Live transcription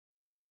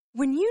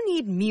When you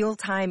need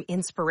mealtime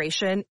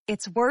inspiration,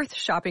 it's worth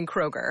shopping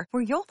Kroger,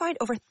 where you'll find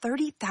over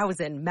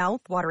 30,000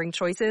 mouth-watering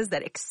choices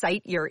that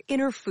excite your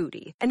inner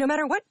foodie. And no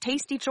matter what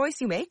tasty choice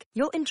you make,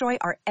 you'll enjoy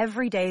our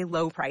everyday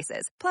low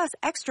prices, plus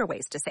extra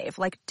ways to save,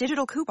 like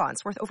digital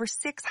coupons worth over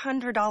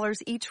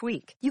 $600 each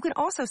week. You can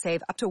also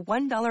save up to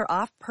 $1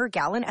 off per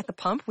gallon at the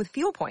pump with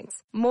fuel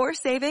points. More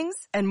savings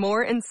and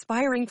more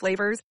inspiring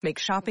flavors make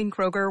shopping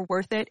Kroger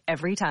worth it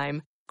every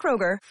time.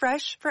 Kroger,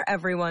 fresh for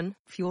everyone.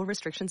 Fuel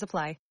restrictions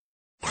apply.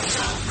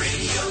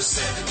 Radio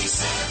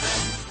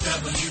 77,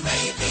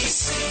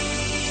 WABC.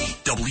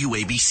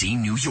 WABC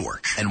New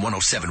York and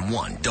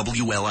 107.1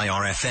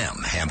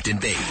 WLIR-FM, Hampton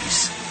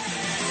Bays.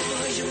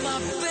 Oh, you're my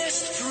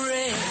best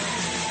friend.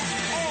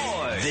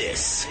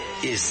 This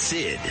is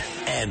Sid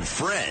and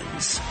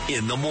Friends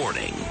in the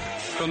Morning.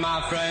 For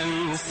my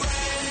friends.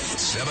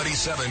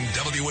 77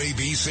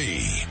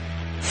 WABC.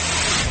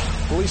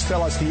 Police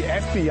tell us the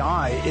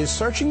FBI is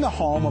searching the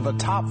home of a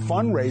top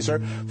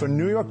fundraiser for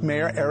New York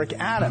Mayor Eric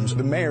Adams.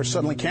 The mayor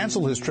suddenly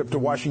canceled his trip to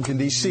Washington,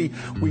 D.C.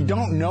 We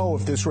don't know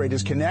if this raid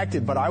is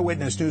connected, but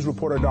Eyewitness News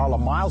reporter Darla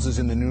Miles is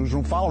in the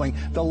newsroom following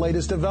the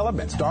latest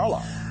developments.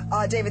 Darla.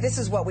 David, this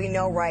is what we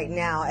know right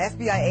now.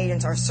 FBI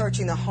agents are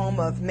searching the home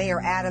of Mayor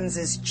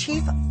Adams'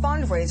 chief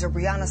fundraiser,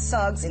 Brianna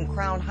Suggs, in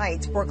Crown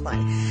Heights,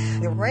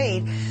 Brooklyn. The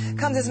raid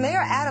comes as Mayor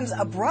Adams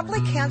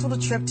abruptly canceled a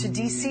trip to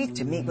D.C.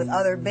 to meet with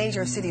other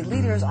major city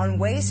leaders on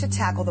ways to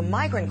tackle the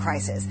migrant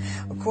crisis.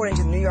 According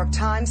to the New York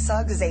Times,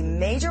 Suggs is a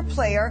major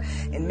player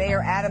in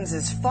Mayor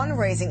Adams'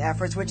 fundraising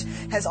efforts, which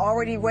has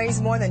already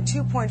raised more than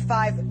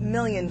 $2.5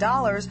 million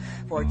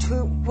for a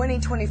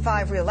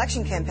 2025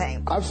 re-election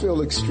campaign. I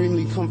feel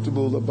extremely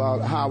comfortable about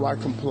how I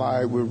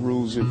comply with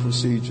rules and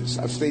procedures.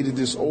 I've stated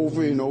this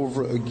over and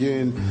over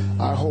again.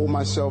 I hold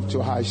myself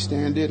to a high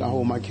standard. I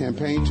hold my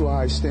campaign to a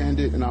high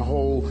standard, and I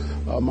hold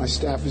my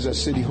staffers at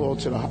City Hall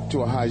to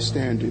a high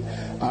standard.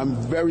 I'm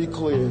very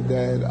clear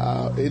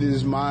that it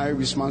is my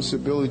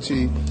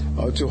responsibility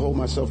to hold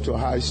myself to a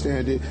high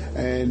standard,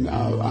 and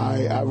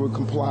I will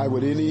comply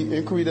with any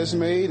inquiry that's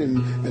made,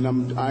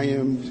 and I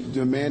am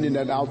demanding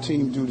that our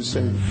team do the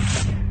same.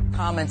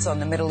 Comments on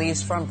the Middle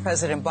East from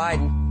President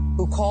Biden,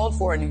 who called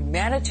for a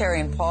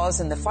humanitarian pause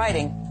in the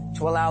fighting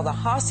to allow the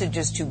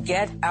hostages to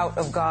get out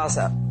of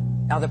Gaza.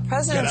 Now, the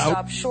president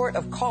stopped short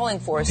of calling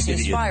for a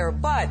ceasefire,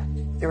 but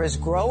there is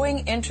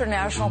growing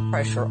international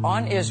pressure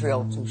on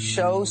Israel to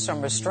show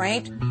some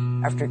restraint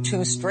after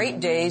 2 straight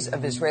days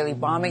of Israeli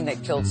bombing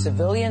that killed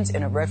civilians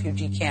in a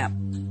refugee camp.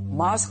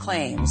 Hamas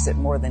claims that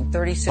more than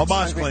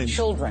 3,600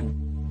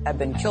 children have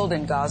been killed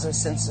in Gaza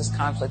since this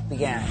conflict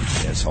began.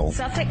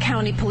 Suffolk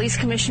County Police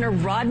Commissioner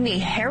Rodney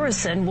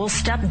Harrison will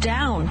step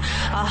down.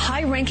 A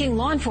high-ranking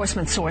law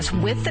enforcement source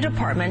with the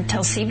department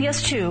tells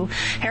CBS 2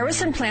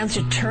 Harrison plans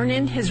to turn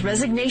in his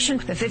resignation.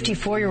 The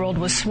 54-year-old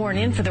was sworn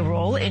in for the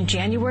role in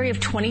January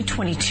of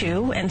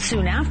 2022, and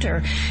soon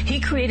after, he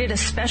created a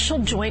special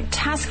joint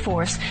task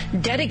force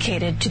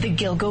dedicated to the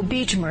Gilgo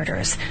Beach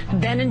murders.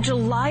 Then in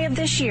July of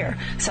this year,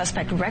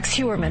 suspect Rex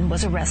Heuermann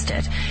was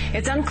arrested.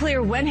 It's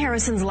unclear when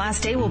Harrison's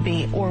last day will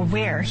be or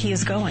where he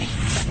is going.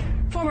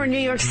 Former New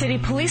York City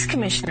Police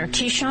Commissioner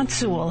Keechant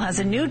Sewell has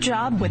a new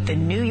job with the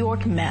New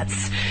York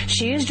Mets.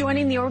 She is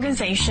joining the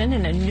organization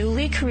in a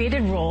newly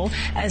created role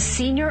as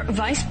Senior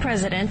Vice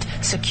President,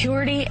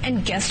 Security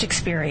and Guest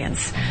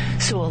Experience.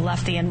 Sewell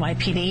left the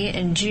NYPD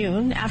in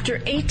June after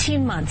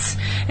 18 months,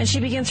 and she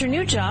begins her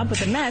new job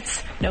with the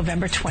Mets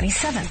November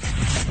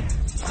 27th.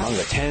 Among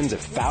the tens of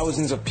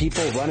thousands of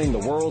people running the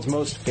world's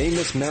most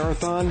famous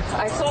marathon,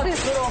 I saw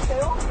this little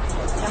hill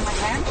and my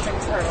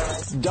hamstrings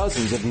hurt.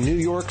 Dozens of New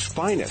York's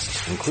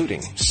finest,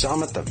 including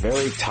some at the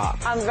very top.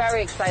 I'm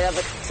very excited. I'm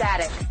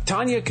ecstatic.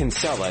 Tanya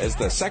Kinsella is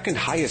the second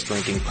highest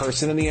ranking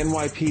person in the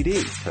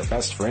NYPD. Her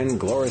best friend,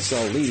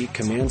 Gloricel Lee,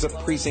 commands a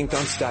precinct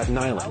on Staten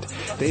Island.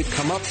 They've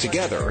come up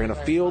together in a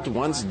field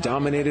once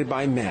dominated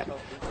by men.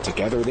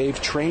 Together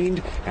they've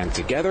trained, and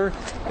together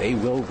they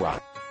will run.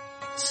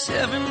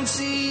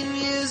 17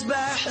 years by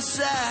her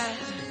side,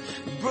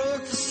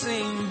 broke the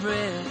same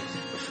bread,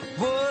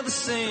 wore the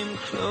same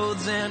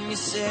clothes, and you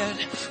said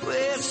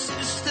we're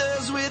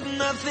sisters with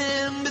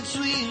nothing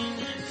between.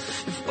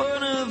 If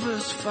one of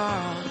us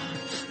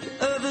falls, the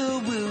other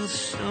will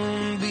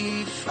soon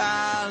be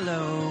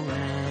following.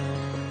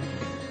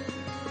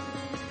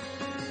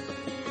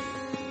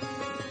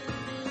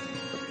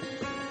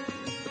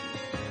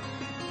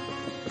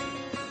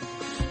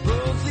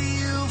 Both of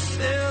you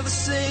fell the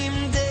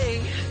same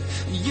day.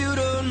 You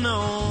don't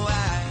know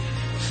why.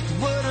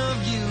 One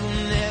of you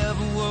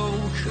never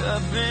woke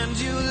up, and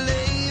you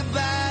lay your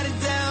body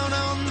down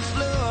on the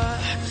floor.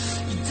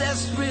 You're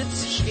desperate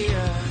to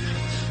hear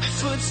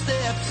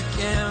footsteps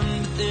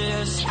again, but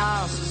this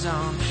house is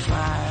on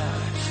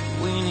fire.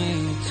 We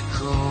need to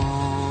go.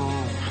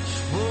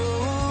 Whoa.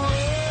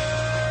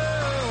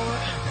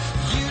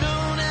 You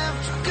don't have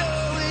to go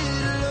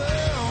it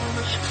alone.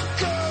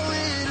 Go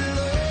it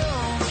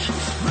alone.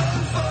 Run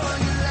for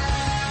your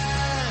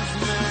life,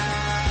 my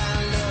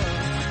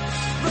love.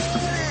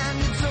 Run and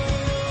you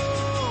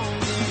don't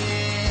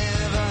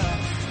give up.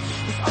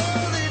 If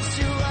all that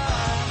you are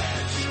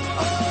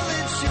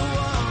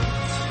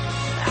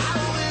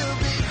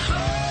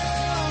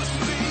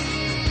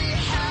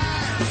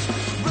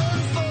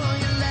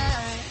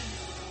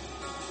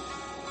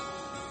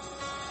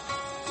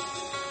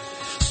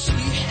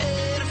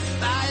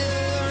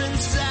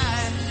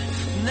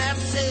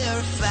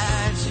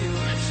terrified you,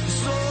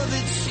 so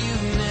that you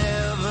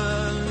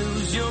never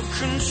lose your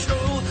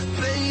control.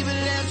 Baby,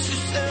 let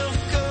yourself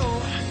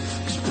go,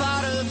 'cause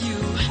part of you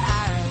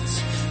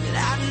hides, and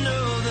I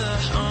know the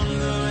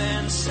hunger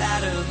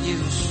inside of you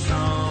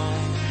strong.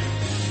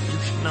 You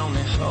can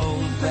only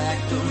hold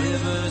back the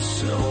river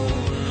so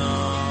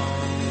long.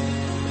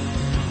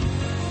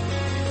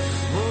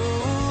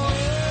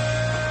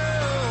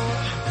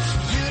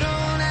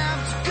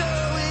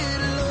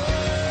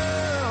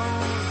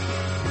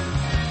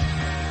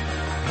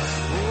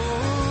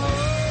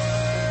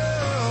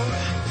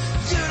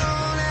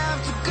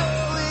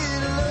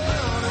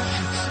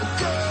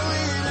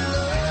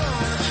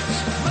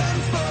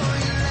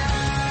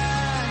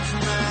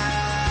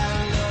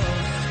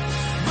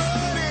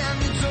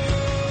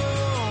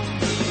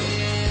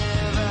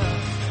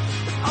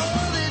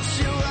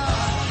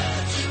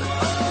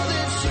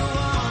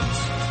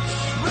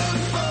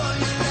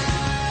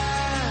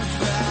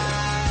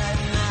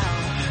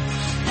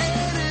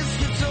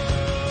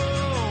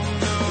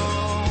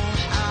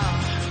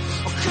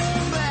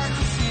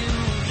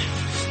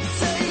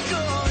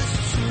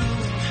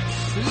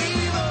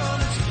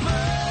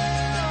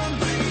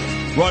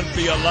 Run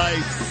for your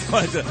life.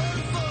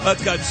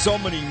 That's got so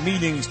many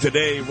meanings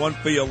today. Run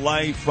for your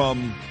life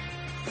from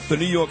the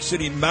New York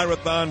City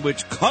Marathon,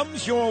 which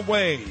comes your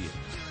way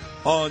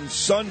on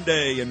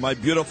Sunday. And my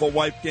beautiful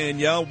wife,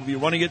 Danielle, will be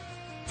running it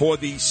for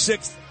the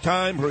 6th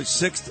time, her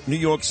 6th New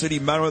York City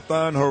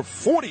Marathon, her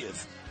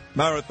 40th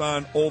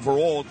marathon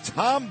overall.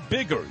 Tom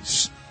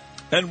Biggers,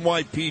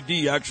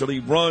 NYPD, actually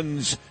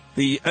runs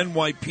the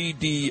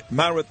NYPD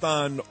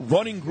Marathon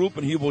Running Group,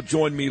 and he will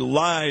join me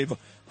live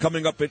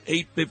coming up at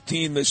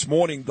 8:15 this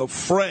morning. The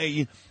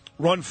Fray,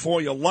 Run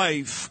for Your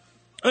Life.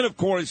 And, of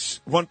course,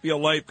 Run for Your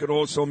Life could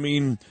also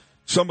mean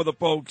some of the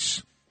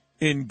folks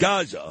in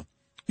Gaza.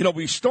 You know,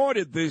 we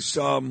started this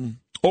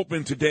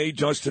open today,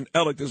 Justin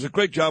Ellick does a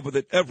great job with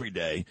it every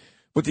day,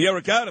 with the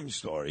Eric Adams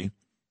story.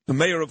 The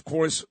mayor, of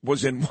course,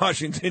 was in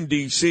Washington,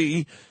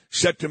 D.C.,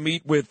 set to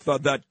meet with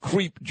that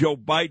creep Joe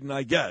Biden,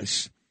 I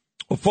guess,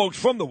 or folks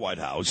from the White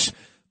House,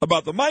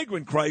 about the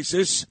migrant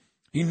crisis.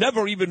 He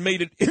never even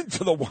made it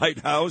into the White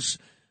House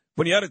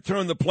when he had to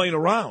turn the plane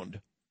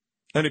around.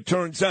 And it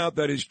turns out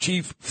that his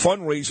chief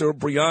fundraiser,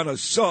 Brianna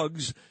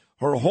Suggs,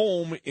 her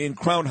home in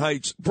Crown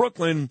Heights,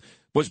 Brooklyn,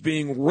 was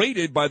being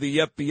raided by the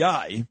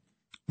FBI.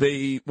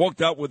 They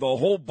walked out with a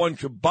whole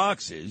bunch of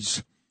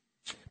boxes.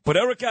 But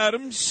Eric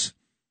Adams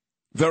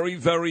very,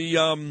 very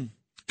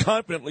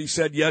confidently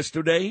said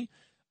yesterday,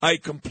 I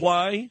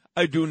comply,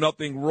 I do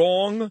nothing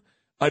wrong,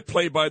 I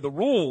play by the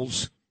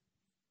rules.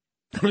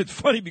 And it's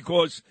funny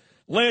because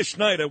last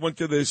night I went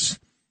to this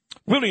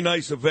really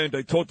nice event.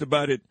 I talked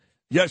about it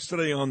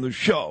yesterday on the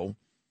show,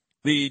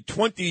 the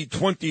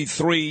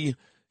 2023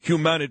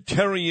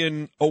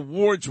 Humanitarian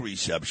Awards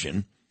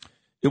reception.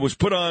 It was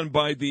put on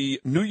by the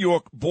New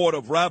York Board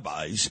of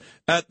Rabbis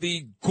at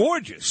the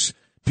gorgeous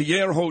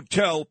Pierre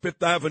Hotel,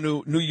 5th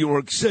Avenue, New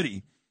York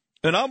City.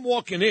 And I'm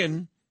walking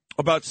in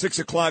about 6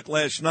 o'clock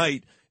last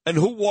night, and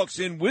who walks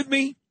in with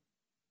me?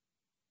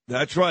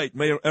 That's right,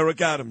 Mayor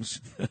Eric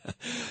Adams.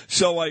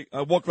 So I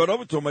walked right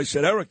over to him. I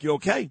said, Eric, you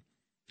okay?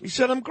 He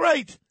said, I'm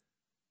great.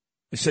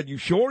 I said, you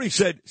sure? He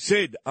said,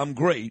 Sid, I'm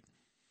great.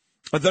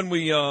 And then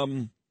we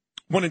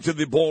went into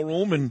the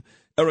ballroom, and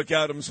Eric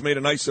Adams made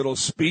a nice little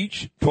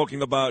speech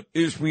talking about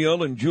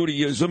Israel and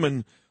Judaism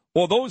and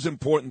all those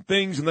important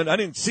things. And then I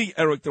didn't see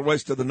Eric the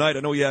rest of the night.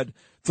 I know he had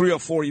 3 or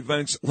 4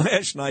 events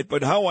last night,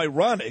 but how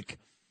ironic.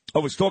 I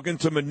was talking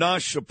to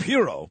Menashe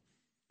Shapiro,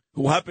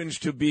 who happens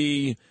to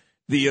be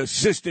the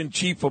assistant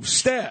chief of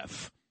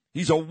staff.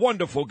 He's a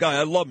wonderful guy.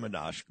 I love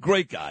Menashe.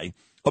 Great guy.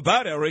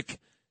 About Eric,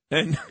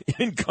 and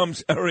in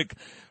comes Eric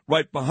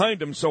right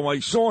behind him, so I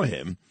saw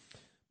him.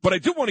 But I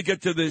do want to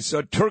get to this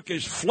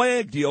Turkish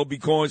flag deal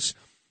because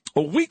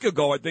a week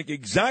ago, I think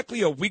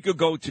exactly a week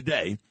ago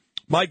today,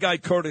 my guy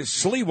Curtis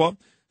Sliwa,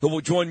 who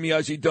will join me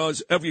as he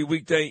does every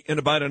weekday in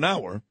about an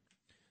hour,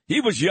 he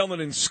was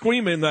yelling and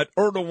screaming that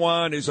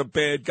Erdogan is a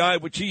bad guy,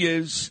 which he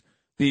is,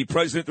 the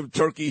president of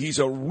Turkey. He's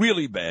a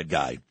really bad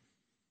guy.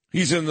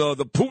 He's in the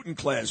Putin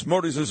class,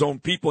 murders his own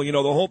people, you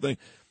know, the whole thing.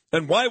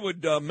 And why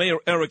would Mayor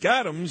Eric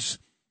Adams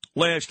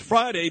last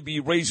Friday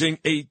be raising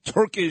a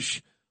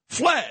Turkish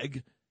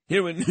flag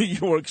here in New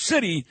York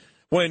City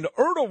when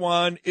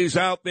Erdogan is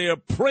out there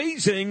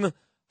praising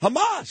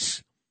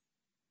Hamas?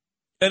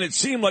 And it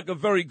seemed like a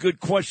very good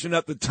question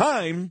at the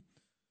time.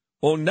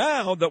 Well,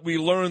 now that we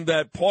learned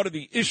that part of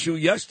the issue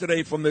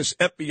yesterday from this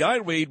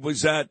FBI raid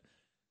was that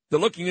they're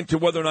looking into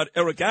whether or not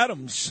Eric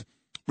Adams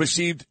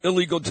received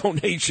illegal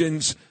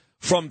donations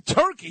from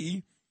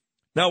Turkey.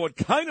 Now, it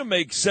kind of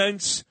makes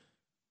sense,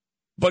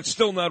 but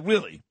still not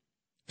really.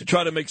 To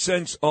try to make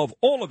sense of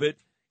all of it,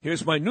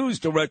 here's my news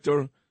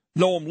director,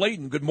 Noam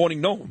Layton. Good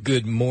morning, Noam.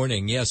 Good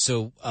morning. Yeah,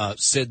 so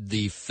Sid,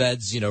 the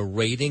feds,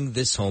 raiding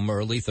this home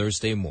early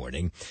Thursday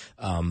morning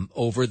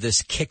over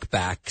this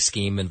kickback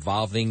scheme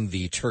involving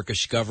the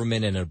Turkish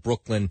government and a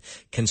Brooklyn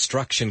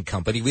construction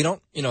company. We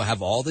don't,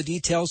 have all the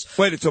details.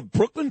 Wait, it's a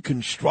Brooklyn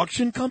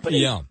construction company?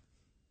 Yeah.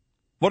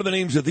 What are the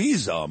names of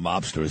these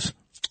mobsters?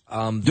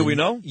 Do we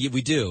know? Yeah,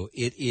 we do.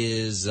 It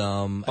is.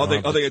 Are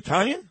they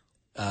Italian?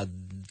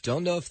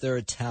 Don't know if they're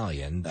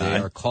Italian. They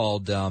are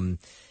called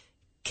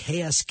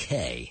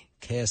KSK.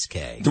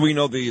 KSK. Do we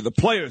know the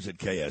players at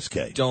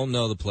KSK? Don't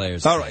know the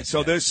players. All right.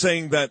 So they're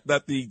saying that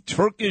the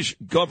Turkish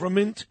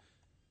government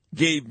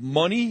gave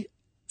money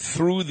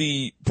through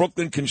the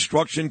Brooklyn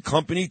Construction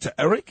Company to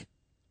Eric?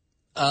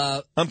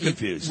 I'm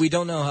confused. We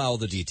don't know all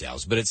the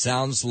details, but it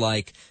sounds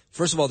like,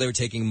 first of all, they were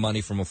taking money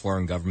from a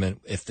foreign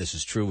government, if this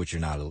is true, which you're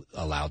not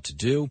allowed to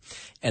do,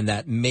 and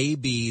that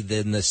maybe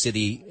then the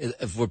city,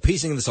 if we're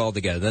piecing this all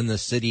together, then the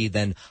city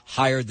then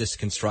hired this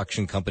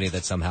construction company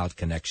that somehow had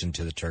connection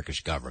to the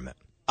Turkish government.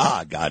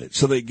 Got it.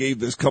 So they gave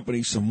this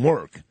company some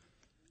work.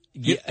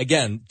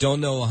 Again,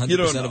 don't know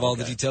 100% of all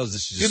the details.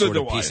 This is just sort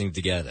of piecing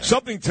together.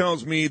 Something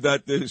tells me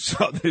that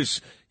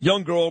this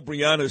young girl,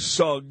 Brianna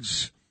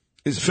Suggs,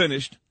 is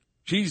finished.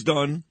 She's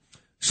done.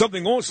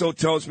 Something also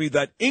tells me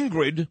that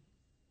Ingrid,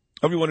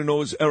 everyone who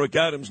knows Eric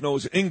Adams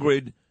knows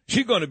Ingrid,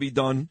 she's going to be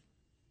done.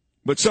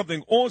 But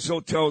something also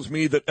tells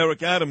me that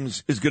Eric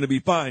Adams is going to be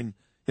fine.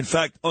 In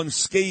fact,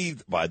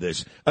 unscathed by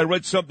this. I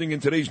read something in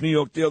today's New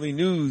York Daily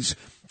News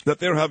that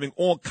they're having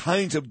all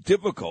kinds of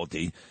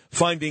difficulty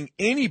finding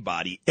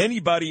anybody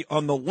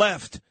on the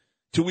left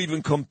to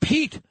even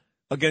compete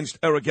against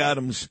Eric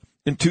Adams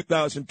in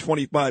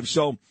 2025.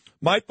 So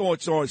my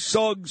thoughts are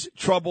Suggs,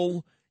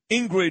 trouble.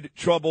 Ingrid,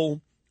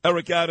 trouble.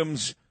 Eric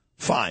Adams,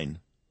 fine.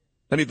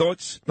 Any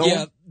thoughts? No?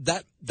 Yeah,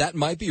 that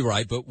might be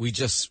right, but we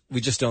just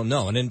don't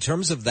know. And in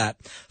terms of that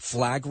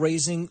flag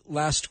raising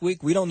last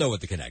week, we don't know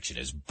what the connection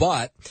is.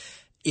 But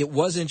it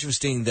was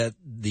interesting that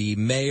the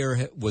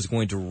mayor was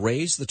going to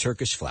raise the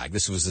Turkish flag.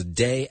 This was a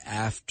day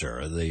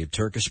after the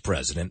Turkish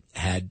president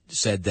had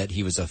said that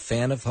he was a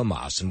fan of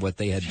Hamas and what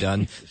they had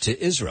done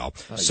to Israel.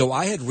 So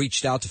I had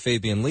reached out to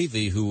Fabian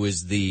Levy, who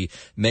is the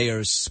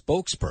mayor's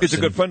spokesperson. He's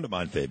a good friend of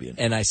mine, Fabian.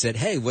 And I said,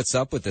 hey, what's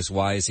up with this?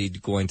 Why is he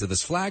going to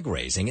this flag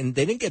raising? And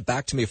they didn't get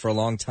back to me for a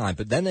long time,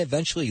 but then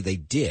eventually they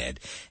did.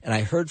 And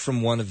I heard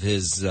from one of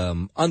his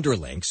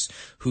underlings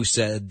who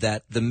said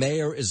that the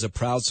mayor is a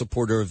proud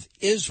supporter of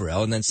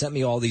Israel, and then sent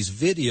me all these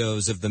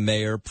videos of the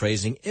mayor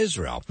praising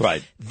Israel.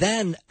 Right.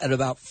 Then at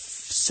about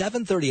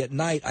 7:30 at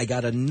night, I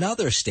got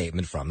another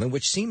statement from him,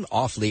 which seemed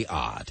awfully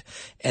odd.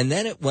 And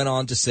then it went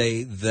on to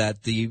say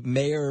that the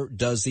mayor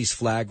does these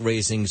flag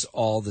raisings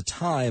all the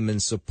time in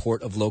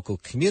support of local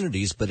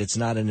communities, but it's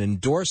not an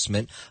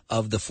endorsement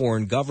of the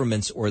foreign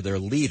governments or their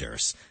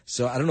leaders.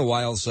 So I don't know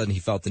why all of a sudden he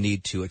felt the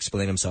need to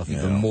explain himself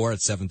even more at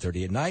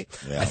 7:30 at night.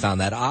 I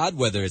found that odd.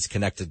 Whether it's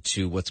connected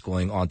to what's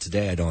going on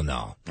today, I don't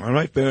know. All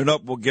right, fair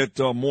enough. We'll get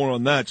more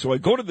on that. So I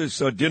go to this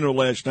dinner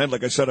last night.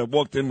 Like I said, I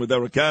walked in with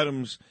Eric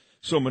Adams,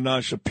 so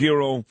Menashe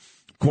Shapiro.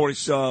 Of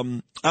course,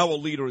 our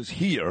leader is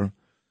here.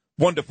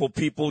 Wonderful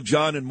people,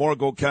 John and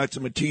Margot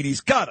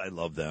Katzimatidis. God, I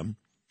love them.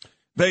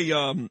 They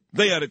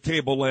had a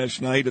table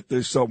last night at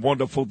this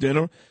wonderful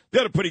dinner. They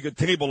had a pretty good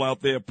table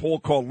out there. Paul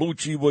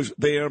Carlucci was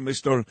there,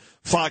 Mr.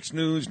 Fox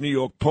News, New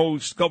York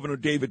Post, Governor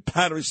David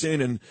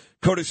Patterson, and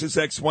Curtis's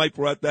ex-wife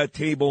were at that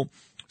table.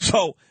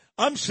 So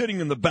I'm sitting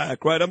in the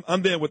back, right?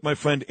 I'm there with my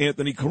friend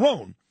Anthony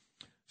Carone.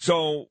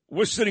 So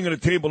we're sitting at a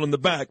table in the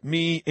back,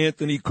 me,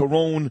 Anthony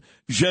Carone,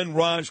 Jen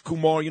Raj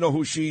Kumar, you know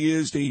who she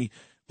is, the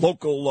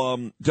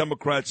local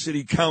Democrat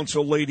city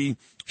council lady.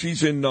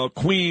 She's in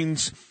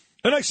Queens.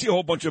 And I see a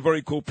whole bunch of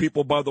very cool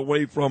people, by the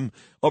way, from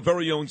our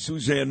very own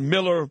Suzanne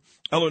Miller,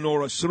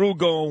 Eleonora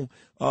Srugo,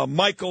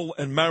 Michael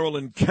and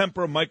Marilyn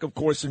Kemper. Mike, of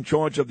course, in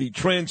charge of the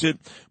transit.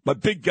 My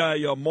big guy,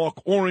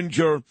 Mark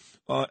Oranger.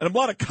 And a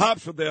lot of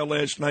cops were there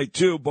last night,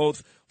 too,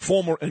 both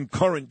former and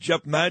current.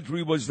 Jeff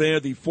Madry was there,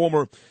 the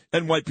former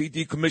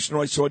NYPD commissioner.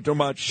 I saw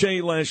Dermot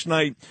Shea last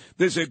night.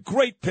 There's a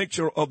great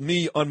picture of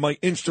me on my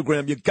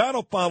Instagram. You got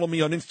to follow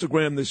me on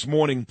Instagram this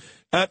morning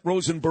at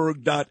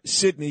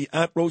rosenberg.sydney,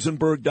 at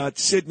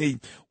rosenberg.sydney,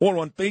 or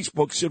on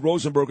Facebook, Sid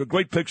Rosenberg. A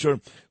great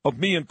picture of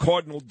me and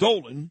Cardinal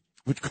Dolan,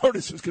 which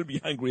Curtis is going to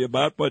be angry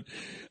about. But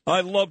I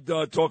loved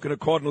talking to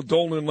Cardinal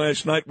Dolan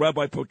last night,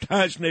 Rabbi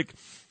Potasnik.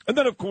 And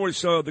then, of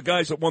course, the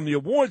guys that won the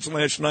awards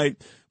last night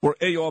were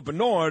A.R.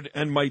 Bernard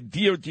and my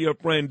dear, dear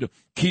friend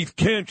Keith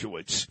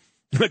Kantrowitz.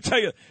 I tell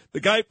you, the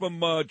guy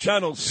from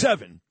Channel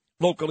 7,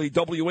 locally,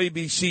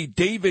 WABC,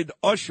 David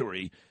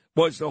Ushery,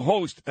 was the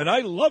host, and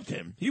I loved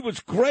him. He was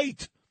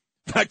great.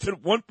 In fact,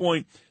 at one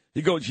point,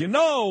 he goes,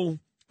 when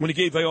he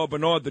gave A.R.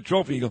 Bernard the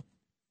trophy,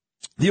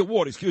 the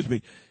award,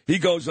 he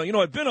goes,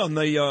 I've been on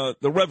the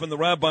Rev and the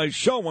Rabbi's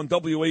show on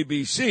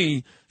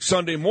WABC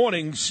Sunday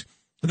mornings.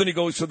 And then he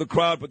goes to the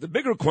crowd. But the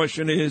bigger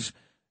question is,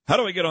 how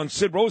do I get on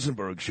Sid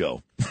Rosenberg's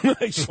show?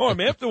 I saw him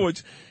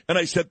afterwards, and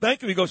I said,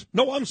 thank you. He goes,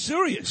 no, I'm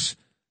serious.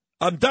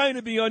 I'm dying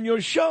to be on your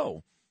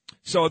show.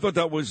 So I thought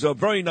that was a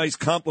very nice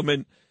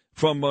compliment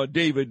from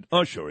David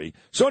Ushery.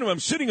 So anyway, I'm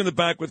sitting in the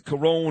back with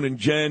Carone and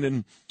Jen,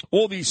 and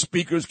all these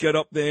speakers get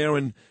up there,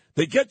 and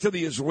they get to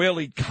the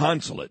Israeli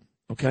consulate,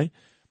 okay?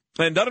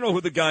 And I don't know who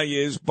the guy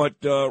is, but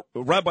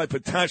Rabbi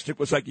Potasnik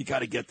was like, you got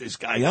to get this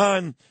guy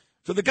on.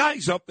 So the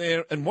guy's up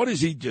there, and what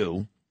does he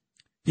do?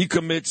 he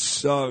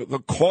commits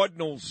the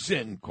cardinal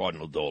sin,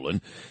 Cardinal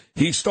Dolan.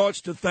 He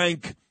starts to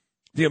thank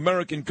the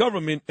American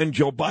government and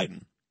Joe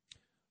Biden.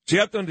 So you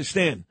have to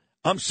understand,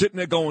 I'm sitting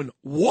there going,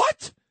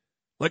 what?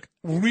 Like,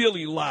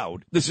 really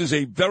loud. This is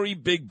a very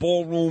big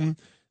ballroom.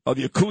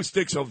 The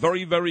acoustics are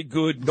very, very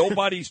good.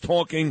 Nobody's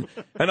talking.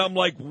 And I'm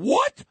like,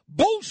 what?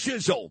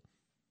 Bullshizzle.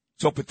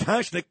 So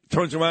Potashnik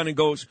turns around and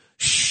goes,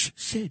 shh,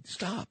 Sid,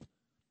 stop.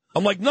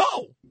 I'm like,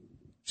 no.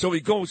 So he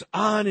goes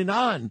on and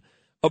on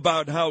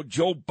about how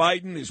Joe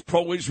Biden is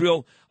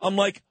pro-Israel. I'm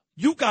like,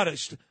 you got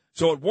to.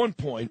 So at one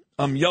point,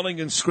 I'm yelling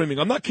and screaming.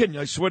 I'm not kidding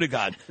you. I swear to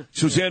God.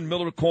 Suzanne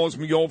Miller calls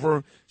me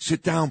over.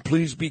 Sit down.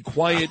 Please be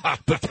quiet.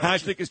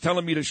 Potashnik is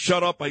telling me to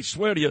shut up. I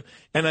swear to you.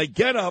 And I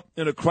get up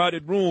in a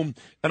crowded room,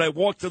 and I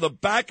walk to the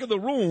back of the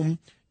room,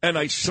 and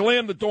I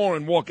slam the door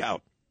and walk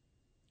out.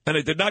 And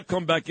I did not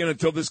come back in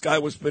until this guy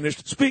was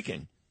finished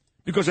speaking.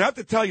 Because I have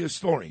to tell you a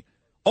story.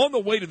 On the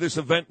way to this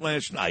event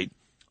last night,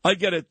 I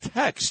get a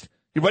text.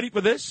 You ready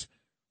for this?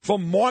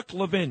 From Mark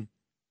Levin.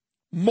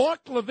 Mark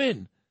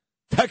Levin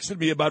texted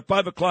me about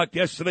 5 o'clock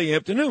yesterday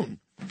afternoon.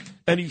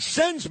 And he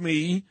sends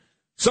me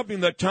something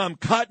that Tom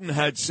Cotton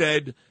had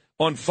said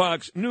on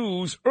Fox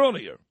News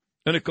earlier.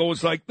 And it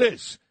goes like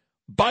this.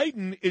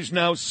 Biden is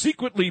now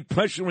secretly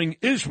pressuring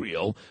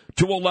Israel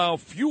to allow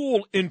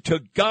fuel into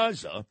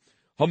Gaza.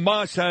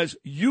 Hamas has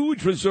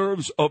huge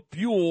reserves of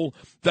fuel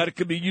that it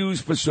can be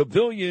used for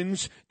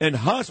civilians and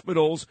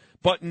hospitals,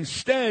 but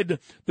instead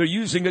they're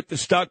using it to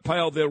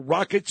stockpile their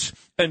rockets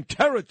and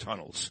terror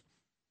tunnels.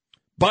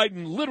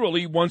 Biden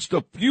literally wants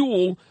to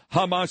fuel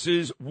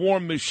Hamas's war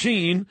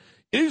machine.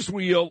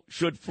 Israel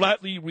should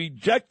flatly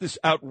reject this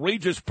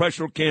outrageous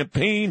pressure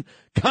campaign,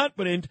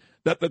 confident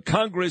that the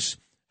Congress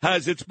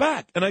has its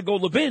back. And I go,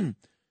 Levin,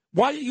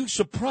 why are you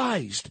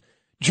surprised?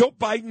 Joe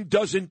Biden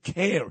doesn't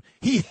care.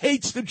 He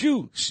hates the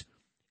Jews.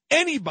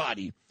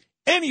 Anybody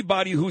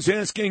who's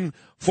asking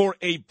for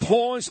a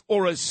pause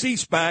or a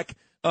ceasefire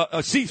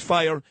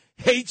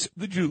hates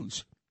the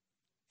Jews.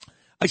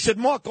 I said,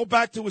 Mark, go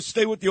back to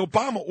stay with the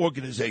Obama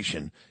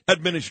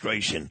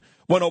administration,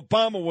 when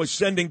Obama was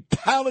sending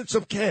pallets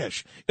of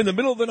cash in the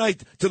middle of the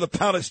night to the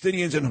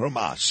Palestinians and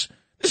Hamas.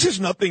 This is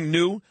nothing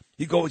new.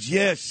 He goes,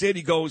 yeah, Sid.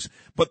 He goes,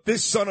 but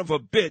this son of a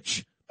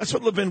bitch, that's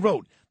what Levin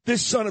wrote.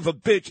 This son of a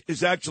bitch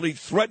is actually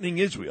threatening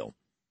Israel.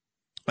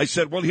 I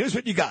said, well, here's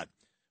what you got.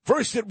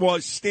 First it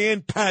was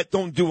stand pat,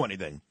 don't do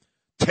anything.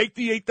 Take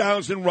the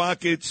 8,000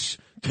 rockets,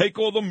 take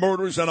all the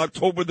murders on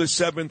October the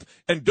 7th,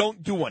 and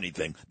don't do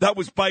anything. That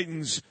was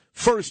Biden's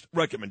first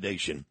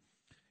recommendation.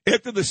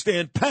 After the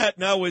stand pat,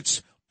 now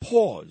it's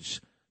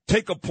pause.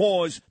 Take a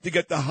pause to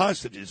get the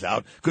hostages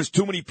out because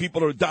too many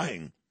people are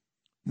dying.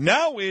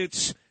 Now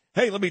it's,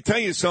 hey, let me tell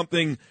you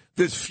something.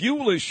 This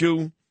fuel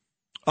issue,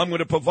 I'm going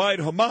to provide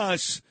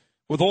Hamas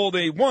with all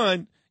they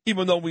want,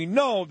 even though we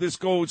know this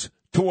goes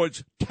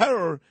towards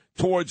terror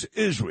towards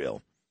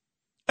Israel.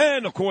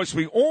 And, of course,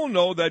 we all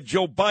know that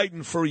Joe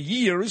Biden for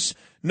years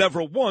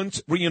never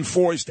once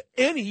reinforced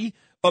any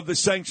of the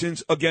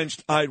sanctions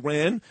against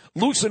Iran,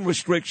 loosened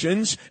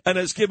restrictions, and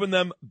has given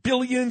them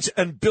billions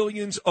and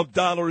billions of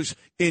dollars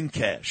in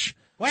cash.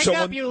 Wake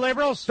up, you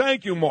liberals.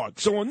 Thank you, Mark.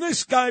 So when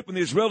this guy from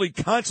the Israeli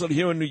consulate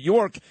here in New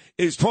York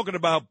is talking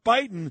about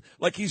Biden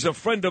like he's a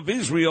friend of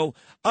Israel,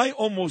 I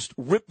almost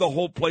ripped the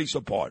whole place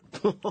apart.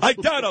 I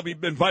doubt I'll be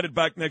invited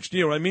back next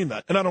year. I mean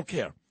that. And I don't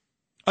care.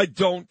 I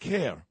don't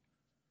care.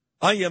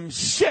 I am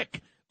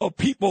sick of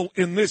people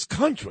in this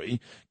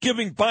country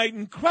giving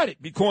Biden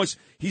credit because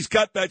he's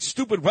got that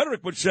stupid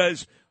rhetoric which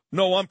says,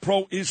 no, I'm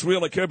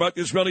pro-Israel. I care about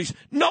the Israelis.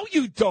 No,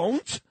 you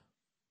don't.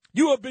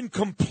 You have been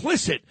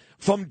complicit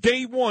from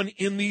day one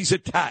in these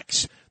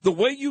attacks. The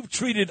way you've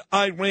treated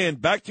Iran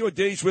back to your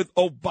days with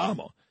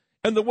Obama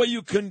and the way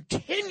you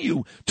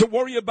continue to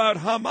worry about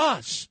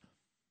Hamas.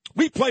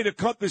 We played a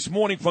cut this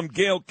morning from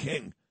Gayle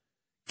King.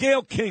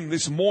 Gayle King,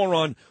 this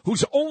moron,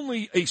 who's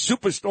only a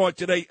superstar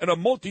today and a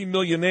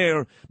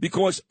multimillionaire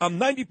because I'm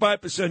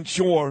 95%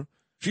 sure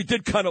she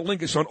did kind of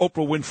link us on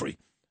Oprah Winfrey.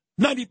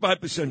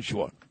 95%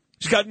 sure.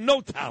 She's got no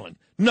talent,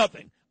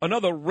 nothing.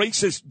 Another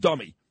racist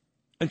dummy.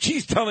 And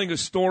she's telling a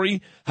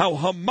story how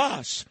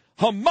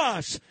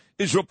Hamas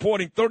is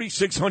reporting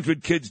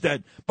 3,600 kids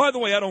dead. By the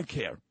way, I don't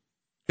care.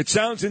 It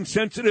sounds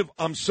insensitive.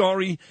 I'm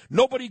sorry.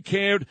 Nobody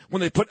cared when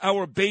they put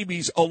our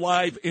babies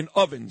alive in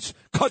ovens,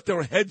 cut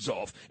their heads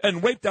off,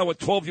 and raped our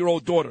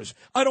 12-year-old daughters.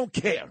 I don't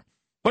care.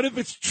 But if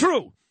it's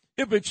true,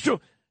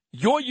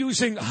 you're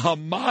using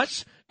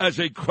Hamas as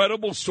a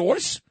credible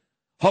source?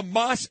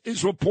 Hamas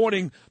is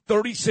reporting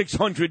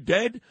 3,600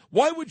 dead.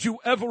 Why would you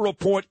ever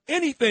report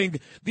anything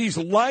these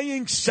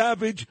lying,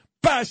 savage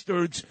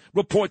bastards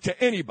report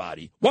to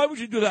anybody? Why would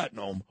you do that,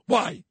 Noam?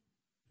 Why?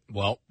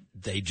 Well,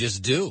 they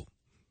just do.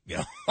 You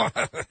know,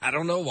 I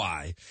don't know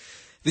why.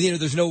 But,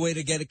 there's no way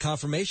to get a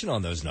confirmation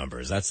on those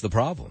numbers. That's the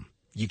problem.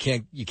 You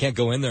can't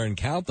go in there and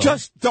count them.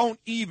 Just don't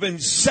even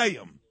say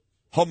them.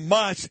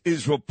 Hamas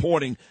is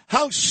reporting.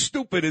 How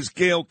stupid is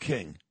Gayle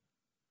King?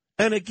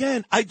 And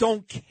again, I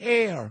don't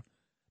care.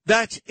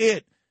 That's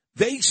it.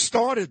 They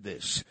started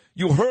this.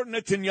 You heard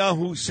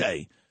Netanyahu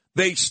say,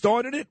 They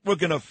started it. We're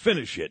going to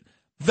finish it.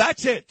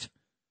 That's it.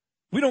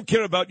 We don't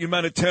care about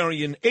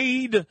humanitarian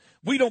aid.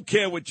 We don't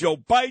care what Joe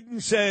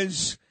Biden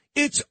says.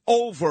 It's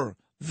over.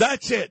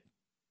 That's it.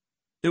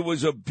 It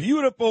was a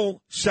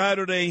beautiful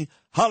Saturday,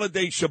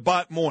 holiday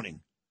Shabbat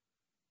morning.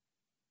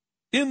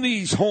 In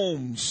these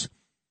homes,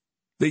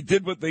 they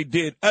did what they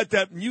did at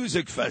that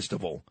music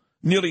festival.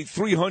 Nearly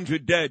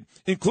 300 dead,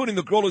 including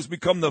the girl who's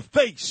become the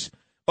face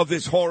of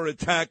this horror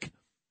attack.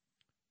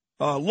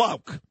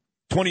 Lauk,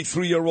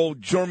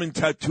 23-year-old German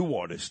tattoo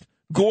artist.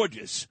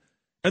 Gorgeous.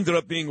 Ended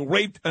up being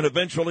raped and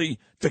eventually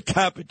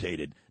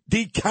decapitated.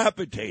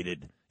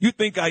 Decapitated. You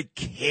think I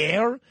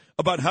care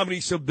about how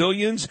many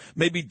civilians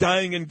may be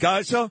dying in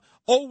Gaza?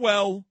 Oh,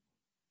 well,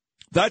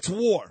 that's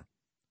war.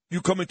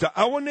 You come into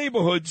our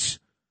neighborhoods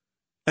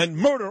and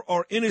murder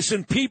our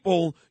innocent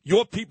people,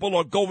 your people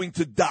are going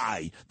to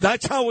die.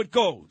 That's how it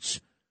goes.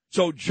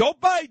 So Joe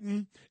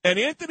Biden and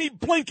Anthony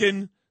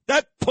Blinken,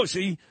 that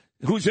pussy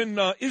who's in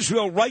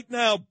Israel right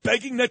now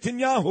begging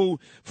Netanyahu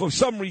for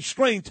some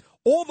restraint,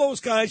 all those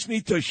guys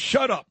need to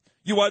shut up.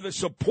 You either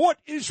support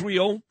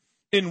Israel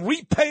in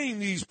repaying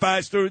these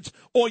bastards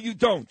or you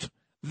don't.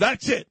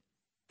 That's it.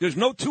 There's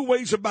no two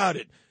ways about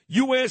it.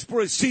 You ask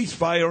for a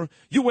ceasefire.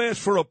 You ask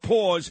for a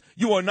pause.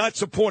 You are not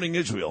supporting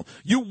Israel.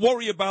 You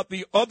worry about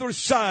the other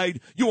side.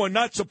 You are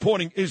not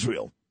supporting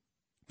Israel.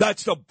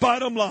 That's the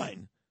bottom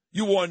line.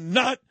 You are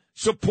not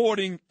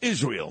supporting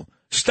Israel.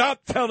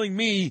 Stop telling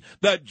me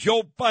that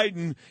Joe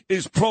Biden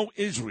is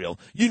pro-Israel.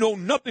 You know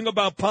nothing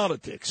about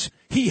politics.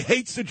 He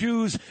hates the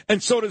Jews,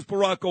 and so does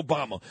Barack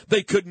Obama.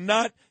 They could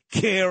not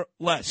care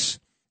less.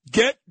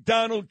 Get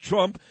Donald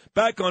Trump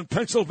back on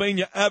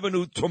Pennsylvania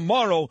Avenue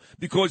tomorrow,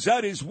 because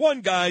that is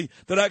one guy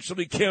that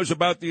actually cares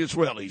about the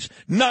Israelis,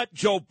 not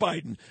Joe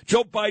Biden.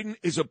 Joe Biden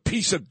is a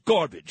piece of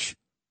garbage.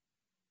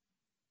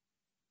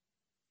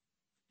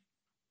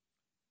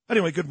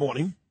 Anyway, good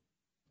morning.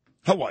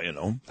 How are you,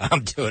 Noam?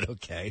 I'm doing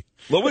okay.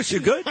 Lois, you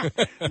good?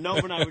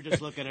 Noam and I were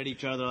just looking at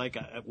each other like,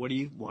 what do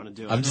you want to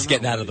do? I'm just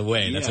getting out of the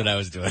way. That's what I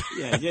was doing.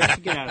 Yeah,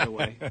 just get out of the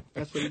way.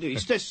 That's what you do. You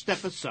just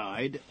step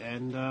aside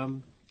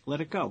and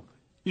let it go.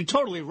 You're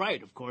totally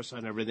right, of course,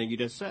 on everything you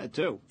just said,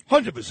 too.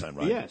 100%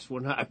 right. Yes.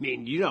 Well, I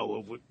mean, you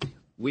know,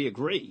 we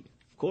agree,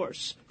 of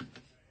course.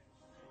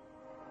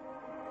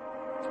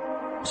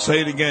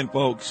 Say it again,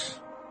 folks.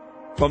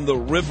 From the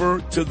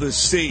river to the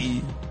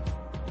sea,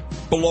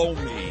 below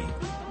me.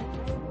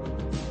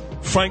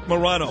 Frank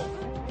Morano,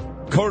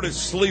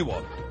 Curtis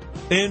Sliwa,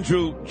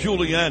 Andrew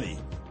Giuliani,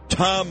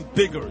 Tom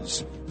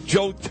Biggers,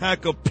 Joe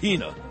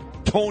Tacopina,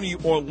 Tony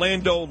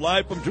Orlando,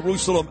 live from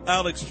Jerusalem,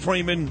 Alex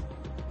Freeman,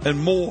 and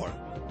more.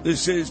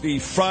 This is the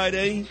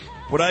Friday,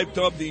 what I've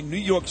dubbed the New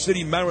York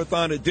City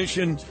Marathon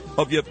edition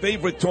of your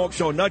favorite talk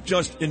show, not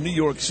just in New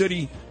York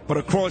City, but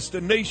across the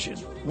nation.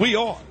 We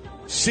are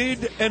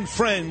Sid and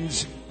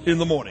Friends in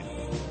the morning.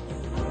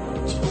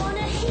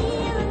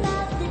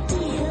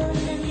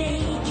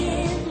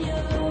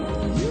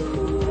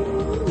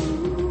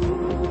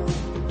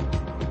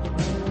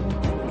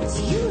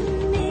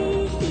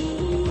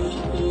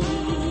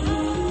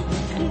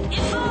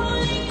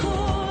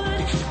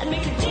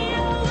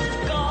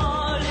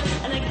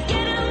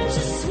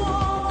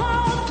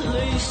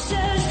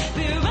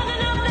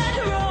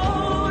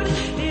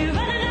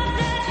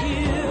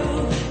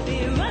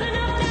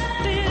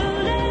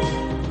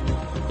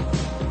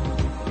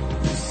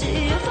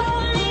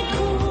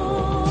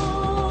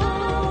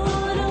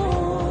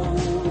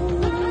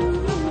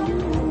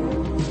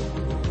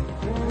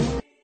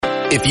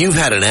 If you've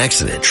had an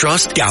accident,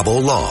 trust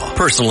Gabo Law,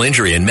 personal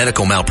injury and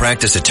medical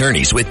malpractice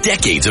attorneys with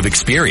decades of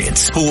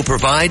experience who will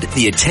provide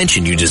the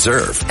attention you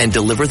deserve and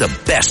deliver the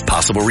best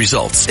possible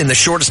results in the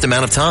shortest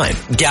amount of time.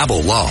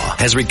 Gabo Law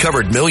has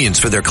recovered millions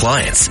for their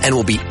clients and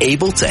will be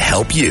able to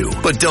help you.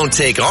 But don't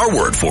take our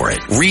word for it.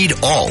 Read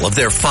all of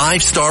their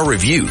 5-star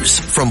reviews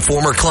from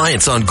former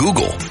clients on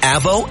Google,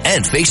 Avo,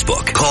 and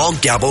Facebook. Call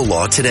Gabo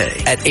Law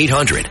today at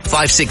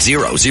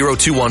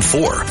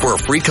 800-560-0214 for a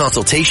free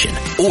consultation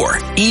or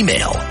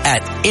email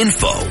at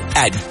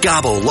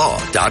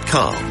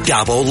info@gabolaw.com.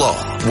 Gabo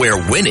Law, where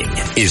winning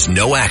is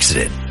no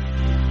accident.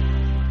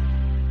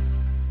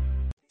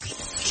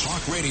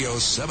 Talk Radio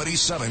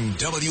 77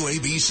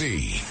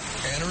 WABC.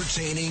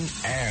 Entertaining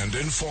and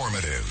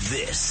informative.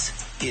 This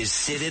is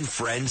Sid and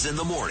Friends in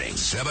the morning.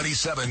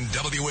 77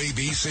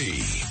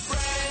 WABC.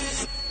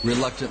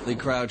 Reluctantly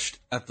crouched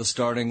at the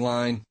starting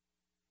line.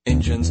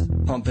 Engines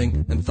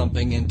pumping and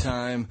thumping in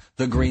time.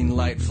 The green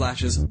light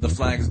flashes, the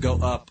flags go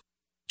up.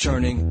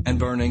 Churning and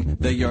burning,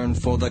 they yearn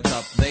for the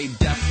cup. They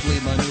deftly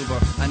maneuver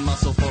and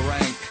muscle for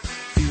rank.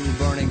 Fuel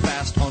burning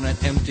fast on an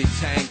empty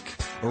tank.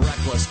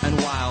 Reckless and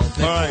wild.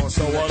 All right,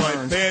 so while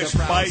I bash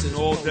Biden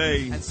all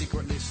day,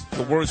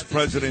 the worst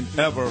president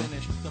ever,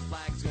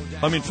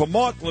 I mean, for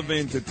Mark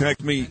Levin to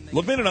text me,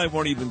 Levin and I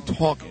weren't even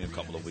talking a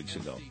couple of weeks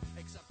ago.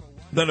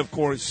 Then, of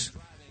course,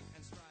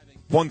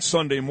 one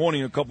Sunday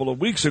morning a couple of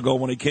weeks ago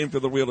when he came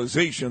to the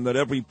realization that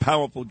every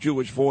powerful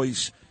Jewish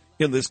voice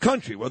in this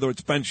country, whether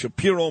it's Ben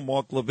Shapiro,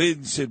 Mark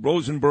Levin, Sid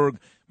Rosenberg,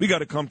 we got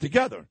to come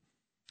together.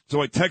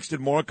 So I texted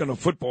Mark on a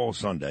football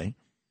Sunday.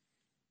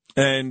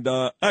 And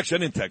actually, I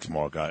didn't text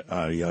Mark. I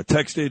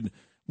texted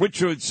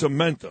Richard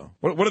Samantha.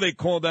 What do they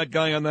call that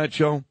guy on that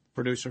show?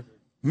 Producer.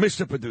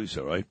 Mr.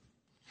 Producer, right?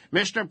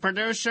 Mr.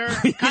 Producer,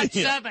 cut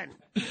 7.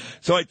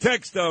 So I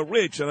text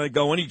Rich, and I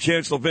go, any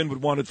chance Levin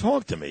would want to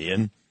talk to me?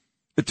 And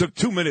it took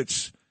 2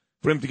 minutes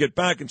for him to get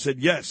back and said,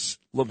 yes.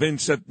 Levin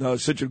said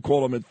Citron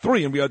called him at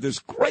 3, and we had this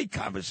great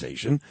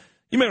conversation.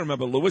 You may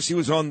remember Lewis. He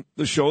was on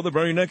the show the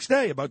very next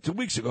day, about 3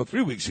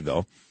 weeks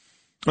ago.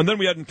 And then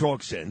we hadn't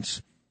talked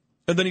since.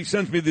 And then he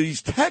sends me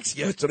these texts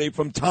yesterday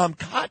from Tom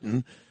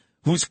Cotton,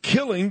 who's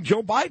killing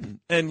Joe Biden.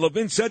 And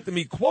Levin said to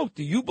me, quote,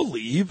 do you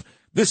believe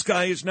this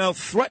guy is now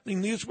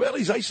threatening the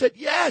Israelis? I said,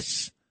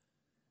 yes.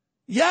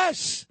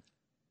 Yes.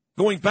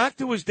 Going back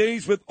to his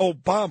days with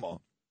Obama,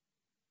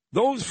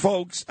 those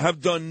folks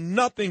have done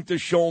nothing to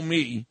show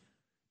me,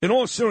 in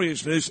all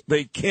seriousness,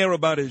 they care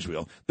about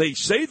Israel. They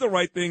say the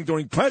right thing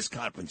during press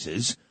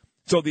conferences,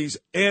 so these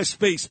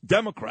ass-faced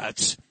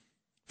Democrats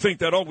think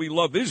that, oh, we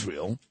love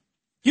Israel.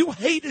 You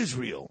hate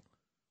Israel.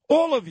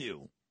 All of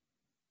you.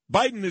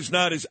 Biden is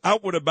not as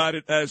outward about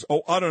it as,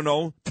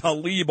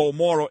 Talib,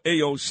 Omar, or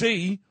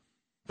AOC.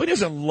 But he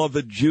doesn't love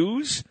the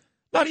Jews.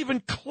 Not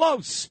even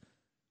close.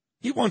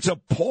 He wants a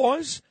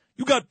pause.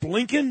 You got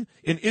Blinken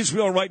in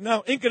Israel right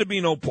now. Ain't going to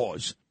be no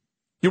pause.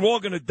 You're all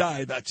going to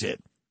die. That's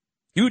it.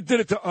 You did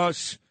it to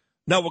us.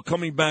 Now we're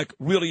coming back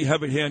really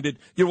heavy-handed.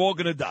 You're all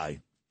going to die.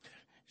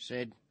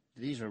 Sid,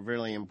 these are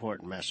really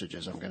important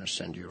messages I'm going to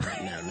send you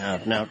right now.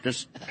 Now,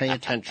 just pay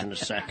attention a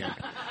second.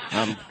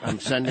 I'm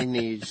sending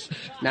these.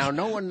 Now,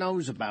 no one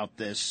knows about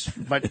this,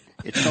 but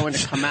it's going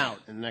to come out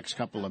in the next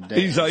couple of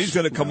days. He's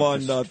going to come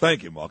on.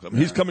 Thank you, Malcolm.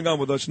 He's coming on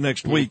with us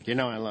next week. You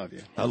know I love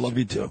you. I love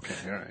you, too. Okay,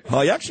 all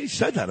right. He actually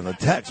said that in the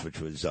text, which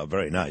was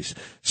very nice.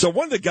 So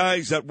one of the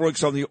guys that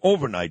works on the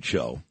overnight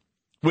show,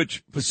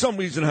 which for some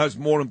reason has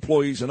more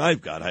employees than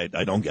I've got. I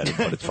don't get it,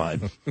 but it's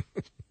fine.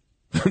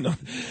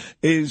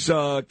 Is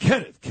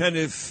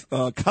Kenneth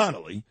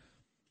Connolly.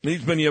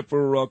 He's been here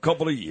for a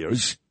couple of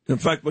years. In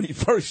fact, when he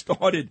first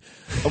started,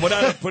 I went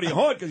at him pretty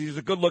hard because he's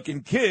a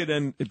good-looking kid,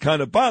 and it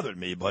kind of bothered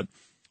me. But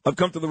I've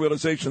come to the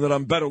realization that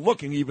I'm better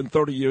looking, even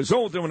 30 years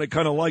older, and I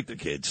kind of like the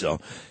kid. So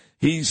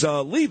he's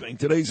leaving.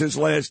 Today's his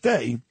last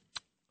day.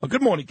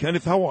 Good morning,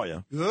 Kenneth. How are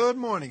you? Good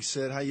morning,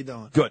 Sid. How you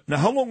doing? Good. Now,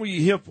 how long were you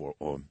here for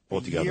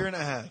altogether? A year and a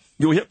half.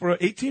 You were here for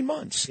 18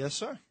 months. Yes,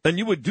 sir. And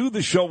you would do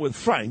the show with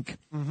Frank,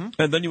 and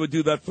then you would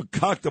do that for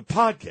Cock the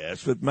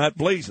Podcast with Matt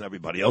Blaze and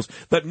everybody else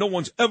that no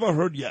one's ever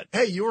heard yet.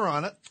 Hey, you were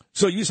on it.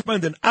 So you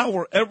spend an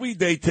hour every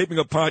day taping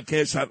a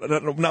podcast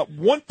that not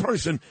one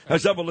person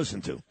has ever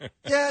listened to.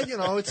 Yeah,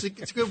 it's a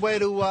good way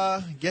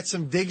to get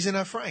some digs in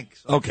at Frank.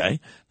 So. Okay.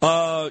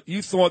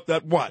 You thought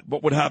that what?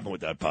 What would happen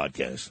with that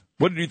podcast?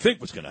 What did you think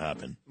was going to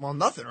happen? Well,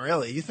 nothing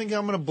really. You think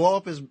I'm going to blow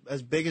up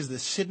as big as the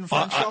Sid and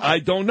Frank show? I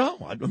don't know.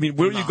 I mean,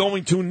 where are you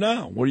going to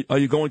now? Are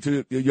you going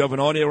to? You have an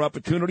on-air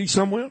opportunity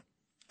somewhere?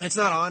 It's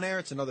not on air.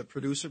 It's another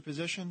producer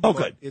position.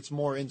 Okay. It's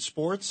more in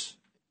sports.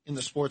 In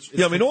the sports.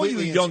 Yeah, I mean, all you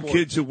young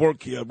kids who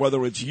work here,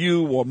 whether it's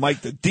you or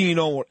Mike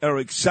Dodino or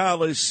Eric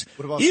Salas,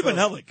 even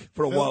Alec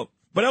for a while.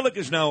 But Alec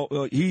is now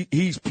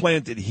he's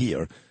planted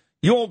here.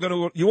 You all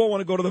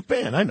want to go to the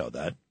fan. I know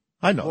that.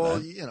 Well,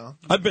 that.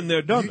 I've been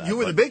there, done that. You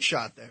were the big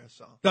shot there,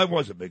 so. I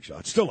was a big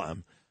shot. Still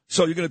am.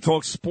 So you're going to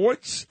talk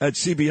sports at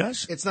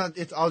CBS? It's not.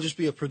 I'll just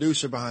be a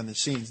producer behind the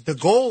scenes. The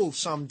goal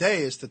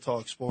someday is to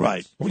talk sports.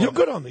 Right. Well, you're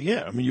good on the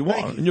air. I mean, you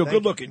are, and you're a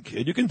good-looking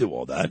kid. You can do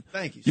all that.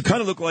 Thank you. You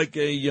kind of look like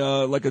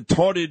a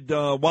tarded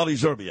Wally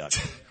Zerbiak.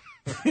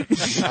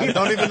 I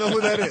don't even know who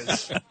that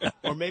is.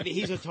 Or maybe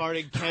he's a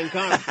tarded Ken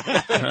Connor.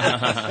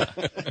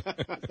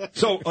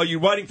 So, are you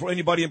writing for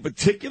anybody in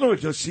particular, or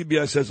just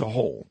CBS as a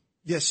whole?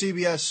 Yeah,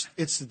 CBS.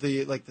 It's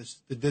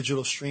the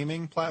digital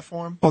streaming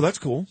platform. Oh, that's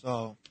cool.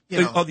 So,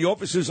 are the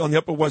offices on the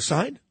Upper West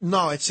Side?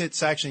 No,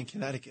 it's actually in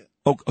Connecticut.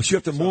 Oh, so you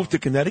have to move to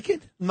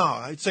Connecticut?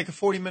 No, it's like a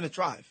 40-minute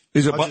drive.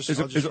 Is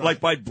it like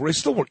by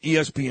Bristol, where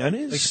ESPN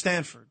is? Like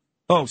Stanford.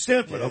 Oh,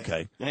 Stanford.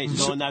 Okay. Yeah,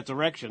 he's going that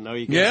direction, though.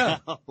 You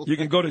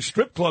can go to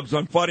strip clubs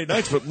on Friday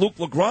nights with Luke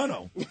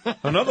Legrano,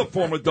 another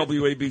former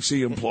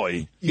WABC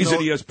employee. He's at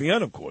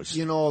ESPN, of course.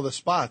 You know all the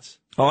spots.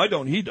 Oh, I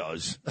don't. He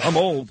does. I'm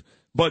old.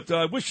 But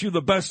I wish you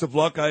the best of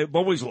luck. I've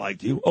always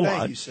liked you a lot.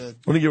 Thank you, Sid.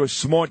 I think you're a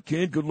smart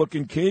kid,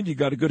 good-looking kid. You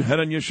got a good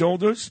head on your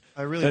shoulders.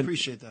 I really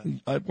appreciate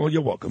that. Well,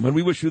 you're welcome. And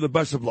we wish you the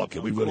best of luck.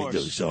 We really do.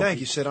 So. Thank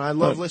you, Sid. And I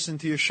love listening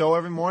to your show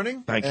every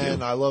morning. Thank you.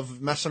 And I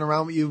love messing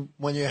around with you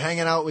when you're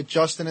hanging out with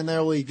Justin in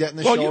there while you're getting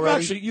the show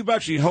ready. You've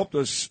actually helped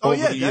us over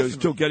the years,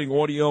 too, getting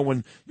audio.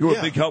 And you were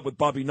a big help with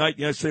Bobby Knight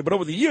yesterday. But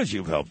over the years,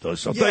 you've helped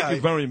us. So thank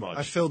you very much.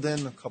 I filled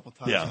in a couple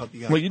times to help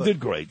you guys. Well, you did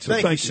great. So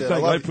thank you, Sid. I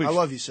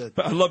love you, Sid.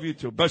 I love you,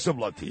 too. Best of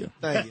luck to you.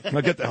 Thank you. Now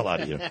get the hell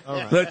out of here. All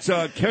right. That's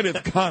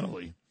Kenneth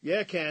Connolly.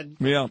 Yeah, Ken.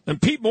 Yeah.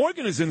 And Pete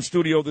Morgan is in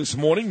studio this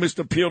morning,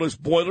 Mr. Peerless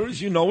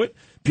Boilers. You know it.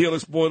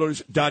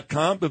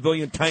 PeerlessBoilers.com,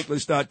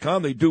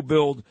 PavilionTankless.com. They do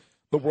build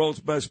the world's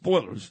best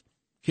boilers.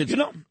 Kid's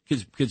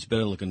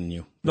better looking than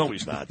you. No,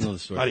 he's not.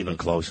 Not even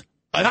close.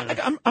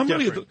 I'm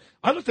really.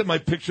 I looked at my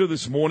picture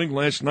this morning,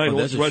 last night,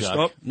 all dressed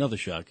up. Another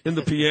shock. In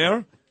the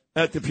Pierre,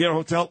 at the Pierre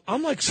Hotel.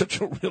 I'm like such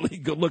a really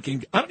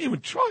good-looking. I don't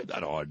even try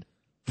that hard.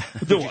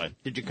 Do I?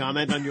 Did you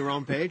comment on your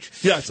own page?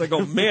 Yes, I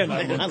go, man,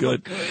 I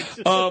look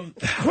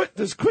good.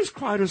 Does Chris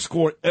Kreider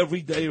score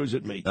every day, or is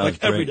it me?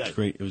 Every day?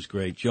 Great. It was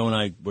great. Joe and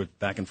I were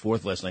back and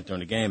forth last night during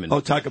the game. And,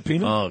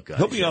 Tacopina? Oh, God.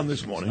 He'll be on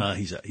this morning.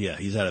 He's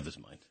out of his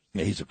mind.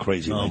 Yeah, he's a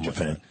crazy Ranger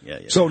fan. Yeah.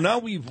 So now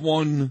we've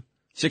won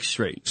 6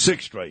 straight.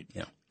 6 straight.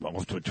 Yeah. Well,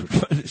 we're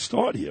trying to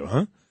start here,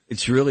 huh?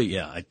 It's really,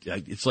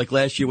 it's like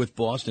last year with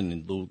Boston,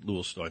 and Lou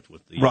will start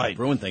with the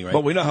Bruin thing, right?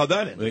 But we know how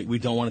that ended. We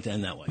don't want it to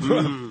end that way.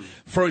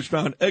 First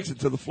round exit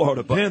to the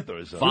Florida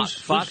Panthers.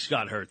 Fox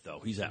got hurt, though.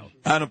 He's out.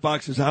 Adam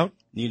Fox is out?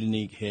 Knee to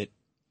knee hit.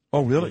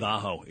 Oh, really? With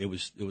Aho. It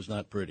was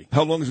not pretty.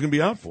 How long is he going to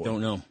be out for?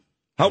 Don't know.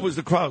 How was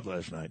the crowd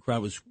last night?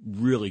 Crowd was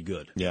really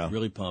good. Yeah.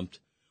 Really pumped.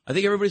 I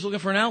think everybody's looking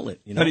for an outlet.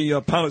 You know? Any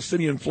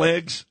Palestinian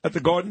flags at the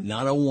Garden?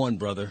 Not a one,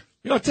 brother.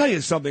 You know, I'll tell you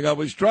something.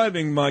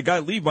 My guy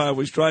Levi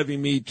was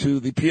driving me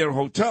to the Pierre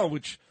Hotel,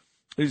 which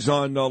is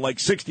on like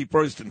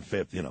 61st and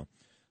 5th, you know.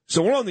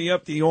 So we're on the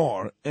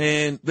FDR,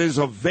 and there's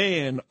a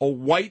van, a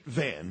white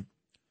van,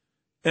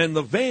 and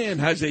the van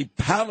has a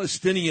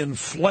Palestinian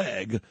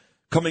flag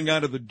coming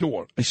out of the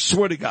door. I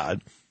swear to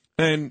God.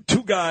 And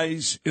 2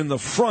 guys in the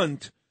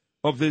front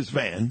of this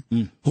van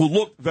who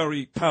look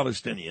very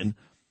Palestinian,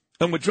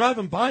 and we're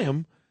driving by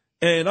them,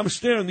 and I'm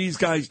staring these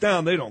guys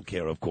down. They don't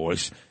care, of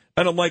course.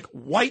 And I'm like,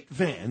 white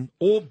van,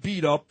 all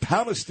beat up,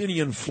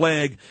 Palestinian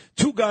flag,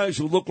 2 guys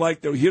who look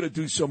like they're here to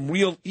do some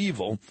real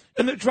evil,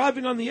 and they're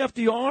driving on the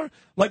FDR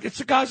like it's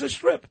the Gaza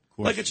Strip,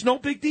 like it's no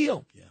big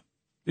deal. Yeah.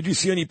 Did you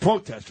see any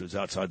protesters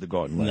outside the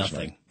Garden last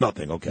night?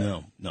 Nothing, okay.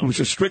 No. It was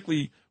just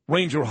strictly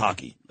Ranger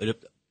hockey.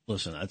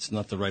 Listen, that's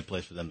not the right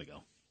place for them to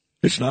go.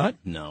 It's not?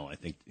 No, I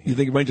think... You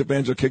think Ranger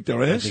fans will kick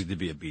their ass? I think there'd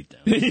be a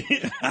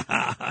beatdown.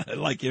 I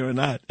like hearing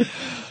that.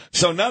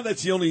 So now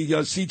that's the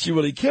only seats you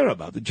really care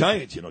about. The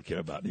Giants you don't care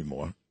about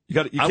anymore. You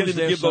can't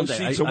even give those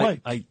seats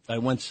away. I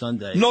went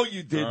Sunday. No,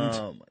 you didn't.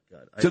 Oh, my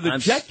God. To the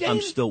Jet game?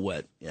 I'm still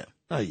wet, yeah.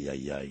 I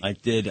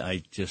did.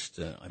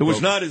 It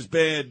was not as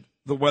bad,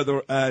 the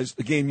weather, as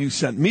the game you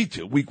sent me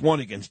to, week 1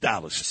 against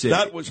Dallas.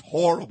 That was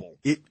horrible.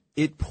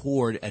 It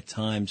poured at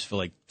times for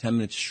like 10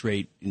 minutes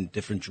straight in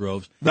different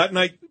droves. That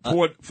night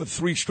poured for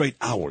 3 straight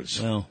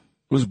hours. Well,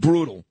 it was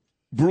brutal.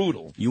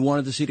 Brutal. You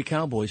wanted to see the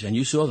Cowboys, and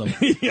you saw them.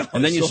 Yeah,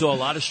 and then you saw a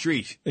lot of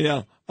street.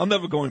 Yeah. I'm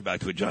never going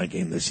back to a Giant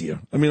game this year.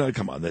 I mean,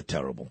 come on, they're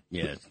terrible.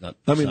 Yeah, it's not.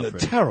 They're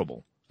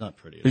terrible. It's not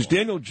pretty. Is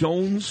Daniel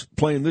Jones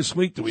playing this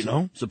week? Do we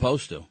know?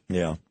 Supposed to.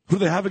 Yeah. Who do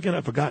they have again?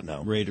 I forgot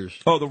now. Raiders.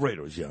 Oh, the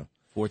Raiders, yeah.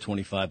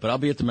 4:25. But I'll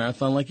be at the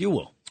marathon like you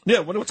will.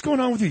 Yeah, what's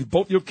going on with you?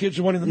 Both your kids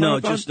are running the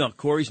marathon? No,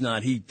 Corey's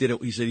not. He did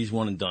it. He said he's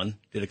one and done.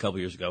 Did it a couple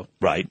years ago.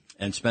 Right.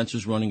 And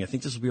Spencer's running. I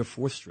think this will be our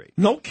 4th straight.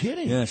 No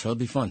kidding. Yeah, so it'll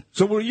be fun.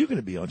 So where are you going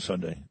to be on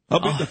Sunday? I'll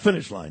be at the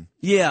finish line.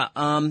 Yeah,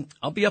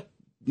 I'll be up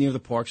near the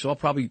park, so I'll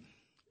probably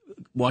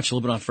watch a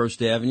little bit on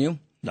First Avenue.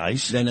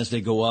 Nice. Then as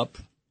they go up,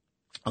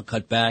 I'll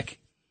cut back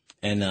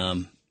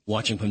and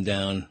watch them come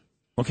down.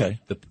 Okay.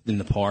 In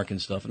the park and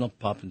stuff, and I'll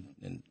pop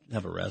and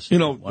have a rest. You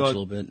know, watch a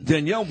little bit.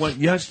 Danielle went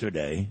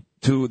yesterday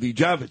to the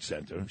Javits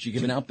Center. She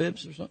giving out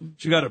bibs or something?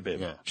 She got a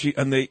bib. Yeah.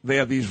 And they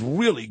have these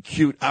really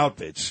cute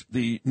outfits,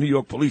 the New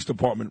York Police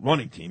Department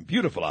running team,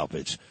 beautiful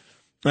outfits.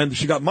 And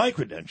she got my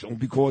credential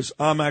because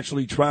I'm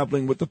actually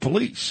traveling with the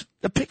police.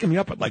 They're picking me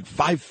up at like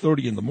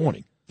 5:30 in the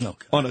morning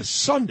on a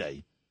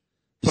Sunday.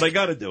 But I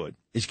got to do it.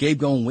 Is Gabe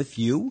going with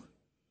you?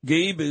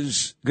 Gabe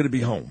is going to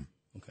be home.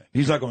 Okay.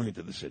 He's not going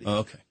into the city.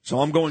 Oh, okay.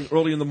 So I'm going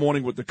early in the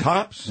morning with the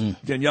cops.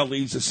 Danielle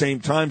leaves the same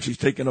time. She's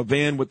taking a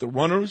van with the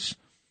runners.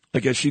 I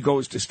guess she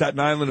goes to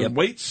Staten Island and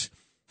waits.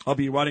 I'll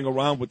be riding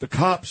around with the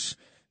cops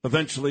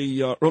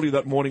eventually early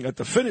that morning at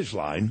the finish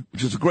line,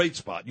 which is a great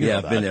spot. You know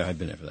I've that. been there. I've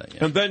been there for that,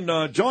 yeah. And then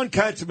John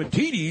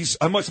Catsimatidis,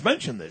 I must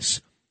mention this.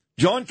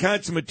 John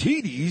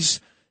Catsimatidis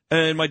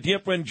and my dear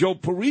friend Joe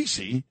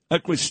Parisi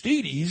at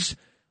Christides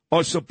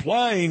are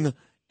supplying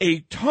a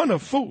ton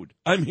of food.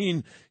 I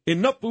mean,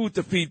 enough food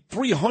to feed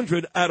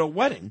 300 at a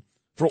wedding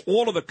for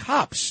all of the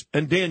cops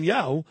and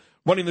Danielle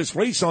running this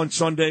race on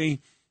Sunday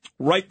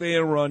right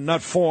there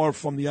not far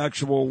from the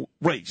actual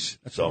race.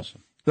 That's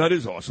awesome. That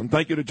is awesome.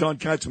 Thank you to John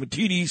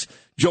Catsimatidis,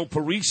 Joe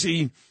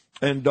Parisi,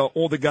 and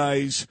all the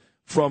guys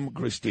from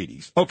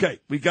Christides. Okay,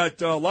 we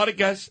got a lot of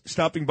guests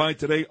stopping by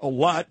today, a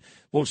lot.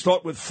 We'll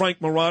start with Frank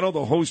Morano,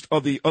 the host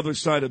of The Other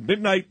Side of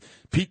Midnight.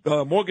 Pete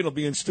Morgan will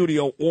be in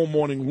studio all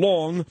morning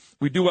long.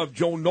 We do have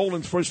Joe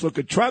Nolan's First Look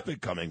at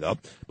Traffic coming up.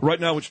 But right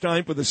now it's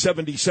time for the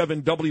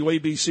 77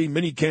 WABC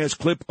minicast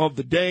clip of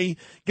the day.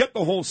 Get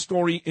the whole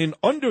story in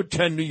under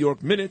 10 New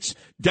York minutes.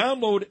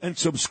 Download and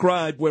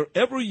subscribe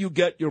wherever you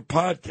get your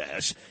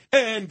podcasts.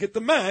 And get the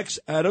max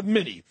out of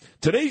Mini.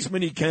 Today's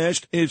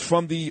minicast is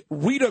from the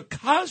Rita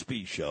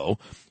Cosby Show.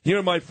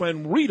 Here, my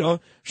friend Rita,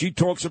 she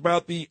talks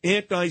about the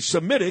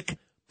anti-Semitic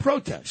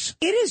protests.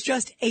 It is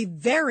just a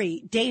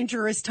very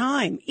dangerous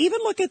time. Even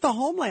look at the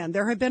homeland.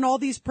 There have been all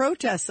these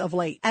protests of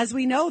late. As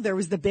we know, there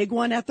was the big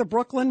one at the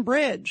Brooklyn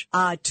Bridge,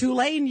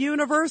 Tulane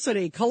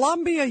University,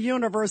 Columbia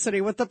University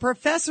with the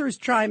professors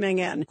chiming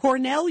in,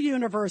 Cornell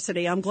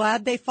University. I'm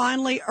glad they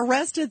finally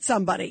arrested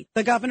somebody.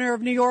 The governor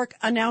of New York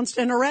announced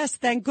an arrest,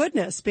 thank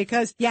goodness,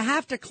 because you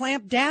have to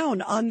clamp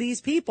down on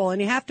these people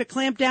and you have to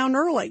clamp down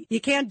early.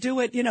 You can't do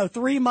it,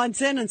 3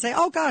 months in and say,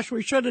 oh gosh,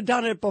 we should have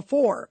done it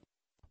before.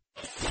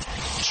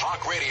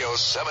 Talk Radio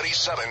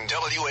 77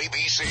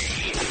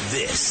 WABC.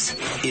 This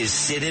is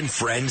Sid and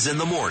Friends in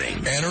the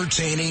Morning.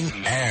 Entertaining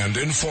and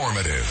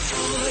informative.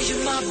 Oh,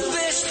 you're my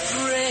best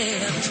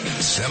friend.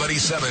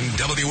 77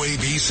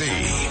 WABC.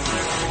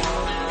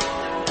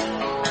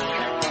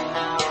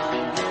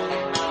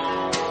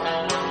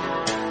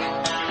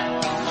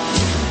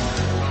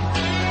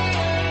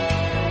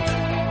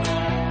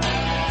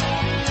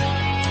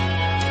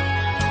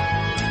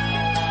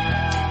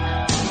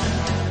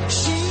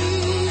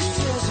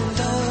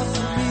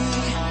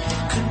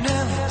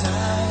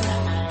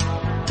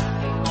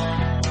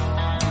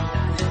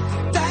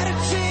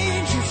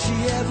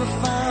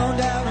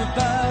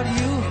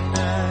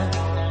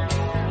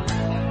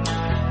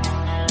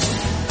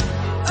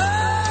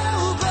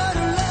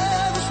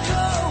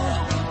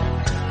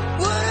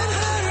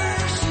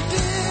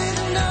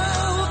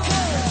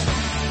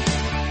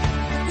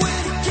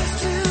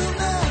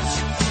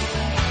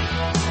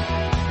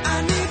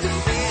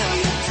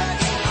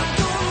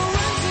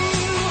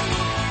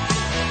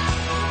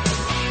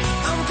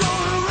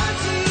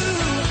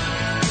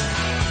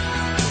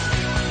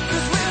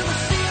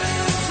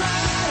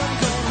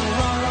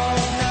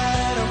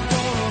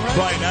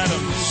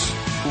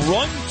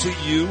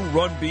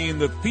 Run being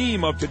the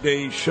theme of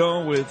today's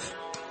show with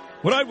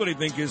what I really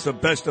think is the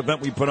best event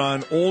we put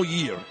on all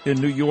year in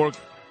New York.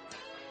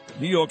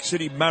 New York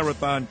City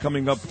Marathon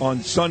coming up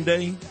on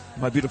Sunday.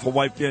 My beautiful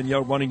wife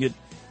Danielle running it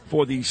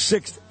for the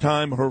 6th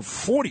time, her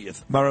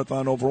 40th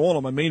marathon overall.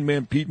 And my main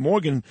man Pete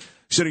Morgan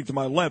sitting to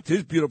my left,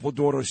 his beautiful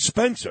daughter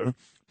Spencer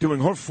doing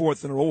her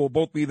 4th in a row. We'll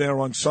both be there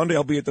on Sunday.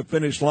 I'll be at the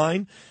finish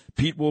line.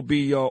 Pete will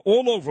be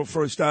all over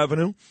First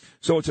Avenue.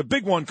 So it's a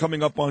big one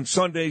coming up on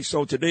Sunday.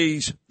 So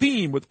today's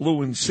theme with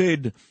Lou and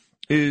Sid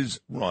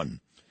is run.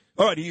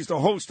 All right, he's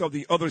the host of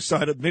The Other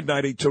Side of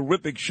Midnight, a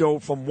terrific show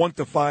from 1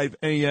 to 5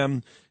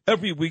 a.m.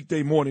 every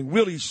weekday morning.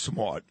 Really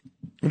smart.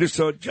 And just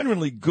a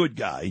genuinely good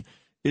guy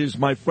is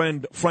my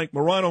friend Frank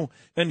Morano.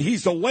 And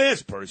he's the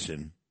last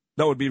person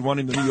that would be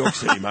running the New York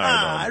City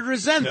Marathon. I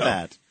resent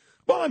that.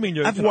 Well, I mean,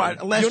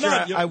 last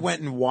year I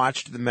went and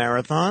watched the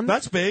marathon.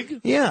 That's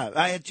big. Yeah,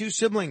 I had 2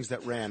 siblings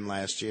that ran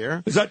last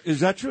year. Is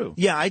that true?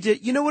 Yeah, I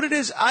did. You know what it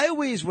is? I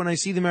always, when I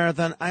see the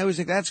marathon, I always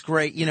think that's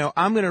great.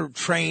 I'm going to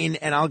train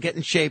and I'll get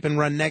in shape and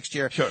run next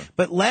year. Sure.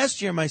 But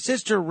last year my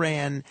sister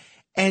ran,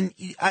 and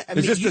is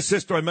this the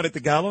sister I met at the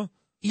gala?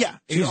 Yeah,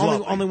 she's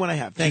the only one I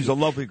have. She's a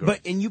lovely girl.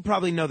 And you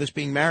probably know this,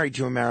 being married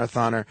to a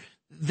marathoner,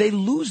 they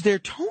lose their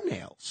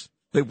toenails.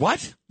 They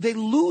what? They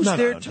lose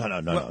their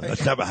toenails. No.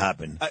 That's never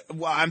happened.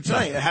 I'm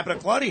telling you, it happened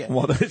to Claudia.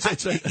 Well, to me,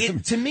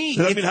 does that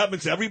mean it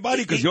happens to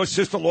everybody? Because your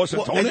sister lost a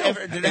toenail.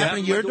 Did it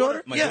happen to your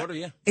daughter? My daughter,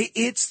 yeah.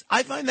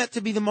 I find that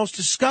to be the most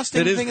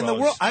disgusting thing in the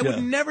world. I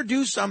would never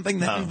do something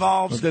that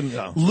involves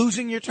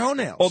losing your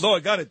toenails. Although I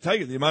got to tell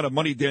you, the amount of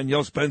money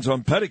Danielle spends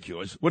on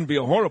pedicures wouldn't be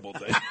a horrible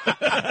thing.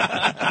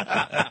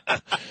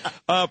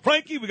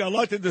 Frankie, we got a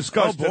lot to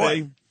discuss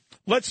today.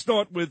 Let's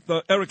start with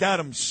Eric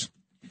Adams.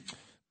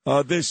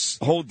 This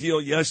whole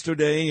deal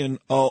yesterday, and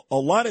a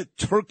lot of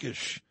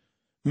Turkish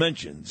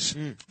mentions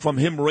from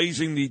him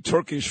raising the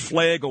Turkish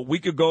flag a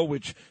week ago,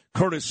 which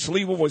Curtis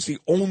Sliwa was the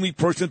only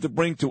person to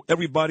bring to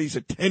everybody's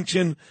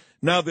attention.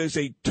 Now there's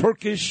a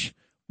Turkish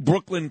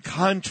Brooklyn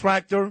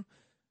contractor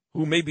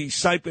who may be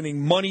siphoning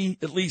money.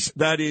 At least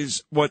that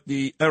is what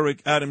the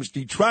Eric Adams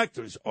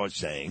detractors are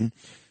saying.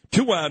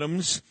 To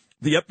Adams,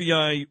 the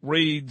FBI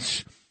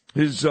raids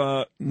his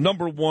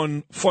number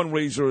one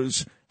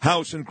fundraiser's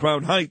house in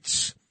Crown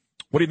Heights.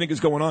 What do you think is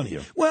going on here?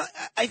 Well,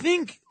 I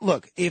think,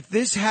 look, if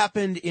this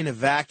happened in a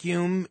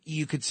vacuum,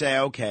 you could say,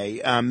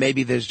 okay,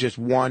 maybe there's just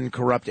one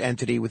corrupt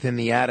entity within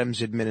the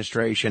Adams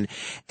administration.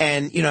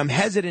 And, I'm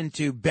hesitant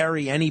to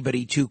bury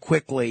anybody too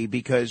quickly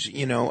because,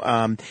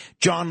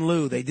 John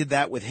Liu, they did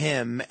that with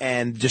him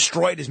and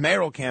destroyed his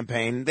mayoral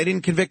campaign. They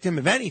didn't convict him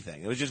of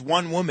anything. It was just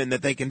one woman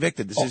that they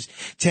convicted. This is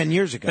 10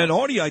 years ago. And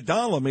Artie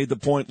Aidala made the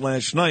point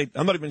last night,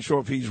 I'm not even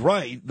sure if he's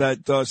right,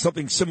 that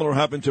something similar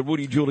happened to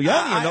Rudy Giuliani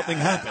and nothing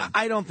happened.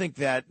 I don't think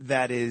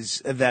that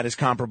is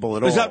comparable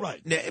at all. Is that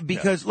right?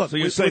 Because look, so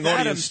you're saying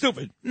Artie is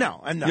stupid? No,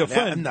 I'm not. Your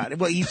friend. I'm not.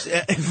 Well,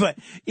 but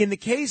in the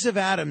case of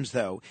Adams,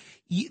 though,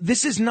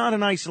 this is not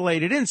an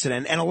isolated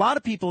incident. And a lot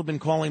of people have been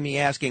calling me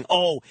asking,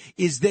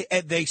 is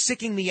they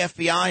sicking the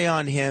FBI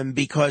on him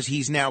because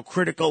he's now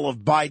critical of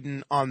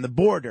Biden on the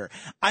border?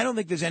 I don't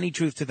think there's any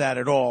truth to that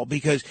at all,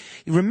 because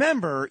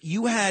remember,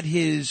 you had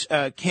his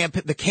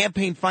the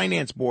Campaign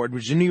Finance Board,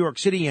 which is a New York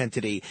City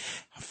entity,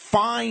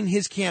 fine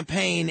his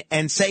campaign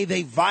and say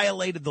they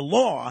violated the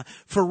law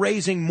for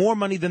raising more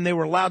money than they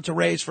were allowed to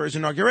raise for his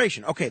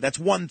inauguration. Okay, that's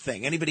one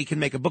thing. Anybody can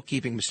make a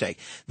bookkeeping mistake.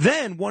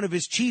 Then one of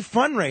his chief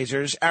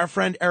fundraisers, our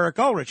friend Eric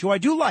Ulrich, who I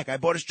do like, I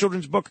bought his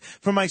children's book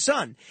for my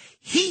son.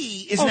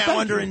 He is now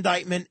under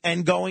indictment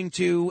and going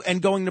to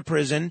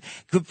prison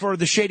for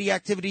the shady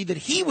activity that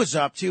he was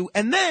up to.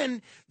 And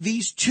then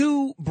these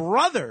two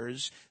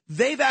brothers,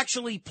 they've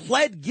actually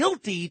pled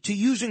guilty to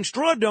using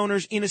straw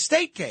donors in a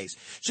state case.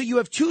 So you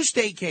have two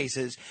state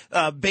cases,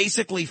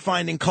 basically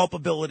finding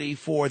culpability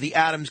for the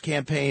Adams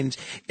campaigns,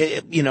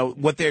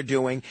 what they're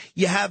doing.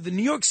 You have the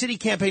New York City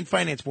Campaign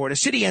Finance Board, a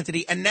city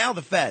entity, and now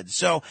the feds.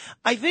 So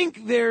I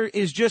think there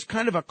is just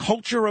kind of a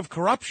culture of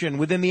corruption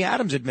within the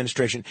Adams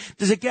administration.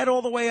 Does it get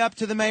all the way up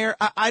to the mayor?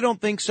 I don't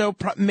think so.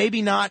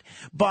 Maybe not.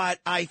 But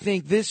I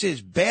think this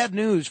is bad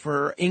news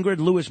for Ingrid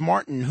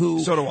Lewis-Martin,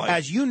 who,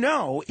 as you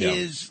know,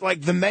 is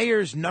like the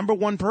mayor's number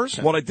one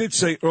person. Well, I did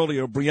say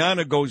earlier,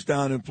 Brianna goes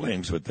down in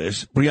flames with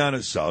this.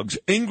 Brianna Suggs.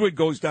 Ingrid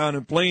goes down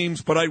in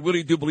flames, but I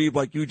really do believe,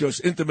 like you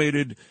just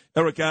intimated,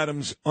 Eric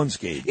Adams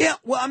unscathed. Yeah,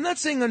 well, I'm not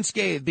saying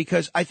unscathed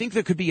because I think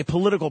there could be a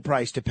political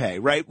price to pay,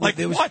 right? Like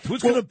what?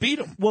 Who's going to beat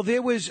him? Well,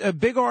 there was a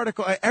big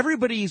article.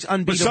 Everybody's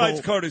unbeatable.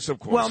 Besides Curtis, of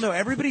course. Well, no,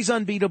 everybody's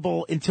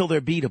unbeatable until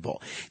they're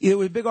beatable. There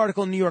was a big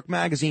article in New York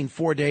Magazine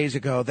 4 days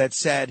ago that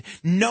said,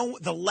 no,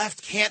 the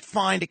left can't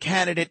find a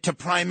candidate to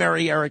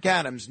primary Eric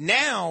Adams.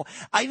 Now,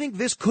 I think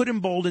this could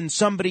embolden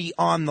somebody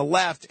on the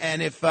left.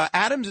 And if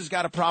Adams has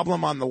got a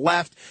problem on the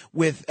left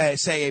with,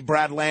 say, a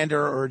Brad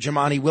Lander or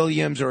Jumaane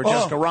Williams or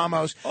Jessica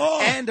Ramos,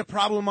 and a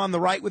problem on the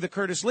right with a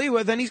Curtis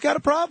Lewa, then he's got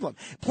a problem.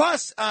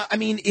 Plus,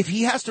 if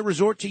he has to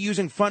resort to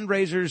using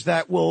fundraisers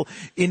that will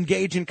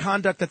engage in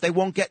conduct that they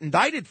won't get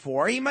indicted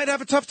for, he might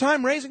have a tough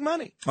time raising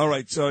money. All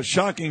right, so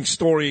shocking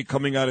story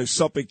coming out of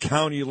Suffolk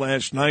County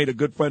last night. A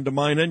good friend of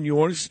mine and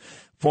yours,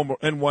 former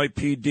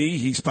NYPD.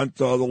 He spent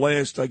the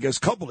last,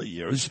 couple of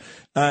years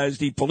as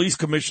the police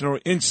commissioner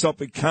in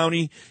Suffolk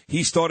County.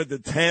 He started the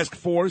task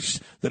force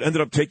that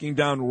ended up taking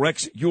down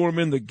Rex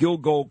Uerman, the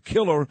Gilgo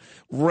killer.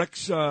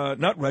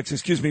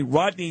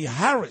 Rodney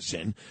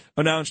Harrison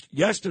announced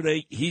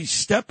yesterday he's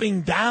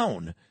stepping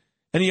down.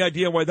 Any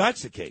idea why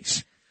that's the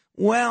case?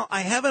 Well,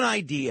 I have an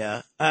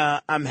idea.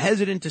 I'm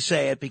hesitant to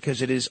say it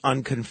because it is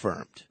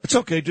unconfirmed. It's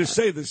okay. Just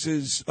say this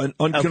is an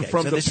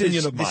unconfirmed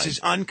opinion of mine. This is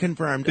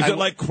unconfirmed. Is it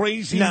like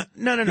crazy? No.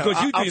 Because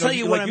I'll tell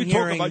you what I'm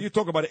hearing. You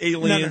talk about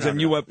aliens and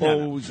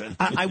UFOs. No.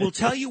 I will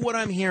tell you what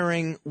I'm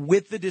hearing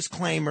with the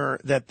disclaimer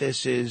that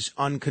this is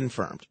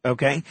unconfirmed,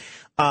 okay?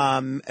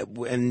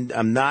 And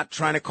I'm not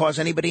trying to cause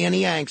anybody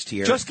any angst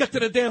here. Just get to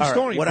the damn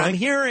story, What Frank. I'm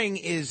hearing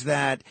is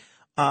that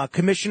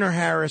Commissioner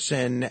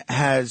Harrison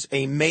has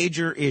a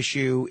major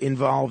issue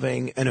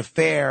involving an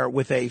affair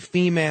with a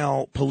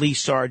female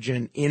police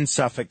sergeant in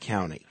Suffolk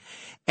County.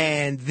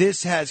 And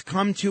this has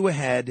come to a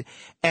head,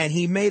 and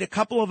he made a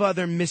couple of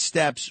other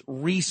missteps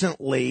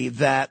recently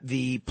that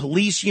the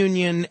police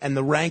union and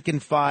the rank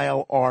and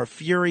file are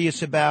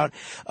furious about.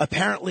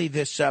 Apparently,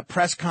 this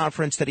press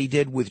conference that he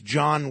did with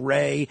John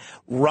Ray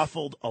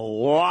ruffled a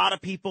lot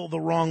of people the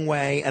wrong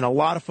way, and a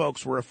lot of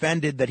folks were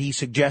offended that he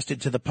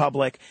suggested to the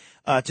public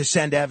to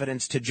send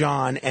evidence to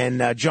John.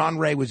 And John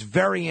Ray was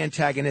very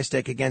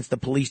antagonistic against the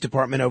police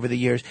department over the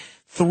years.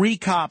 3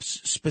 cops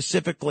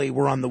specifically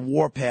were on the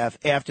warpath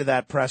after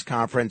that press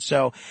conference.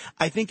 So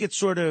I think it's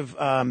sort of,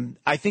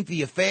 I think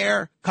the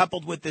affair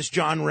coupled with this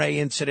John Ray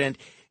incident,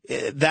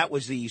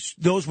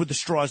 those were the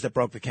straws that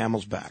broke the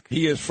camel's back.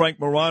 He is Frank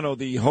Morano,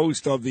 the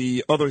host of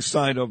The Other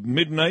Side of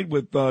Midnight,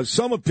 with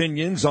some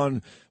opinions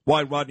on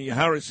why Rodney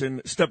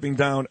Harrison stepping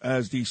down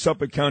as the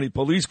Suffolk County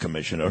Police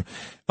Commissioner.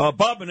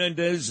 Bob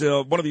Menendez,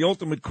 one of the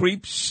ultimate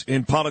creeps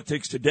in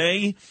politics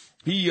today.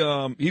 He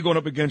going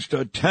up against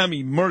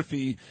Tammy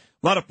Murphy.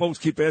 A lot of folks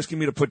keep asking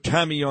me to put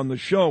Tammy on the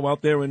show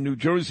out there in New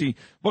Jersey.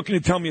 What can you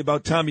tell me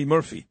about Tammy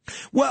Murphy?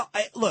 Well,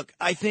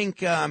 I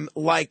think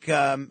like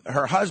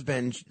her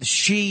husband,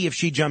 if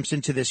she jumps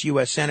into this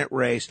U.S. Senate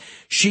race,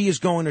 she is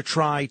going to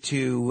try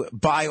to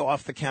buy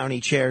off the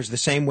county chairs the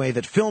same way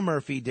that Phil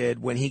Murphy did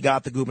when he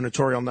got the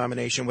gubernatorial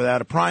nomination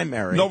without a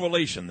primary. No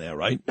relation there,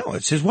 right? No,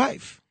 it's his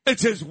wife.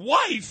 It's his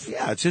wife?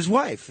 Yeah, it's his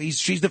wife.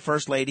 She's the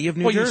first lady of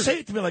New Jersey. Well, you say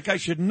it to me like I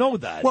should know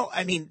that. Well,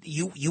 I mean,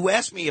 you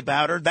asked me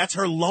about her. That's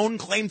her lone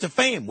claim to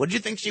fame. What did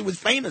you think she was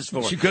famous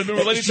for? She could have been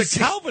related to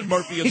Calvin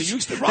Murphy of the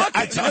Houston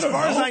Rockets. As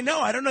far as I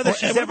know, I don't know that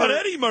she's ever... What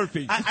about Eddie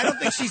Murphy? I don't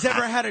think she's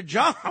ever had a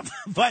job.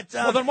 But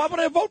well, then why would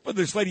I vote for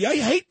this lady? I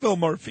hate Phil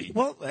Murphy.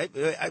 Well,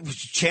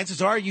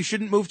 chances are you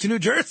shouldn't move to New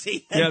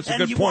Jersey. Yeah, that's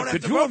a good point.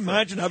 Could you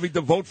imagine having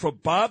to vote for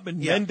Bob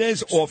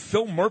Menendez or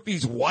Phil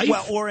Murphy's wife?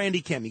 Well, or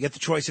Andy Kim. You get the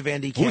choice of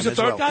Andy Kim. Who's the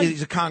third guy?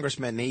 He's a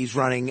congressman. He's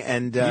running,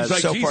 and he's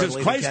like so far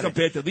Jesus Christ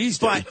compared to these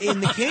two. But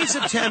in the case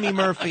of Tammy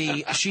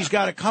Murphy, she's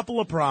got a couple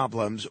of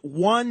problems.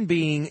 One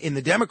being in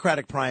the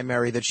Democratic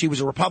primary that she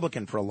was a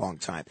Republican for a long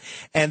time,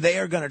 and they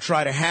are going to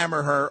try to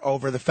hammer her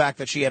over the fact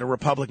that she had a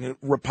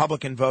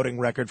Republican voting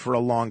record for a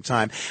long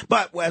time.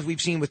 But as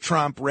we've seen with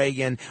Trump,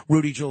 Reagan,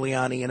 Rudy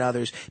Giuliani, and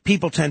others,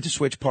 people tend to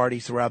switch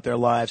parties throughout their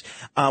lives.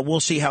 We'll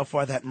see how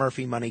far that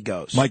Murphy money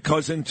goes. My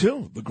cousin,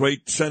 too, the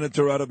great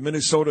senator out of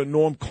Minnesota,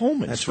 Norm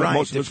Coleman. That's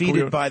right,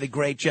 defeated by the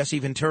great Jesse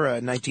Ventura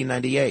in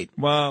 1998.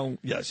 Well,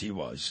 yes, he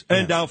was.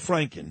 And Al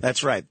Franken.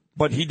 That's right.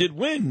 But he did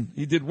win.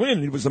 He did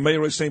win. He was the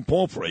mayor of St.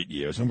 Paul for 8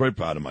 years. I'm very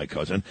proud of my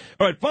cousin.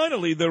 All right,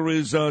 finally, there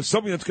is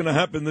something that's going to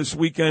happen this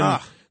weekend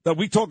that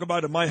we talk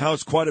about in my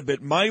house quite a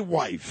bit. My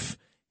wife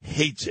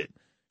hates it.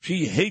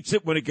 She hates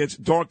it when it gets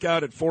dark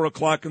out at 4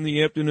 o'clock in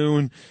the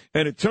afternoon.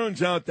 And it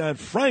turns out that,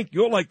 Frank,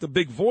 you're like the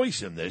big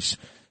voice in this.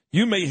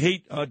 You may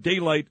hate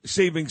daylight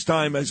savings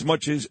time as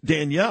much as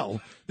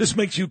Danielle. This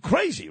makes you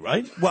crazy,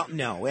 right? Well,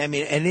 no. I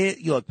mean,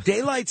 look,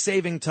 daylight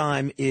saving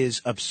time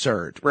is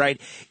absurd,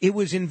 right? It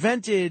was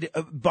invented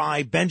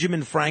by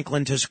Benjamin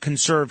Franklin to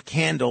conserve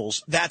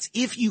candles. That's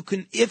if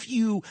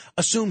you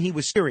assume he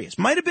was serious.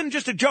 Might have been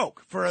just a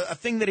joke for a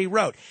thing that he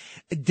wrote.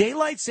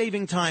 Daylight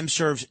saving time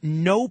serves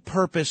no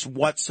purpose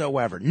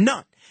whatsoever.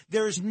 None.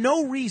 There's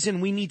no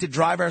reason we need to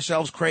drive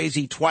ourselves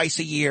crazy twice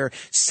a year,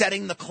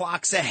 setting the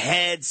clocks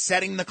ahead,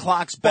 setting the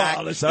clocks back.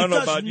 Well, listen, I don't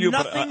know about you,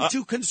 but nothing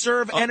to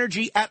conserve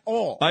energy at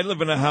all. I live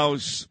in a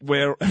house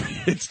where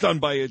it's done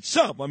by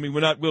itself. I mean,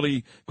 we're not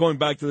really going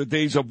back to the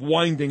days of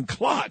winding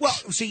clocks. Well,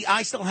 see,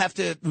 I still have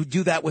to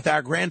do that with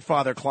our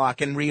grandfather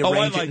clock and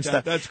rearrange it and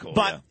stuff. That's cool.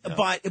 But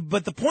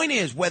the point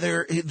is,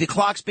 whether the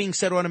clock's being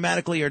set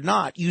automatically or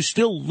not, you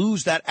still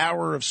lose that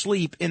hour of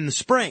sleep in the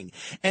spring,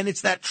 and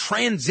it's that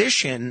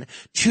transition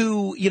to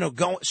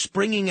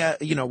springing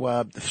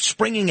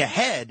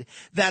ahead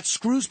that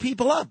screws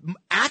people up.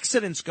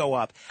 Accidents go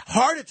up,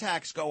 heart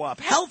attacks go up,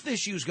 health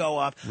issues go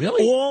up.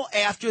 Really? All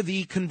after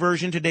the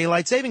conversion to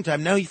daylight saving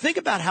time. Now you think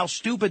about how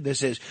stupid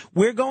this is.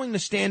 We're going to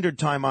standard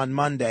time on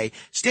Monday.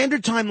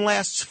 Standard time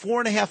lasts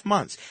 4.5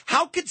 months.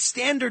 How could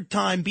standard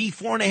time be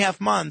 4.5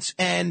 months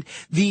and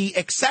the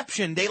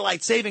exception,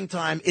 daylight saving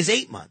time, is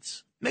 8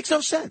 months? Makes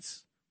no sense.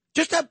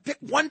 Just pick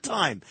one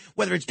time,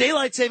 whether it's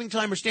daylight saving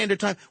time or standard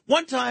time,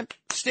 one time,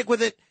 stick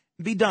with it,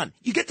 be done.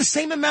 You get the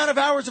same amount of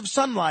hours of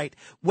sunlight,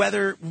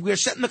 whether we're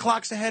setting the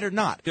clocks ahead or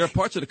not. There are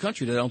parts of the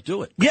country that don't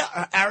do it.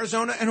 Yeah,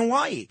 Arizona and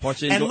Hawaii.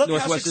 And look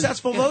how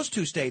successful those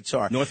two states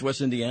are.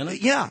 Northwest Indiana?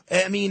 Yeah.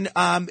 I mean,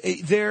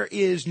 there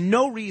is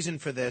no reason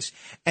for this,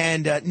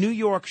 and New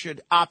York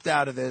should opt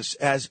out of this,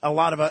 as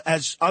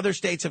as other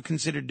states have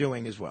considered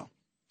doing as well.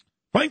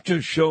 Frank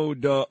just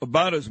showed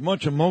about as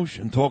much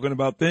emotion talking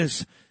about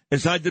this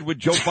as I did with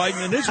Joe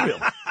Biden in Israel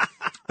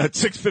at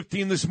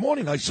 6:15 this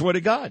morning. I swear to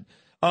God.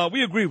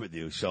 We agree with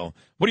you. So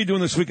what are you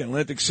doing this weekend?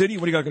 Atlantic City?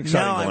 What do you got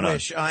exciting going on? I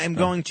wish. I am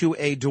going to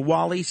a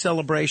Diwali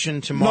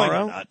celebration tomorrow.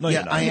 No, you're not. No,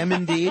 you're not. I am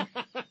indeed.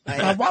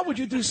 Why would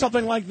you do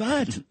something like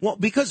that? Well,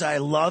 because I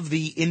love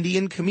the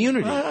Indian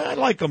community. I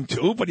like them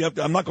too, but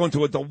I'm not going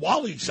to a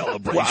Diwali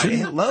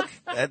celebration. Well, look,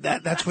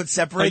 that's what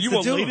separates the two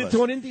of us. Are you related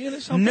to an Indian or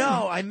something?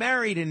 No, I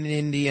married an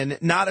Indian,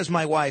 not as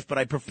my wife, but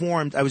I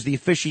performed. I was the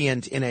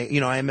officiant in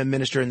I am a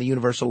minister in the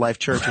Universal Life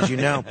Church, as you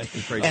know.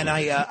 And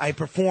I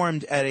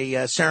performed at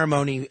a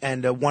ceremony,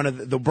 and one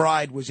of the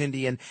bride was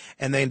Indian,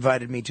 and they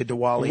invited me to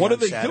Diwali. What do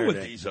they Saturday. do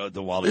with these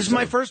Diwali? This is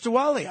my first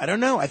Diwali. I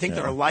don't know. I think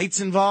there are lights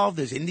involved.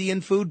 There's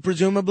Indian food,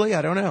 presumably.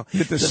 I don't know. You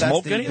get to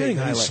smoke anything?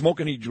 You smoke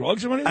any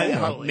drugs or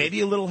anything? Maybe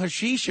a little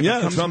hashish if it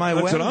comes my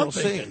way. That's what I'm we'll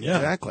thinking. see. Yeah.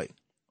 Exactly.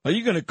 Are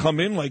you going to come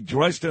in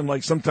dressed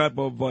in some type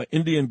of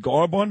Indian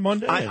garb on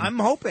Monday? I'm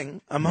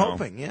hoping. I'm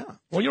hoping. Yeah.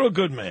 Well, you're a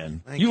good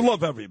man. You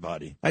love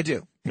everybody. I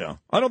do. Yeah.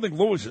 I don't think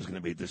Lewis is going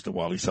to be at this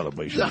Diwali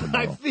celebration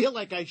tomorrow. I feel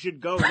like I should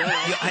go now.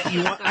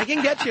 I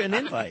can get you an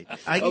invite.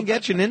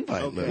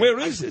 Okay. Where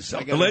is this?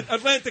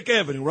 Atlantic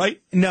Avenue, right?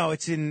 No,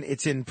 it's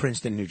in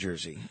Princeton, New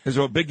Jersey. Is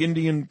there a big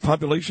Indian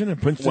population in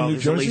Princeton, New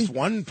Jersey? There's at least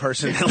one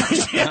person.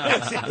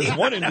 There's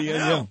one Indian,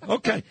 yeah.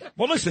 Okay.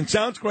 Well, listen,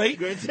 sounds great.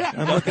 Good.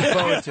 I'm looking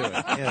forward to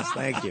it. Yes,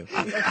 thank you.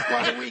 That's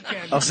quite a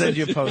weekend. I'll send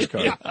you a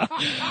postcard.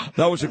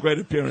 That was a great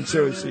appearance,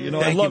 seriously.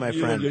 Thank I love you, my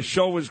friend. Your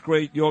show is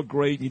great. You're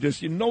great.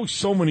 You know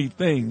so many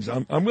things.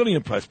 I'm really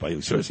impressed by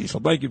you, seriously. So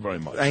thank you very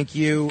much. Thank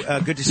you.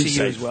 Good to see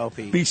you as well,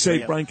 Pete. Be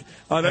safe, Frank.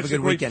 Have That's a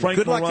good great weekend. Frank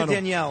Good luck Morano. to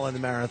Danielle in the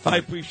marathon. I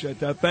appreciate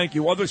that. Thank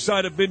you. Other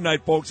Side of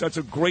Midnight, folks. That's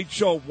a great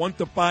show, 1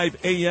 to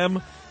 5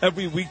 a.m.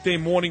 every weekday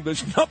morning.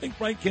 There's nothing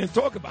Frank can't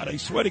talk about. I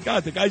swear to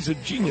God, the guy's a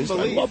genius.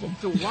 I love him.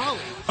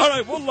 All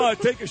right, we'll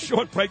take a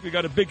short break. We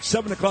got a big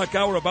 7 o'clock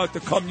hour about to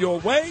come your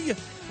way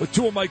with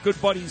two of my good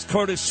buddies,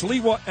 Curtis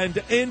Sliwa and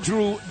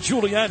Andrew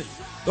Giuliani.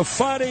 The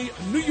Friday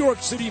New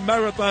York City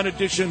Marathon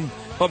edition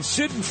of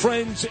Sid and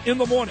Friends in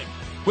the Morning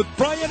with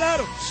Brian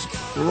Adams.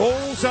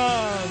 Rolls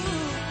on.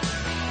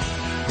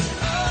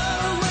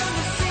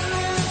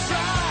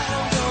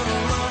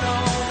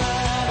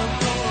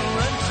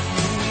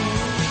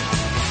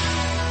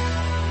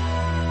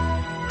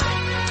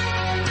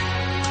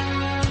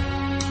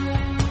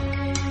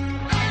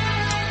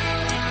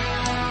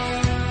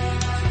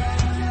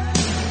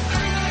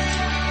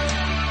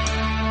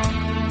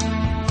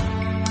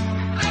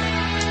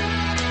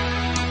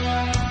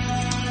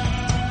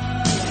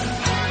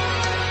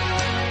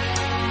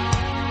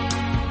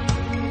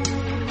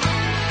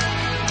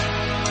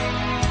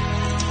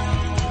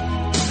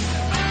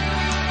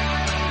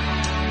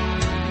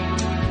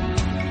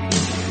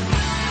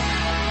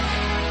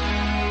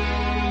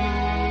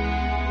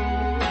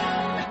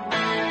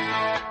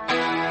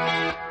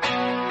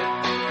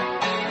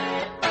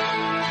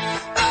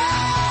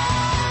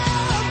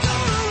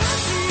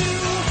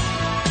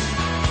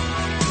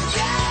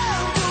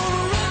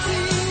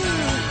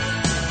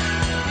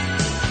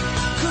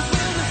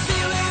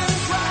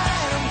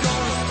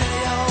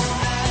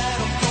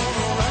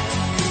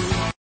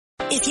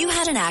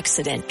 an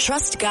accident,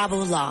 trust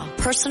Gabo Law,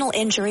 personal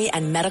injury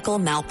and medical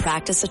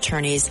malpractice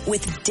attorneys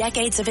with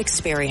decades of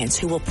experience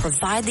who will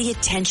provide the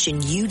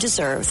attention you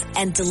deserve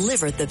and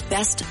deliver the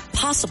best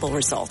possible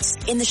results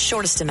in the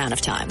shortest amount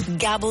of time.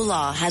 Gabo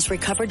Law has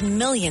recovered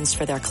millions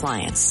for their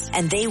clients,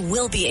 and they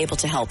will be able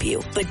to help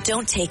you. But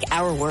don't take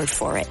our word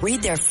for it.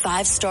 Read their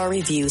 5-star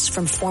reviews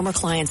from former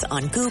clients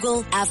on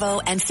Google,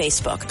 Avo, and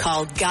Facebook.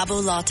 Call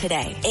Gabo Law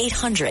today,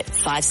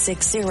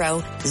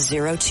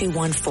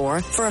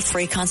 800-560-0214 for a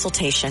free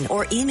consultation,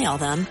 or email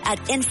them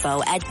at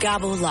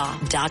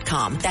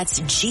info@gabolaw.com.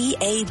 That's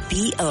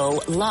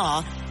GABO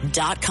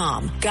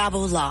law.com.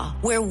 Gabo Law,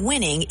 where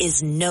winning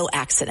is no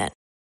accident.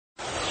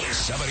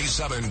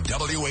 77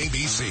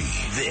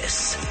 WABC.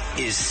 This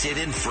is Sid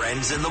and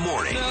Friends in the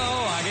Morning. No,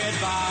 I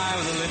get by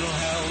with a little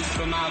help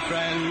from my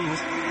friends.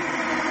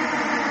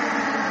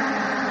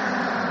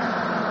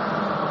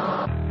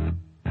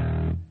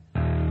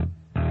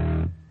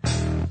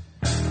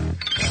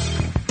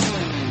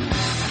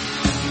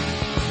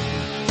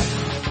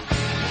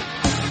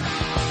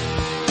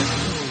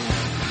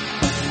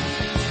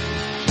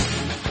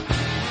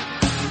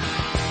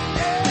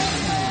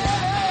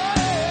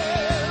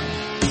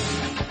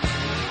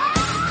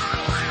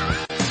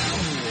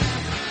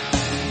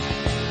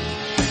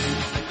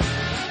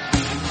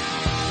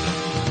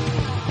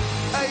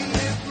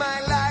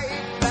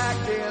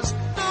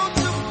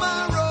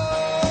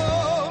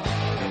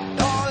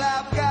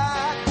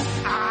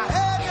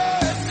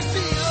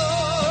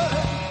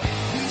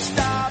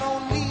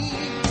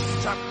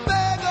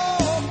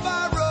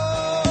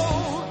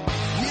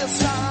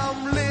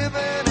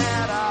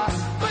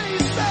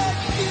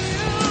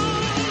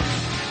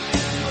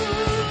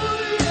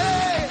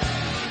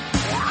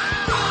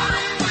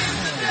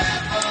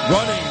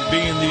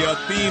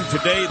 Theme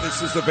today.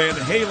 This is the Van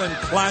Halen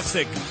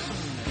classic,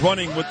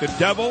 Running with the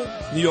Devil.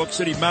 New York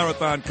City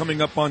Marathon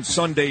coming up on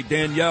Sunday.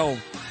 Danielle,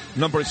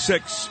 number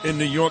 6 in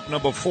New York,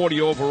 number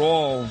 40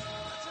 overall.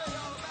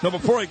 Now,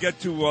 before I get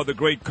to the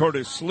great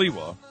Curtis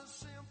Sliwa,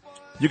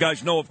 you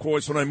guys know, of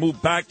course, when I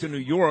moved back to New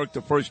York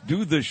to first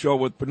do this show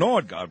with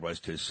Bernard, God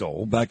rest his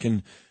soul, back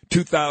in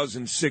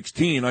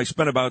 2016, I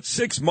spent about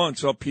 6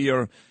 months up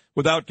here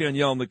without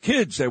Danielle and the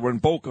kids. They were in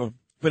Boca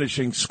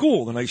finishing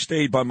school, and I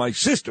stayed by my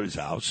sister's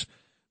house,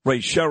 Ray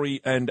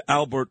Sherry and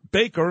Albert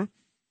Baker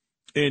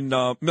in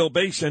Mill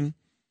Basin.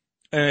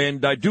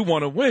 And I do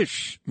want to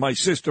wish my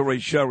sister, Ray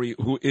Sherry,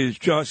 who is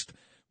just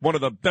one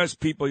of the best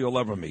people you'll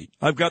ever meet.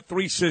 I've got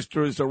 3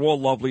 sisters. They're all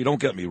lovely.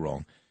 Don't get me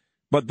wrong.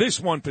 But this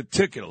one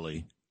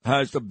particularly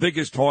has the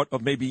biggest heart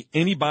of maybe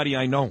anybody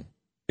I know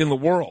in the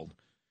world.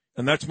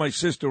 And that's my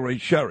sister, Ray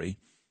Sherry.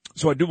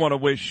 So I do want to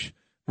wish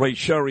Ray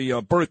Sherry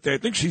a birthday. I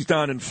think she's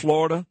down in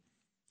Florida.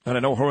 And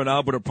I know her and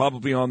Albert are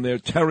probably on their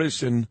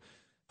terrace in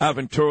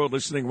Aventura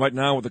listening right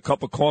now with a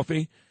cup of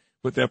coffee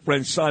with their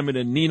friends Simon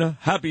and Nina.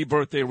 Happy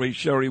birthday, Ray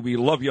Sherry. We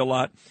love you a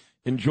lot.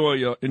 Enjoy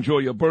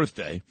your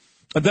birthday.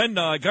 And then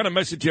I got a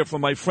message here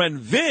from my friend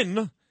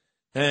Vin.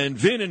 And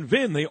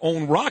Vin, they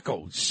own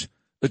Rocco's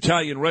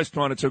Italian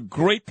restaurant. It's a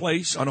great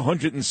place on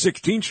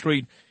 116th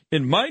Street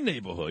in my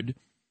neighborhood.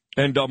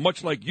 And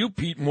much like you,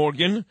 Pete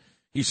Morgan,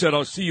 he said,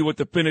 I'll see you at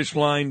the finish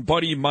line.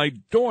 Buddy, my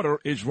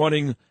daughter is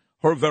running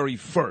her very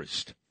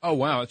first. Oh,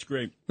 wow, that's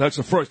great. That's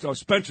the first. Now,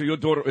 Spencer, your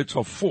daughter, it's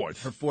her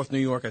 4th. Her 4th New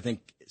York, I think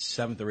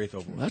 7th or 8th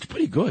overall. That's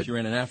pretty good. She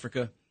ran in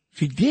Africa.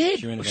 She did?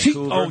 She ran in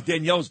Vancouver.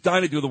 Danielle's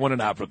dying to do the one in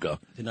Africa.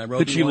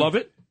 Did she love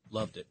it?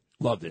 Loved it.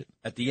 Loved it.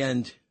 At the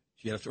end,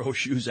 she had to throw her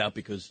shoes out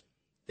because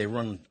they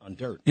run on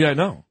dirt. Yeah, I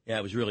know. Yeah,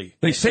 it was really...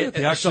 They say that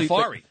they actually...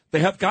 Safari. They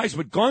have guys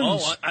with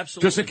guns. Oh,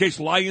 absolutely. Just in case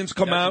lions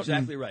come out. That's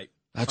exactly right.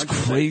 That's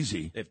 100%.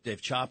 crazy. They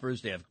have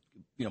choppers. They have...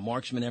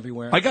 marksmen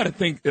everywhere. I got to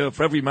think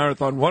for every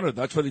marathon runner,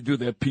 that's why they do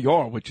their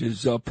PR, which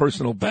is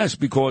personal best,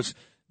 because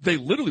they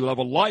literally will have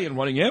a lion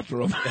running after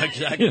them.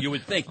 Exactly, you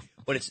would think.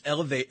 But it's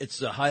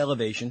It's a high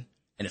elevation,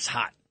 and it's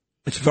hot.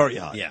 It's very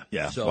hot.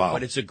 Yeah. So, wow.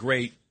 But she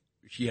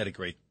had a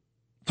great.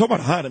 Talk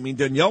about hot. I mean,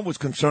 Danielle was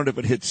concerned if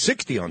it hit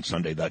 60 on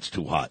Sunday, that's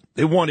too hot.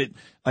 They wanted,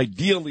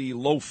 ideally,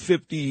 low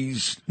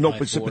 50s, no high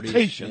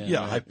precipitation. 40s.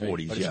 Yeah, high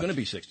 40s. But it's going to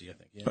be 60, I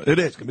think. Yeah. It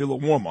is. It's going to be a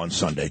little warm on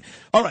Sunday.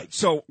 All right,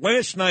 so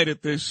last night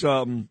at this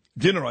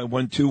dinner I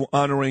went to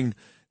honoring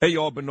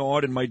A.R.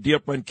 Bernard and my dear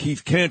friend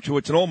Keith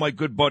Kantrowitz, and all my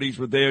good buddies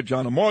were there.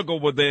 John Amargo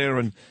were there,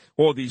 and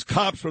all these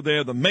cops were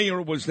there. The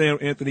mayor was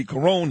there, Anthony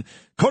Carone.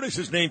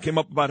 Curtis's name came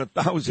up about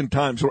 1,000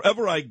 times.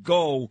 Wherever I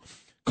go,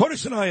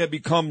 Curtis and I have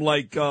become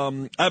like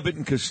Abbott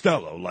and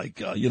Costello,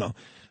 like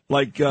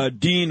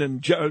Dean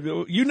and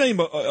you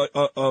name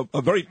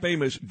a very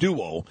famous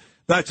duo.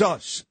 That's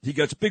us. He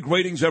gets big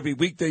ratings every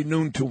weekday,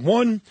 noon to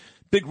 1.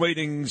 Big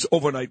ratings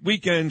overnight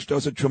weekends.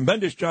 Does a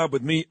tremendous job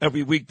with me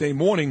every weekday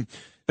morning.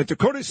 And to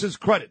Curtis's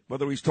credit,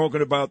 whether he's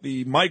talking about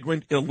the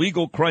migrant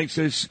illegal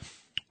crisis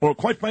or,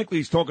 quite frankly,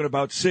 he's talking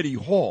about City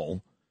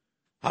Hall,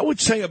 I would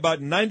say about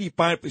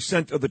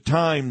 95% of the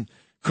time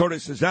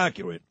Curtis is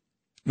accurate.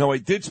 Now, I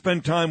did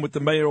spend time with the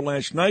mayor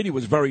last night. He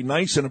was very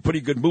nice, in a pretty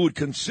good mood,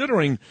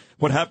 considering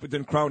what happened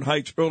in Crown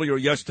Heights earlier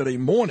yesterday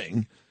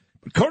morning.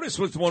 But Curtis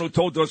was the one who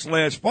told us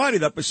last Friday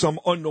that for some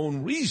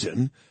unknown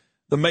reason,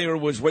 the mayor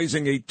was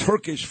raising a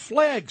Turkish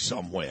flag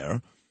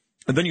somewhere.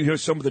 And then you hear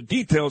some of the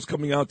details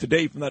coming out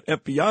today from that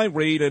FBI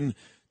raid, and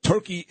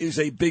Turkey is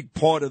a big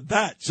part of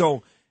that.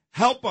 So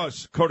help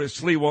us,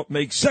 Curtis Lee, what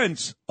makes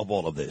sense of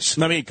all of this.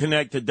 Let me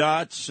connect the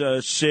dots,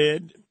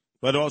 Sid,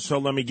 but also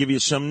let me give you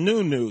some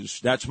new news.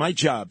 That's my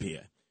job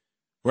here.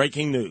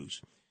 Breaking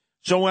news.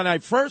 So when I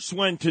first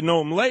went to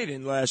Noam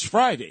Laden last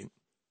Friday,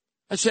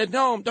 I said,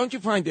 Noam, don't you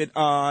find it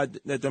odd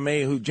that the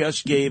mayor who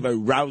just gave a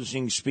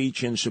rousing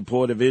speech in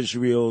support of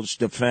Israel's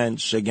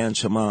defense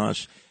against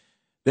Hamas,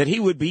 that he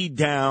would be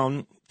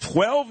down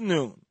 12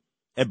 noon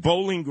at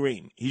Bowling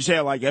Green? He's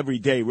there like every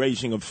day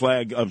raising a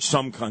flag of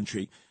some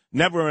country.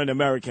 Never an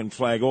American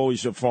flag,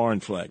 always a foreign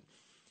flag.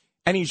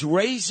 And he's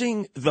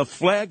raising the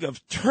flag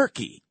of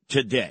Turkey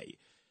today,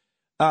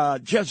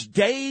 just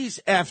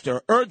days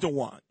after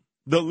Erdogan,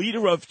 the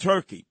leader of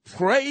Turkey,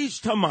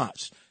 praised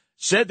Hamas,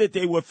 said that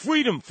they were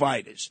freedom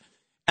fighters,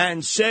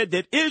 and said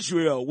that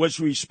Israel was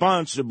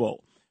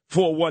responsible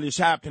for what is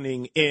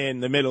happening in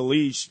the Middle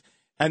East,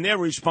 and they're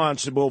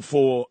responsible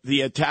for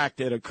the attack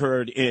that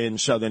occurred in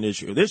southern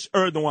Israel. This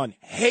Erdogan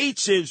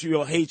hates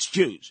Israel, hates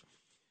Jews.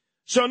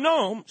 So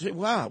Noam said,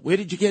 wow, where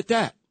did you get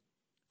that?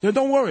 So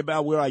don't worry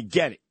about where I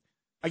get it.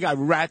 I got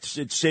rats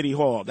at City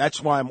Hall.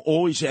 That's why I'm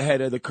always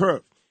ahead of the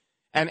curve.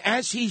 And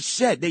as he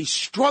said, they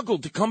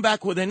struggled to come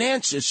back with an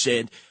answer,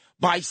 Sid.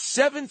 By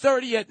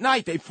 7:30 at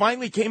night, they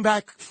finally came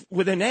back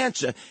with an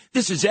answer.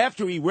 This is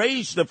after he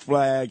raised the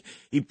flag,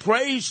 he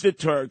praised the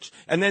Turks,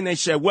 and then they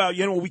said, well,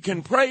 you know, we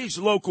can praise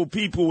local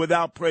people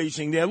without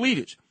praising their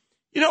leaders.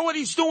 You know what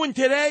he's doing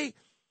today?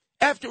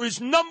 After his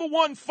number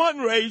one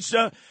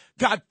fundraiser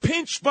got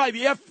pinched by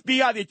the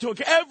FBI, they took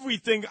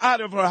everything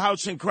out of her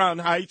house in Crown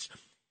Heights.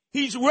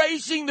 He's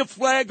raising the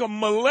flag of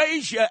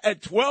Malaysia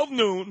at 12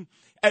 noon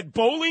at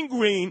Bowling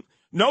Green.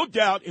 No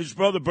doubt his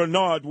brother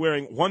Bernard,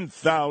 wearing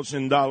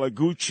 $1,000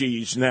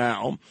 Gucci's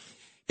now,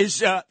 is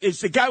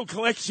the guy who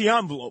collects the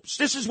envelopes.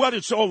 This is what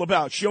it's all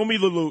about. Show me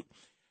the loot.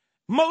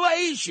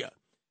 Malaysia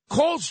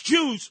calls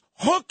Jews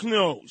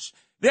hook-nose.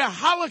 They're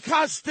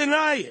Holocaust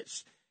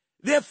deniers.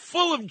 They're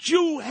full of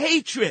Jew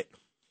hatred.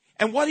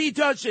 And what he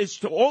does is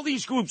to all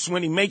these groups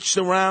when he makes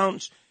the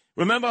rounds,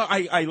 remember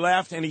I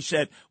laughed and he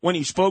said when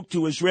he spoke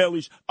to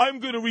Israelis, I'm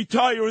going to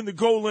retire in the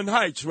Golan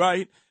Heights,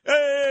 right?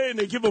 Hey, and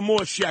they give him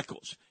more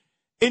shekels.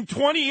 In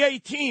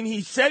 2018,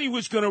 he said he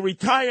was going to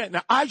retire in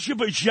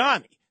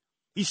Azerbaijani.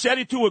 He said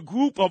it to a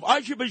group of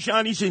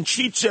Azerbaijanis in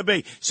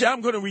Chitsebe. Said,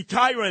 I'm going to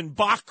retire in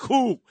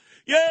Baku.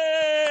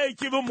 Yay!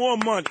 Give him more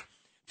money.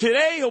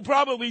 Today, he'll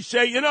probably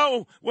say, you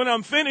know, when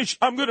I'm finished,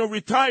 I'm going to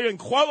retire in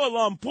Kuala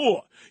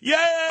Lumpur.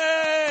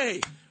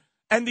 Yay!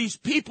 And these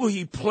people,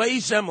 he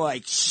plays them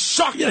like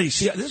suckers. Yeah, you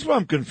see, this is why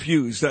I'm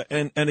confused.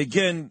 And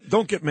again,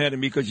 don't get mad at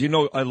me because you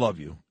know I love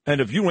you. And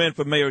if you ran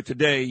for mayor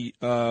today,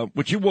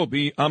 which you will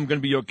be, I'm going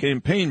to be your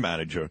campaign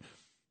manager.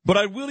 But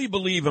I really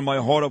believe in my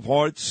heart of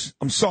hearts,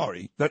 I'm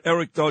sorry, that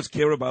Eric does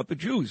care about the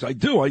Jews. I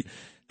do.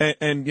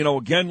 And you know,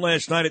 again,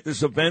 last night at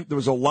this event, there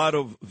was a lot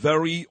of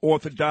very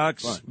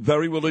Orthodox,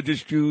 very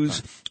religious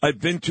Jews. I've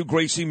been to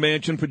Gracie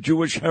Mansion for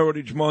Jewish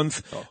Heritage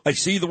Month. I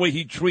see the way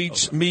he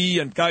treats me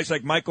and guys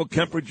like Michael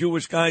Kemper,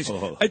 Jewish guys.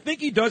 I think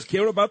he does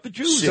care about the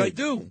Jews. Sid, I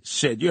do.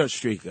 Sid, you're a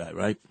street guy,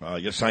 right?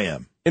 Yes, I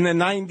am. In the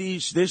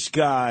 90s, this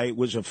guy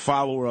was a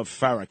follower of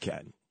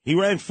Farrakhan. He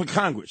ran for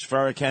Congress.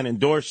 Farrakhan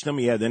endorsed him.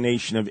 He had the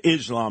Nation of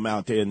Islam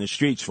out there in the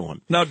streets for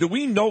him. Now, do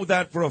we know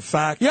that for a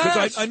fact? Yes.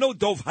 Because I know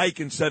Dov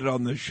Hiken said it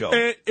on this show.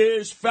 It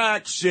is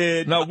fact,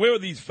 Sid. Now, where are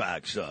these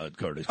facts,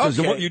 Curtis? Because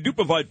you do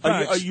provide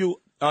facts.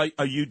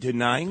 Are you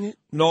denying it?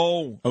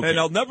 No. Okay. And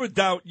I'll never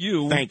doubt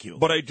you. Thank you.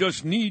 But I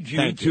just need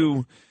you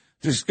to...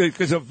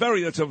 Because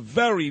that's a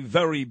very,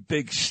 very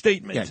big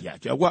statement.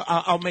 Yeah. Well,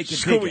 I'll make it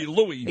Screwy bigger.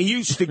 Louie. He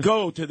used to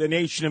go to the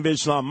Nation of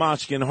Islam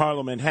Mosque in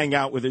Harlem and hang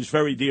out with his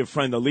very dear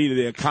friend, the leader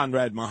there,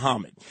 Conrad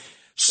Muhammad.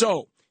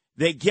 So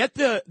they get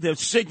the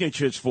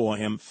signatures for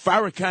him.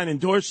 Farrakhan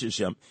endorses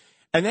him.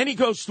 And then he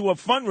goes to a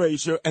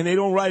fundraiser, and they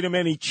don't write him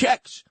any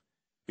checks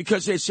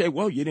because they say,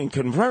 well, you didn't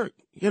convert.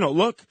 You know,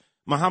 look,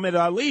 Muhammad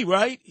Ali,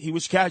 right? He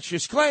was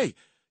Cassius Clay.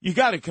 You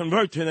got to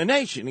convert to the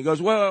nation. He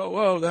goes,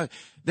 well,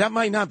 that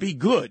might not be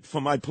good for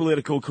my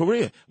political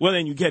career. Well,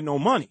 then you get no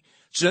money.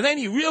 So then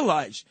he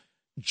realized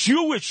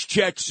Jewish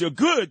checks are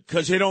good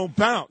because they don't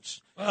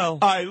bounce. Well,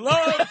 I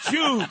love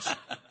Jews.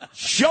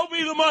 Show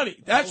me the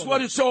money. That's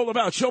what it's all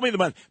about. Show me the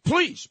money.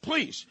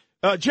 Please,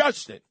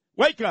 Justin,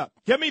 wake up.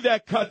 Give me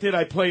that cut that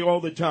I play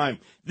all the time.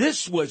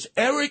 This was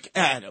Eric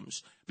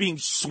Adams being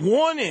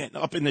sworn in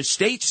up in the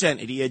state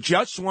Senate. He had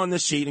just won the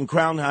seat in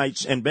Crown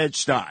Heights and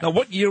Bed-Stuy. Now,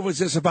 what year was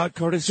this about,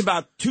 Curtis? It's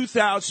about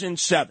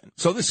 2007.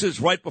 So this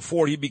is right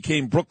before he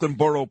became Brooklyn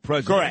Borough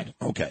president. Correct.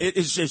 Okay. It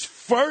is his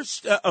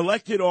first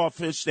elected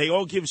office. They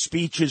all give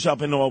speeches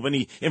up in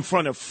Albany in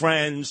front of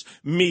friends,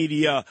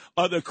 media,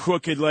 other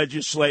crooked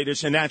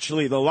legislators, and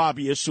actually the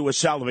lobbyists who are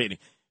salivating.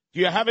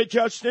 Do you have it,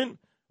 Justin?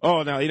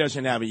 Oh, no, he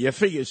doesn't have it. Your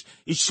figures,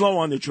 he's slow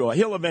on the draw.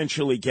 He'll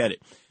eventually get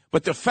it.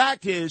 But the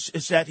fact is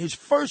that his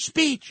first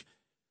speech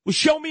was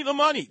show me the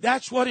money.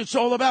 That's what it's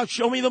all about.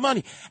 Show me the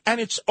money. And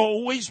it's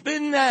always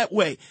been that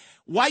way.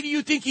 Why do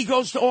you think he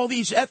goes to all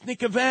these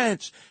ethnic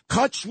events,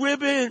 cuts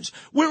ribbons?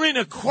 We're in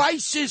a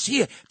crisis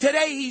here.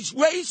 Today he's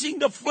raising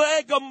the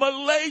flag of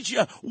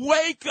Malaysia.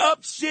 Wake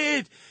up,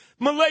 Sid.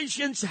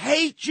 Malaysians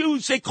hate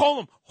Jews. They call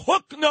them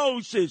hook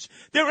noses.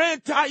 They're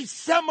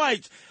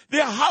anti-Semites.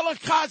 They're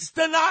Holocaust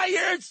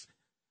deniers.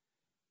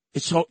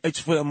 It's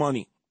for the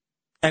money.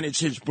 And it's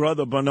his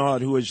brother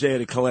Bernard who is there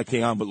to collect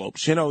the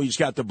envelopes. You know, he's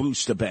got the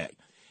booster bag.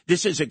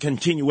 This is a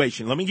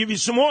continuation. Let me give you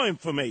some more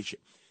information.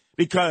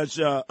 Because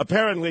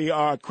apparently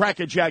our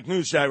Crackerjack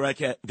News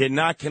Director did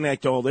not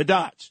connect all the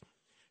dots.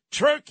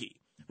 Turkey.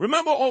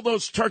 Remember all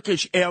those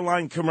Turkish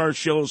airline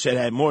commercials that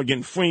had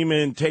Morgan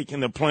Freeman taking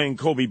the plane,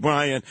 Kobe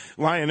Bryant,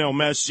 Lionel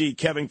Messi,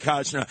 Kevin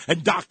Costner,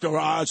 and Dr.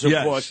 Oz, of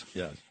course?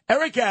 Yes.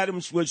 Eric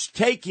Adams was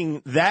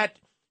taking that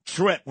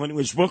trip when he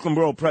was Brooklyn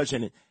Borough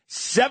president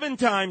 7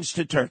 times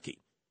to Turkey.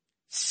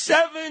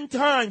 7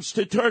 times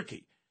to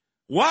Turkey.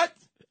 What?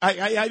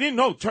 I didn't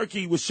know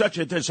Turkey was such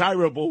a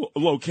desirable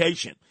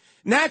location.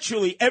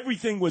 Naturally,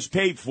 everything was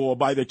paid for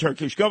by the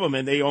Turkish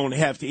government. They own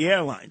half the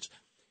airlines.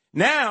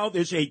 Now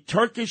there's a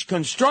Turkish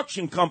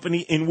construction company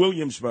in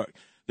Williamsburg.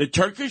 The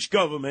Turkish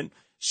government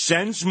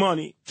sends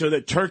money to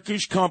the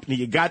Turkish company.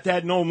 You got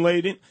that, Noam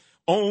Laden?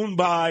 Owned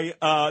by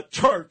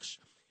Turks.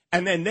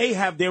 And then they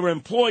have their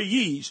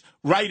employees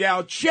write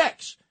out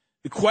checks.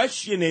 The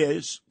question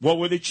is, what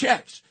were the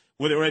checks?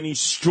 Were there any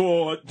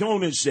straw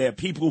donors there?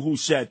 People who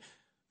said,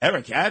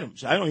 Eric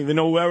Adams, I don't even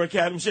know who Eric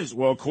Adams is.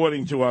 Well,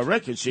 according to our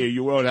records here,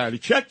 you wrote out a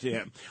check to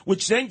him,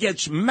 which then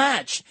gets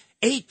matched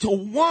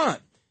 8-1.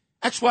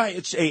 That's why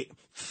it's a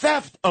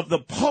theft of the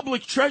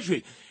public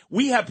treasury.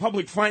 We have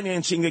public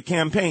financing the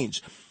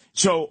campaigns.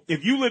 So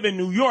if you live in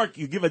New York,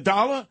 you give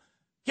 $1,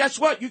 guess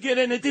what? You get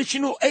an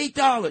additional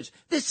 $8.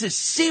 This is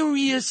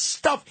serious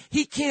stuff.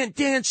 He can't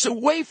dance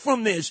away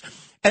from this.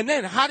 And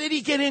then how did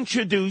he get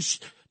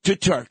introduced to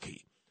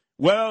Turkey?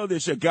 Well,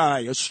 there's a guy,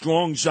 a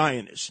strong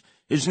Zionist.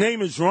 His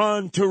name is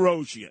Ron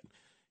Tarosian.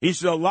 He's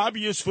the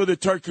lobbyist for the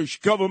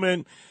Turkish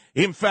government.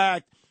 In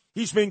fact,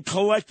 he's been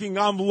collecting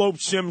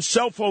envelopes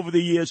himself over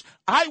the years.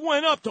 I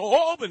went up to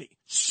Albany,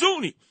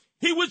 SUNY.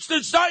 He was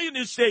the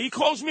Zionist there. He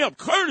calls me up,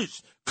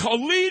 Curtis,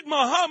 Khalid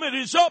Muhammad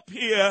is up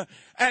here,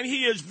 and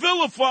he has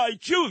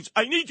vilified Jews.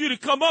 I need you to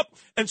come up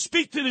and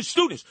speak to the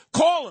students.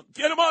 Call him.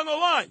 Get him on the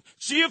line.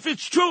 See if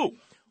it's true.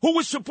 Who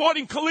was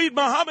supporting Khalid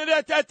Muhammad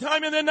at that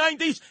time in the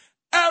 90s?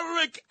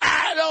 Eric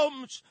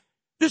Adams.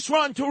 This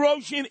Ron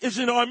Tarosian is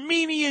an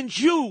Armenian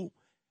Jew.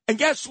 And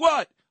guess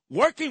what?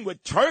 Working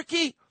with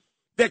Turkey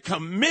that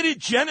committed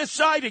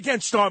genocide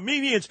against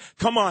Armenians.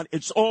 Come on,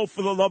 it's all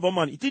for the love of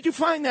money. Did you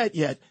find that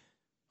yet?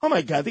 Oh,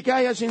 my God, the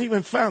guy hasn't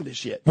even found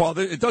this yet. Well,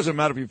 it doesn't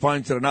matter if he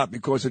finds it or not,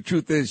 because the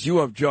truth is you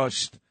have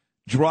just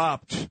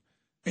dropped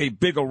a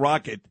bigger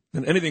rocket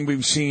than anything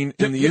we've seen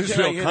in the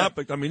Israel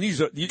conflict. I mean,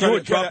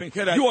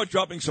 you are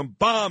dropping some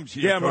bombs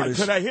here, Yeah, Curtis.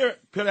 Could I hear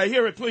it? Could I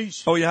hear it,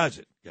 please? Oh, he has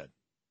it. Good.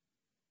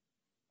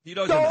 He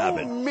doesn't have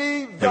it. Show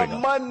me the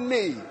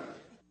money.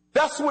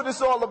 That's what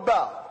it's all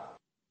about.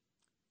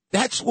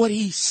 That's what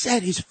he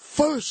said, his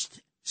first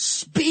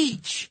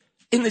speech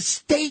in the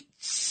state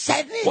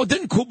Senate. Well,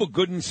 didn't Cuba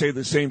Gooding say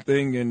the same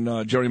thing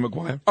in Jerry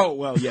Maguire? Oh,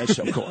 well, yes,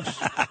 of course.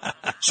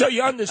 So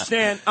you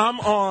understand, I'm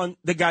on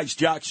the guy's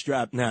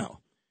jockstrap now.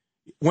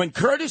 When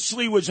Curtis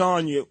Lee was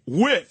on you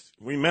with,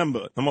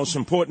 remember, the most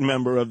important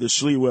member of the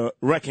Sliwa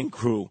wrecking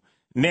crew,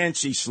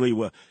 Nancy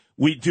Sliwa,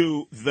 we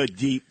do the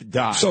deep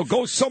dive. So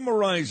go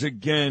summarize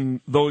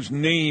again those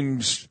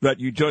names that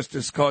you just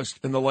discussed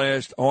in the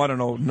last,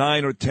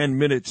 9 or 10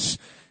 minutes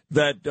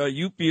that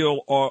you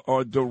feel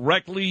are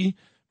directly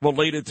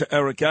related to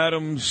Eric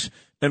Adams,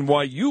 and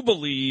why you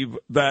believe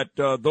that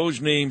those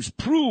names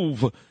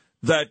prove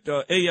that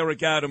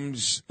Eric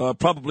Adams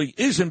probably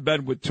is in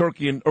bed with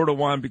Turkey and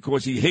Erdogan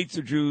because he hates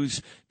the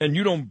Jews, and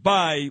you don't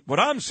buy what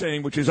I'm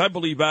saying, which is I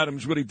believe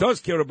Adams really does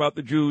care about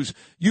the Jews.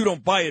 You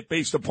don't buy it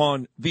based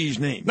upon these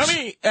names. Let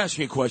me ask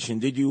you a question.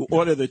 Did you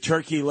order the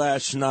turkey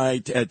last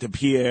night at the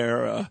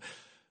Pierre?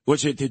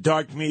 Was it the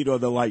dark meat or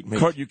the light meat?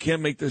 Kurt, you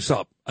can't make this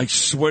up. I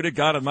swear to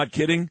God, I'm not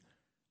kidding.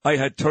 I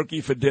had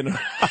turkey for dinner.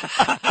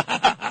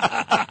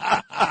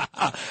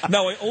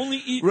 Now, I only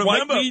eat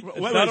white meat. It's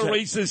not a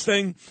racist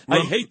thing. I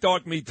hate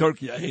dark meat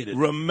turkey. I hate it.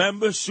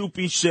 Remember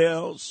Soupy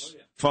Sales,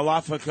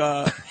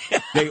 Falafel?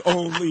 They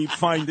only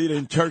find it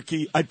in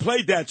Turkey. I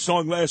played that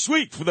song last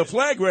week for the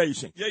flag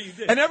raising. Yeah, you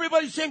did. And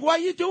everybody's saying, why are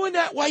you doing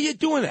that? Why are you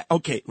doing that?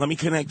 Okay, let me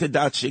connect the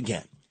dots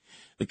again.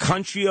 The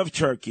country of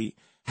Turkey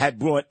had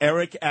brought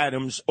Eric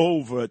Adams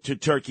over to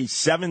Turkey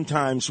 7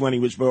 times when he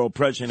was borough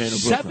president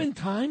of Brooklyn. 7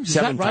 times? Is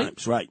 7 that right?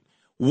 times, right.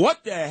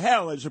 What the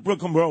hell, as a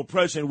Brooklyn borough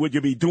president, would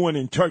you be doing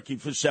in Turkey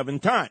for 7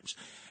 times?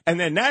 And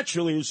then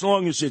naturally, as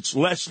long as it's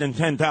less than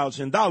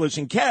 $10,000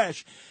 in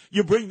cash,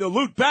 you bring the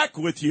loot back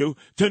with you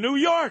to New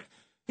York.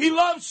 He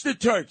loves the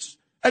Turks,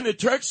 and the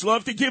Turks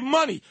love to give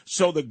money.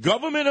 So the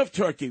government of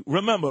Turkey,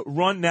 remember,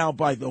 run now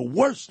by the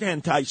worst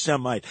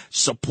anti-Semite,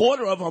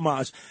 supporter of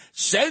Hamas,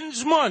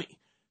 sends money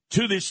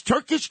to this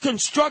Turkish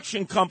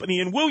construction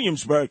company in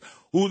Williamsburg,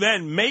 who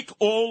then make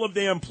all of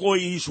their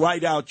employees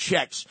write out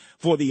checks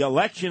for the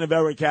election of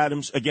Eric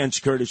Adams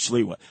against Curtis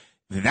Sliwa.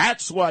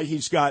 That's why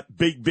he's got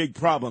big, big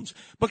problems.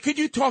 But could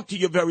you talk to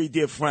your very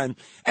dear friend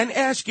and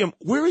ask him,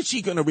 where is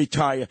he going to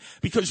retire?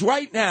 Because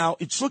right now,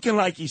 it's looking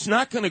like he's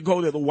not going to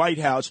go to the White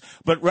House,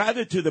 but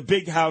rather to the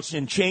big house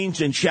in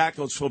chains and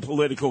shackles for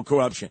political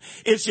corruption.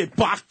 Is it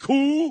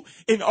Baku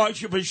in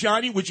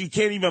Azerbaijan, which you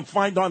can't even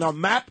find on a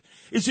map?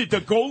 Is it the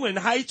Golan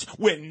Heights,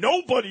 where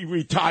nobody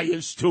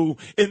retires to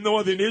in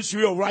northern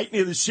Israel, right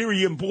near the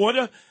Syrian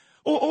border?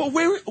 Or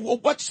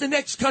what's the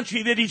next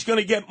country that he's going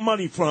to get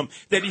money from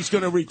that he's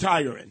going to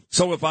retire in?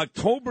 So if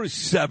October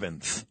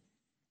 7th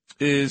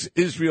is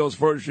Israel's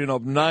version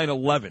of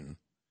 9/11,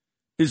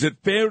 is it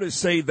fair to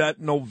say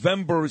that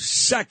November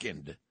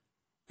 2nd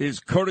is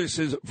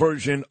Curtis's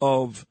version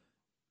of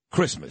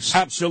Christmas?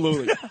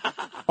 Absolutely.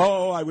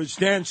 Oh, I was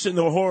dancing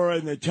the horror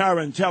and the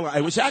tarantella.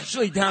 I was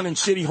actually down in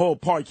City Hall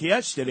Park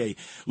yesterday.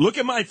 Look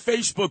at my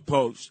Facebook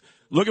post.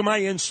 Look at my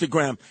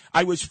Instagram.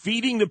 I was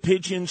feeding the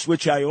pigeons,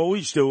 which I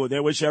always do.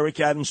 There was Eric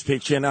Adams'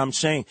 picture, and I'm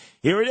saying,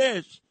 here it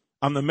is.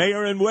 I'm the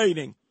mayor in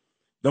waiting.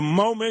 The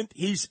moment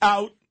he's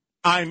out,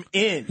 I'm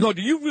in. No,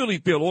 do you really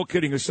feel, all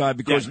kidding aside,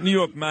 because New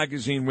York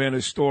Magazine ran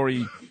a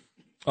story,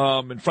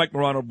 and Frank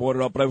Morano brought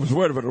it up, but I was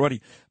aware of it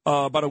already,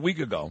 about a week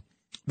ago,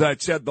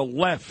 that said the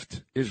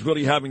left is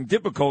really having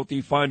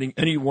difficulty finding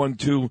anyone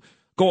to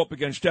go up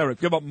against Eric.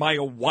 Give up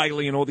Maya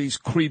Wiley and all these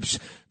creeps.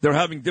 They're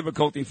having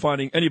difficulty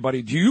finding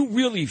anybody. Do you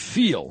really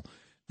feel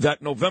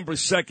that November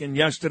 2nd,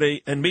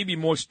 yesterday, and maybe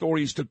more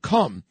stories to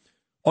come,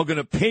 are going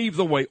to pave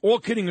the way, all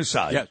kidding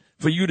aside,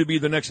 for you to be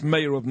the next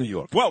mayor of New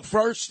York? Well,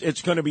 first,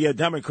 it's going to be a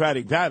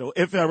Democratic battle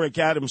if Eric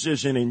Adams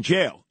isn't in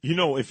jail. You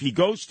know, if he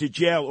goes to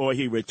jail or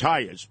he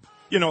retires,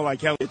 you know,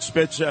 like Elliot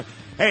Spitzer,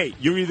 hey,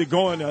 you're either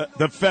going to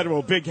the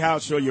federal big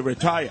house or you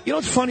retire. You know,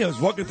 it's funny. I was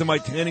walking to my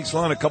tanning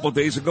salon a couple of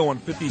days ago on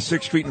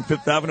 56th Street and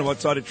 5th Avenue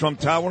outside of Trump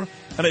Tower,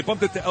 and I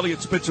bumped into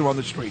Elliot Spitzer on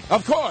the street.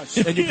 Of course.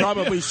 And you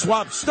probably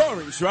swapped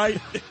stories,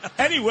 right?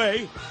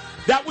 Anyway,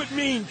 that would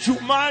mean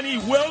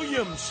Jumaane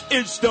Williams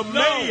is the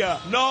mayor.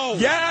 No.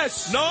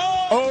 Yes. No.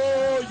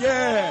 Oh,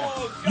 yeah.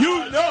 Oh,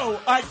 you know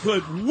I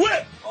could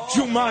whip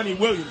Jumaane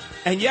Williams.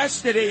 And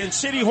yesterday in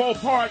City Hall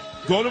Park,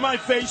 go to my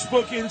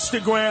Facebook,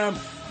 Instagram.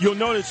 You'll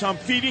notice I'm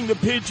feeding the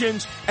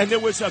pigeons, and there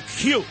was a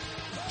queue.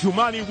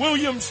 Jumaane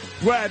Williams,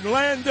 Brad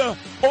Lander,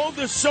 all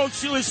the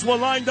socialists were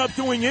lined up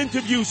doing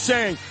interviews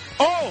saying,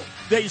 oh,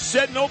 they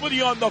said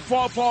nobody on the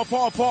far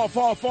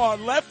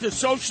left, the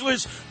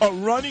socialists are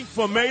running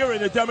for mayor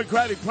in the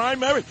Democratic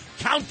primary.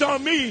 Count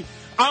on me.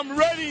 I'm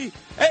ready.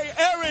 Hey,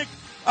 Eric,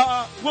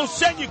 we'll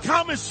send you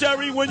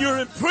commissary when you're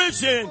in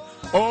prison.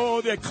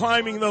 Oh, they're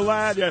climbing the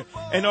ladder.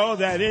 And oh,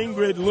 that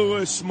Ingrid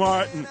Lewis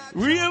Martin.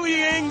 Really,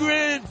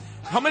 Ingrid?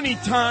 How many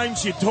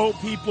times you told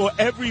people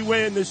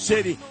everywhere in the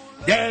city,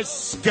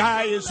 this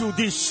guy is who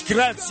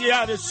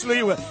disgraziato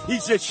Sliwa.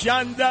 He's a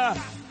shanda.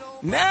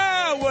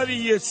 Now what do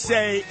you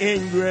say,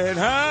 Ingrid,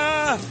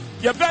 huh?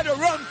 You better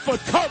run for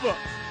cover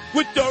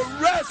with the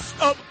rest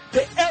of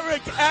the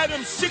Eric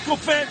Adams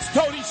sycophants,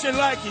 toadies, and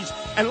lackeys.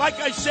 And like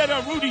I said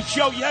on Rudy's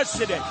show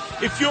yesterday,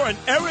 if you're an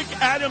Eric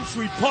Adams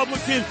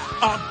Republican,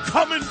 I'm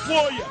coming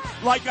for you.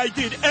 Like I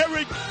did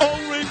Eric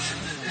Ulrich,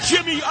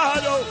 Jimmy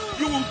Otto,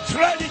 you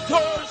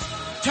ultraditors,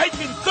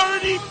 taking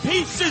 30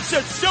 pieces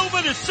of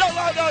silver to sell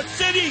out our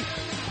city.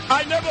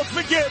 I never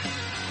forget.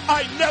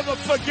 I never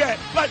forget.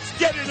 Let's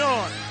get it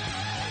on.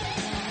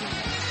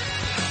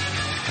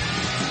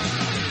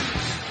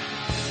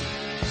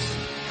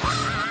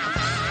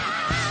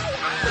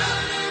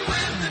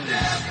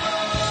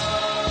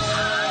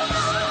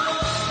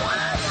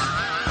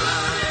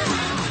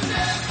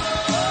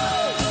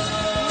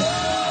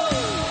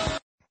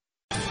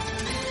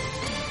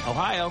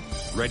 Ohio,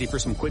 ready for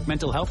some quick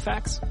mental health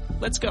facts?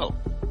 Let's go.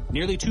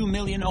 Nearly 2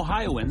 million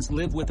Ohioans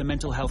live with a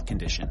mental health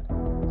condition.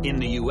 In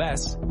the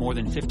U.S., more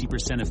than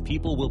 50% of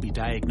people will be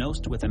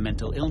diagnosed with a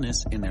mental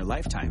illness in their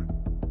lifetime.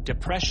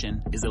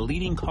 Depression is a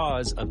leading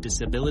cause of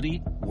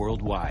disability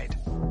worldwide.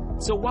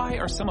 So why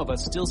are some of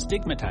us still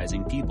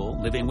stigmatizing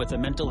people living with a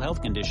mental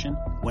health condition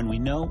when we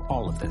know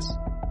all of this?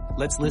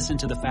 Let's listen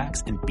to the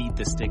facts and beat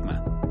the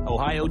stigma.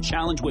 Ohio,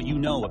 challenge what you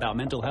know about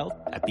mental health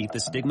at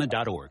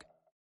beatthestigma.org.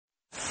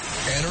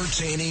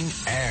 Entertaining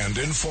and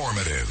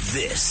informative.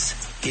 This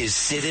is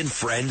Sid and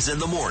Friends in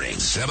the Morning.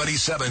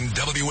 77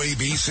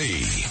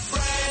 WABC.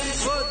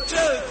 Friends. 1, 2,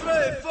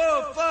 3,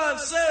 4, 5,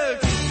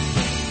 6.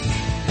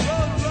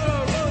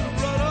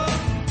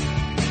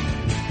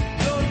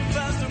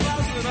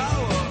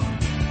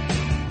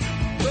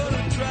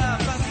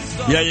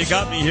 Yeah, you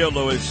got me here,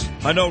 Lewis.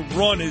 I know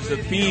run is the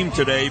theme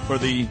today for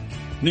the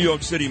New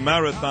York City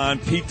Marathon.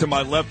 Pete to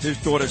my left, his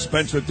daughter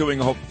Spencer doing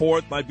her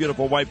fourth. My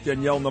beautiful wife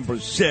Danielle, number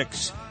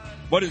 6.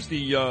 What is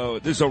the,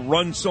 this is a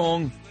run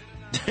song?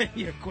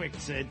 You're quick,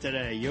 Sid,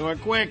 today. You are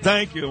quick.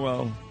 Thank you.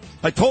 Well,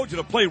 I told you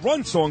to play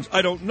run songs.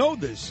 I don't know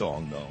this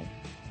song, though.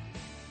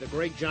 The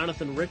great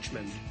Jonathan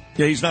Richman.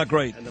 Yeah, he's not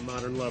great. And the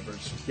Modern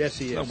Lovers. Yes,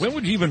 he is. Now, when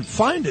would you even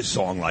find a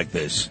song like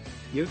this?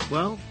 You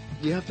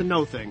have to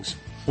know things.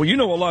 Well, you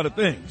know a lot of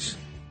things.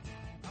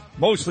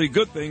 Mostly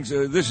good things.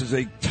 This is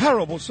a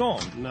terrible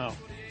song. No.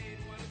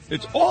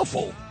 It's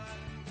awful.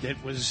 It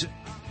was...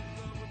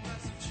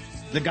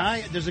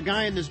 There's a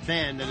guy in this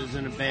band that is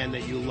in a band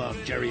that you love,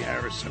 Jerry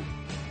Harrison.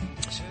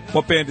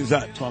 What band is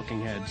that?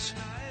 Talking Heads.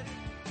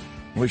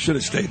 We should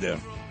have stayed there.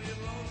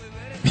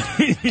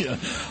 Yeah.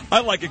 I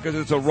like it because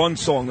it's a run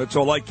song. That's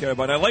all I care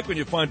about. I like when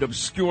you find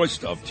obscure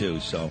stuff, too,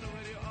 so.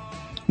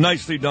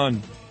 Nicely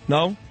done.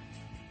 No?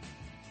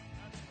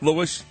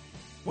 Lewis,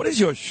 what does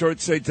your shirt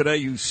say today,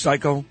 you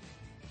psycho?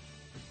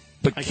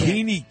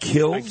 Bikini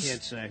kills? I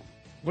can't say.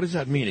 What does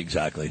that mean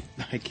exactly?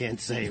 I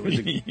can't say. It was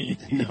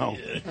no.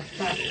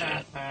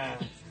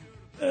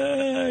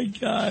 Oh,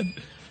 God.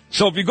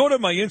 So if you go to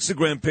my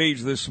Instagram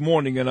page this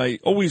morning, and I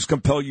always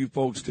compel you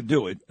folks to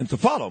do it, and to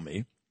follow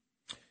me,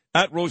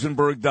 at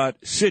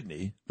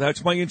Rosenberg.Sydney,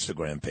 that's my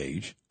Instagram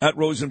page, at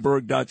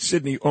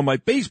Rosenberg.Sydney, or my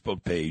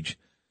Facebook page,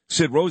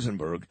 Sid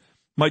Rosenberg.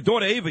 My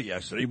daughter Ava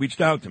yesterday reached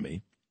out to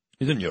me.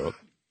 She's in Europe.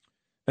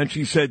 And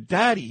she said,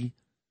 Daddy,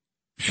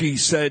 she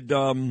said,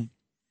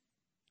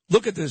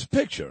 look at this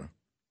picture.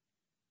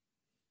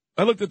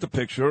 I looked at the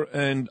picture,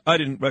 and I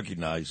didn't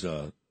recognize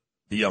the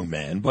young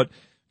man, but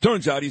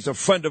turns out he's a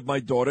friend of my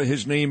daughter.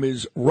 His name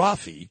is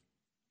Rafi,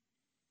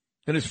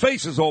 and his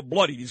face is all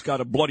bloody. He's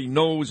got a bloody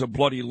nose, a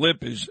bloody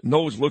lip. His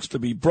nose looks to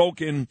be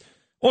broken.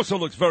 Also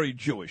looks very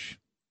Jewish.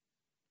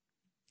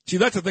 See,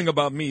 that's the thing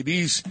about me.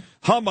 These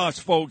Hamas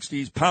folks,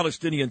 these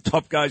Palestinian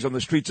tough guys on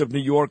the streets of New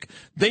York,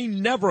 they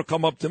never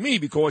come up to me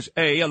because,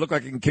 A, I look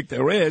like I can kick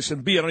their ass,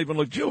 and B, I don't even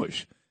look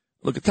Jewish.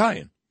 I look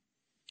Italian.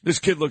 This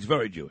kid looks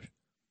very Jewish.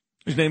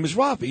 His name is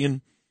Rafi,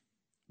 and,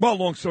 well,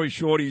 long story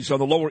short, he's on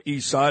the Lower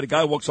East Side. A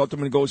guy walks up to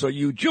him and goes, are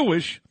you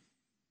Jewish?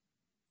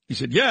 He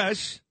said,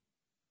 yes.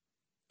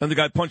 And the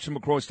guy punched him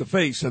across the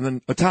face and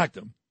then attacked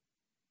him.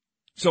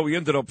 So he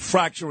ended up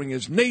fracturing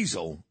his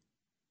nasal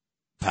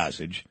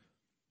passage.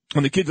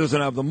 And the kid doesn't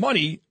have the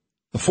money,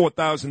 the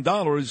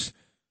 $4,000,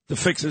 to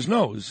fix his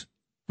nose,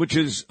 which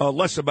is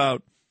less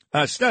about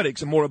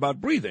aesthetics and more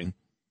about breathing.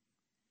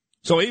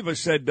 So Ava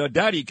said,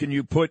 Daddy, can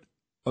you put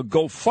a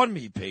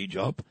GoFundMe page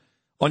up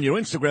on your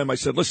Instagram? I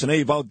said, listen,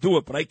 Ava, I'll do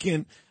it, but I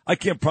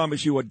can't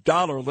promise you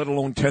 $1, let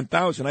alone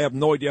 10,000. I have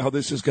no idea how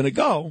this is going to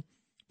go,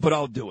 but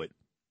I'll do it.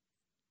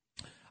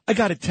 I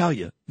got to tell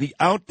you, the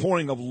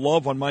outpouring of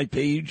love on my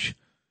page,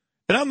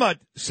 and I'm not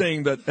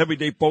saying that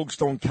everyday folks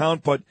don't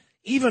count, but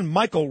even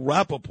Michael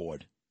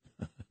Rappaport,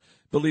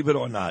 believe it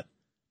or not,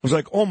 was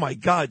like, oh, my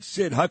God,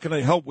 Sid, how can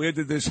I help? Where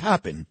did this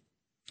happen?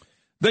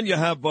 Then you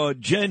have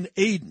Jen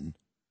Aiden,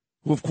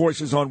 who, of course,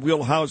 is on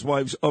Real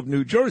Housewives of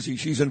New Jersey.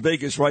 She's in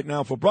Vegas right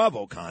now for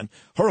BravoCon.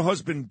 Her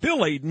husband, Bill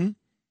Aiden,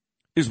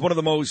 is one of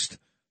the most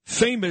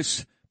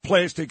famous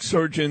plastic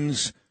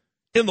surgeons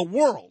in the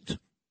world.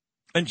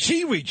 And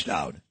she reached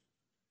out. In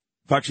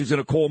fact, she's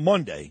going to call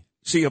Monday,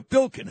 see if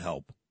Bill can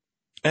help.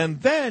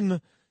 And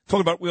then, talking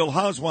about Real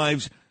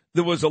Housewives,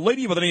 there was a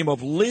lady by the name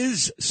of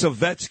Lizzie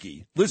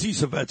Savetsky.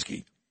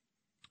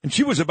 And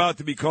she was about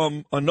to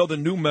become another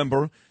new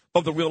member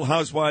of the Real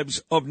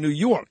Housewives of New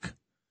York.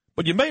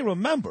 But you may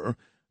remember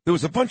there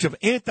was a bunch of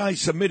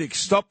anti-Semitic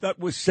stuff that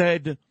was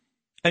said,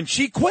 and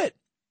she quit.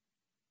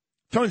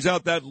 Turns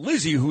out that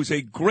Lizzie, who's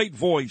a great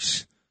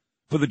voice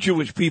for the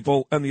Jewish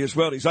people and the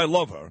Israelis, I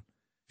love her,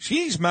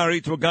 she's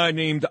married to a guy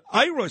named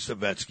Ira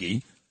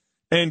Savetsky,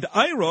 and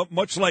Ira,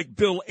 much like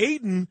Bill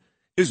Aiden,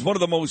 is one of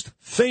the most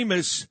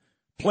famous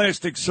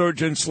plastic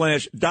surgeons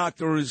 /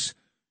 doctors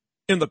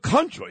in the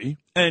country.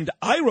 And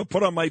Ira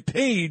put on my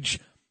page,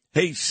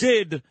 hey,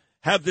 Sid,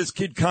 have this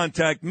kid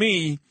contact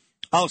me.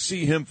 I'll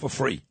see him for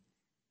free.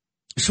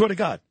 I swear to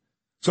God.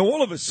 So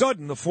all of a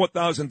sudden, the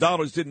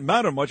 $4,000 didn't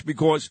matter much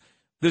because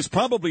there's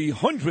probably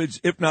hundreds,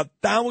 if not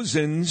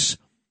thousands,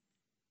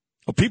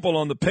 of people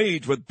on the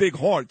page with big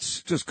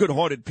hearts, just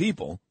good-hearted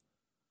people,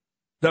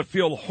 that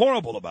feel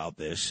horrible about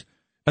this.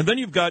 And then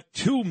you've got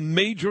two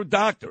major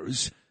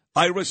doctors,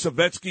 Ira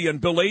Savetsky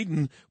and Bill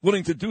Aiden,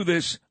 willing to do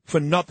this for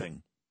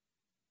nothing.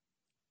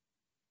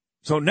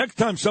 So next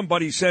time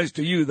somebody says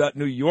to you that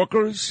New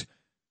Yorkers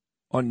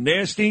are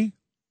nasty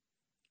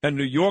and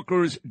New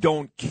Yorkers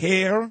don't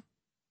care,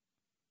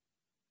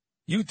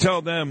 you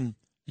tell them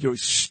you're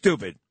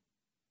stupid.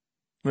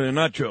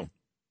 Not true.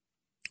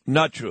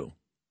 Not true.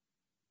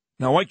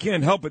 Now, I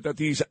can't help it that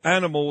these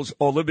animals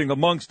are living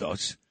amongst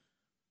us.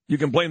 You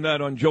can blame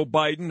that on Joe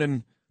Biden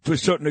and, to a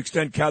certain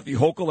extent, Kathy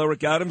Hochul,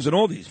 Eric Adams, and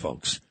all these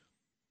folks.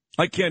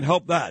 I can't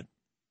help that.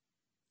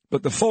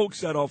 But the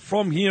folks that are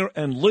from here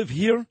and live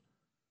here,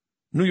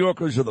 New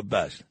Yorkers are the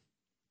best.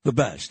 The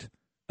best.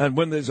 And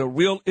when there's a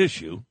real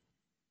issue,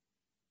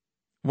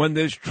 when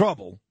there's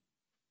trouble,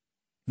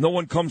 no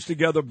one comes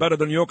together better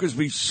than New Yorkers.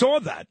 We saw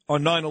that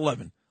on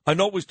 9/11. I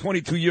know it was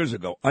 22 years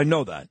ago. I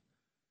know that.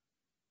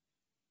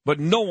 But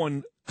no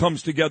one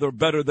comes together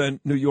better than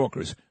New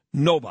Yorkers.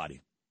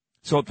 Nobody.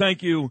 So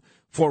thank you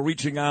for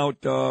reaching out,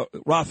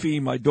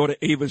 Rafi, my daughter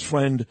Ava's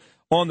friend,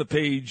 on the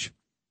page.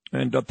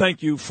 And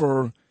thank you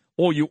for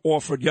all you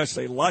offered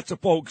yesterday. Lots of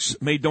folks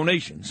made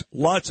donations.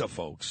 Lots of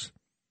folks.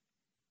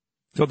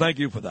 So thank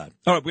you for that.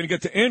 All right, we're going to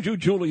get to Andrew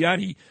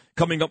Giuliani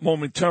coming up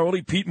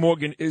momentarily. Pete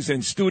Morgan is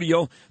in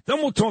studio. Then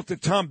we'll talk to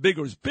Tom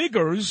Biggers.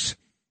 Biggers,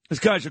 this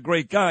guy's a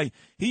great guy.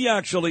 He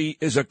actually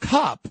is a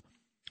cop,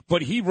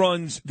 but he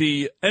runs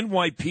the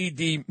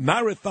NYPD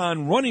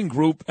Marathon Running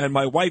Group, and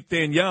my wife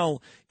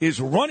Danielle is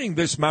running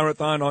this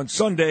marathon on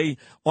Sunday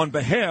on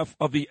behalf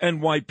of the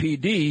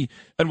NYPD.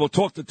 And we'll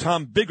talk to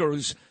Tom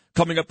Biggers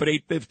coming up at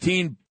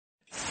 8:15.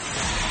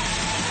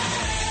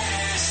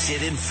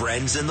 Sid and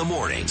Friends in the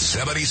morning.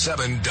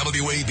 77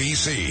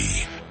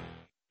 WABC.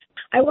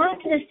 I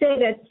wanted to say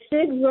that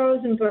Sid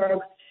Rosenberg,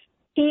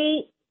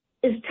 he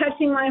is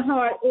touching my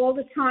heart all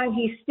the time.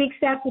 He speaks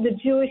out for the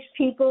Jewish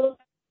people.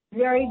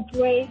 Very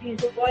brave.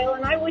 He's loyal.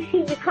 And I wish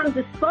he becomes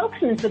a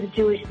spokesman for the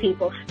Jewish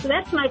people. So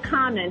that's my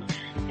comment.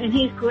 And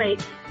he's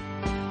great.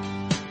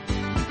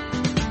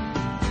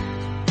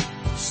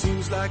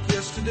 Seems like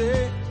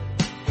yesterday,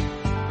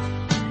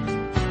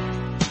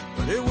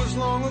 but it was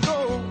long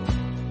ago.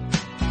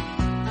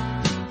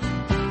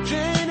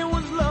 Jane, it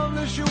was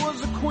lovely, she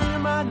was the queen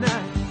of my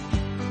night.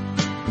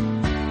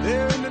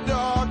 There in the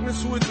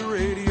darkness with the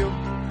radio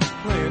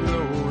playing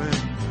low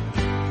end,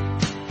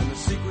 and the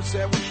secrets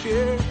that we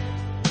shared,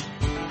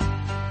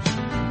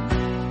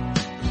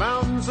 the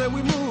mountains that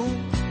we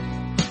moved,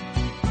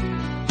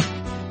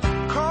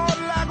 caught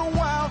like a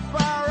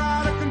wildfire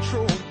out of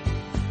control,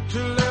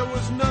 till there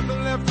was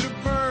nothing left to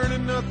burn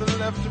and nothing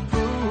left to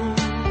prove.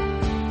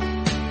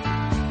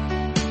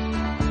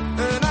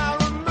 And I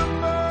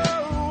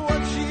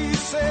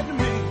said to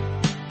me,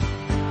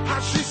 how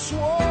she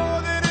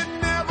swore that it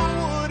never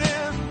would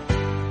end.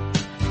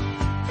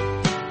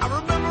 I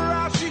remember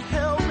how she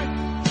held me,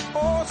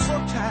 oh so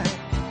tight.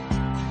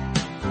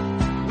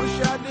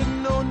 Wish I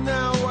didn't know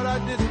now what I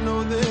didn't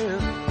know then.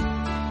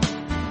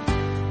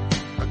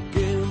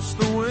 Against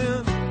the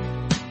wind,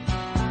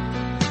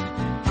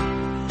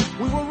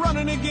 we were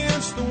running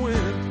against the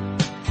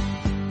wind.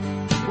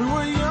 We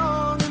were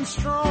young and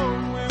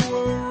strong, we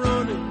were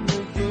running.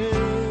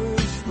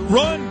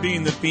 Run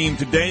being the theme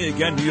today.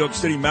 Again, New York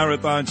City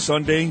Marathon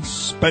Sunday.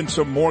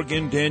 Spencer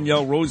Morgan,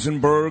 Danielle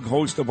Rosenberg,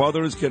 host of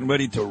others, getting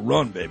ready to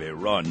run, baby,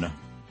 run.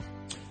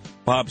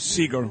 Bob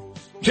Seger.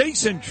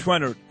 Jason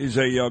Trennert is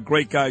a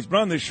great guy. He's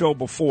been on this show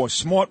before.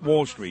 Smart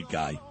Wall Street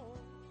guy.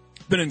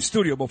 Been in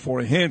studio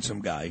before, a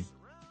handsome guy.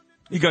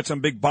 He got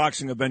some big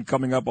boxing event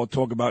coming up I'll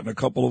talk about in a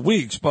couple of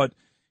weeks, but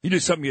he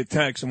just sent me a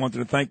text and wanted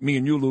to thank me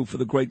and you, Lou, for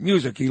the great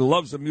music. He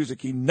loves the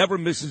music. He never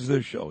misses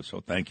this show,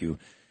 so thank you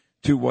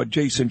to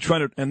Jason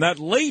Trennert. And that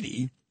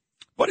lady,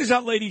 what is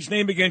that lady's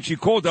name again? She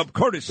called up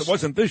Curtis. It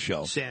wasn't this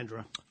show.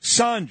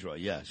 Sandra,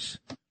 yes.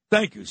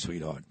 Thank you,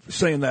 sweetheart, for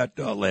saying that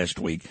last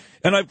week.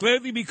 And I've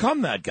gladly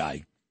become that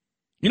guy.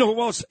 You know who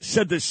else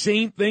said the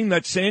same thing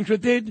that Sandra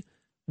did?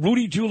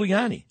 Rudy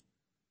Giuliani.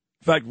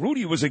 In fact,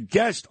 Rudy was a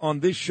guest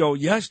on this show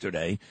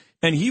yesterday,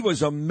 and he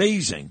was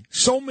amazing.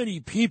 So many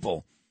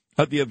people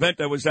at the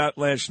event I was at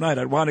last night.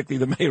 Ironically,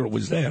 the mayor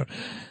was there.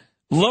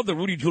 Love the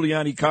Rudy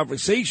Giuliani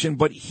conversation,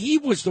 but he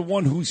was the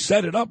one who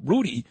set it up.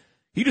 Rudy,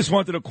 he just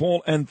wanted to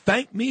call and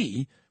thank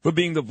me for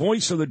being the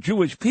voice of the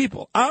Jewish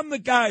people. I'm the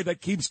guy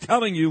that keeps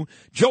telling you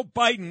Joe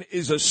Biden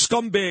is a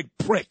scumbag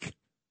prick.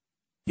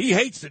 He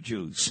hates the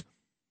Jews.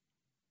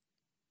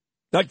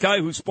 That guy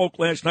who spoke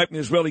last night in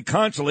the Israeli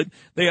consulate,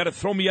 they had to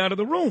throw me out of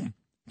the room.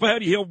 If I had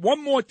to hear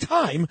one more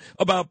time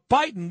about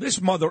Biden, this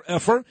mother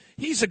effer,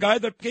 he's the guy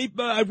that gave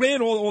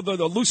Iran all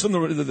the loosen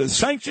the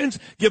sanctions,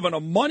 giving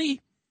them money,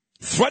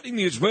 threatening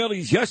the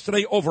Israelis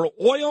yesterday over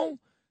oil.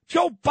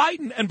 Joe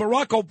Biden and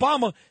Barack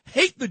Obama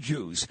hate the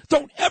Jews.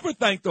 Don't ever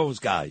thank those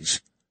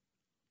guys.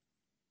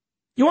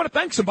 You want to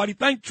thank somebody,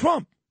 thank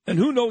Trump. And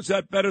who knows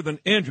that better than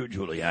Andrew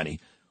Giuliani,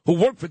 who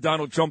worked for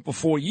Donald Trump for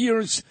 4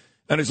 years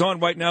and is on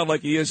right now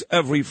like he is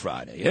every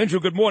Friday. Andrew,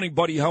 good morning,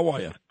 buddy. How are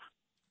you?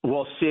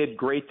 Well, Sid,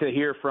 great to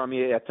hear from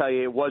you. I tell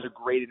you, it was a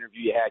great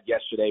interview you had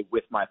yesterday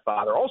with my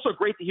father. Also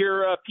great to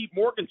hear Pete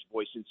Morgan's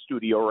voice in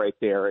studio right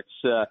there.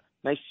 It's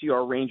nice to see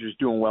our Rangers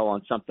doing well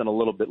on something a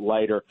little bit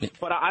lighter.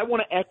 But I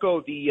want to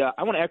echo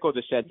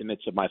the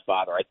sentiments of my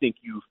father. I think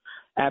you've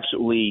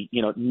absolutely,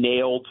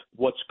 nailed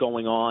what's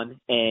going on.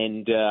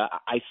 And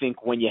I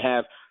think when you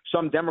have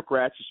some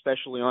Democrats,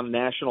 especially on a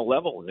national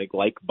level,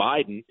 like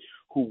Biden,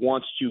 who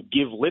wants to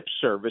give lip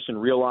service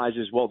and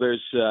realizes, well,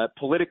 there's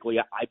politically,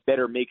 I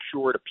better make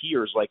sure it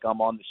appears like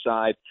I'm on the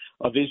side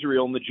of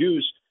Israel and the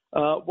Jews.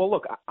 Well,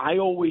 look, I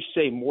always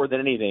say more than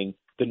anything,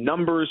 the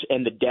numbers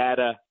and the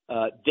data,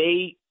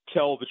 they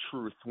tell the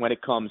truth when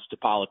it comes to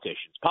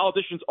politicians.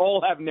 Politicians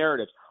all have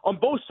narratives on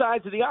both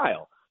sides of the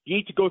aisle. You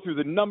need to go through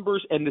the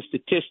numbers and the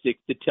statistics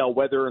to tell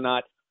whether or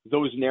not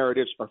those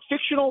narratives are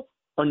fictional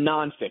or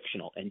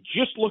non-fictional. And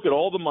just look at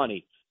all the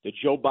money that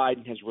Joe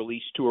Biden has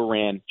released to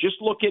Iran. Just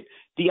look at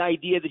the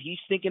idea that he's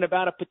thinking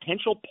about a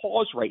potential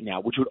pause right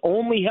now, which would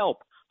only help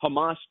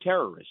Hamas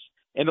terrorists.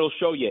 And it'll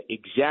show you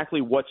exactly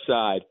what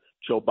side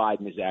Joe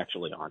Biden is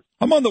actually on.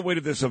 I'm on the way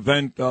to this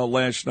event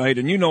last night,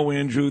 and you know,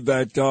 Andrew,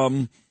 that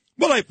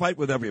I fight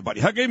with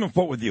everybody. I even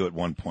fought with you at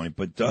one point,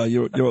 but I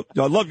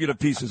love you to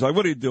pieces. I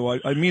really do.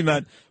 I mean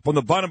that from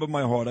the bottom of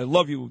my heart. I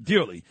love you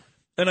dearly.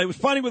 And I was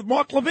fighting with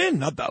Mark Levin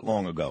not that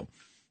long ago.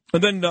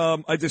 And then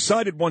I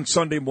decided one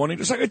Sunday morning,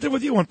 just like I did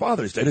with you on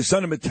Father's Day, to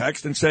send him a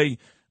text and say,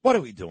 what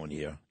are we doing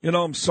here?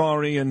 I'm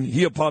sorry. And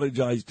he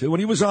apologized, too. And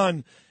he was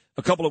on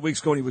a couple of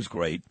weeks ago, and he was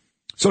great.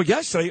 So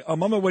yesterday,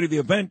 I'm on my way to the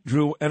event,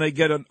 Drew, and I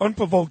get an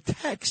unprovoked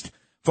text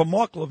from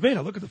Mark Levin.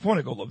 I look at the phone,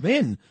 I go,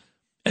 Levin.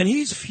 And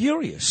he's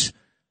furious.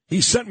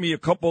 He sent me a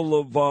couple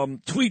of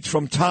tweets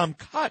from Tom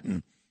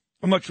Cotton.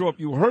 I'm not sure if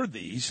you heard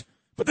these,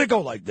 but they go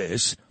like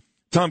this.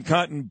 Tom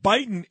Cotton,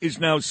 Biden is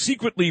now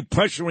secretly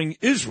pressuring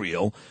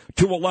Israel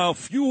to allow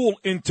fuel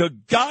into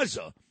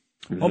Gaza.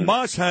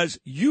 Hamas has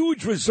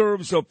huge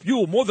reserves of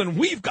fuel, more than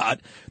we've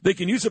got. They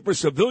can use it for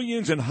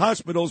civilians and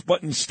hospitals,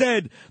 but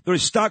instead they're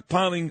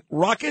stockpiling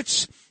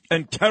rockets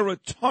and terror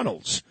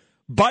tunnels.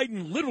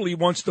 Biden literally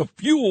wants to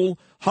fuel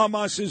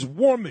Hamas's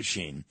war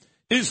machine.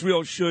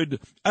 Israel should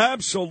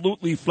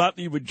absolutely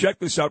flatly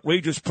reject this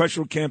outrageous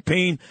pressure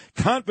campaign,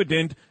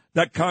 confident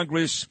that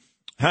Congress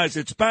has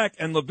its back.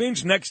 And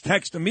Levin's next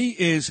text to me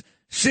is,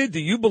 Sid, do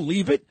you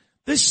believe it?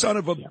 This son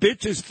of a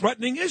bitch is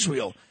threatening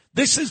Israel.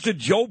 This is the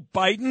Joe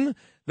Biden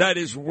that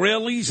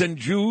Israelis and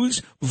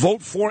Jews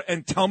vote for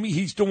and tell me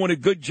he's doing a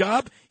good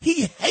job.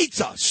 He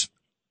hates us.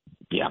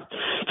 Yeah.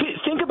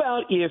 Think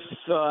about if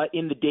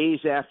in the days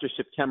after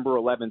September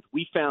 11th,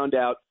 we found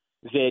out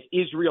that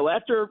Israel,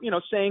 after,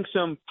 saying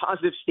some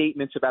positive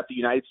statements about the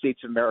United States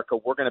of America,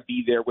 we're going to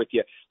be there with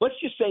you. Let's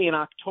just say in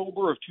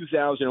October of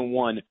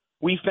 2001,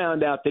 we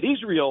found out that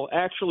Israel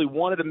actually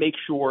wanted to make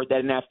sure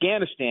that in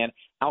Afghanistan,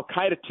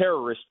 al-Qaeda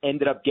terrorists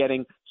ended up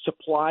getting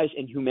supplies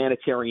and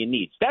humanitarian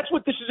needs. That's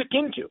what this is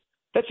akin to.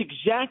 That's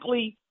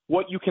exactly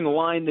what you can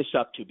line this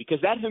up to, because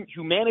that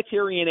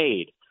humanitarian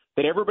aid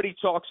that everybody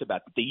talks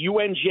about, the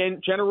UN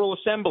General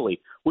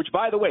Assembly, which,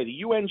 by the way, the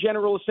UN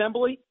General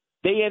Assembly,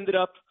 they ended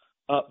up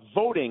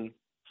voting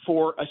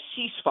for a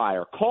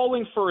ceasefire,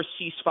 calling for a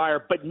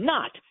ceasefire, but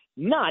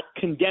not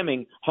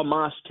condemning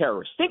Hamas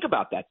terrorists. Think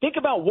about that. Think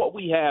about what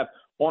we have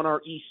on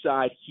our east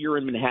side here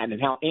in Manhattan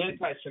and how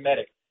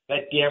anti-Semitic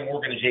that damn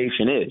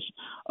organization is.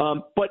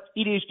 But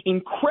it is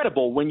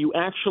incredible when you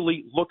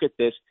actually look at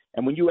this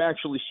and when you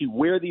actually see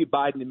where the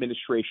Biden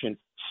administration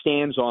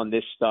stands on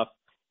this stuff.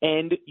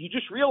 And you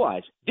just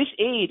realize this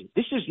aid,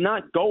 this is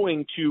not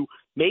going to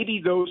maybe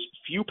those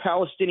few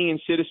Palestinian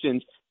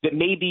citizens that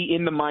may be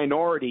in the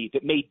minority,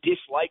 that may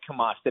dislike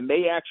Hamas, that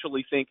may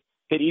actually think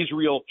that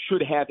Israel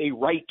should have a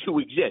right to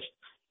exist.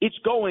 It's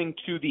going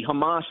to the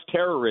Hamas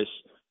terrorists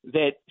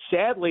that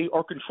sadly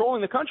are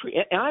controlling the country.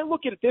 And I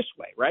look at it this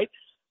way, right?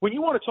 When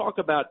you want to talk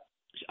about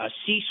a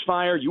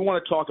ceasefire, you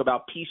want to talk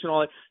about peace and all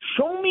that,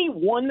 show me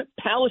one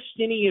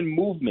Palestinian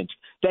movement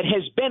that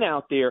has been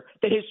out there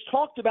that has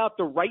talked about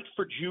the right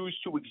for Jews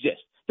to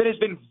exist, that has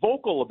been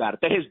vocal about it,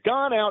 that has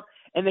gone out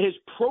and that has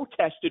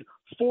protested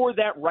for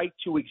that right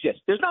to exist.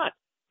 There's not.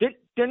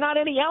 There are not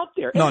any out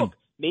there. None. And look,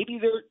 maybe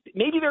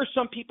there are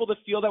some people that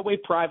feel that way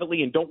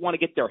privately and don't want to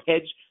get their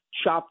heads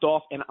chopped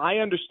off, and I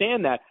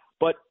understand that.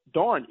 But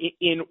darn,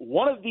 in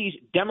one of these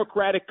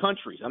democratic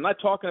countries, I'm not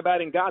talking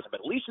about in Gaza, but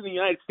at least in the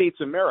United States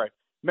of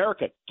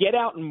America, get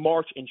out and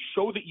march and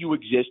show that you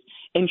exist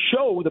and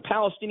show the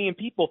Palestinian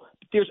people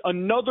that there's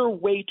another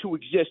way to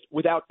exist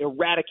without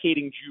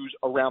eradicating Jews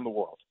around the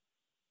world.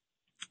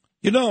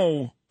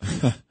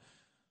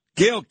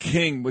 Gayle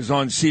King was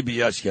on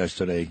CBS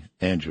yesterday,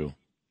 Andrew.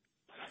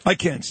 I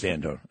can't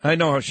stand her. I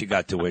know how she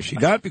got to where she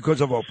got because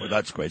of Oprah.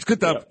 That's great. It's good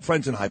to have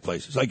friends in high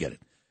places. I get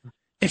it.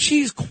 And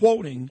she's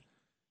quoting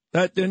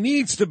that there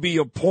needs to be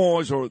a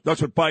pause, or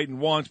that's what Biden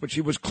wants, but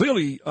she was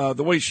clearly,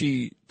 the way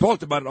she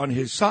talked about it, on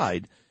his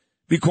side,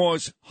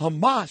 because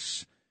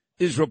Hamas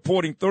is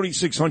reporting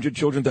 3,600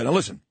 children dead. Now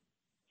listen,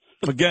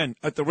 again,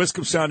 at the risk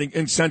of sounding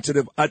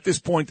insensitive, at this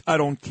point, I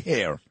don't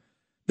care.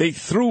 They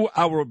threw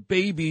our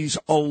babies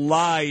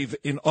alive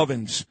in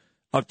ovens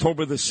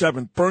October the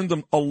 7th, burned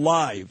them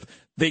alive.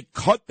 They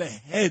cut the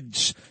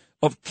heads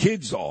of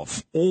kids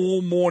off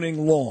all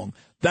morning long.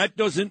 That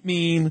doesn't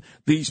mean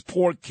these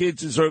poor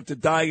kids deserve to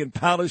die in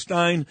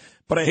Palestine,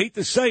 but I hate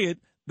to say it,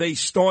 they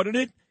started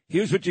it.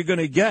 Here's what you're going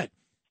to get.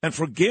 And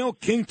for Gayle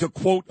King to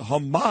quote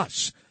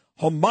Hamas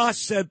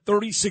said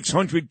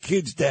 3,600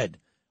 kids dead.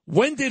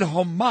 When did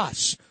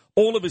Hamas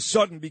all of a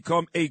sudden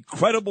become a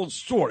credible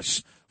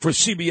source for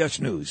CBS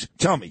News?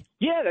 Tell me.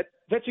 Yeah,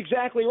 that's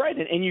exactly right.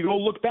 And you go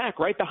look back,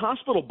 right? The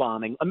hospital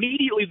bombing,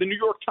 immediately the New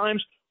York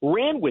Times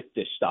ran with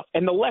this stuff.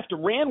 And the left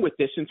ran with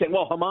this and said,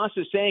 well, Hamas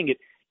is saying it.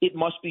 It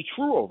must be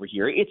true over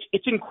here.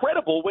 It's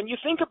incredible when you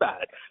think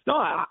about it. No,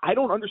 I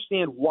don't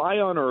understand why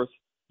on earth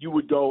you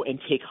would go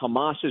and take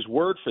Hamas's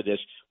word for this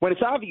when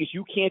it's obvious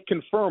you can't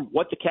confirm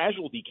what the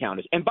casualty count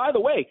is. And by the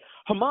way,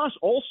 Hamas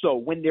also,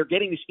 when they're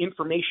getting this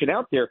information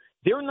out there,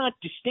 they're not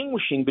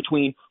distinguishing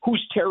between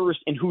who's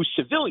terrorists and who's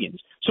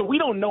civilians. So we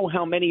don't know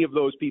how many of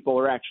those people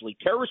are actually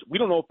terrorists. We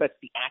don't know if that's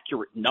the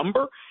accurate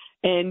number.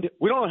 And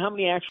we don't know how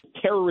many actual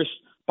terrorists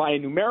by a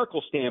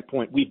numerical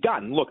standpoint we've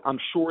gotten. Look, I'm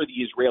sure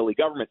the Israeli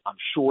government, I'm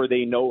sure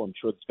they know, I'm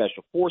sure the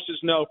special forces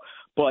know,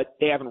 but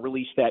they haven't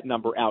released that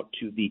number out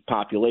to the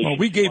population. Well,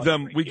 we gave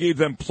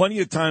them plenty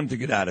of time to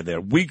get out of there,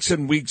 weeks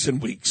and weeks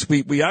and weeks.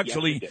 We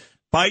actually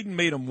Biden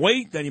made him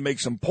wait, then he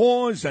makes him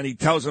pause, and he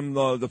tells him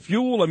the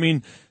fuel. I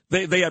mean,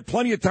 they had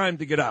plenty of time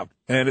to get out.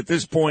 And at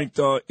this point,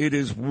 it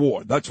is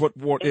war. That's what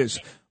war is.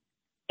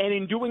 And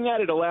in doing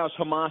that, it allows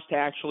Hamas to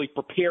actually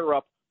prepare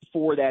up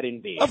for that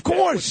invasion. Of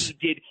course. That's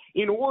what he did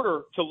in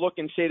order to look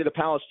and say to the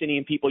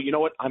Palestinian people, you know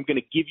what, I'm going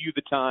to give you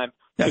the time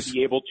to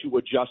be able to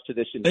adjust to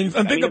this invasion.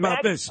 And think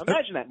about this.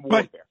 Imagine that in warfare.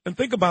 Right. And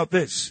think about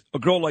this. A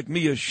girl like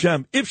Mia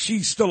Shem, if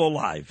she's still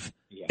alive,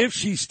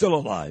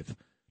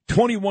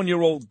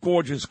 21-year-old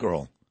gorgeous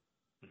girl.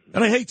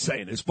 And I hate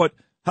saying this, but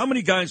how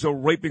many guys are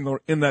raping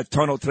her in that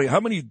tunnel today? How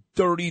many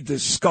dirty,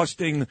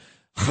 disgusting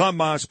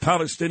Hamas,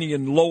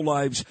 Palestinian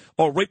lowlives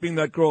are raping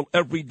that girl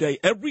every day?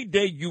 Every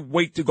day you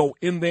wait to go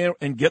in there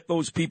and get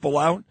those people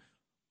out,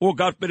 or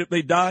God forbid if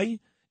they die,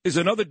 is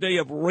another day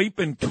of rape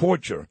and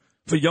torture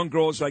for young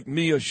girls like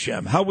Mia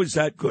Shem. How is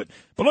that good?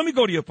 But let me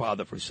go to your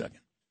father for a second.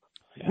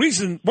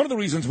 One of the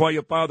reasons why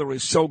your father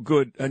is so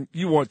good, and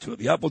you are too,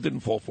 the apple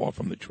didn't fall far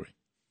from the tree,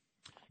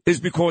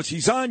 is because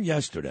he's on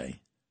yesterday,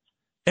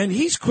 and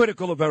he's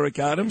critical of Eric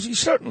Adams. He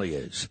certainly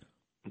is.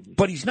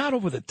 But he's not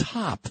over the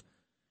top.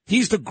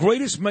 He's the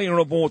greatest mayor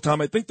of all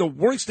time. I think the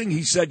worst thing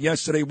he said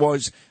yesterday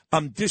was,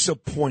 I'm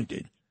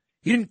disappointed.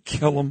 He didn't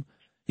kill him.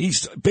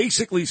 He's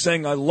basically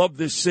saying, I love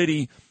this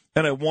city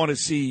and I want to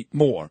see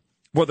more.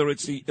 Whether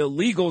it's the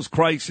illegals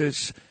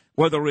crisis,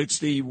 whether it's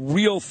the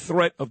real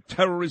threat of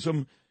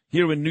terrorism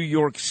here in New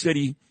York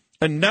City.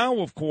 And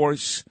now, of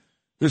course,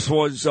 this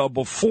was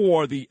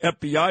before the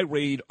FBI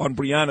raid on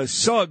Brianna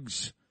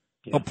Suggs'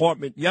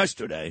 apartment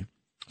yesterday.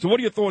 So what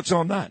are your thoughts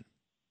on that?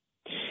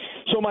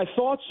 So my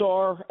thoughts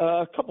are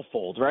a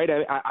couple-fold, right?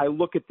 I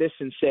look at this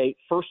and say,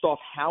 first off,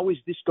 how is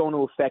this going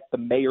to affect the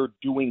mayor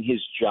doing his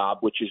job,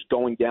 which is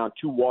going down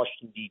to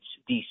Washington,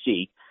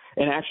 D.C.,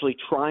 and actually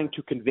trying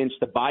to convince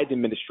the Biden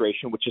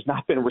administration, which has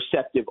not been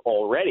receptive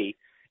already,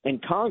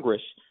 and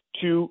Congress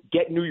to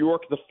get New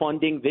York the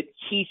funding that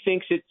he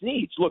thinks it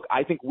needs. Look,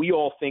 I think we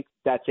all think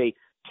that's a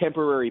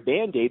temporary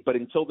Band-Aid, but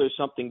until there's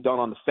something done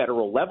on the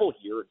federal level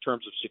here in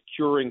terms of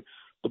securing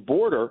the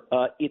border,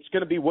 it's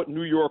going to be what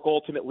New York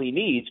ultimately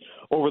needs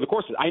over the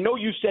course of it. I know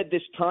you said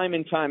this time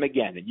and time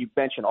again, and you've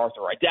mentioned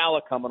Arthur Aidala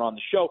coming on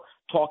the show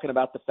talking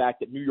about the fact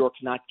that New York's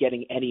not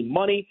getting any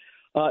money.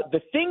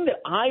 The thing that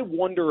I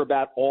wonder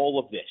about all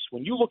of this,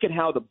 when you look at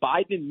how the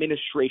Biden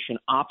administration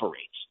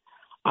operates,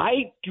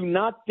 I do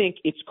not think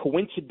it's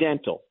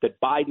coincidental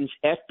that Biden's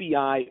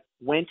FBI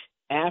went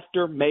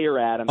after Mayor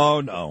Adams.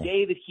 Oh, no. The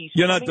day that he's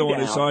You're not doing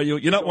this, are you?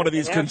 You're not one of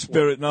these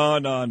conspiracy. No.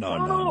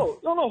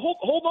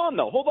 Hold on,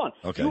 though. Hold on.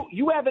 Okay.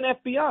 You have an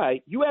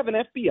FBI. You have an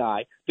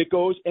FBI that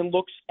goes and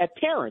looks at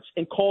parents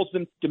and calls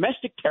them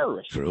domestic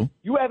terrorists. True.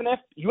 You have an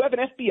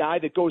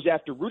FBI that goes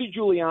after Rudy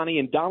Giuliani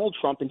and Donald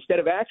Trump instead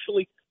of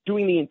actually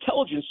doing the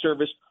intelligence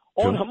service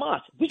on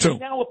Hamas. This is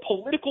now a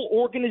political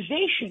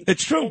organization.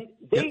 It's true. And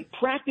they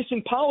practice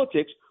in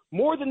politics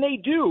more than they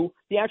do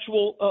the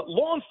actual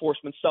law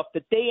enforcement stuff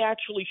that they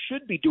actually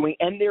should be doing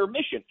and their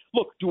mission.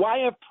 Look, do I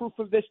have proof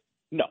of this?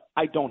 No,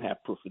 I don't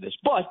have proof of this.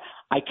 But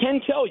I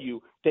can tell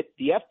you that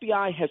the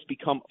FBI has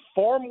become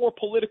far more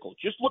political.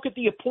 Just look at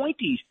the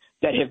appointees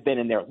that have been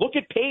in there. Look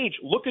at Page.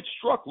 Look at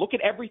Strzok. Look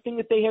at everything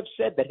that they have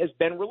said that has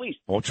been released.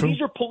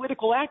 These are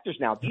political actors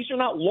now. These are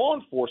not law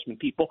enforcement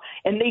people.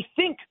 And they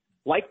think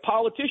like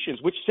politicians,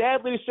 which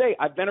sadly to say,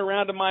 I've been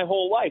around in my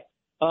whole life.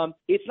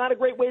 It's not a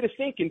great way to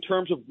think in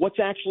terms of what's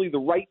actually the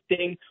right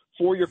thing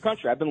for your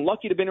country. I've been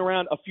lucky to have been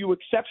around a few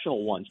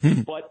exceptional ones,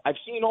 but I've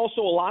seen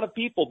also a lot of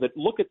people that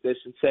look at this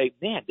and say,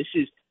 man, this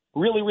is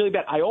really, really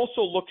bad. I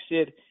also look,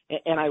 Sid,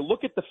 and I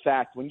look at the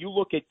fact when you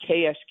look at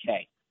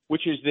KSK,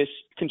 which is this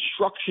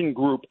construction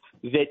group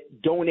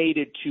that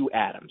donated to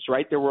Adams,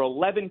 right? There were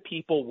 11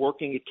 people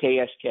working at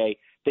KSK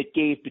that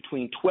gave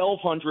between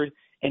 $1,200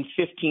 and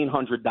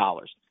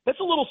 $1,500. That's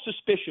a little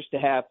suspicious to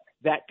have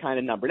that kind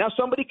of number. Now,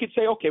 somebody could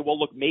say, okay, well,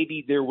 look,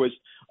 maybe there was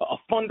a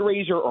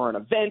fundraiser or an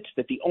event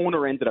that the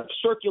owner ended up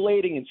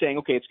circulating and saying,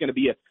 okay, it's going to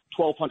be a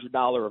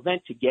 $1,200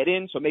 event to get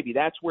in, so maybe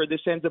that's where this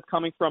ends up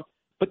coming from.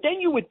 But then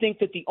you would think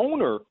that the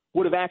owner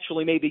would have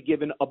actually maybe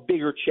given a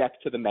bigger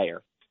check to the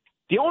mayor.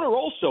 The owner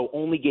also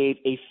only gave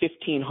a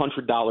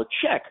 $1,500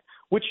 check,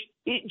 which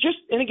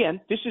and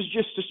again, this is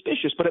just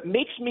suspicious, but it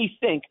makes me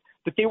think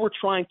that they were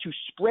trying to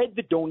spread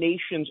the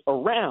donations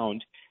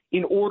around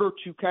in order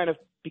to kind of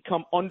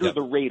become under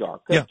the radar,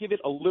 give it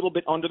a little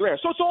bit under the radar.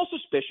 So it's all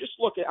suspicious.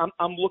 Look,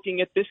 I'm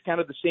looking at this kind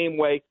of the same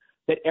way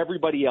that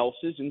everybody else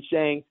is and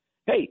saying,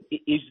 hey,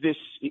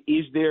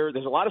 there's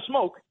a lot of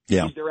smoke.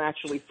 Yeah. Is there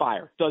actually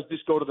fire? Does this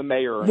go to the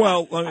mayor? Or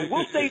well,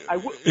 not?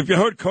 If you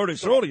heard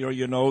Curtis earlier,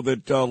 you know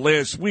that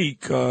last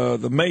week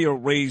the mayor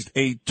raised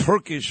a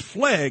Turkish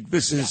flag.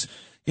 This is,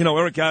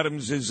 Eric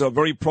Adams is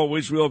very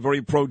pro-Israel,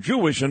 very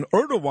pro-Jewish, and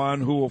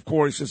Erdogan, who, of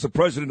course, is the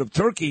president of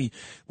Turkey,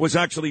 was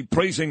actually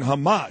praising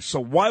Hamas. So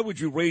why would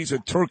you raise a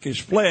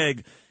Turkish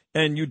flag?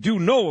 And you do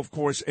know, of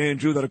course,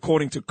 Andrew, that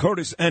according to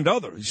Curtis and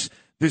others,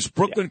 this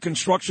Brooklyn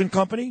construction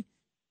company,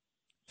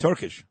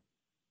 Turkish.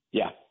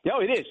 Yeah.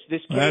 No, it is.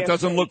 This that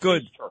doesn't look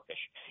good. Turkish.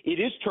 It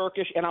is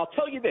Turkish, and I'll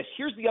tell you this.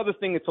 Here's the other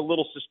thing that's a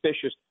little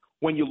suspicious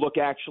when you look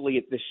actually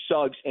at the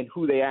Suggs and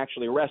who they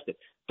actually arrested.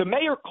 The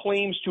mayor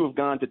claims to have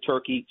gone to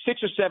Turkey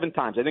 6 or 7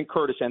 times. I think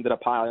Curtis ended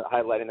up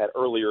highlighting that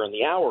earlier in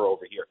the hour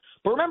over here.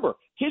 But remember,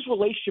 his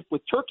relationship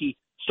with Turkey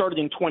started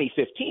in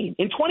 2015.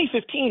 In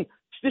 2015,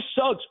 this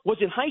Suggs was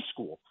in high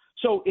school.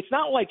 So it's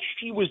not like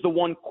she was the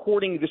one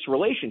courting this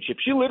relationship.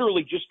 She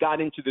literally just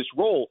got into this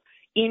role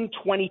in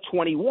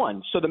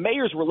 2021. So the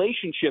mayor's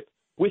relationship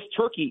with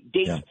Turkey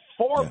dates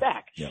far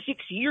back, 6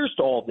 years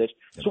to all of this.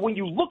 So when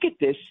you look at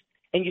this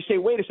and you say,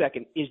 wait a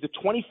second, is the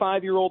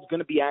 25-year-old going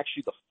to be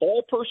actually the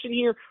fall person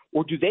here,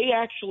 or do they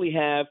actually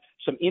have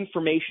some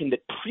information that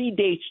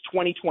predates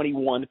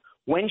 2021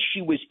 when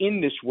she was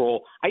in this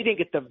role? I think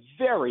at the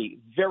very,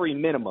 very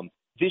minimum,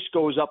 this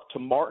goes up to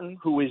Martin,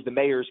 who is the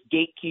mayor's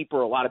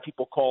gatekeeper. A lot of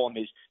people call him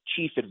his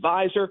chief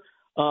advisor.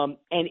 And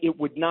it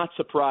would not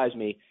surprise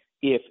me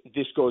if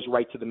this goes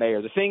right to the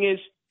mayor. The thing is,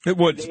 it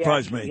would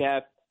surprise me.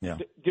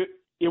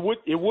 It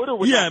would or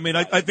would yeah, not? I mean,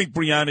 I think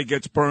Brianna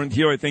gets burned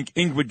here. I think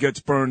Ingrid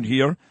gets burned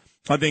here.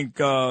 I think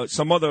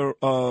some other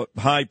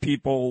high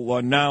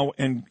people now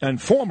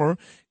and former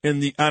in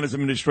the Adams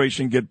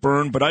administration get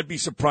burned, but I'd be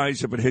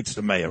surprised if it hits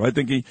the mayor. I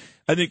think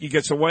he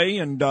gets away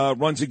and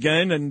runs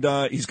again, and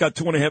he's got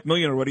 $2.5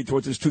 million already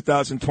towards his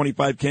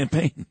 2025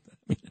 campaign.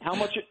 How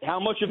much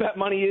of that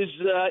money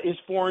is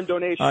foreign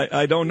donation?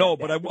 I don't know,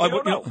 but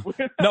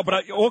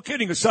all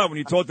kidding aside, when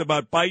you talked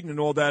about Biden and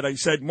all that, I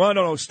said, well,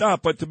 no,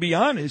 stop. But to be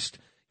honest,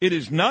 it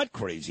is not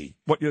crazy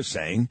what you're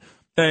saying.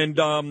 And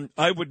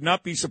I would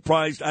not be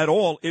surprised at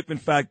all if, in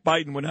fact,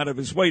 Biden went out of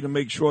his way to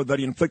make sure that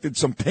he inflicted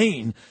some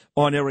pain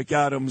on Eric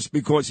Adams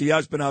because he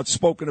has been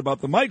outspoken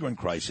about the migrant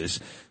crisis.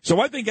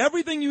 So I think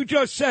everything you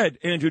just said,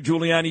 Andrew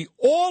Giuliani,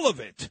 all of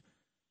it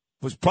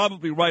was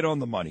probably right on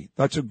the money.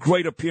 That's a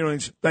great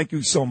appearance. Thank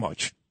you so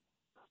much.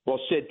 Well,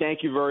 Sid,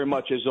 thank you very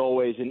much as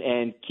always,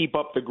 and keep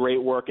up the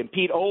great work. And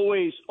Pete,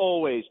 always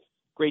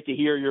great to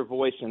hear your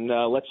voice, and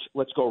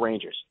let's go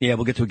Rangers. Yeah,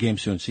 we'll get to a game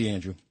soon. See you,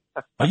 Andrew.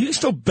 Are you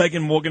still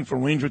begging Morgan for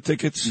Ranger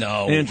tickets?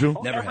 No, Andrew.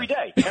 Never every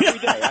day.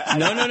 I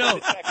No.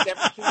 text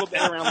every single day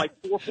around like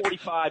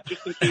 4:45,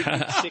 just in case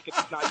the tickets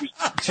is not used.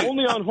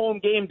 Only on home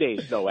game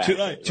days, though.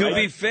 Actually, to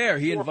be fair,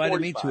 he invited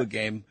me to a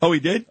game. Oh, he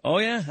did? Oh,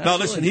 yeah. Absolutely. Now,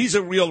 listen, he's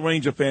a real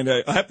Ranger fan.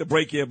 I have to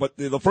break here, but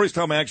the first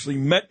time I actually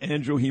met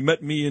Andrew, he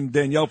met me and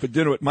Danielle for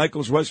dinner at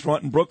Michael's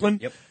Restaurant in Brooklyn.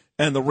 Yep.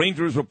 And the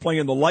Rangers were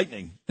playing the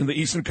Lightning in the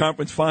Eastern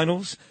Conference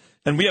Finals.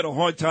 And we had a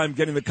hard time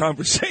getting the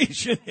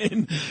conversation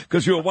in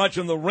because we were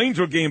watching the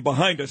Ranger game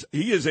behind us.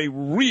 He is a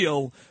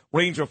real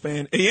Ranger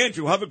fan. Hey,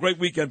 Andrew, have a great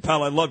weekend,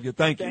 pal. I love you.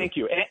 Thank you. Thank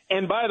you.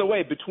 And by the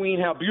way, between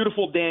how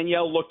beautiful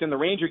Danielle looked in the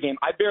Ranger game,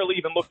 I barely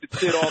even looked at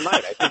Sid all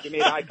night. I think he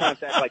made eye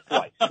contact like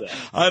twice. So.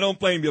 I don't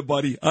blame you,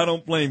 buddy. I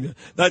don't blame you.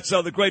 That's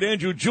the great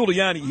Andrew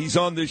Giuliani. He's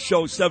on this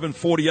show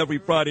 7:40 every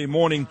Friday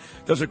morning.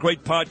 Does a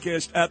great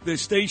podcast at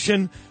this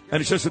station. And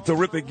he's just a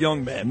terrific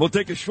young man. We'll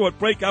take a short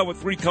break. Hour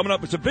 3 coming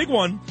up. It's a big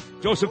one.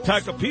 Joseph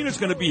Tacopina is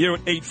going to be here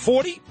at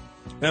 8:40.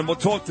 And we'll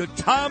talk to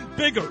Tom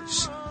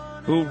Biggers,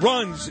 who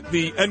runs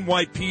the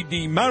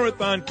NYPD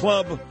Marathon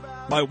Club.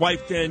 My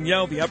wife,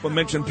 Danielle, the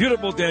aforementioned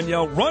beautiful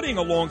Danielle, running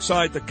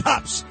alongside the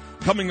cops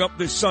coming up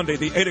this Sunday.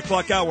 The 8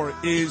 o'clock hour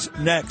is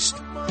next.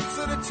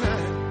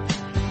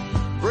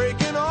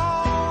 Breaking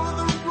all of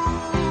the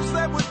rules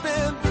that would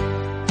bend.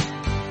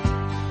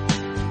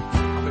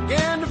 I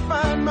began to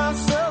find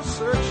myself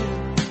searching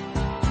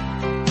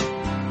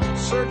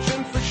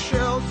for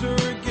shelter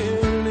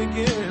again and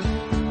again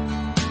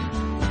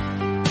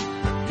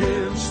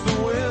against the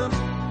wind.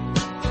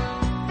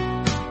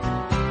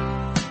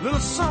 Little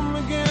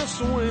something against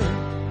the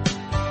wind.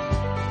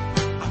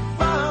 I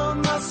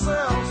found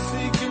myself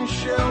seeking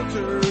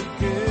shelter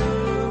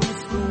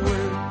against the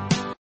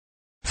wind.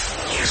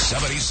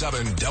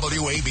 77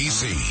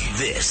 WABC.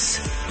 This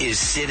is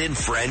Sid and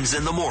Friends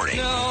in the Morning.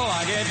 No,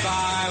 I get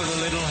by with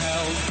a little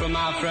help from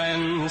my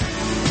friends.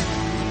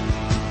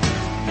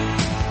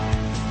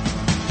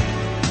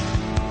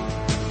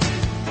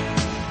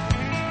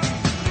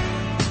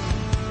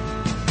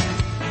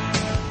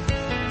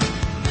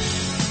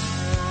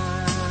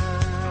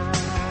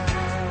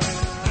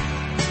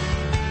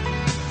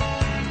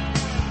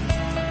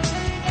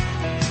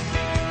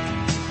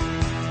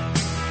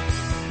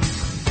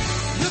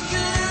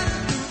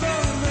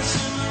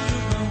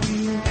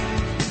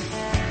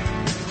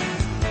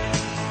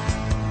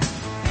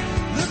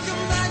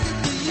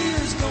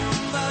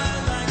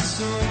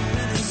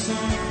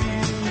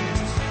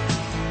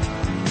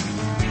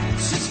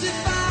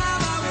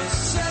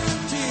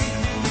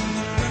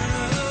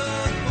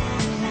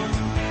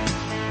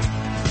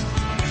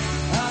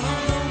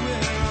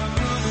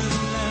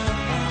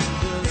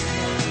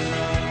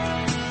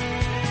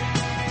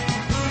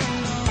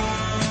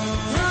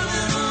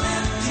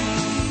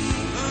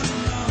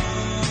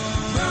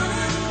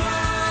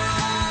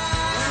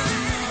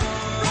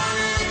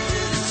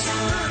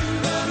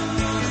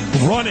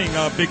 Running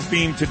a big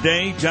theme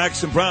today,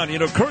 Jackson Brown.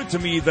 It occurred to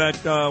me that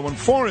when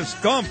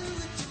Forrest Gump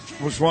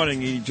was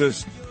running, he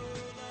was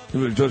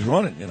just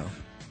running, you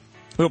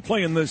know. they were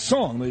playing this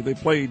song. They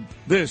played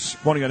this,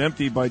 Running on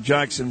Empty by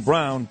Jackson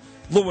Browne.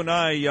 Lou and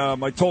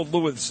I told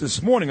Lewis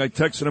this morning, I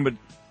texted him at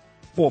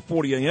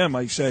 4:40 a.m.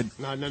 I said...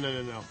 No.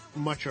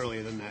 Much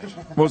earlier than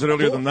that. Was it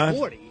earlier than that?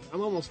 4:40.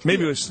 I'm almost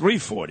Maybe here. it was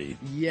 3:40.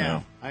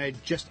 Yeah. I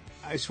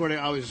swear to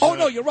I was... Oh,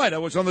 no, you're right. I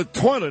was on the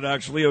toilet,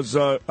 actually.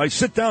 I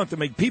sit down to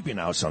make pee-pee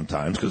now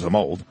sometimes because I'm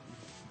old.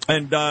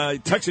 And I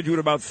texted you at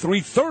about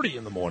 3:30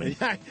 in the morning.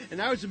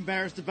 And I was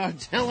embarrassed about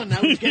telling.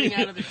 I was getting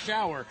out of the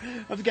shower.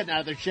 And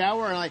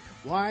I'm like,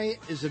 why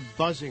is it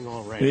buzzing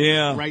already?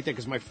 Yeah. Right there,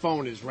 because my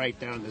phone is right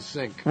down the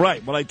sink.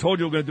 Right. Well, I told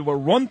you we're going to do a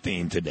run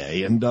theme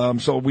today.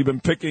 And so we've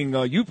been picking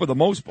you for the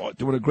most part,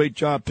 doing a great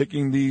job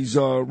picking these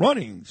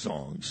running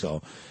songs.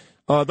 So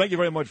thank you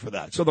very much for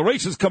that. So the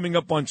race is coming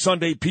up on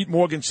Sunday. Pete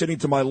Morgan sitting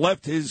to my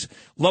left. His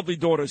lovely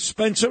daughter,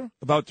 Spencer,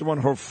 about to run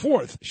her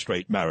 4th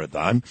straight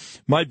marathon.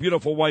 My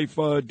beautiful wife,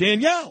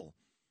 Danielle,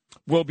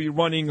 will be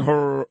running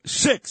her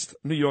 6th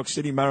New York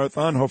City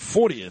marathon, her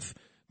 40th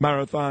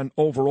marathon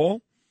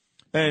overall.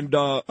 And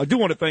I do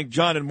want to thank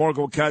John and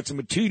Margot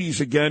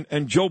Katzimatidis again,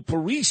 and Joe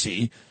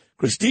Parisi.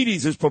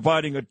 Christidis is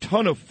providing a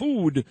ton of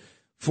food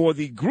for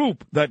the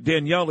group that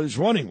Danielle is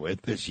running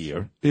with this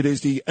year. It is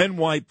the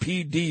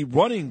NYPD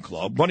Running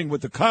Club, running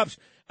with the cops,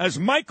 as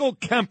Michael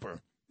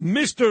Kemper,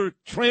 Mr.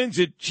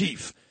 Transit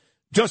Chief,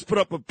 just put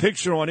up a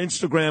picture on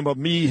Instagram of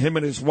me, him,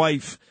 and his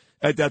wife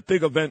at that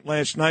big event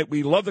last night.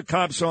 We love the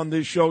cops on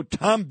this show.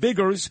 Tom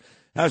Biggers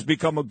has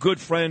become a good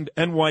friend,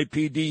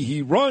 NYPD.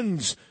 He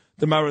runs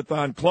the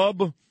Marathon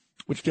Club,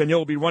 which Danielle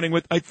will be running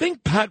with. I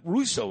think Pat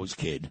Russo's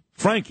kid,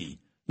 Frankie,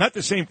 not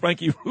the same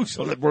Frankie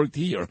Russo that worked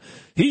here.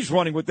 He's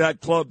running with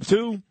that club,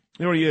 too.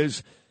 There he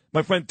is,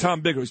 my friend Tom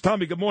Biggers.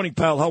 Tommy, good morning,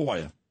 pal. How are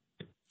you?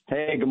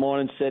 Hey, good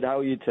morning, Sid. How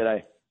are you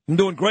today? I'm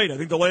doing great. I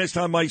think the last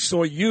time I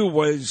saw you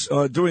was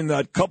during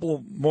that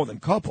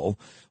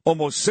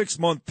almost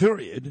 6-month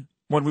period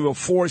when we were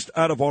forced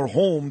out of our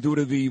home due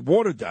to the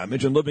water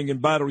damage and living in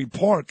Battery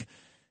Park.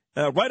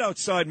 Right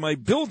outside my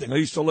building, I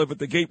used to live at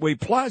the Gateway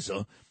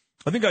Plaza.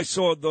 I think I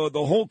saw the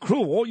whole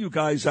crew, all you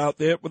guys out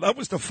there. Well, that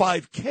was the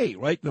 5K,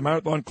 right? The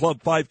Marathon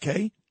Club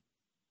 5K?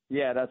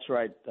 Yeah, that's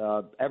right.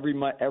 Every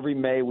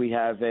May we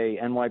have a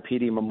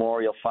NYPD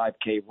Memorial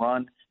 5K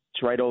run.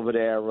 It's right over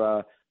there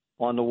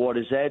on the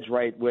water's edge,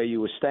 right where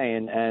you were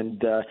staying.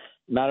 And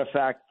matter of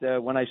fact,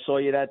 when I saw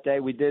you that day,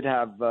 we did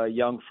have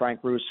young Frank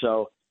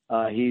Russo.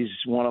 He's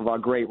one of our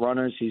great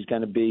runners. He's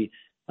going to be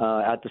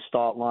at the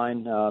start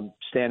line,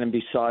 standing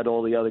beside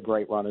all the other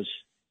great runners.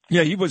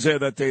 Yeah, he was there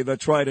that day.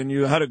 That's right. And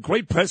you had a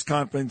great press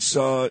conference,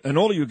 and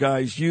all of you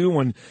guys, you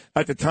and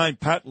at the time,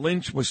 Pat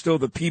Lynch was still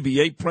the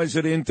PBA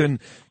president, and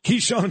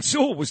Keyshawn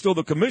Sewell was still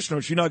the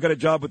commissioner. She now got a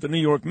job with the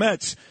New York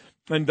Mets.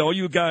 And all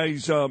you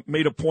guys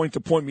made a point to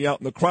point me out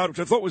in the crowd, which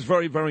I thought was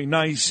very, very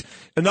nice.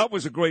 And that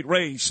was a great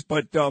race.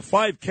 But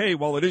 5K,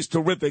 while it is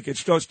terrific,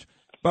 it's just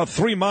about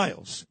 3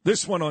 miles.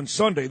 This one on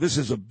Sunday, this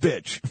is a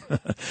bitch.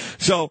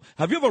 So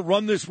have you ever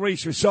run this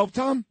race yourself,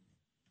 Tom?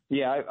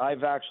 Yeah,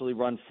 I've actually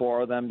run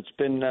 4 of them. It's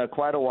been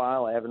quite a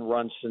while. I haven't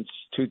run since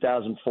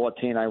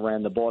 2014. I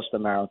ran the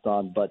Boston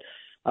Marathon. But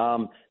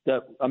the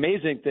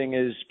amazing thing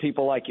is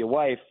people like your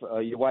wife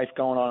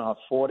going on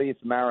her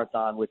 40th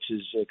marathon, which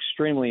is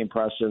extremely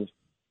impressive.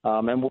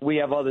 And we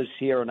have others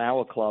here in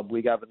our club.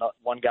 We got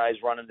one guy's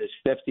running his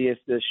 50th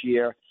this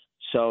year.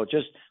 So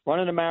just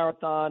running a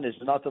marathon is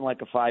nothing like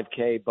a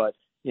 5K, but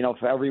you know,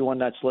 for everyone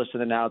that's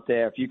listening out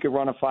there, if you could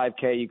run a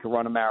 5K, you could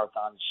run a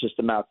marathon. It's just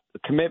about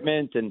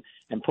commitment and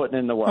putting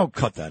in the work. Oh,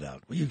 cut that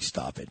out. Will you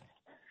stop it?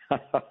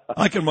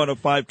 I can run a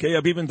 5K.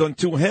 I've even done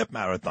 2 half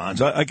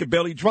marathons. I could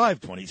barely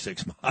drive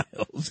 26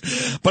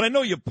 miles. But I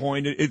know your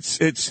point.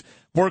 It's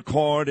work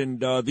hard,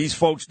 and these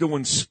folks do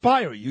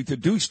inspire you to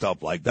do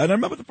stuff like that. And I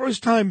remember the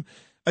first time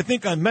I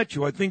think I met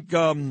you. I think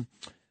one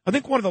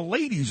of the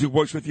ladies who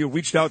works with you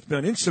reached out to me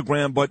on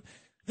Instagram, but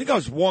I think I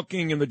was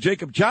walking in the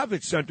Jacob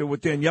Javits Center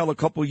with Danielle a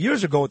couple of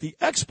years ago at the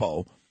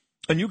Expo,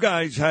 and you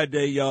guys had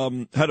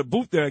a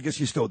booth there. I guess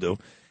you still do.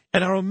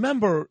 And I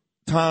remember,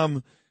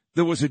 Tom,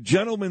 there was a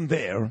gentleman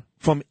there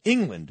from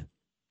England,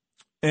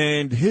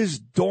 and his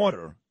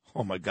daughter,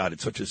 oh, my God,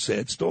 it's such a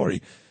sad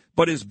story,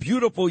 but his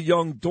beautiful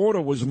young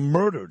daughter was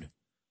murdered.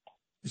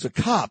 He's a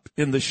cop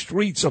in the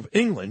streets of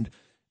England.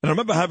 And I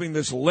remember having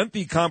this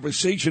lengthy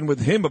conversation with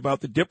him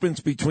about the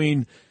difference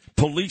between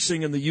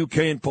policing in the UK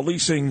and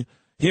policing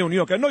here in New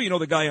York. I know you know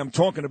the guy I'm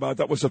talking about.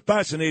 That was a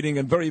fascinating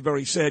and very,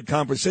 very sad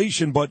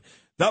conversation, but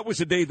that was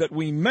the day that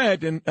we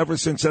met, and ever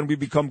since then we've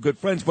become good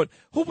friends. But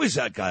who was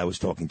that guy I was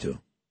talking to?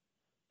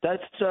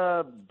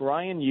 That's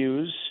Brian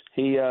Hughes.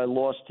 He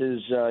lost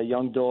his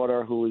young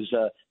daughter, who was,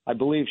 I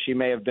believe she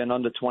may have been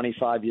under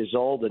 25 years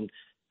old, and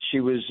she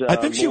was. I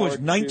think she was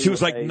 19. She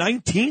was like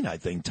 19, I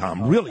think,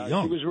 Tom. Really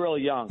young. She was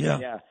really young.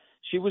 Yeah.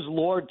 She was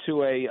lured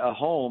to a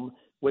home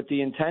with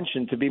the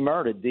intention to be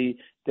murdered.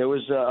 There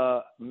was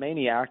a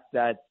maniac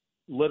that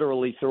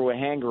literally threw a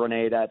hand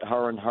grenade at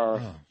her and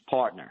her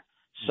partner.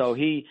 So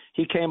he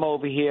came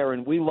over here,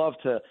 and we love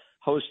to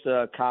host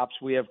cops.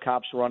 We have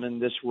cops running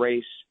this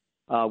race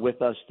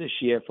with us this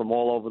year from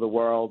all over the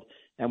world,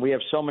 and we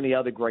have so many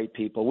other great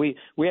people. We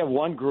have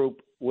one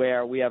group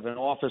where we have an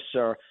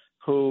officer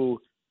who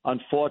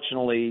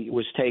unfortunately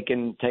was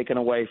taken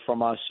away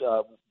from us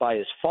by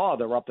his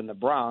father up in the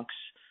Bronx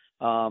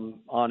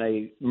on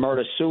a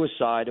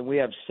murder-suicide, and we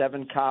have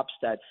 7 cops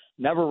that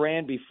never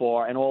ran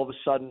before, and all of a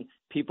sudden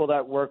people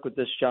that work with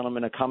this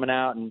gentleman are coming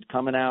out, and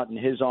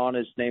his honor,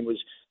 his name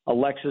was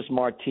Alexis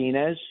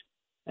Martinez,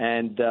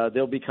 and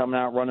they'll be coming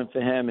out running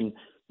for him. And,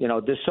 you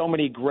know, there's so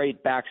many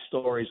great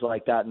backstories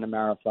like that in the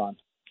marathon.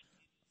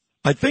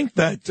 I think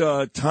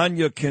that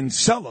Tanya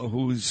Kinsella,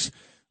 who's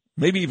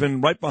maybe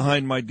even right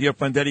behind my dear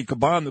friend Eddie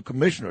Caban, the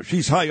commissioner,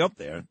 she's high up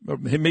there,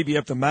 maybe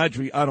after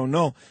Madry, I don't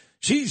know.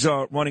 She's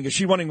running. Is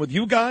she running with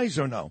you guys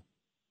or no?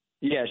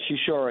 Yeah, she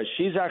sure is.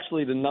 She's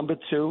actually the number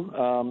 2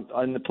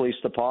 in the police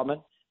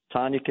department.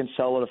 Tanya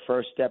Kinsella, the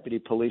first deputy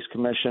police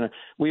commissioner.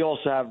 We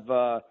also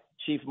have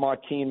Chief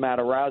Martin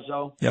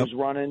Matarazzo who's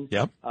running.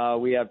 Yep.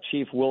 We have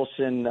Chief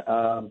Wilson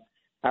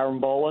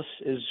Arambolis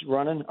is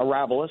running,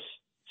 Arabolis.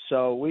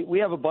 So we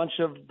have a bunch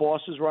of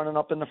bosses running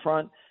up in the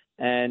front,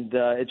 and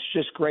it's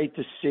just great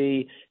to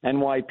see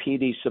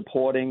NYPD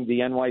supporting the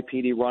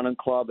NYPD Running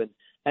Club.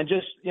 And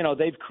just, you know,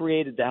 they've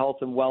created the health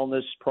and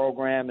wellness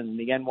program and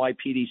the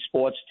NYPD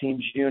sports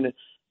teams unit.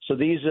 So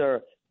these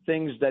are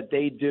things that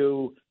they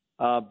do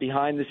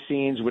behind the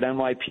scenes with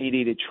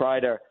NYPD to try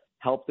to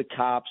help the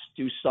cops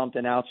do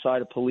something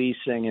outside of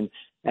policing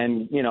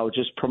and you know,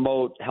 just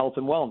promote health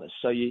and wellness.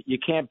 So you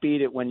can't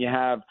beat it when you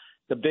have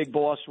the big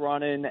boss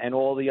running and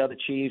all the other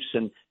chiefs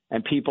and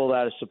people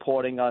that are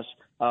supporting us.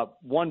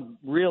 One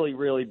really,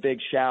 really big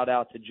shout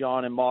out to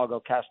John and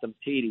Margot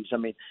Castamatidis. I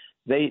mean,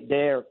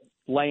 they're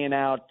laying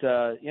out,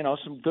 you know,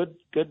 some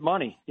good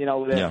money. You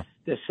know,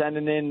 they're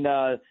sending in,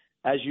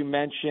 as you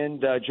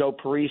mentioned, Joe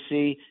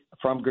Parisi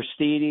from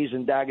Gristedes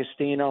and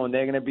D'Agostino, and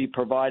they're going to be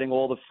providing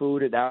all the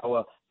food at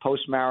our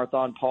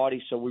post-marathon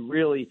party. So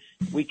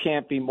we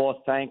can't be more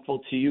thankful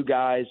to you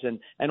guys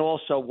and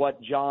also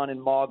what John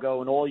and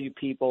Margot and all you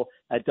people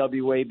at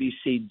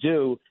WABC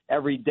do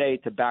every day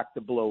to back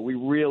the blue. We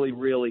really,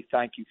 really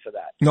thank you for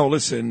that. No,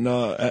 listen,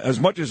 as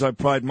much as I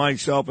pride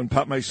myself and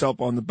pat myself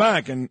on the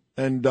back, and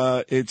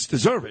it's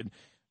deserved,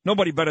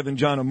 nobody better than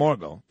John and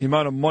Margot. The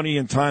amount of money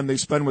and time they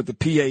spend with the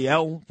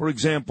PAL, for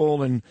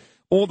example, and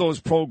all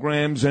those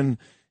programs, and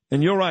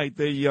you're right,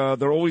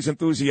 they're always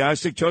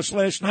enthusiastic. Just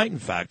last night, in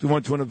fact, we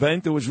went to an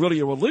event. It was really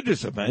a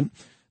religious event.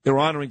 They were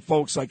honoring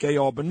folks like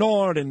A.R.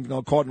 Bernard,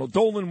 and Cardinal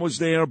Dolan was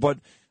there. But,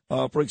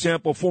 for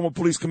example, former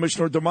police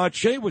commissioner DeMott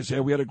Shea was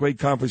there. We had a great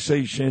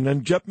conversation.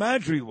 And Jeff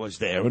Madry was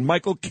there, and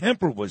Michael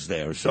Kemper was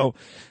there. So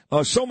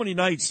many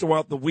nights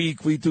throughout the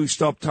week we do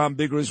stuff, Tom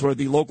Biggers, where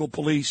the local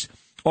police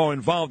are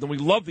involved, and we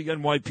love the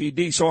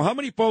NYPD. So how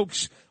many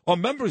folks are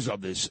members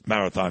of this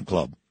marathon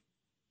club?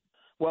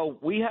 Well,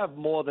 we have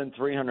more than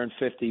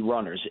 350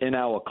 runners in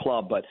our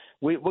club, but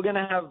we're going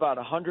to have about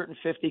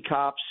 150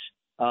 cops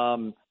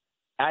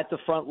at the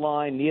front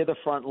line, near the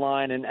front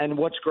line. And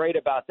what's great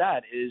about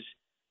that is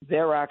they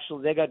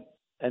got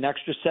an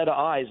extra set of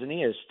eyes and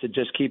ears to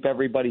just keep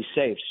everybody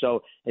safe.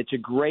 So it's a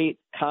great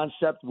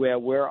concept where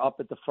we're up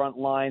at the front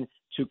line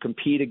to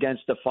compete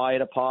against the fire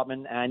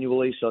department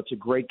annually. So it's a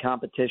great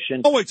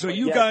competition. Oh, wait, so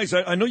you guys,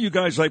 I know you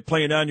guys like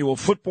playing annual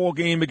football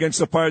game against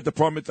the fire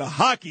department. The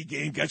hockey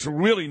game gets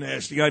really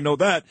nasty. I know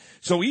that.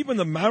 So even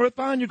the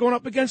marathon, you're going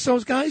up against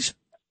those guys?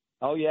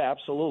 Oh, yeah,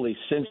 absolutely.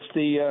 Since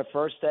the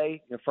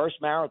first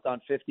marathon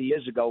 50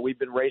 years ago, we've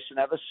been racing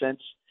ever since.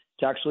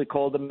 It's actually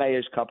called the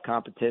Mayor's Cup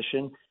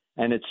competition,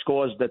 and it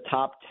scores the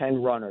top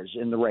 10 runners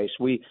in the race.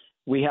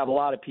 We have a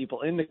lot of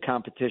people in the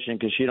competition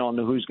because you don't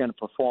know who's going to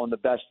perform the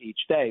best each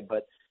day.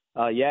 But,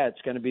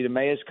 it's going to be the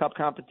Mayor's Cup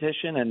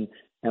competition,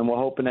 and we're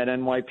hoping that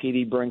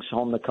NYPD brings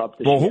home the cup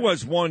this year. Well, who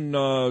has won?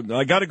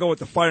 I got to go with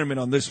the firemen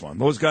on this one.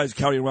 Those guys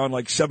carry around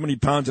like 70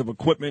 pounds of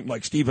equipment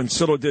like Steven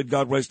Sittle did,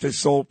 God rest his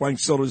soul, Frank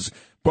Sittle's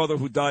brother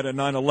who died at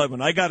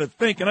 9/11. I got to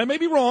think, and I may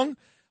be wrong,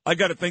 I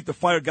got to think the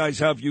fire guys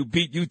have you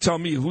beat. You tell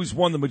me who's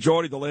won the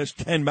majority of the last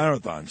 10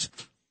 marathons.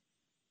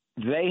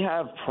 They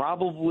have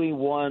probably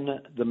won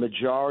the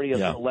majority of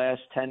the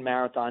last 10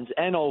 marathons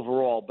and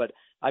overall, but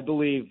I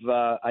believe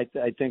I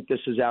think this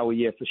is our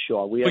year for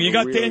sure. We have you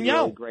got really,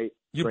 Danielle. Really great,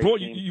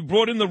 you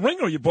brought in the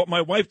ringer. You brought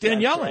my wife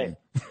Danielle in.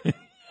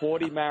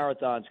 40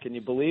 marathons. Can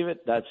you believe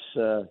it? That's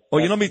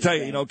let me tell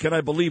you, can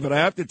I believe it? I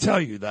have to tell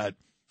you that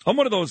I'm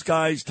one of those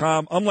guys,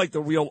 Tom. I'm like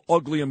the real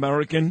ugly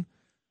American.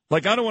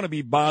 Like, I don't want to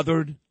be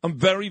bothered. I'm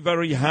very,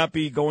 very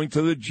happy going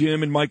to the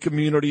gym in my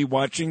community,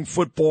 watching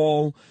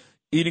football,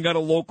 eating at a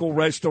local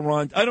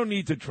restaurant. I don't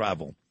need to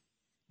travel.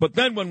 But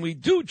then when we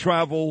do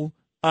travel,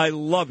 I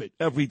love it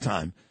every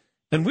time.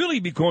 And really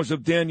because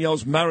of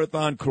Danielle's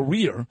marathon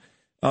career,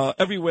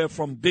 everywhere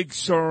from Big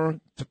Sur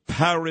to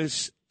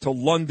Paris to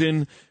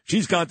London.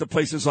 She's gone to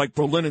places like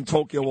Berlin and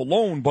Tokyo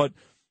alone, but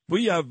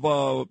we have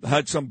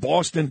had some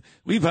Boston.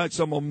 We've had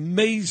some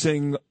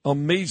amazing,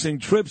 amazing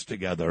trips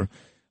together,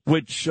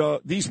 which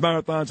these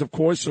marathons, of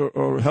course,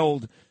 are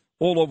held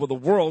all over the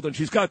world. And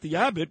she's got the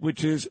Abbott,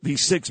 which is the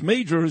 6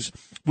 majors,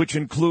 which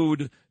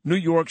include New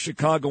York,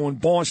 Chicago,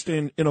 and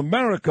Boston in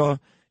America,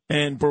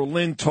 and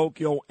Berlin,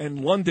 Tokyo,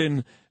 and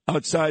London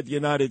outside the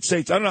United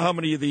States. I don't know how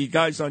many of the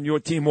guys on your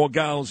team or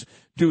gals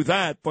do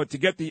that, but to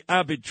get the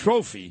Abbott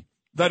Trophy,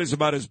 that is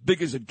about as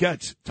big as it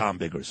gets, Tom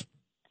Biggers.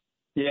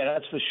 Yeah,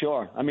 that's for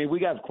sure. I mean, we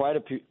got quite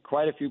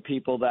a few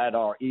people that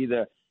are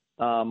either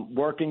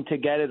working to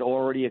get it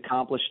or already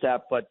accomplished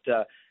that. But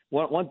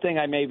one thing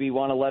I maybe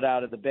want to let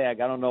out of the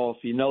bag, I don't know if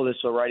you know this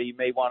already, you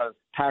may want to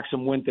pack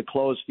some winter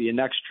clothes for your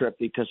next trip,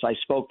 because I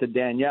spoke to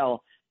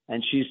Danielle,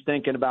 and she's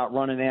thinking about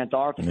running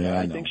Antarctica. Yeah,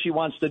 I think she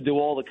wants to do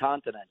all the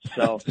continents.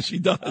 So she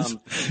does.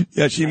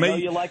 Yeah, she may. I know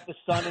you like the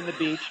sun and the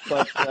beach,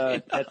 but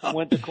get some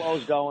winter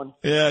clothes going.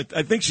 Yeah,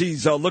 I think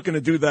she's looking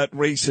to do that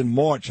race in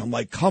March. I'm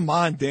like, come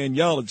on,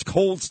 Danielle, it's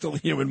cold still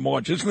here in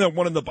March. Isn't there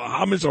one in the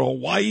Bahamas or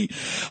Hawaii?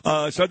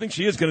 So I think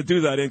she is going to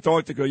do that,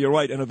 Antarctica. You're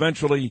right, and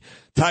eventually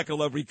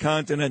tackle every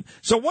continent.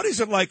 So what is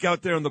it like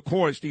out there on the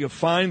course? Do you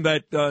find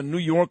that New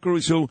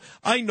Yorkers who,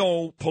 I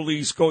know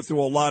police go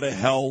through a lot of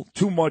hell,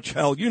 too much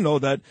hell. You know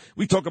that.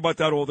 We talk about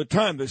that all the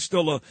time. There's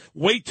still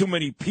way too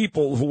many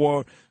people who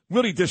are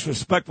really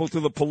disrespectful to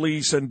the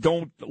police and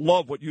don't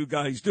love what you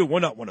guys do. We're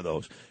not one of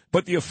those.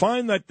 But do you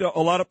find that a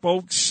lot of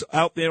folks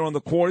out there on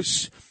the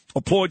course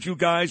applaud you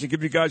guys and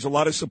give you guys a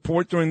lot of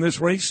support during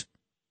this race?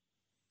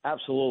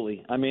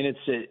 Absolutely. I mean,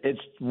 it's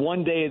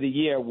one day of the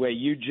year where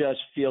you just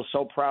feel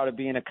so proud of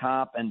being a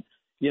cop. And,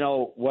 you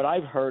know, what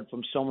I've heard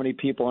from so many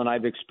people and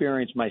I've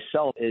experienced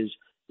myself is,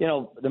 you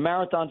know, the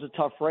marathon's a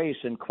tough race.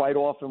 And quite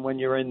often when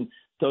you're in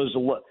those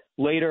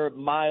later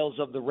miles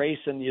of the race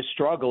and you're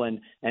struggling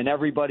and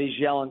everybody's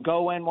yelling,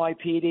 go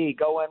NYPD,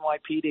 go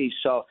NYPD.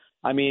 So,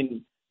 I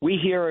mean, we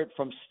hear it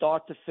from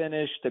start to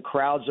finish. The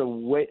crowds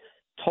are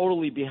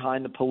totally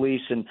behind the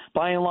police, and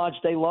by and large,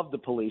 they love the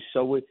police.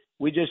 So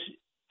we just,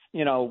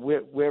 you know,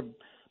 we're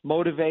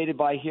motivated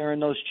by hearing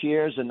those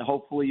cheers, and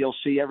hopefully you'll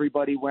see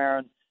everybody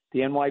wearing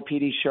the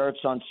NYPD shirts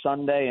on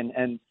Sunday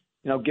and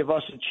you know, give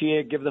us a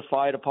cheer, give the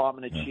fire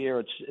department a cheer.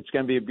 It's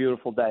going to be a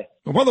beautiful day.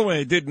 Well, by the way,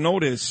 I did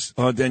notice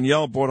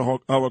Danielle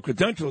brought our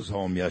credentials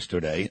home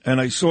yesterday, and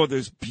I saw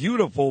this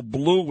beautiful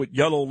blue with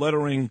yellow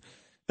lettering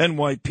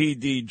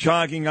NYPD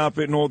jogging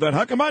outfit and all that.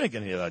 How come I didn't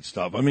get any of that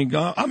stuff? I mean,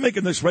 I'm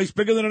making this race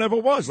bigger than it ever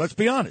was. Let's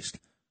be honest.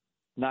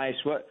 Nice.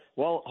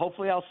 Well,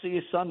 hopefully I'll see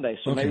you Sunday,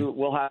 so maybe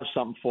we'll have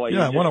something for you.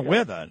 Yeah, I want to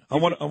wear that. I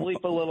want to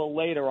sleep a little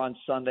later on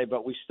Sunday,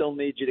 but we still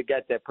need you to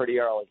get there pretty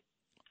early.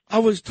 I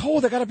was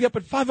told I got to be up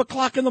at 5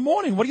 o'clock in the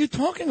morning. What are you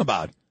talking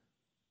about?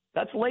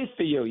 That's late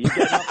for you. You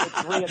get up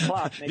at 3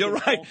 o'clock. You're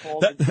right.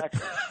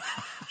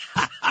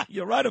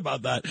 You're right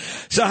about that.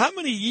 So how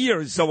many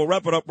years? So we'll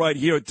wrap it up right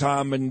here,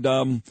 Tom. And,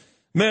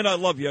 man, I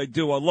love you. I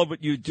do. I love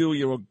what you do.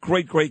 You're a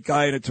great, great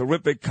guy and a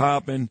terrific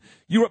cop. And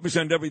you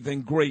represent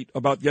everything great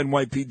about the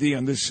NYPD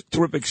and this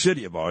terrific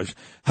city of ours.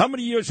 How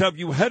many years have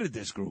you headed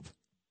this group?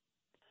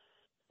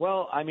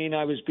 Well, I mean,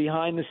 I was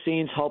behind the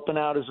scenes helping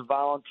out as a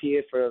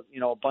volunteer for, you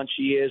know, a bunch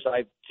of years.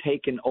 I've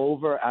taken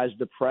over as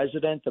the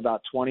president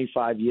about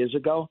 25 years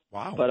ago.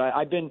 Wow. But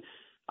I've been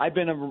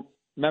a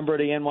member of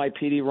the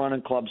NYPD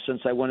running club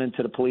since I went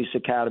into the police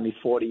academy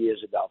 40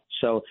 years ago.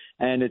 So,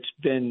 and it's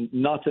been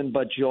nothing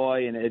but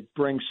joy, and it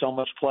brings so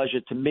much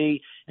pleasure to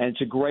me. And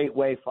it's a great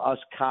way for us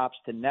cops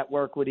to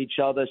network with each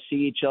other, see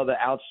each other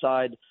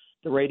outside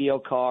the radio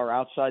car,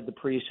 outside the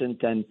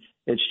precinct, and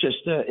it's just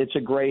it's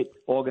a great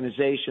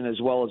organization, as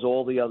well as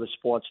all the other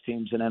sports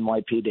teams in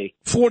NYPD.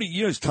 40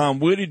 years, Tom.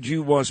 Where did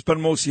you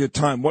spend most of your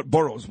time? What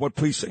boroughs? What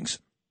precincts?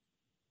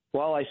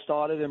 Well, I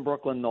started in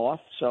Brooklyn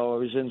North, so I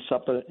was in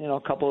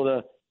a couple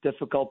of the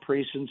difficult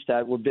precincts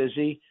that were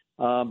busy.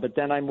 But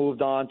then I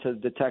moved on to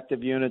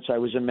detective units. I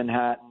was in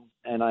Manhattan,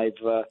 and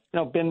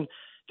I've been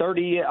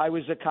 30 years. I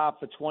was a cop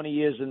for 20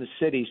 years in the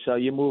city, so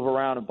you move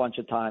around a bunch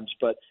of times.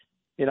 But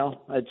you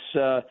know,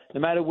 it's no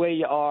matter where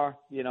you are,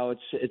 you know,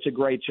 it's a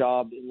great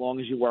job as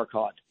long as you work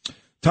hard.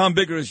 Tom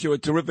Biggers, you're a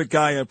terrific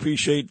guy. I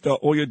appreciate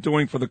all you're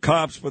doing for the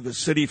cops, for the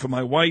city, for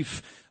my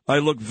wife. I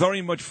look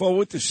very much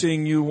forward to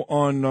seeing you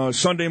on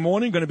Sunday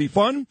morning. Going to be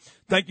fun.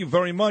 Thank you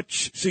very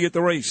much. See you at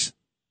the race.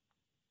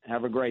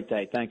 Have a great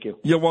day. Thank you.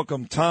 You're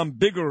welcome. Tom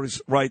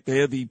Biggers right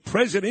there, the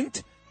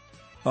president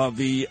of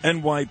the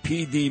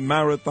NYPD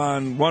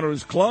Marathon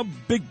Runners Club.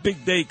 Big,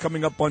 big day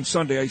coming up on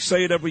Sunday. I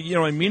say it every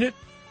year. I mean it.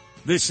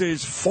 This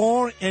is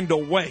far and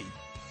away,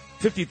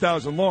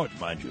 50,000 large,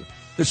 mind you.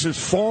 This is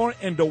far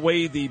and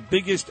away the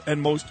biggest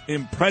and most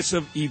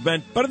impressive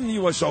event, better than the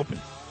U.S. Open,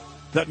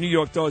 that New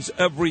York does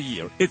every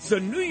year. It's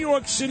the New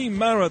York City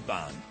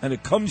Marathon, and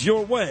it comes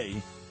your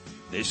way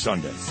this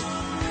Sunday.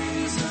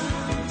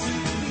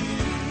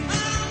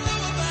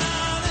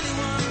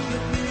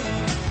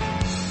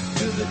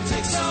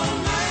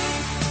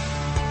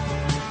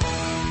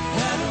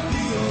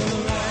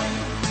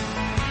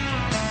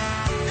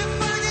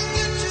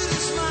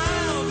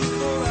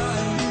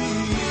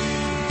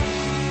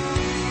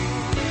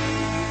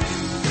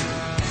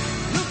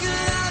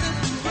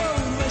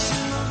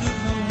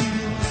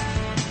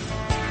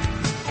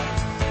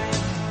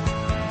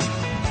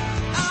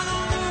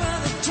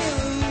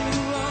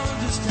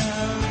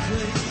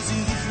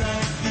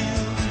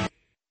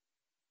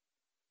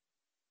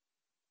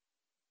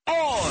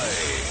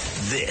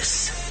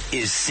 This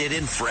is Sid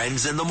and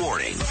Friends in the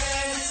Morning.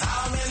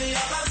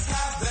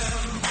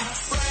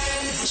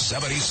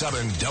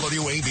 77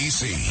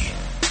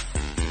 WABC.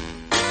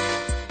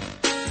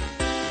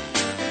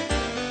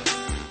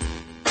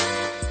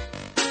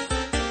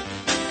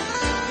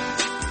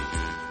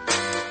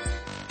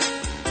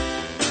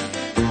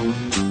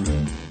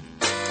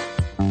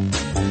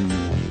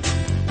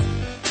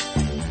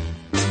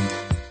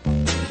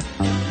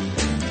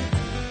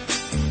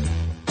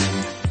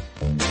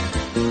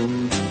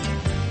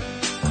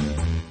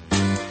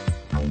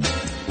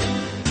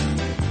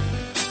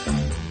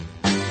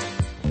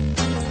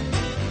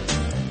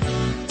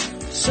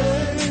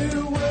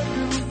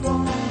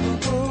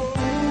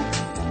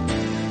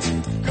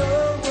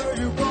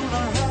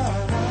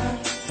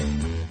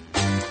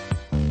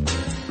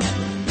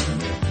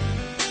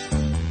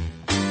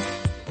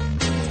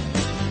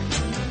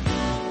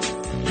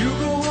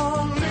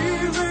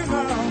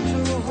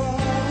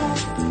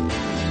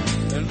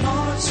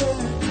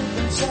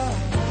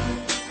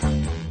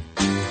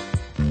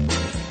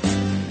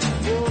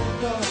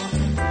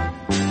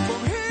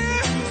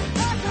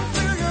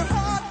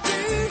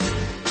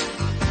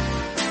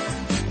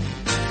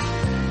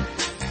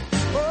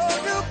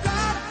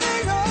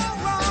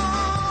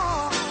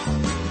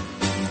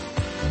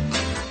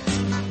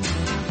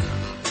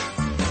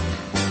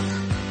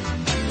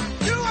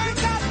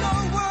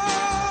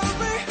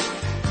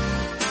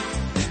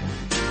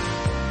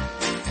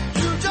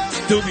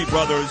 Doobie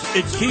Brothers,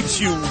 it keeps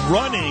you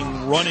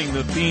running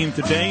the theme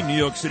today. New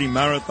York City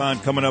Marathon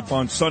coming up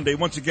on Sunday.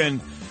 Once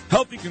again,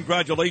 healthy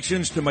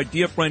congratulations to my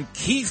dear friend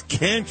Keith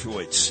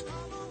Kantrowitz,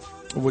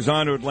 who was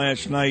honored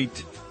last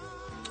night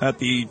at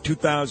the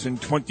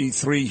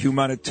 2023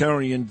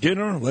 humanitarian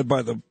dinner led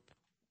by the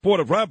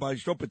Board of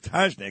Rabbis. Joe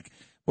Potasnik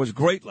was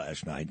great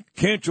last night.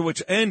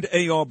 Kantrowitz and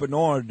A.R.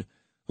 Bernard,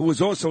 who was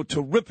also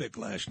terrific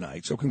last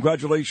night. So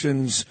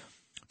congratulations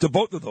to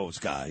both of those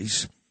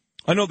guys.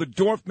 I know the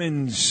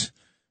Dorfmans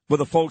were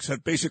the folks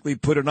that basically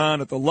put it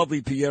on at the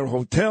lovely Pierre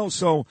Hotel.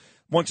 So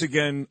once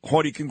again,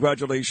 hearty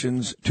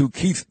congratulations to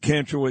Keith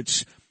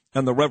Kantrowitz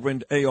and the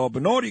Reverend A.R.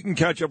 Bernard. You can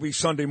catch every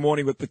Sunday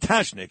morning with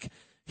Potasnik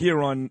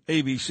here on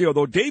ABC.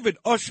 Although David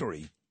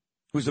Ushery,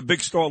 who's a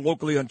big star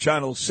locally on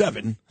Channel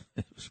 7,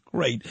 it was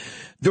great,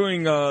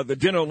 during the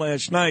dinner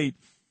last night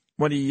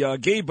when he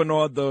gave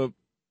Bernard the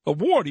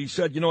award, he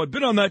said, you know, I've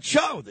been on that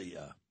show, the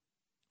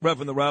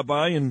Reverend the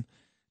Rabbi, and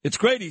it's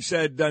great, he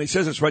said, and he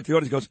says this right to the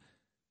audience, he goes,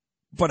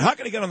 but how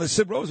can I get on the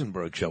Sid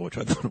Rosenberg show, which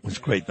I thought was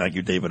great. Thank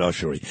you, David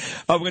Ushery.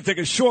 We're going to take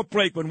a short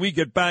break. When we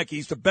get back,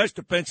 he's the best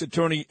defense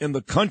attorney in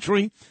the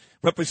country,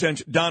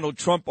 represents Donald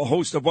Trump, a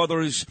host of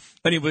others,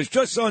 and he was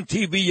just on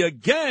TV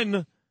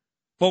again,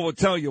 but we'll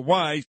tell you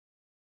why.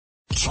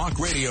 Talk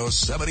Radio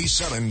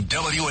 77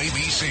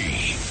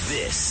 WABC.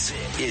 This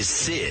is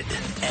Sid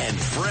and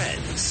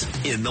Friends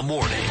in the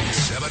Morning.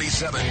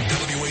 77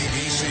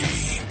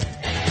 WABC.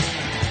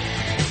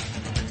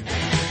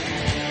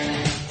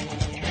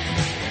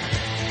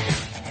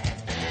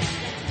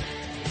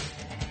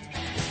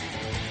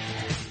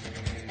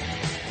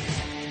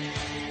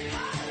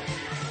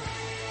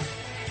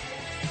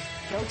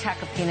 Joe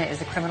Tacopina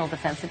is a criminal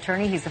defense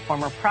attorney. He's a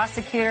former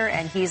prosecutor,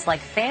 and he's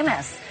like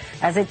famous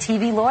as a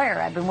TV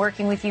lawyer. I've been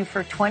working with you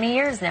for 20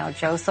 years now,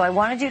 Joe, so I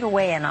wanted you to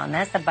weigh in on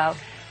this about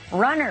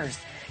runners.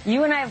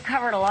 You and I have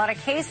covered a lot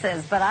of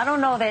cases, but I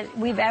don't know that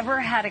we've ever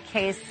had a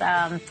case,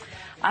 I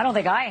don't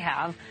think I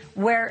have,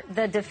 where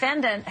the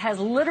defendant has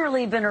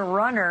literally been a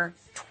runner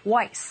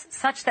twice,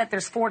 such that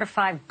there's 4 to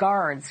 5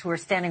 guards who are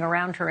standing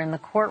around her in the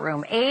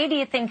courtroom. A, do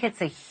you think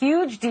it's a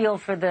huge deal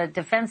for the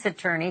defense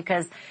attorney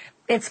because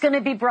it's going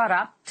to be brought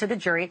up to the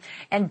jury?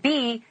 And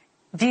B,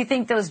 do you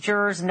think those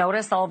jurors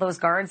notice all those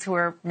guards who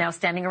are now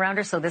standing around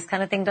her so this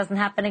kind of thing doesn't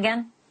happen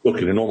again?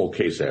 Look, in a normal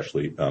case,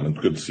 Ashley, and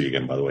good to see you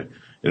again, by the way.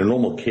 In a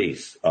normal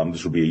case,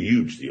 this would be a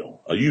huge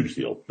deal,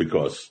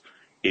 because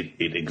it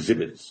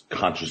exhibits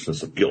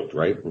consciousness of guilt,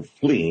 right?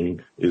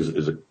 Fleeing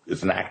is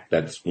an act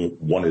that's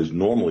one is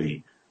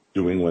normally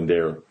doing when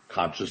they're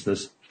conscious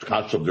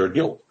of their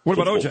guilt. What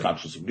about OJ?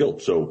 Conscious of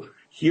guilt. So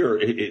here,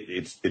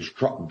 it's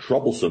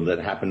troublesome that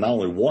it happened not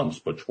only once,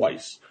 but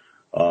twice.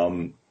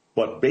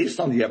 But based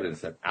on the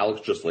evidence that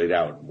Alex just laid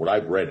out, what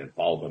I've read and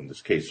followed on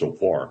this case so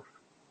far,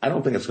 I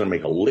don't think it's going to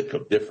make a lick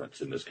of difference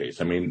in this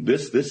case. I mean,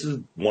 this is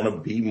one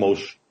of the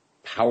most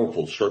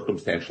powerful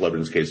circumstantial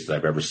evidence cases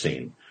I've ever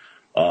seen.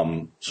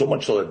 So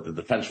much so that the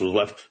defense was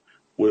left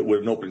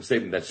with an opening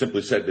statement that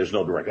simply said there's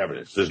no direct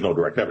evidence. There's no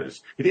direct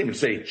evidence. He didn't even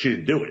say she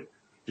didn't do it.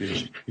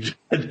 He said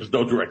there's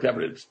no direct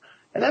evidence.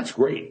 And that's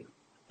great.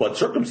 But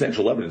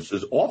circumstantial evidence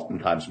is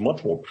oftentimes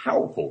much more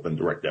powerful than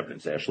direct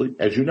evidence, Ashley,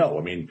 as you know.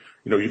 I mean,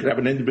 you can have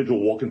an individual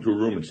walk into a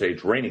room and say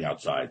it's raining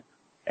outside,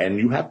 and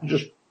you have to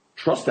just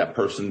trust that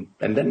person.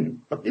 And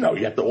then,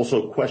 you have to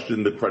also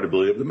question the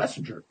credibility of the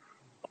messenger.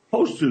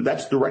 Opposed to,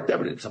 that's direct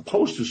evidence.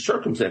 Opposed to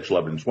circumstantial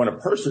evidence, when a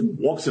person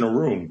walks in a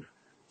room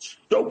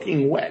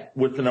soaking wet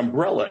with an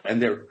umbrella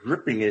and they're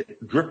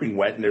dripping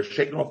wet and they're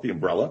shaking off the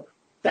umbrella,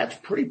 that's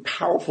pretty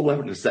powerful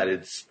evidence that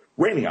it's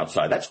raining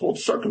outside. That's called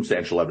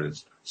circumstantial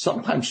evidence.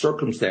 Sometimes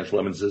circumstantial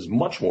evidence is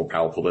much more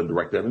powerful than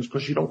direct evidence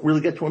because you don't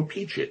really get to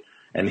impeach it.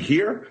 And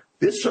here,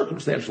 this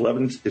circumstantial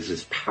evidence is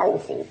as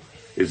powerful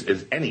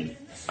as any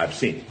I've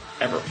seen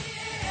ever.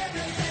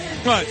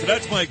 All right, so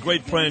that's my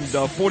great friend,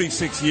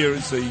 46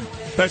 years, the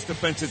best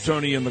defense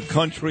attorney in the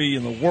country,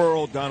 in the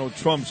world, Donald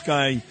Trump's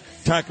guy,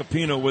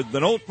 Tacopina, with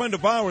an old friend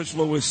of ours,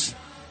 Louis.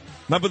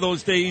 Remember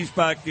those days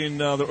back in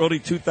the early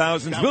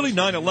 2000s? Really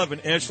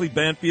 9/11, Ashley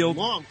Banfield.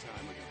 Long time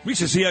ago. We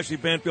used to see Ashley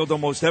Banfield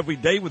almost every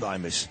day with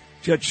Imus.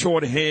 She had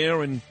short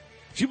hair, and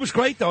she was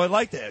great, though. I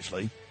liked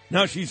Ashley.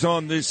 Now she's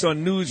on this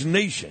News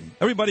Nation.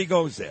 Everybody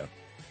goes there.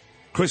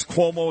 Chris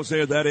Cuomo's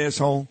there, that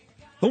asshole.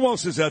 Who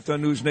else is at the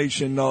News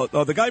Nation?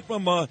 The guy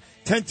from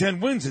 1010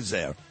 Wins is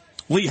there.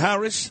 Lee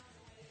Harris.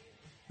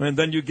 And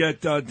then you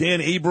get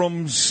Dan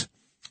Abrams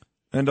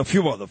and a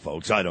few other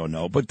folks. I don't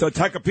know. But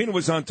Tacopina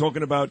was on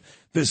talking about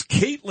this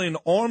Caitlin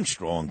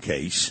Armstrong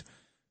case.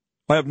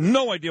 I have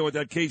no idea what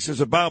that case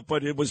is about,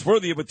 but it was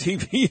worthy of a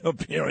TV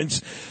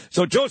appearance.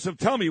 So, Joseph,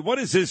 tell me, what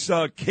is this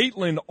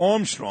Caitlin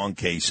Armstrong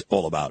case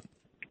all about?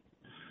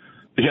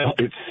 Yeah,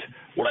 it's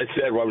what I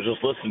said. I was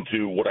just listening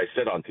to what I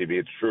said on TV.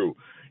 It's true.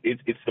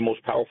 It's the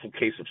most powerful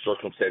case of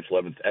circumstantial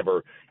evidence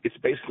ever. It's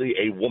basically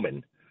a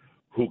woman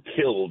who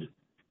killed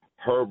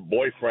her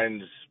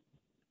boyfriend's,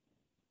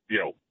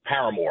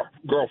 paramour,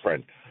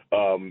 girlfriend,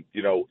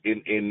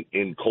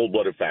 in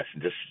cold-blooded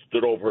fashion. Just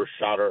stood over her,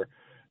 shot her,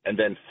 and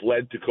then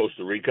fled to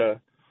Costa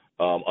Rica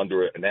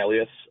under an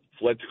alias.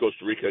 Fled to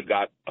Costa Rica,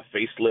 got a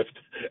facelift,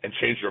 and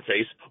changed her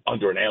face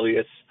under an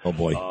alias. Oh,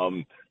 boy.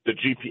 The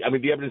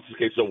evidence in this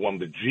case is one.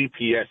 The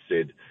GPS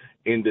SID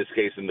in this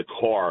case in the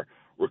car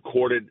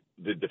recorded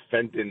the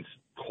defendant's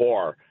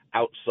car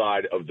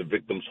outside of the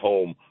victim's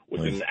home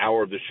within an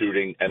hour of the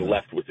shooting and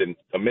left within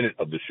a minute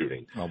of the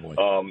shooting. Oh, boy.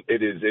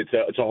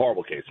 It's a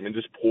horrible case. I mean,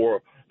 this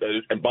poor,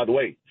 and by the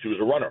way, she was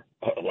a runner,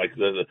 like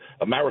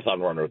a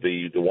marathon runner,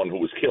 the one who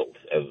was killed.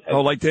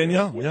 Like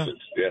Danielle? Yeah.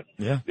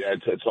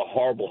 It's a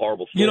horrible,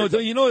 horrible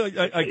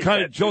story. I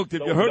kind of joked.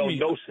 If you heard me,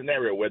 no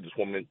scenario where this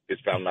woman is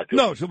found not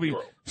guilty. No, she'll be.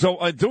 So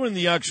during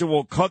the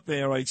actual cut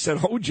there, I said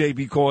OJ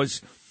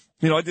because,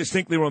 I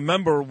distinctly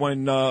remember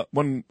when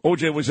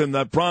OJ was in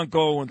that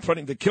Bronco and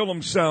threatening to kill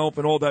himself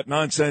and all that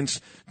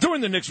nonsense during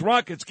the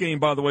Knicks-Rockets game,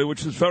 by the way,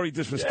 which was very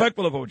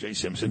disrespectful of OJ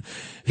Simpson.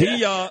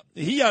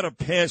 He had a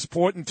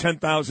passport and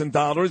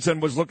 $10,000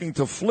 and was looking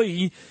to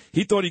flee.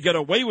 He thought he'd get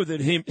away with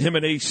it, him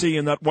and AC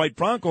in that white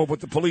Bronco, but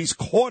the police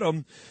caught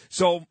him.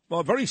 So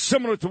very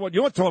similar to what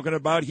you're talking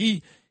about.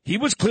 He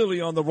was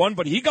clearly on the run,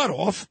 but he got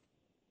off.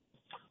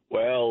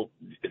 Well,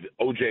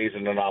 OJ is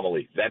an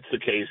anomaly. That's the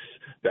case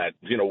that,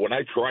 when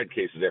I tried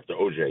cases after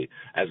OJ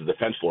as a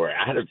defense lawyer,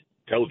 I had to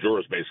tell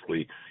jurors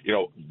basically,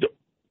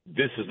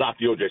 this is not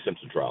the OJ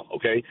Simpson trial,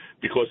 okay?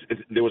 Because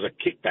there was a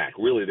kickback,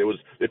 really.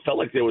 It felt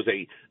like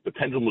the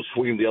pendulum was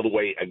swinging the other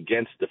way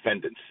against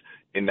defendants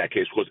in that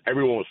case because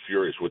everyone was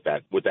furious with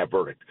that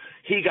verdict.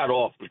 He got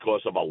off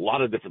because of a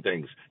lot of different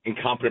things: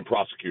 incompetent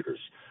prosecutors,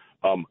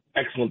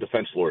 excellent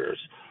defense lawyers,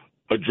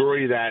 a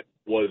jury that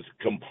was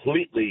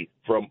completely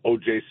from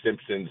O.J.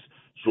 Simpson's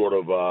sort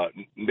of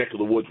neck of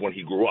the woods when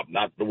he grew up,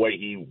 not the way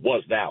he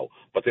was now,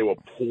 but they were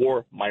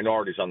poor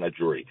minorities on that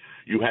jury.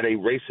 You had a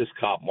racist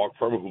cop, Mark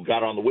Furman, who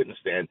got on the witness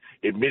stand,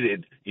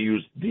 admitted he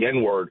used the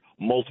N-word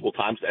multiple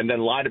times, and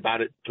then lied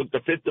about it, took the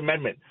Fifth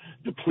Amendment.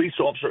 The police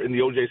officer in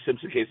the O.J.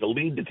 Simpson case, the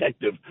lead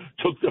detective,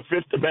 took the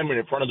Fifth Amendment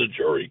in front of the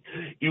jury.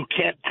 You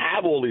can't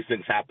have all these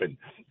things happen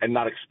and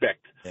not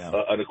expect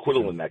an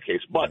acquittal in that case.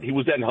 But he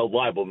was then held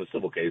liable in the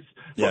civil case.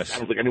 Yes. I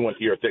don't think anyone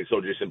here thinks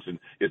O.J. Simpson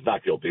is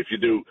not guilty. If you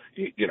do,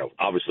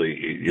 obviously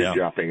you're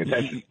not paying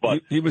attention.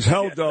 But he was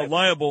held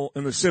liable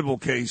in the civil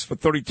case for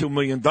 $32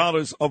 million,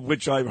 of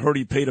which I've heard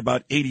he paid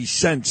about 80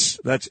 cents.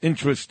 That's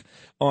interest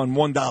on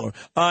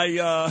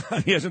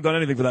 $1. He hasn't done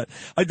anything for that.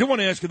 I do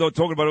want to ask you, though,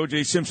 talking about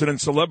O.J. Simpson and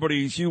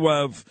celebrities, you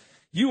have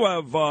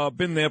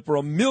been there for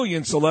a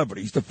million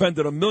celebrities,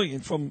 defended a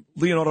million, from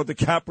Leonardo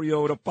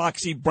DiCaprio to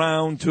Foxy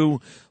Brown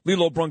to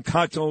Lilo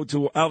Brancato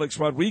to Alex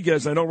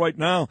Rodriguez. I know right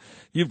now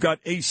you've got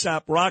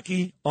A$AP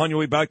Rocky on your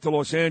way back to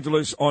Los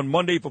Angeles on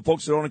Monday. For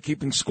folks that aren't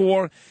keeping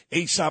score,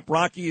 A$AP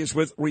Rocky is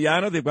with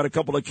Rihanna. They've got a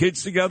couple of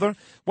kids together.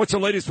 What's the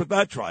latest with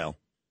that trial?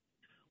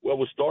 Well,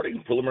 we're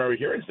starting preliminary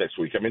hearings next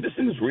week. I mean, this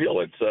thing is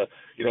real. It's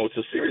it's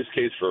a serious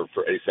case for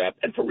A$AP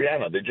and for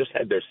Rihanna. They just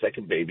had their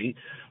second baby,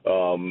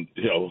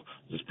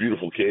 this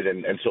beautiful kid,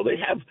 and so they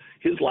have,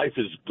 his life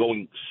is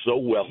going so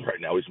well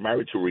right now. He's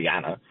married to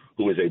Rihanna,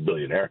 who is a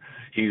billionaire.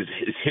 He's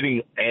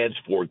hitting ads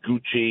for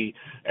Gucci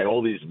and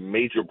all these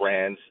major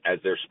brands as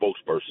their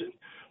spokesperson.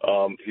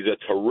 He's a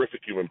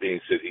terrific human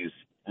being. He's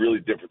really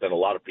different than a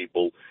lot of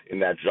people in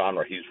that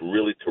genre. He's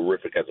really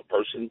terrific as a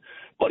person,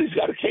 but he's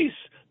got a case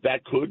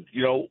that could,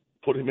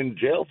 put him in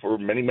jail for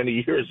many,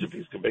 many years if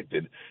he's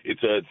convicted.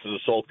 It's an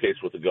assault case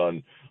with a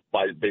gun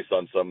based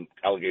on some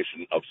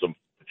allegation of some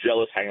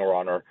jealous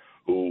hanger-oner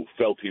who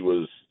felt he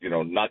was,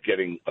 not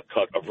getting a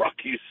cut of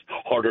Rocky's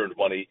hard-earned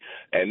money.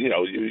 And,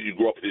 you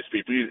grew up with these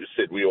people. You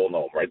said we all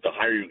know them, right? The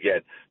higher you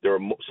get, there are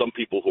some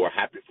people who are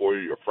happy for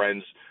you, your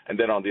friends. And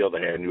then on the other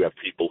hand, you have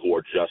people who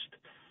are just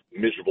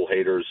miserable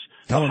haters.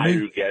 The higher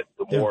you get,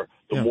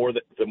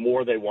 the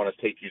more they want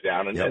to take you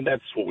down. And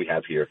that's what we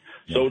have here.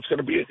 So it's going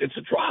to be it's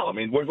a trial. I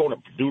mean, we're going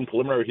to doing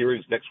preliminary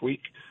hearings next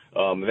week,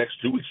 the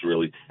next 2 weeks,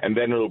 really. And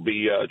then it'll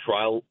be a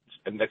trial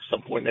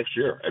some point next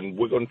year, and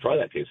we're going to try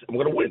that case. And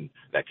we're going to win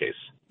that case.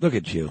 Look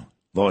at you.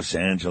 Los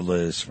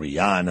Angeles,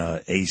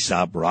 Rihanna,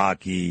 A$AP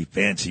Rocky,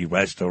 fancy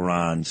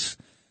restaurants.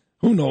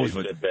 Who knows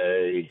what?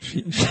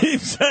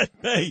 Sheepshead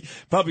Bay.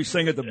 Probably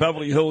staying at the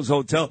Beverly Hills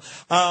Hotel.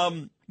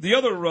 The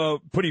other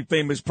pretty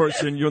famous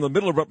person you're in the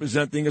middle of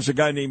representing is a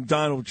guy named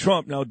Donald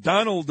Trump. Now,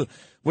 Donald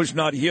was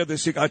not here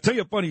this week. I'll tell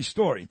you a funny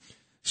story.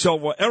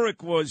 So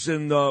Eric was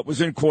in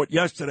court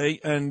yesterday,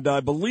 and I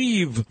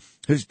believe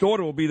his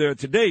daughter will be there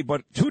today.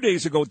 But 2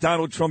 days ago,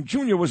 Donald Trump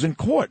Jr. was in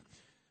court.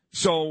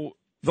 So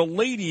the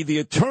lady, the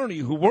attorney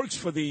who works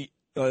for the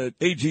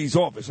AG's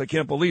office, I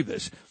can't believe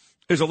this,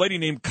 is a lady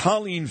named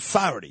Colleen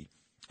Faraday.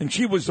 And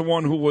she was the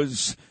one who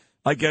was,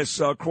 I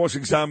guess,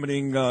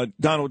 cross-examining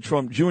Donald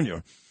Trump Jr.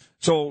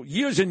 So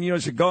years and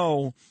years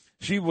ago,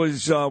 she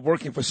was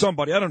working for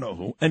somebody, I don't know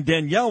who, and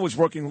Danielle was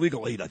working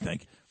legal aid, I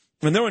think.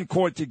 And they're in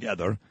court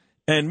together.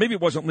 And maybe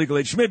it wasn't legal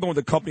aid. She may have been with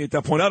the company at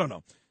that point. I don't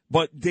know.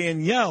 But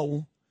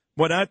Danielle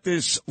went at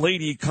this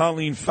lady,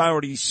 Colleen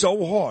Faraday,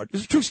 so hard.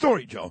 This is a true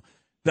story, Joe,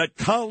 that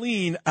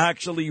Colleen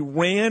actually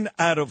ran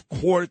out of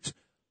court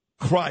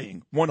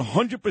crying.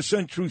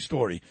 100% true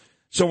story.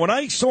 So when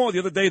I saw the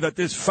other day that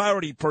this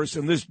Faraday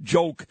person, this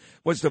joke,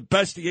 was the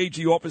best the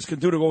AG office can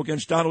do to go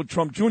against Donald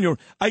Trump Jr.,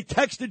 I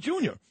texted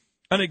Jr.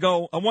 And I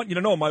go, I want you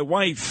to know my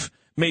wife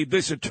made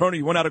this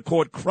attorney went out of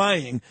court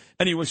crying,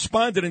 and he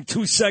responded in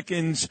 2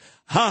 seconds,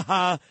 ha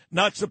ha,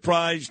 not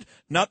surprised,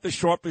 not the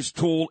sharpest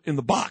tool in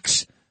the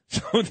box.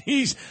 So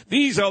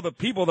these are the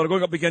people that are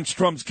going up against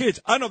Trump's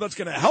kids. I know that's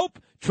going to help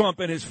Trump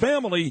and his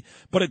family,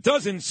 but it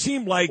doesn't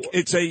seem like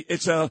it's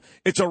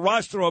a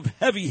roster of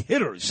heavy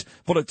hitters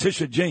for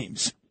Letitia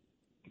James.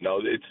 No,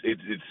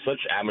 it's such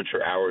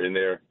amateur hour in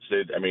there,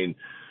 Sid. I mean,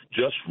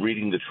 just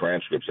reading the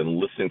transcripts and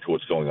listening to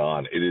what's going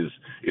on,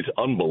 it's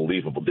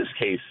unbelievable. This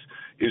case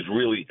is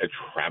really a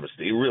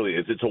travesty. It really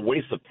is. It's a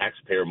waste of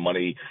taxpayer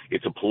money.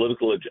 It's a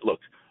political look.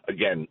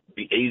 Again,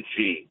 the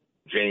AG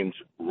James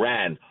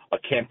ran a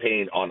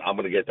campaign on I'm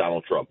going to get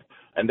Donald Trump,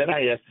 and then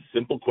I asked a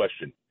simple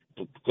question,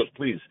 because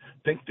please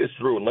think this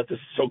through and let this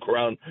soak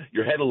around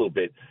your head a little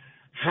bit.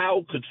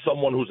 How could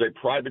someone who's a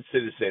private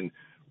citizen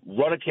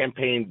run a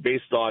campaign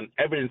based on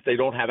evidence they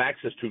don't have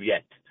access to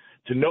yet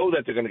to know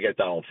that they're going to get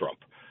Donald Trump?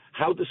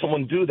 How does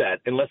someone do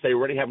that unless they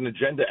already have an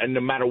agenda? And no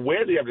matter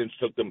where the evidence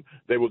took them,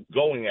 they were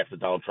going after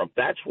Donald Trump.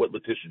 That's what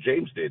Letitia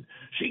James did.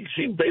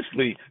 She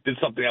basically did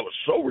something that was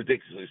so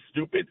ridiculously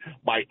stupid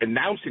by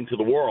announcing to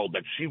the world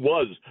that she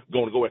was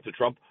going to go after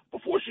Trump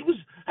before she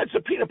had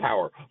subpoena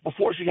power,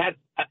 before she had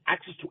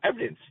access to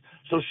evidence.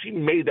 So she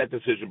made that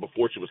decision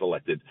before she was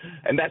elected.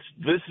 And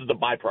this is the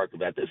byproduct of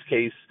that. This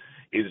case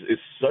is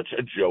such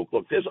a joke.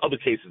 Look, there's other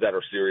cases that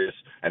are serious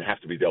and have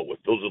to be dealt with.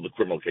 Those are the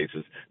criminal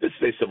cases. This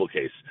is a civil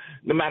case.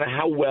 No matter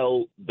how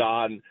well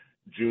Don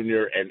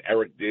Jr. and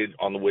Eric did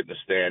on the witness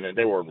stand, and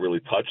they weren't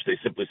really touched, they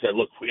simply said,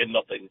 look, we had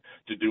nothing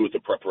to do with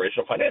the preparation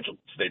of financial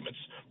statements.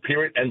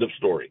 Period. End of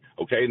story.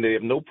 Okay? And they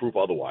have no proof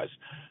otherwise.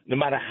 No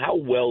matter how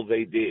well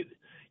they did,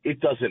 it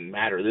doesn't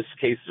matter. This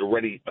case is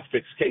already a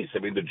fixed case. I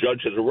mean, the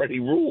judge has already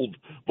ruled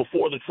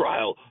before the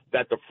trial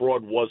that the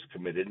fraud was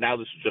committed. Now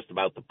this is just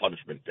about the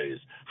punishment phase.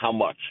 How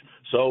much?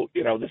 So,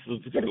 this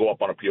is going to go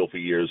up on appeal for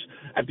years.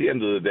 At the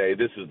end of the day,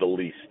 this is the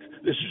least.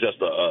 This is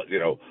just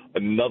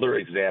another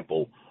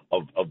example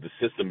of the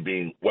system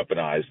being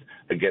weaponized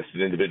against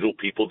an individual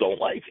people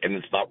don't like, and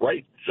it's not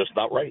right. It's just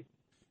not right.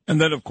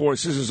 And then, of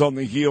course, this is on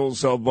the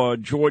heels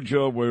of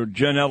Georgia, where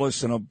Jen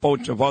Ellis and a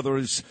bunch of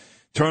others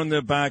turned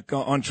their back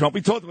on Trump.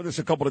 We talked about this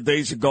a couple of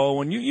days ago,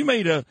 and you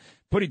made a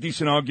pretty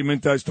decent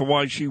argument as to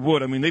why she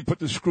would. I mean, they put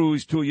the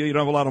screws to you. You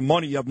don't have a lot of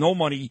money. You have no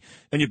money,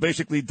 and you're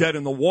basically dead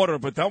in the water.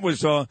 But that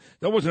wasn't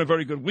a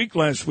very good week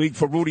last week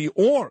for Rudy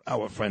or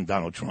our friend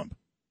Donald Trump.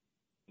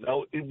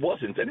 No, it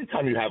wasn't.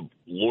 Anytime you have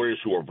lawyers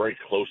who are very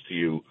close to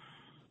you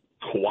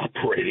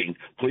cooperating,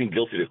 pleading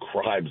guilty to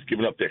crimes,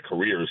 giving up their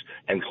careers,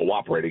 and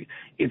cooperating,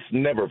 it's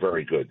never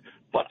very good.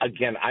 But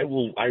again, I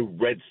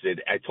read,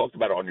 Sid, I talked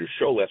about it on your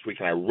show last week,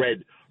 and I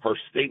read her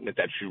statement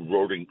that she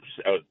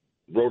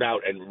wrote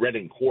out and read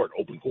in court,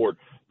 open court,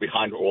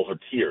 behind all her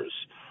tears.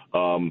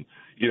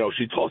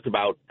 She talked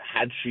about,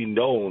 had she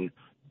known,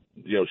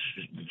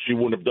 she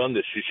wouldn't have done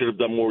this. She should have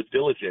done more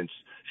diligence.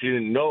 She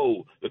didn't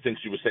know the things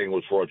she was saying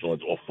was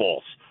fraudulent or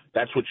false.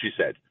 That's what she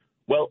said.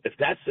 Well, if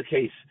that's the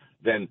case,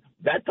 then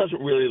that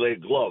doesn't really lay a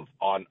glove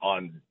on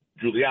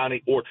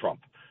Giuliani or Trump.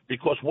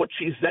 Because what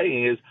she's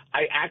saying is,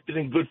 I acted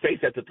in good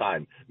faith at the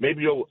time.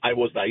 Maybe I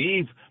was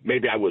naive.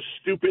 Maybe I was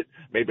stupid.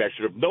 Maybe I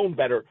should have known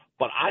better.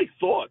 But I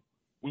thought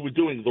we were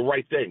doing the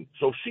right thing.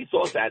 So if she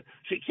thought that,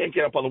 she can't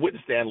get up on the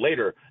witness stand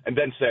later and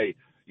then say,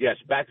 yes,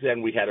 back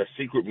then we had a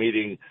secret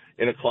meeting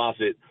in a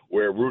closet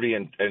where Rudy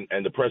and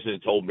the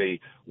president told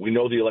me, we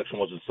know the election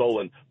wasn't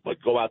stolen,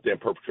 but go out there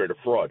and perpetrate a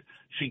fraud.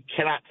 She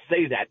cannot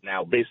say that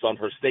now based on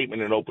her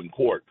statement in open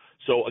court.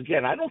 So,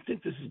 again, I don't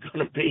think this is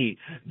going to be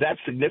that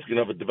significant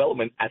of a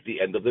development at the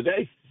end of the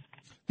day.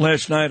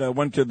 Last night I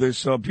went to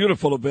this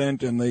beautiful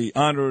event, and they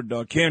honored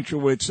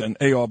Kantrowitz and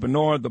A.R.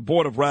 Bernard, the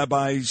Board of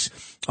Rabbis.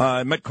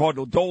 I met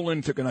Cardinal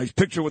Dolan, took a nice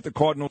picture with the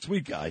Cardinal,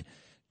 sweet guy.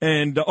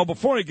 And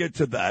before I get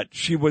to that,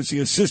 she was the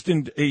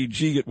assistant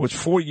AG. It was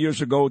 4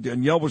 years ago.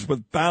 Danielle was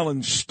with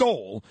Ballin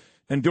Stoll.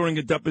 And during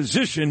a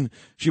deposition,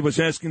 she was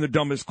asking the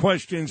dumbest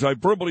questions. I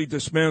verbally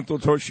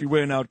dismantled her. She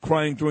ran out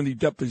crying during the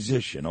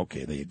deposition.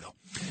 Okay, there you go.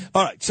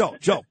 All right, so,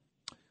 Joe.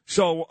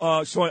 So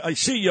I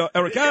see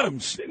Eric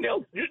Adams.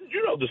 Danielle,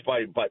 you know this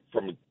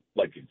from,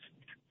 like,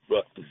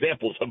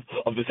 examples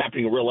of this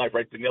happening in real life,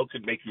 right? Danielle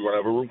could make you run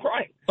out of a room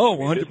crying. Oh,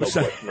 100%. No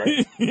question,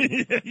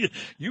 right?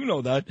 You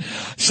know that.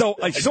 So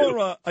I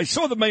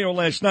saw the mayor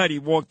last night. He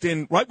walked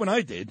in right when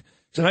I did.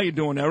 Said, how you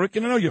doing, Eric?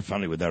 And I know you're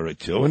friendly with Eric,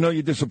 too. I know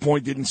you're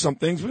disappointed in some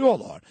things. We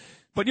all are.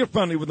 But you're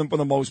friendly with him for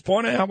the most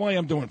part. Hey, how are you?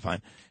 I'm doing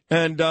fine.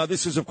 And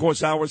this is, of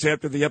course, hours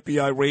after the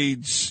FBI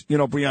raids,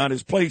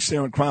 Breonna's place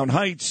there in Crown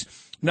Heights.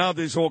 Now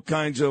there's all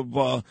kinds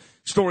of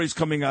stories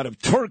coming out of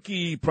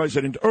Turkey.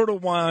 President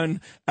Erdogan,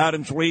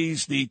 Adams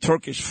raised the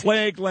Turkish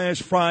flag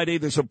last Friday.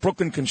 There's a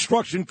Brooklyn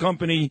construction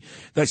company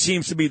that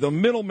seems to be the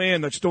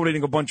middleman that's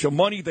donating a bunch of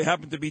money. They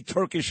happen to be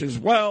Turkish as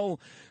well.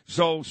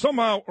 So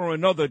somehow or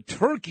another,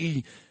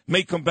 Turkey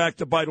may come back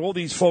to bite all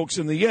these folks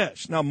in the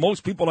ass. Now,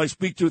 most people I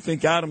speak to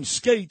think Adams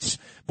skates,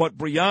 but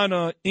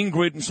Breonna,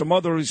 Ingrid, and some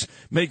others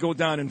may go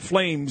down in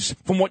flames.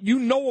 From what you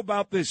know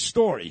about this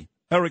story,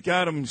 Eric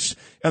Adams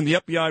and the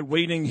FBI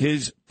raiding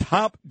his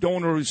top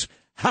donor's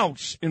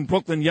house in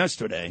Brooklyn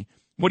yesterday,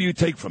 what do you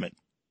take from it?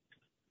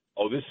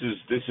 Oh, this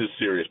is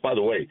serious. By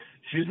the way,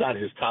 she's not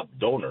his top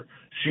donor.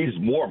 She's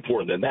more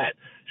important than that.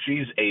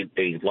 She's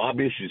a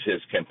lobbyist. She's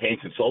his campaign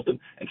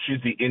consultant, and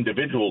she's the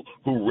individual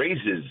who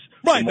raises.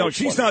 Right. No,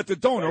 she's not the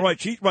donor.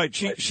 Right.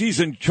 She's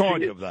in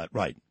charge of that.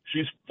 Right.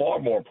 She's far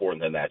more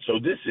important than that. So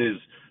this is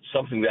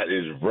something that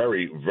is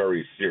very,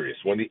 very serious.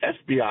 When the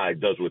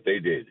FBI does what they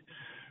did,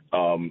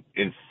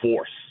 in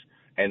force,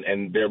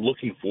 and they're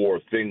looking for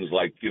things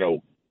like,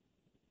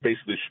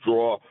 basically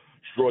straw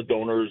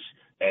donors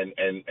and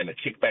a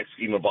kickback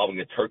scheme involving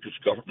the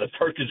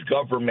Turkish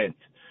government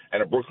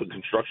and a Brooklyn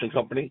construction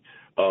company,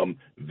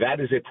 that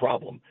is a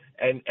problem.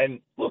 And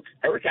look,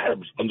 Eric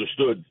Adams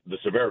understood the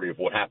severity of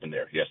what happened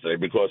there yesterday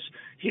because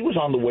he was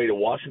on the way to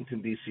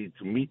Washington, D.C.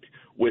 to meet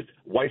with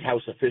White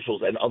House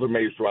officials and other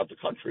mayors throughout the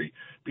country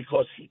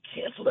because he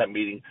canceled that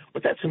meeting.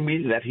 But that's a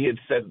meeting that he had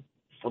said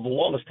for the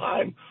longest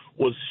time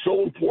was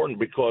so important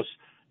because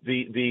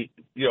the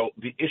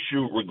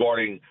issue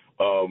regarding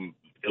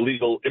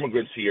illegal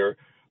immigrants here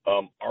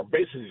are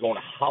basically going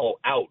to hollow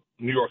out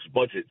New York's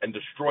budget and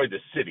destroy the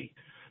city.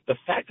 The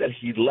fact that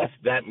he left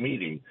that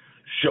meeting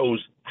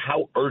shows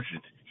how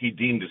urgent he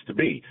deemed this to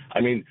be.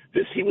 I mean,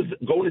 he was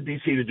going to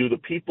D.C. to do the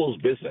people's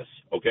business,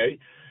 okay?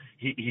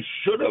 He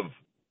should have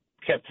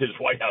kept his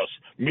White House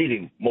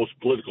meeting, most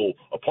political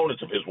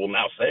opponents of his will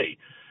now say,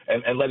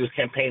 and let his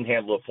campaign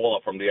handler fall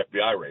off from the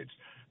FBI raids.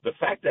 The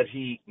fact that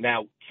he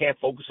now can't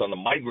focus on the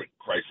migrant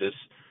crisis,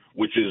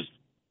 which is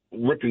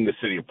ripping the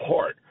city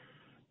apart,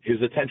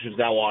 his attention is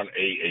now on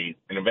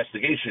an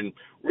investigation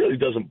really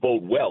doesn't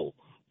bode well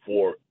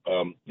for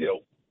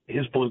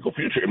his political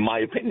future, in my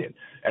opinion.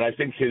 And I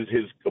think his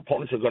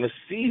opponents are going to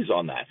seize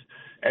on that.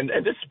 And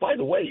this, by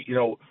the way,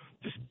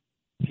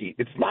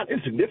 it's not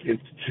insignificant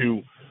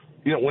to,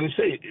 when you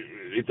say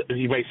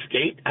he may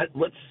skate,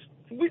 let's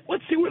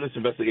see where this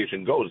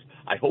investigation goes.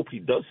 I hope he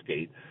does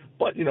skate.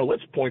 But,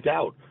 let's point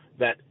out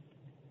that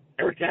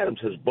Eric Adams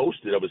has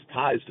boasted of his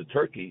ties to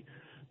Turkey,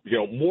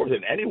 more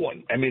than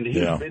anyone. I mean,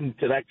 he's been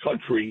to that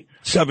country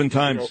 7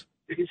 times.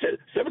 He said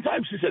 7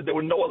 times. He said there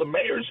were no other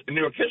mayors in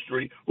New York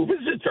history who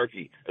visited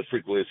Turkey as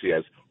frequently as he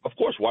has. Of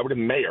course, why would a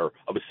mayor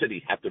of a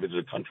city have to visit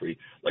a country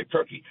like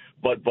Turkey?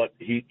 But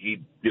he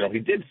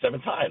did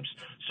 7 times.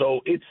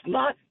 So it's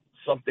not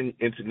something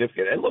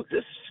insignificant. And look,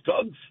 this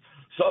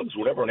Suggs,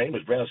 whatever her name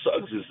is, Brianna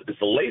Suggs, is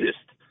the latest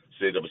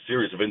of a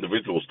series of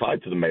individuals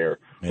tied to the mayor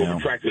who have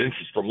attracted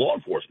interest from law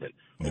enforcement,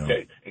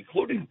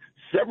 including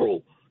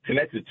several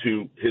connected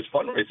to his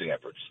fundraising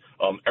efforts.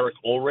 Eric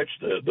Ulrich,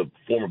 the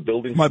former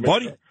building my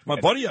commissioner.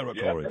 buddy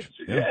Eric Ulrich.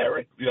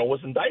 Eric,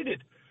 was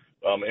indicted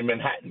in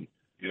Manhattan,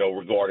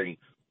 regarding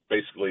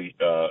basically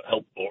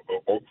help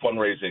or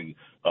fundraising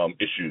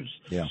issues.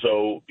 Yeah.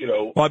 So,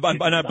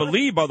 and I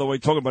believe, by the way,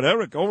 talking about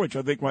Eric Ulrich,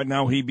 I think right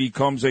now he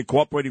becomes a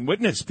cooperating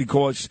witness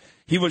because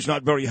he was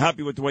not very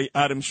happy with the way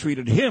Adams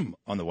treated him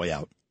on the way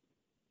out.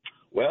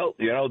 Well,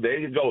 there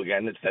you go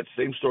again. It's that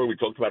same story we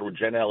talked about with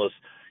Jen Ellis.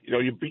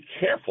 You be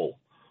careful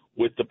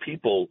with the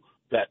people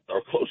that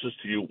are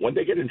closest to you when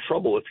they get in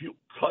trouble. If you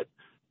cut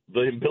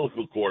the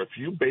umbilical cord, if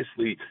you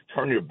basically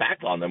turn your back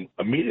on them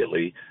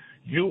immediately,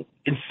 you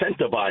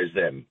incentivize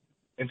them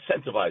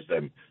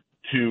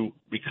to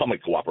become a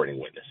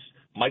cooperating witness.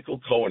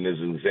 Michael Cohen is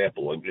an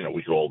example, and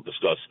we could all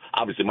discuss.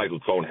 Obviously, Michael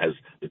Cohen has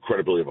the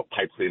credibility of a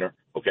pipe cleaner.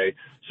 Okay,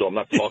 so I'm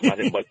not talking about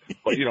him, but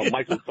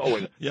Michael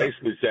Cohen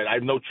basically said, "I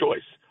have no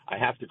choice. I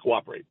have to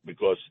cooperate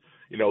because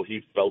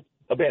he felt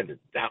abandoned."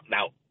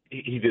 Now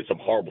he did some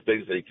horrible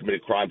things, that he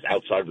committed crimes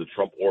outside of the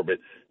Trump orbit.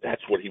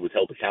 That's what he was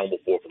held accountable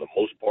for the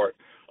most part.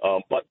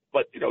 But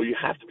you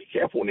have to be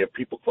careful when you have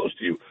people close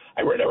to you.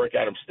 I read Eric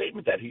Adams'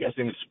 statement that he hasn't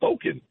even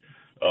spoken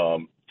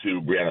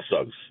to Brianna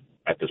Suggs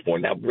at this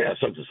point. Now, Brianna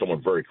Suggs is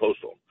someone very close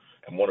to him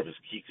and one of his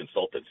key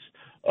consultants.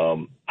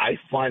 I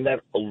find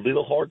that a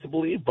little hard to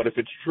believe, but if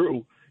it's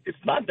true, it's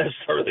not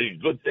necessarily a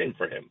good thing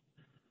for him.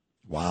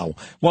 Wow.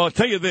 Well, I'll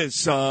tell you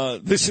this.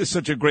 This is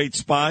such a great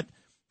spot,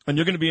 and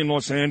you're going to be in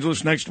Los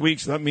Angeles next week,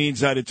 so that means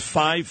that it's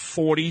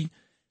 5:40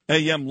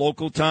 a.m.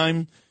 local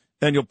time,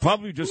 and you'll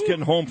probably just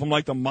getting home from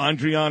like the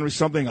Mondrian or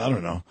something. I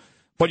don't know.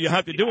 But you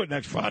have to do it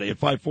next Friday at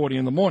 5:40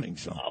 in the morning.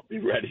 So I'll be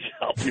ready.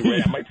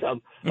 I might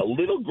sound a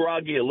little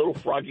groggy, a little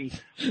froggy,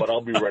 but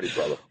I'll be ready,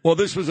 brother. Well,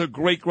 this was a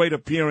great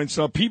appearance.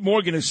 Pete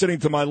Morgan is sitting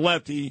to my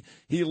left. He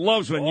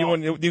loves when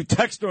you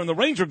texted during the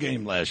Ranger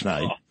game last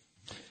night.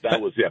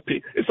 That was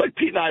Pete. It's like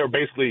Pete and I are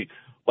basically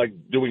like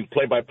doing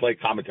play-by-play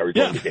commentary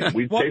during the game.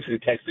 We basically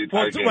text the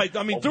entire game. Right.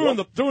 I mean, during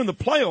the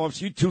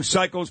playoffs, you two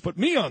psychos put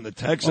me on the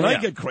text, and I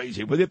get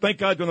crazy. But thank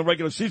God during the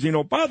regular season, you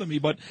don't bother me.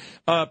 But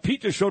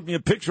Pete just showed me a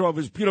picture of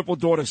his beautiful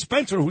daughter,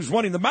 Spencer, who's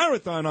running the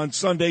marathon on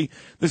Sunday.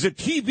 There's a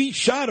TV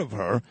shot of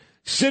her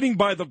sitting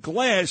by the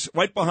glass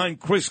right behind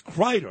Chris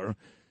Kreider,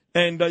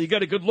 and you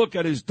got a good look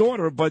at his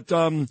daughter. But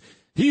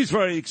he's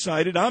very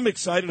excited. I'm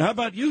excited. How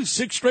about you?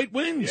 6 straight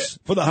wins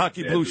for the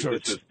Hockey Blue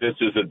Shirts. This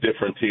is a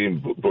different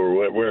team.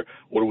 We're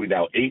what are we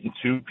now?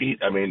 8-2, Pete.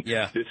 I mean,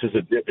 this is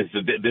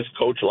this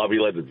coach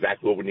Laviolette is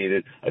exactly what we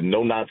needed. A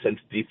no nonsense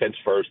defense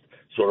first,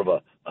 sort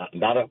of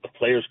not a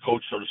player's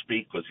coach, so to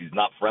speak, because he's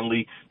not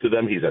friendly to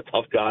them. He's a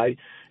tough guy,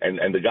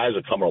 and the guys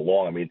are coming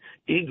along. I mean,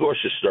 Igor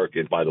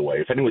Shesterkin, by the way,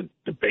 if anyone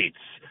debates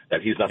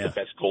that he's not the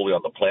best goalie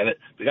on the planet,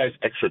 the guy's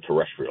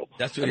extraterrestrial.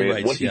 That's what he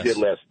writes. What he did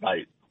last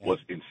night was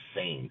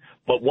insane.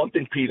 But one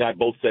thing Pete and I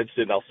both said,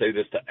 Sid, and I'll say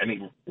this to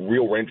any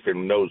real Ranger fan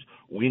who knows,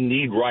 we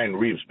need Ryan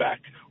Reeves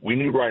back. We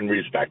need Ryan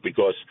Reeves back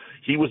because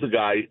he was the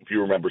guy, if you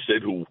remember,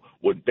 Sid, who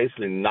would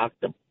basically knock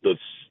the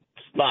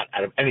snot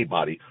out of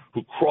anybody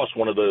who crossed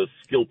one of the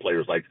skill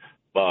players like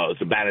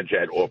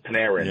Zibanejad or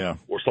Panarin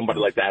or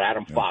somebody like that,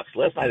 Adam Fox.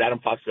 Last night, Adam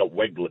Fox got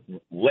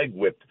leg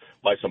whipped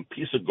by some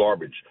piece of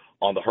garbage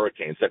on the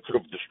Hurricanes that could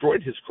have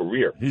destroyed his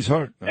career. He's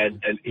hurt.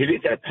 And he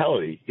didn't get a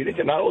penalty.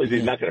 Not only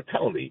did he not get a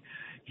penalty,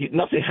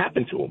 nothing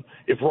happened to him.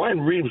 If Ryan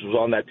Reeves was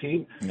on that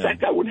team, that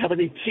guy wouldn't have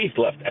any teeth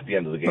left at the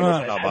end of the game. I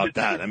don't know about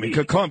that. I mean,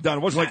 calm down.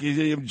 It wasn't like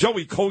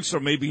Joey Kosar,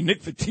 maybe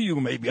Nick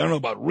Fatiou, maybe. I don't know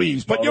about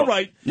Reeves, but you're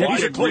right.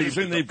 He's the closest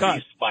thing they've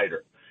got.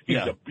 Spider. He's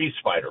a beast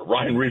fighter.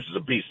 Ryan Reeves is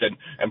a beast,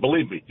 and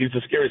believe me, he's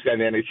the scariest guy in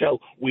the NHL.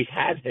 We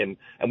had him,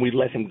 and we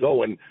let him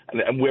go, and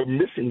we're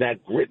missing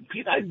that grit.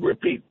 Pete, I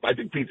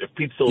think Pete, if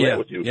Pete's still there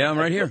with you. Yeah, I'm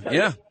right here.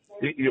 Yeah.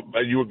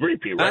 You agree,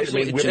 Pete, right?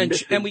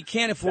 Absolutely. And we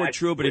can't afford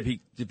Trouba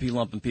to be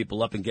lumping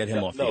people up and get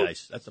him off the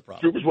ice. That's the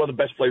problem. Trouba's one of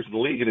the best players in the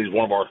league, and he's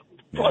one of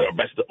probably our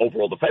best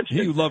overall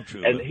defensemen. You love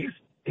Trouba. And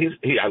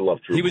I love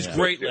Trouba. He was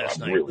great last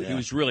night. He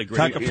was really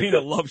great.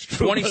 Takapina loves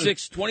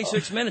Trouba.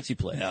 26 minutes he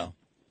played. Yeah.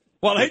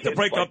 Well, I hate to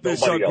break up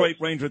this great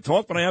Ranger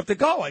talk, but I have to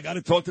go. I got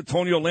to talk to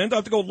Tony Orlando. I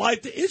have to go live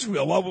to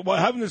Israel while we're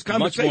having this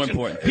conversation. Much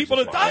more important. People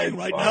are dying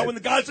right now in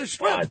the Gaza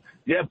Strip.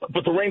 Yeah,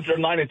 but the Rangers are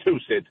 9-2,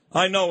 Sid.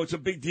 I know. It's a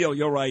big deal.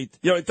 You're right.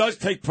 It does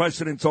take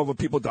precedence over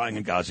people dying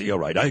in Gaza. You're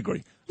right. I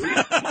agree. You're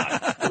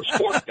a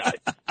sports guy.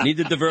 Need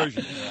the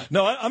diversion.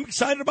 No, I'm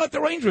excited about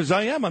the Rangers.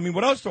 I am. I mean,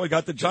 what else do I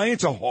got? The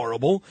Giants are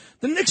horrible.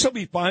 The Knicks will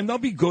be fine. They'll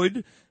be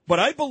good. But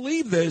I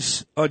believe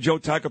this, Joe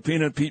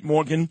Takapina and Pete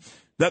Morgan,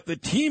 that the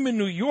team in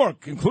New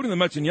York, including the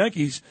Mets and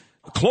Yankees,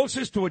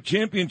 closest to a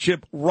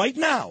championship right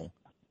now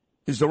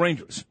is the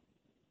Rangers.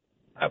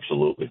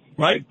 Absolutely.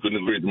 Right? I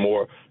couldn't agree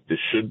more. This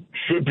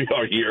should be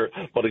our year.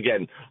 But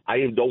again, I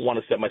don't want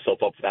to set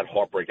myself up for that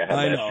heartbreak I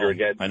had last year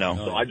again. I know.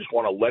 So I just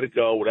want to let it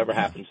go. Whatever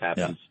happens,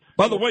 happens. Yeah.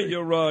 By the way,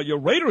 your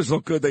Raiders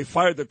look good. They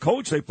fired the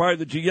coach. They fired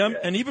the GM.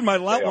 And even my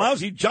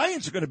lousy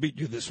Giants are going to beat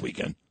you this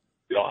weekend.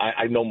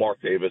 I know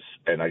Mark Davis,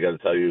 and I got to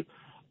tell you,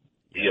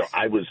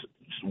 I was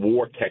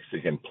war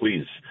texting him,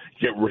 please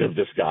get rid of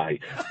this guy.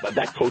 But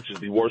that coach is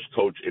the worst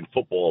coach in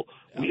football.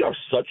 We are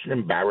such an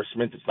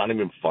embarrassment. It's not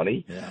even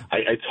funny.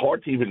 It's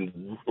hard to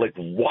even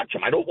watch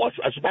him. I don't watch.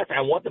 As a matter of fact,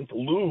 I want them to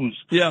lose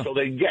so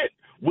they get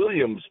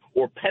Williams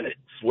or Penix,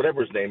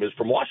 whatever his name is,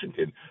 from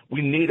Washington.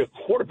 We need a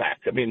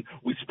quarterback. I mean,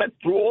 we spent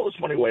through all this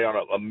money away on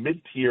a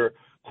mid-tier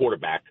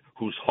quarterback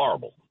who's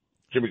horrible.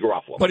 Jimmy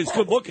Garoppolo. But he's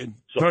good looking.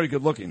 Very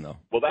good looking, though.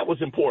 Well, that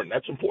was important.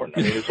 That's important.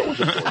 I mean, it's always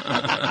important.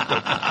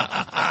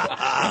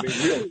 I mean,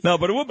 really. No,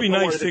 but it would be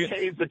nice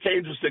to. The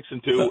Canes are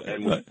 6-2,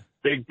 and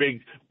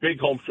big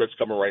home stretch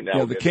coming right now.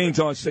 Yeah, the Canes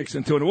are 6-2,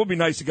 and it would be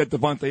nice to get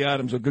Devontae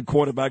Adams, a good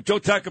quarterback. Joe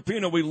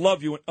Tacopina, we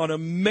love you. An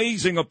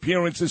amazing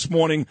appearance this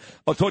morning.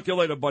 I'll talk to you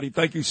later, buddy.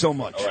 Thank you so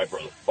much. All right,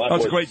 brother. Bye,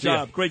 That's a boys. great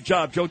job. Great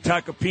job, Joe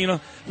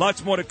Tacopina.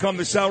 Lots more to come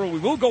this hour. We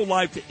will go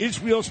live to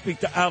Israel, speak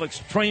to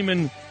Alex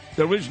Trayman.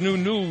 There is new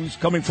news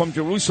coming from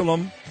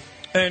Jerusalem.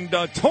 And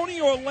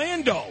Tony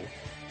Orlando,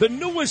 the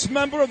newest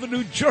member of the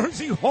New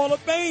Jersey Hall of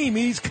Fame.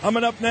 He's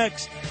coming up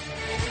next.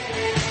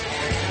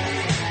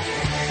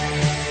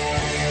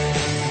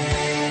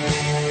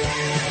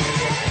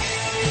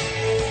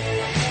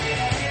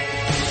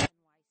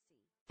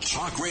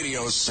 Talk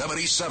Radio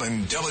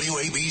 77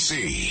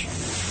 WABC.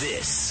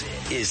 This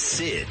is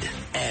Sid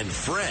and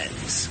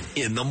Friends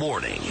in the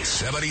morning.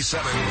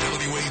 77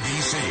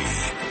 WABC.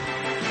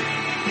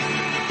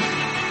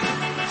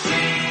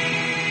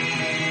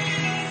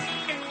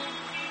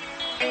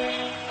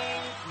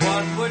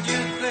 What would you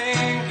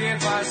think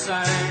if I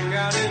sang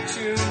out a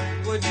tune?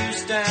 Would you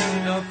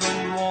stand up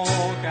and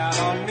walk out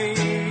on me?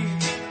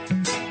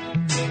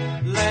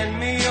 Lend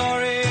me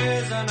your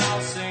ears and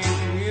I'll sing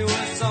you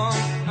a song,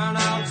 and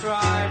I'll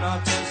try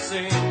not to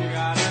sing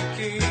out of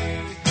key.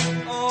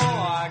 Oh,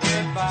 I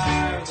get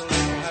by with a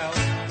little help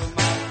from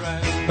my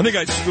friends. I think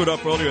I screwed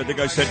up earlier. I think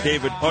I said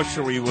David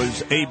Ushery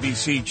was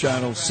ABC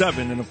Channel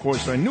 7, and of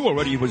course I knew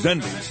already he was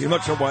NBC. I'm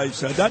not sure why I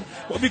said that.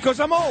 Well, because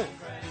I'm old.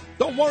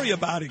 Don't worry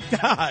about it.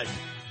 God,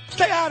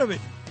 stay out of it.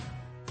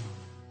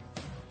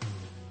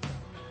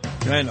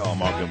 I know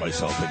I'm arguing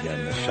myself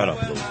again. Shut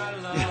up, Lou.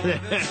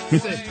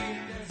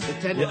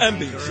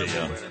 NBC,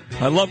 yeah.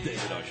 I love David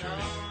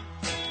Ushery.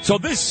 So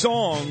this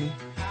song,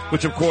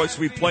 which of course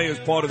we play as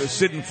part of the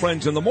Sid and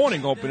Friends in the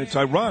Morning Open, it's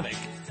ironic.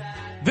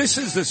 This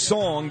is the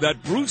song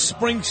that Bruce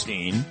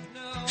Springsteen,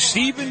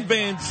 Stephen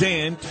Van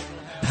Zandt,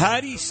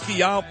 Patty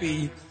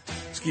Scialpa,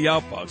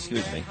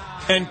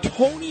 and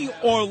Tony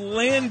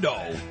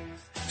Orlando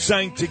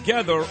sang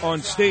together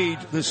on stage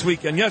this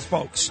weekend. Yes,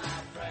 folks,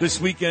 this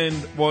weekend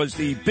was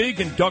the big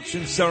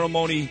induction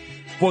ceremony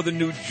for the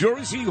New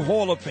Jersey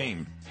Hall of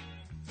Fame.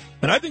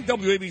 And I think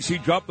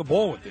WABC dropped the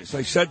ball with this.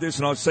 I said this,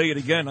 and I'll say it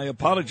again. I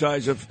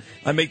apologize if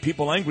I make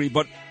people angry,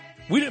 but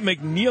we didn't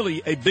make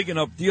nearly a big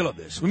enough deal of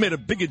this. We made a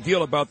bigger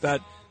deal about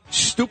that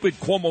stupid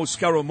Cuomo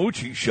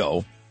Scaramucci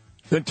show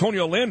than Tony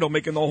Orlando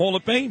making the Hall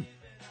of Fame.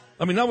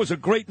 I mean, that was a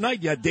great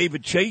night. You had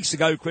David Chase, the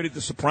guy who created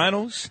The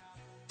Sopranos,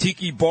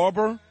 Tiki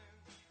Barber,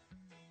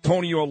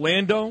 Tony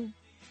Orlando,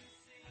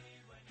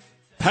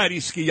 Patty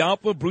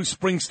Scialpa, Bruce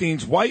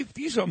Springsteen's wife.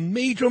 These are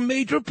major,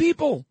 major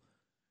people.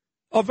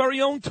 Our very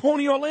own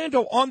Tony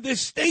Orlando on this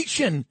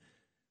station,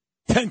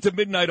 10 to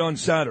midnight on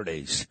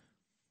Saturdays,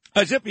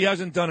 as if he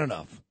hasn't done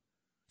enough.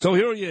 So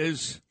here he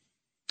is,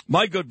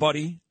 my good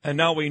buddy, and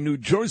now a New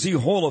Jersey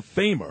Hall of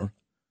Famer,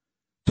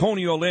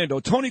 Tony Orlando.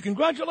 Tony,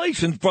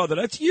 congratulations, brother.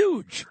 That's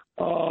huge.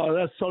 Oh,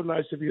 that's so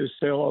nice of you to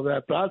say all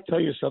that. But I'll tell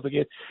you something.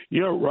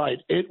 You're right.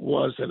 It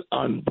was an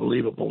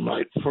unbelievable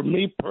night for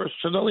me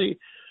personally.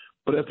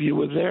 But if you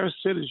were there,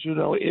 Sid, as you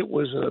know, it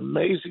was an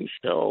amazing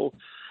show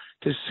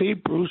to see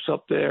Bruce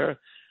up there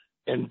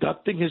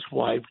inducting his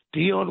wife,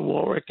 Dionne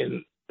Warwick,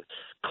 and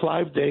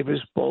Clive Davis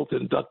both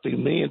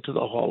inducting me into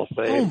the Hall of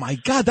Fame. Oh, my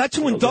God. That's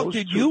who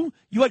inducted you?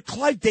 You had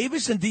Clive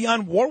Davis and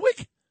Dionne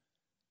Warwick?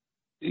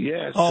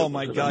 Yes. Oh,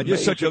 my God.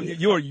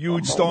 You're a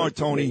huge star,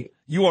 Tony.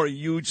 You are a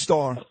huge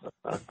star.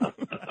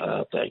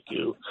 Thank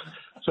you.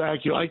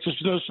 Thank you. I just,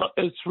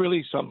 it's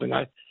really something.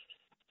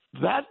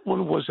 That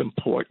one was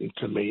important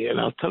to me,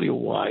 and I'll tell you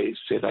why,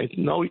 Sid. I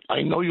know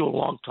you a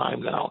long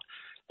time now,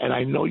 and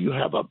I know you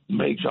have a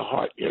major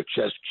heart in your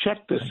chest.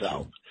 Check this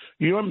out.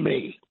 You're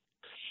me.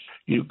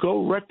 You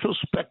go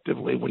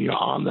retrospectively when you're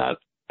on that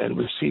and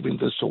receiving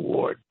this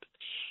award.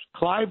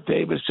 Clive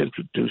Davis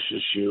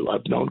introduces you.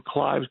 I've known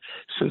Clive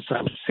since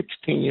I'm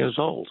 16 years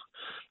old.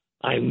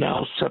 I'm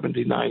now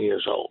 79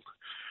 years old.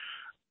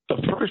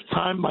 The first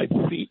time my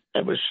feet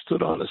ever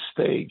stood on a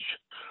stage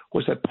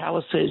was at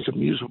Palisades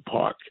Amusement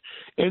Park,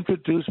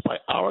 introduced by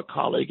our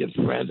colleague and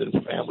friend and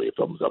family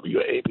from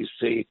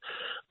WABC,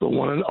 the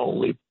one and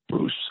only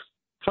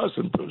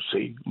cousin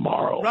Brucey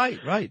Morrow.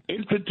 Right.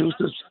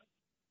 Introduces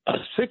a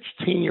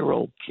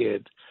 16-year-old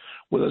kid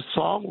with a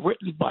song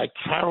written by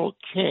Carole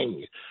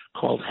King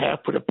called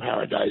Halfway to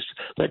Paradise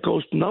that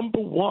goes number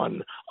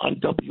one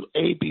on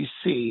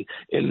WABC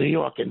in New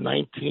York in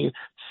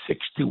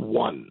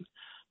 1961.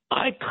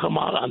 I come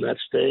out on that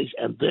stage,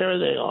 and there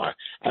they are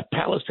at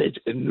Palisades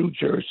in New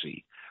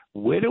Jersey.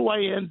 Where do I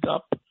end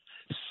up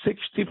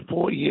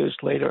 64 years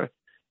later?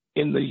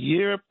 In the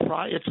year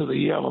prior to the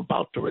year I'm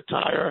about to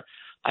retire,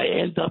 I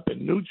end up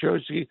in New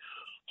Jersey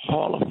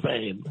Hall of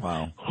Fame.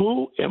 Wow.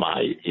 Who am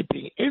I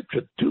being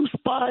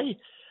introduced by?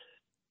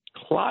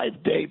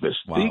 Clive Davis,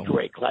 the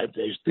great Clive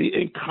Davis, the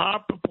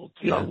incomparable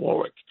Dionne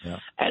Warwick. Yeah.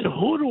 And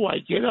who do I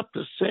get up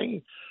to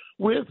sing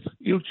with?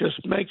 You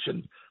just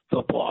mentioned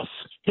the boss,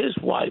 his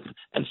wife,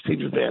 and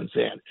Stephen Van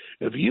Zandt.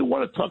 If you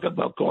want to talk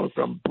about going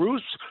from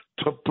Bruce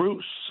to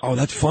Bruce. Oh,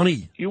 that's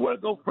funny. You want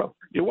to go from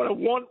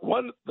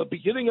the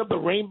beginning of the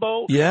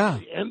rainbow, Yeah.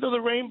 to the end of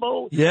the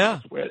rainbow. Yeah.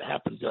 That's where it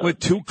happened. With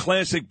two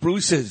classic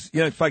Bruces.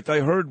 Yeah, in fact,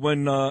 I heard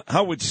when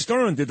Howard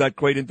Stern did that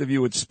great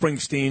interview with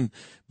Springsteen,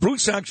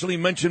 Bruce actually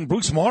mentioned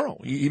Bruce Morrow.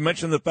 He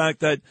mentioned the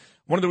fact that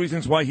one of the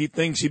reasons why he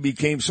thinks he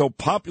became so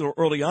popular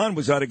early on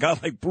was that a guy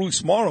like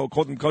Bruce Morrow,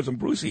 called him Cousin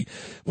Brucey,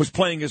 was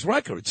playing his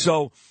record.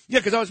 So, yeah,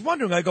 because I was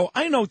wondering,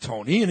 I know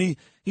Tony, and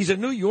he's a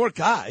New York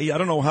guy. I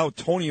don't know how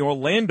Tony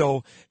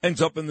Orlando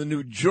ends up in the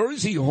New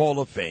Jersey Hall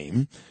of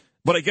Fame,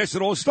 but I guess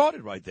it all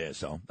started right there,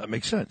 so that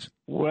makes sense.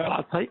 Well,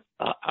 I'll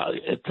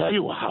tell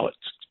you how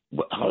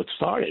it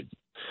started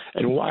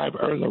and why I've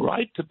earned the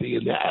right to be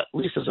in that, at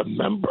least as a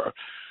member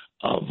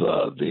of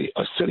the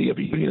city of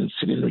Union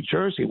City, New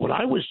Jersey. When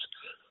I was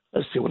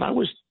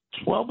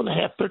 12 and a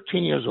half,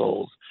 13 years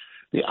old,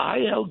 the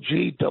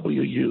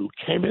ILGWU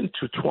came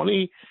into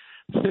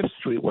 25th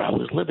Street, where I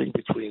was living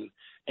between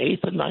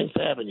 8th and 9th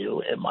Avenue,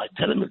 in my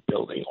tenement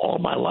building all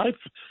my life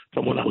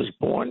from when I was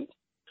born.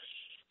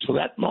 So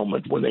that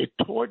moment when they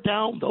tore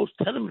down those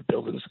tenement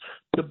buildings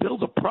to build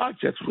the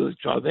projects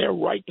which are there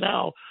right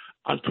now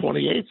on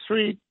 28th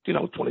Street,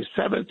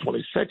 27th,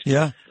 26th.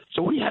 Yeah.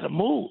 So we had to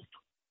move.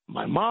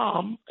 My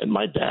mom and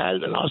my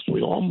dad and us,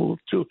 we all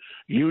moved to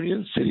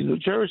Union City, New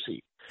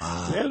Jersey.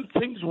 Then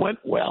things went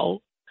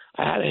well.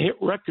 I had a hit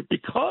record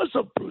because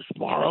of Bruce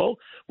Morrow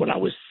when I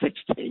was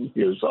 16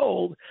 years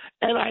old,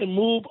 and I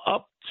moved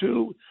up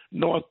to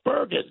North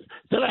Bergen.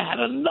 Then I had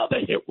another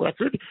hit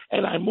record,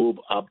 and I moved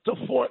up to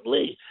Fort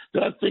Lee.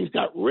 Then things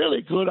got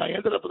really good. I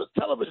ended up with a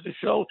television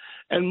show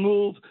and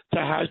moved to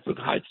Hasbrook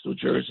Heights, New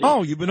Jersey.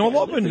 Oh, you've been all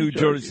over New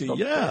Jersey, from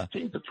yeah.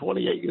 13 to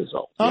 28 years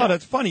old. Oh, Yeah.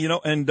 that's funny,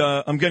 and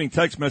I'm getting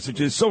text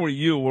messages. So are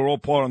you. We're all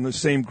part on the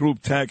same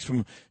group text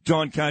from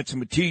John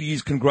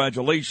Katzimatidis.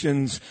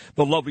 Congratulations.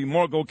 The lovely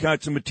Margot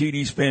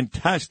Katzimatidis.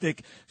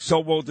 Fantastic. So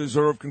well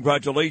deserved.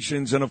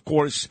 Congratulations. And, of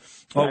course,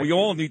 we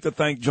all need to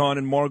thank John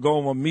and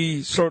Margot, and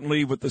me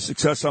certainly, with the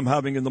success I'm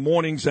having in the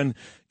mornings and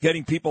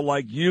getting people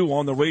like you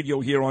on the radio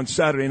here on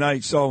Saturday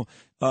night. So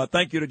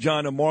thank you to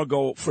John and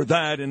Margot for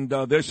that, and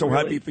they're so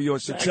happy for your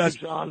success.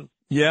 Thank you, John.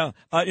 Yeah.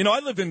 I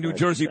lived in New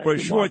Jersey for a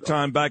short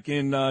time back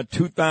in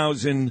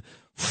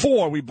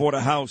 2004. We bought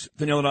a house,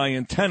 Danielle and I,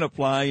 in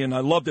Tenafly, and I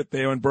loved it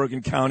there in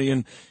Bergen County,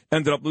 and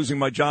ended up losing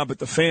my job at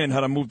the Fan,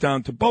 had to move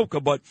down to Boca.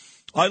 But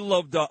I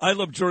loved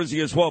Jersey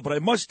as well. But I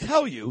must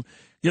tell you,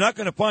 you're not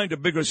going to find a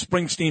bigger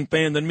Springsteen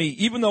fan than me,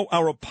 even though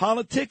our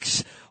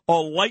politics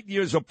are light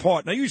years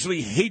apart. And I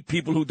usually hate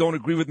people who don't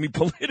agree with me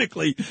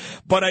politically,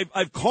 but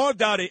I've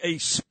carved out a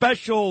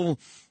special,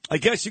 I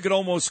guess you could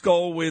almost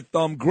go with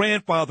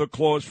grandfather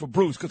clause for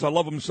Bruce, because I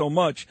love him so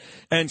much.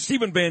 And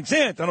Stephen Van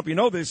Zandt, I don't know if you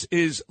know this,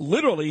 is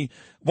literally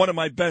one of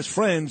my best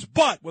friends.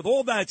 But with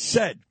all that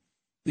said,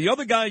 the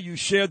other guy you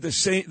shared the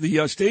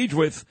stage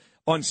with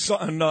on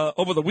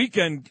over the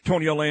weekend,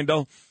 Tony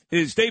Orlando,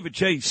 is David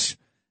Chase.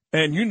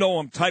 And you know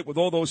I'm tight with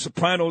all those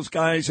Sopranos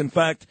guys. In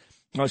fact,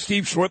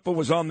 Steve Schirripa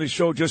was on this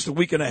show just a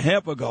week and a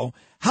half ago.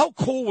 How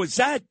cool was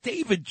that,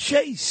 David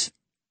Chase?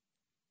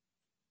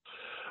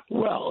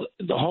 Well,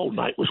 the whole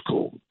night was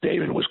cool.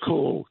 David was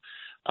cool.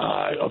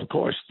 Of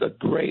course, the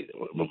great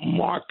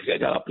Mark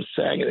got up and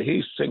sang, and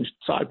he sings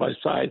side by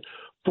side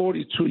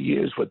 42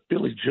 years with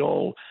Billy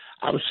Joel.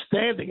 I was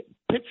standing.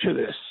 Picture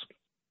this.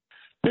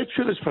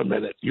 Picture this for a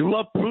minute. You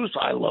love Bruce?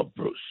 I love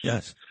Bruce.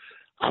 Yes.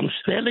 I'm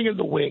standing in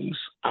the wings.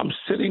 I'm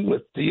sitting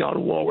with Dionne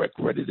Warwick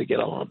ready to get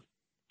on.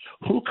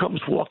 Who comes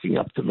walking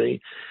up to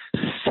me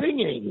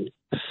singing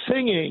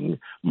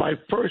my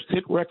first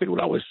hit record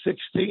when I was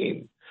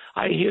 16?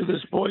 I hear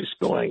this voice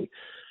going,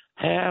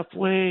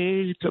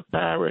 "Halfway to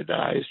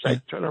Paradise."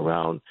 I turn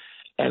around,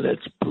 and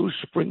it's Bruce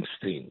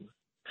Springsteen.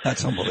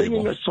 That's unbelievable.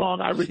 Singing a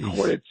song I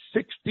recorded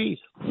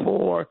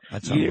 64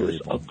 years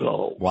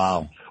ago.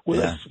 Wow. With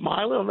a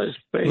smile on his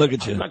face. Look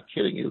at you. I'm not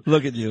kidding you.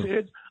 Look at you.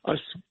 Sid,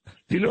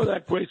 you know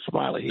that great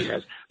smile he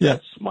has? Yeah.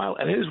 That smile,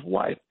 and his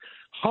wife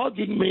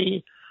hugging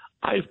me.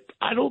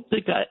 I don't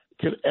think I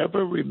can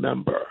ever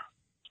remember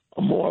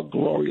a more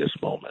glorious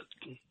moment.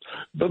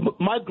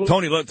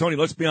 Tony,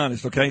 let's be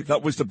honest, okay?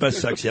 That was the best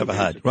sex you ever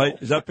had, right?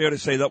 Is that fair to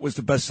say that was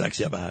the best sex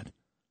you ever had?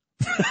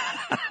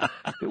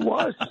 It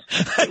was.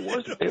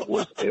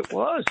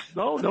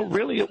 No,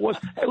 really, it was.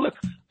 Hey, look,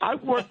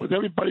 I've worked with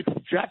everybody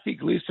from Jackie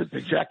Gleason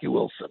to Jackie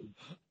Wilson.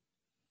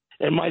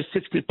 In my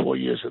 64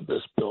 years in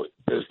this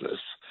business,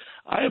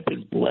 I have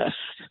been blessed.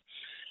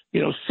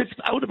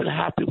 I would have been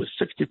happy with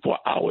 64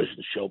 hours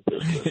in show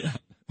business. Yeah.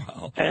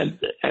 Wow. And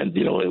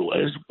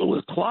it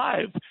was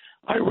Clive.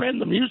 I ran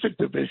the music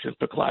division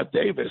for Clive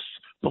Davis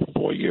for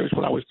 4 years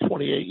when I was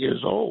 28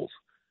 years old.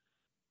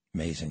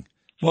 Amazing.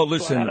 Well,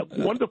 listen. So I had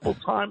a wonderful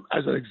time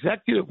as an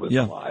executive with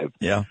Clive.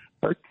 Yeah.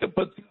 But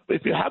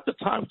if you have the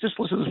time, just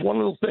listen to this one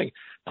little thing.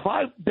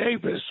 Clive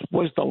Davis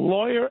was the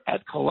lawyer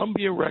at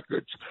Columbia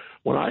Records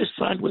when I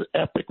signed with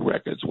Epic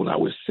Records when I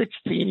was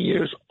 16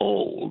 years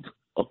old.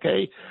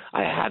 Okay?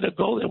 I had to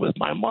go there with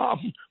my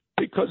mom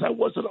because I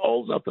wasn't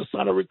old enough to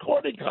sign a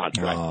recording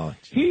contract. Oh,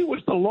 he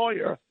was the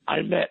lawyer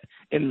I met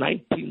in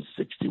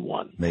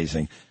 1961.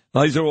 Amazing.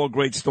 These are all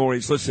great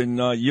stories. Listen,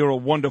 you're a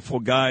wonderful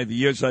guy. The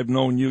years I've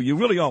known you, you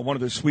really are one of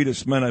the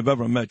sweetest men I've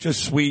ever met.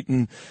 Just sweet,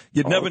 and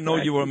you'd never know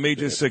you were a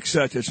major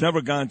success. It's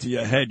never gone to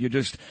your head.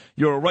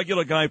 You're a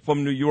regular guy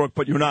from New York,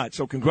 but you're not.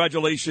 So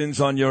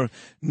congratulations on your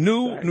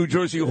new New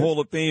Jersey Hall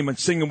of Fame and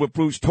Singing with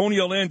Bruce. Tony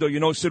Orlando, you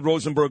know Sid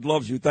Rosenberg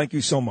loves you. Thank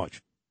you so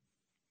much.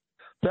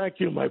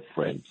 Thank you, my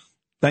friend.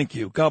 Thank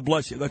you. God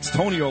bless you. That's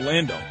Tony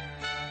Orlando.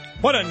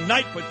 What a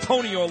night for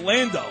Tony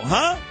Orlando,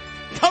 huh?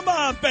 Come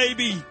on,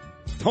 baby.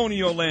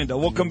 Tony Orlando.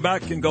 We'll come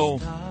back and go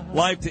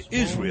live to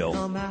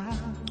Israel.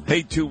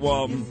 Hate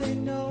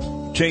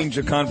to change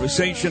the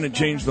conversation and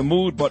change the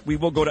mood, but we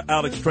will go to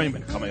Alex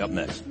Trayman coming up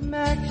next.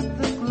 Match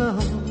the glow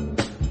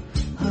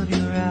of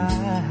your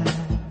eyes.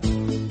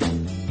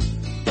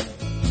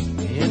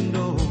 And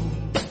oh,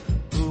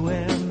 who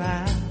am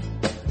I?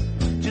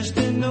 Just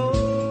an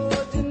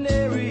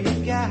ordinary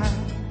guy,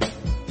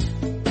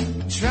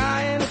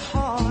 trying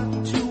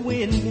hard to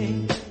win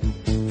me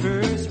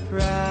first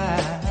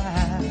prize.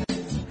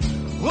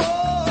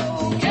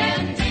 Oh,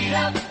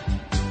 Candida,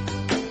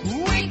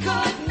 we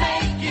could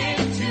make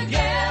it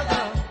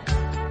together.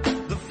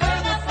 The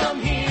further from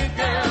here,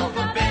 girl,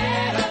 the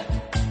better.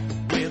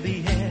 Where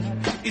the air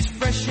is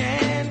fresh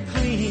and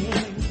clean.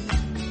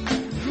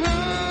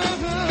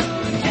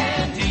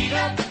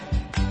 Candida,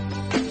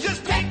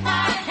 just take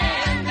my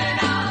hand and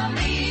I'll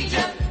lead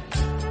you.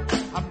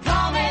 I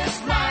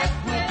promise life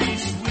will be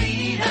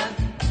sweeter.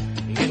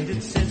 And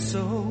it says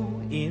so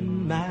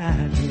in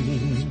my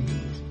dream.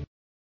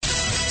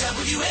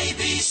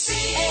 WABC.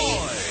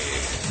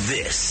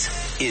 This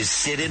is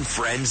Sid and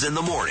Friends in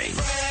the Morning.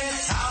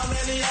 How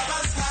many of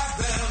us have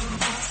them?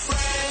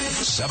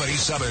 Friends.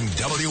 77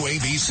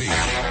 WABC.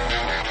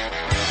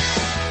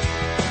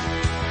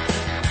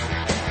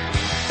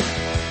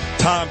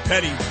 Tom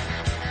Petty,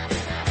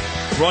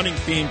 running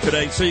theme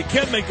today. So you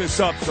can't make this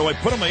up. So I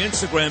put on my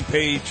Instagram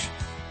page,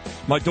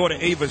 my daughter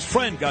Ava's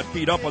friend got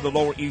beat up on the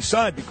Lower East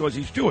Side because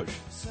he's Jewish.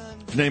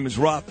 His name is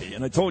Rafi.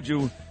 And I told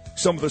you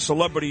some of the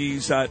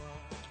celebrities that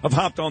have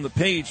hopped on the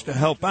page to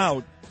help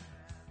out.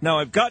 Now,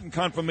 I've gotten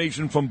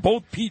confirmation from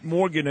both Pete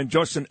Morgan and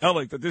Justin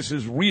Ellick that this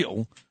is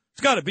real.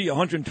 It's got to be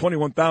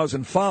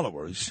 121,000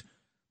 followers.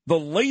 The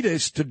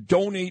latest to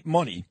donate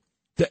money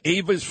to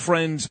Ava's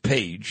friend's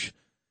page.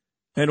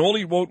 And all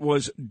he wrote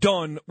was,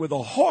 done with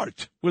a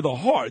heart. With a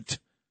heart.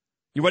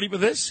 You ready for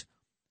this?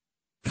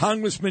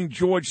 Congressman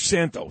George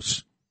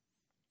Santos.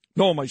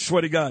 No, I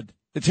swear to God,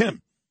 it's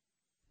him.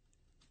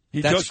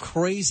 That's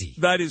crazy.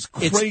 That is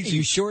crazy. Are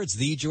you sure it's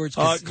the George?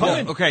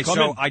 Okay,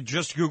 so I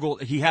just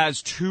Googled. He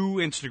has 2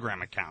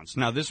 Instagram accounts.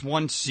 Now, this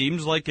one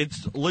seems like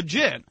it's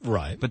legit.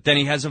 Right. But then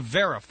he has a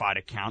verified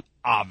account,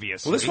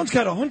 obviously. Well, this one's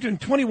got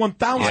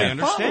 121,000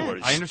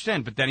 followers. I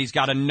understand. But then he's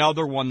got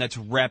another one that's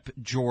Rep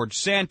George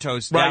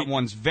Santos. Right. That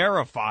one's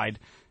verified.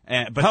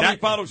 But How many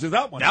followers does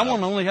that one That have?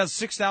 one only has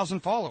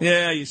 6,000 followers.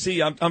 Yeah, you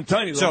see, I'm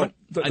telling you, So,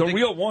 the I think-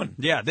 real one.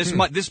 Yeah, this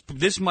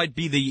might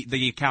be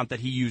the account that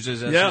he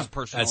uses as his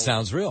personal. That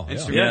sounds real.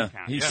 Instagram Yeah,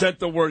 account. he sent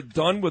the word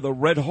done with a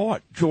red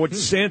heart. George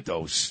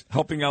Santos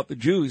helping out the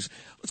Jews.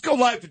 Let's go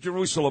live to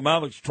Jerusalem.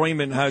 Alex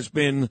Trayman has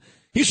been,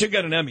 he should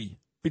get an Emmy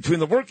between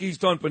the work he's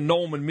done for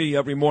Noam and me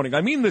every morning.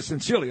 I mean this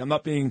sincerely. I'm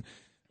not being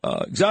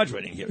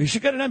exaggerating here. He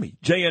should get an Emmy.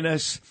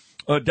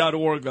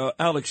 JNS.org.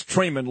 Alex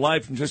Trayman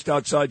live from just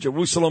outside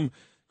Jerusalem.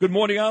 Good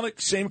morning,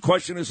 Alex. Same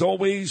question as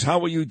always. How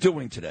are you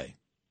doing today?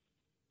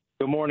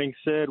 Good morning,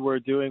 Sid. We're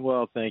doing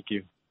well, thank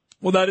you.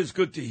 Well, that is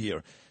good to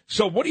hear.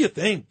 So what do you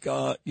think?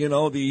 The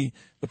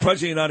President of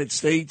the United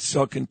States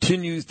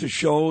continues to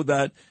show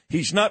that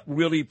he's not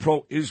really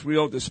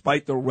pro-Israel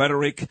despite the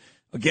rhetoric.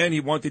 Again, he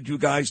wanted you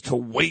guys to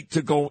wait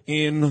to go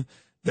in.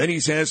 Then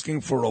he's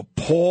asking for a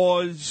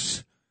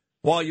pause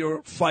while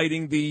you're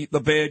fighting the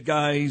bad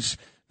guys.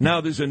 Now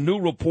there's a new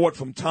report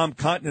from Tom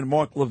Cotton and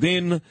Mark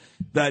Levin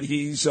that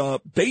he's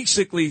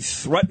basically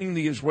threatening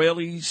the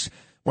Israelis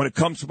when it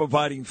comes to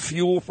providing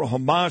fuel for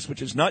Hamas,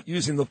 which is not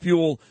using the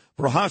fuel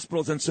for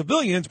hospitals and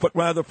civilians, but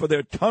rather for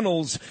their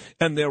tunnels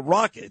and their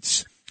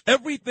rockets.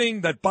 Everything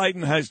that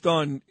Biden has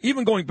done,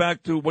 even going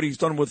back to what he's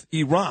done with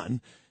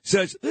Iran,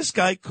 says this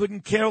guy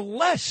couldn't care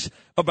less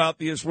about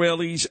the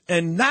Israelis.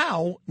 And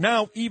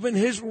now even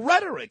his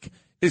rhetoric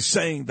is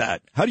saying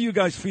that. How do you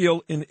guys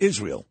feel in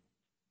Israel?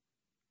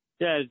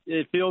 Yeah,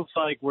 it feels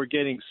like we're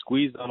getting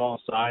squeezed on all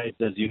sides.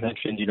 As you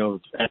mentioned,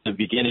 at the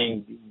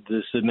beginning,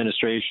 this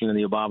administration and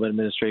the Obama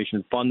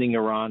administration funding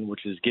Iran,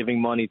 which is giving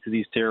money to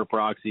these terror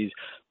proxies,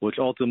 which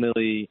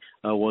ultimately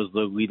was the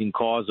leading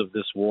cause of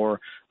this war.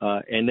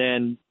 And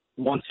then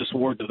once this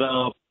war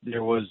developed,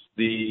 there was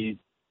the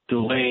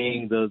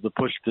delaying, the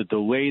push to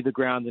delay the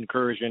ground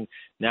incursion.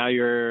 Now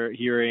you're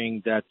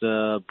hearing that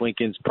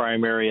Blinken's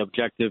primary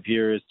objective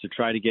here is to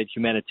try to get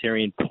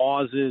humanitarian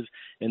pauses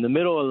in the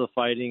middle of the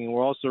fighting. And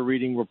we're also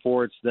reading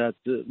reports that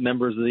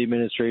members of the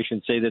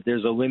administration say that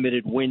there's a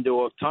limited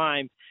window of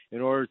time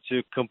in order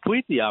to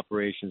complete the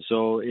operation.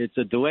 So it's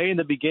a delay in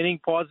the beginning,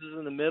 pauses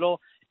in the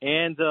middle,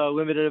 and a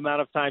limited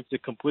amount of time to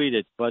complete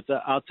it. But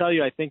I'll tell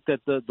you, I think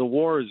that the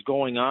war is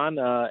going on,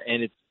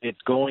 and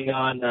it's going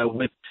on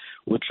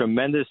with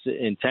tremendous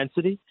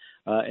intensity.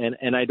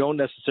 And I don't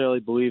necessarily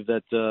believe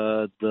that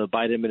the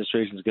Biden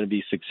administration is going to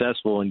be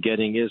successful in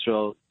getting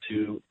Israel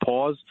to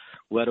pause,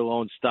 let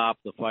alone stop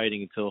the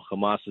fighting until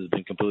Hamas has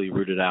been completely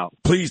rooted out.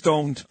 Please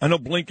don't. I know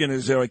Blinken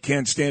is there. I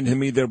can't stand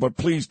him either, but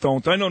please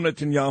don't. I know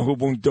Netanyahu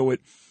won't do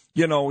it.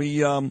 You know,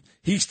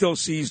 he still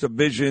sees the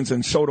visions,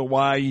 and so do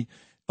I,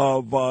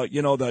 of,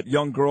 that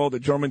young girl, the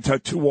German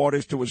tattoo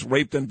artist who was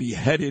raped and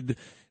beheaded.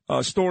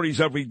 Stories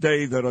every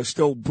day that are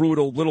still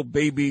brutal, little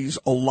babies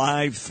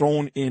alive,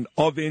 thrown in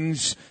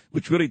ovens,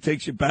 which really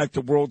takes you back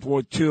to World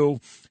War II.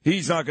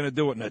 He's not going to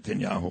do it,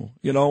 Netanyahu,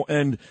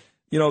 and,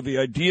 the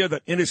idea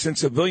that innocent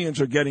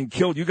civilians are getting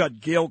killed. You got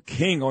Gayle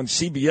King on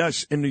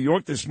CBS in New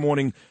York this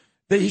morning.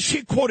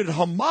 She quoted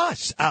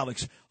Hamas,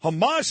 Alex.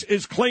 Hamas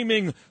is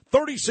claiming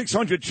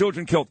 3,600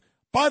 children killed.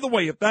 By the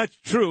way, if that's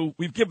true,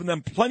 we've given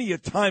them plenty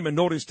of time and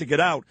notice to get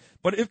out.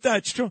 But if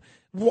that's true,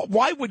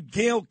 why would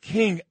Gayle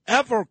King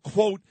ever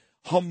quote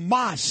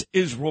Hamas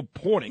is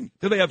reporting?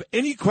 Do they have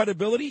any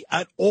credibility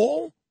at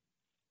all?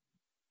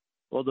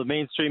 Well, the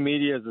mainstream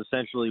media is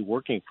essentially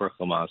working for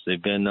Hamas.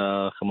 They've been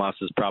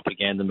Hamas's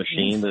propaganda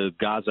machine. The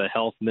Gaza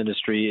Health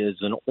Ministry is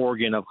an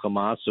organ of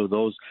Hamas, so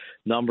those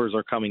numbers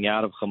are coming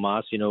out of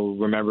Hamas.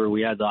 Remember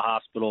we had the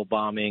hospital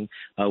bombing,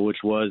 which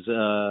was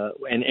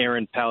an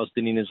errant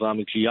Palestinian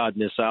Islamic Jihad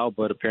missile,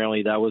 but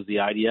apparently that was the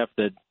IDF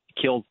that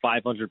killed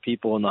 500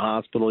 people in the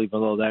hospital, even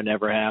though that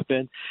never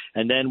happened.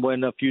 And then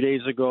a few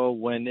days ago,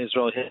 when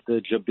Israel hit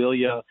the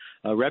Jabalia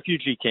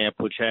refugee camp,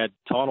 which had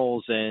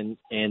tunnels and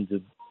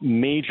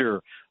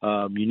major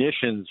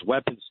munitions,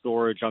 weapon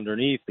storage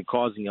underneath,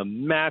 causing a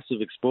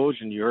massive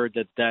explosion. You heard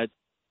that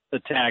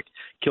attack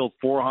killed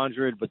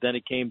 400, but then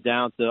it came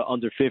down to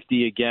under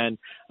 50 again.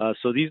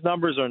 So these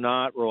numbers are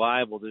not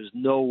reliable. There's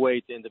no way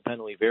to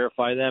independently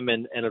verify them,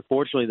 and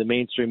unfortunately, the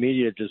mainstream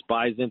media just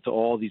buys into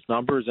all these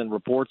numbers and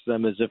reports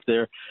them as if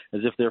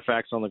they're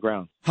facts on the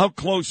ground. How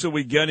close are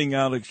we getting,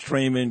 Alex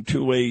Traiman,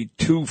 to a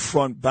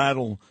two-front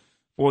battle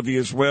for the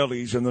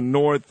Israelis in the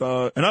north?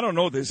 And I don't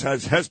know this.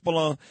 Has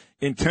Hezbollah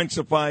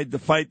intensified the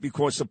fight?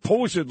 Because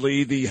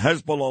supposedly the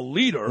Hezbollah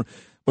leader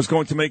was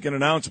going to make an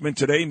announcement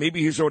today.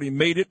 Maybe he's already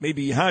made it.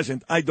 Maybe he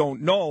hasn't. I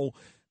don't know.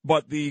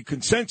 But the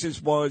consensus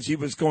was he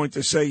was going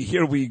to say,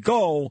 here we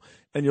go,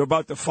 and you're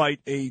about to fight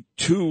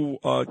two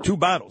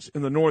battles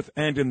in the north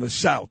and in the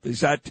south. Is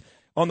that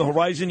on the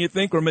horizon, you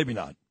think, or maybe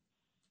not?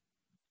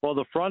 Well,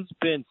 the front's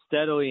been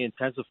steadily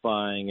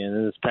intensifying, and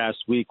in this past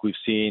week we've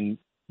seen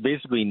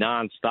basically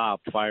nonstop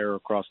fire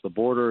across the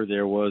border.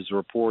 There was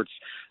reports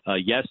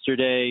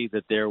yesterday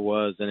that there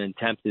was an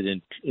attempted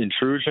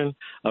intrusion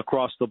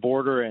across the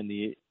border, and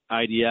the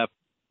IDF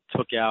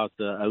took out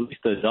at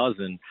least a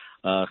dozen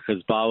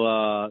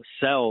Hezbollah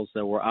cells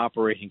that were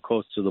operating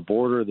close to the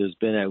border. There's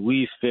been at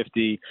least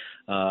 50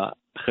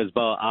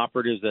 Hezbollah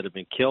operatives that have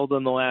been killed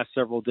in the last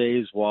several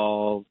days,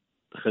 while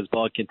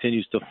Hezbollah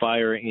continues to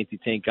fire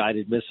anti-tank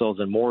guided missiles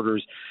and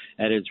mortars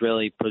at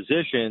Israeli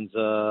positions.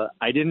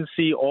 I didn't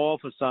see all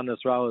of Hassan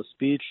Nasrallah's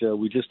speech.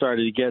 We just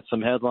started to get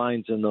some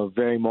headlines in the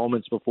very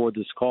moments before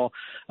this call.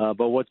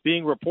 But what's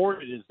being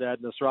reported is that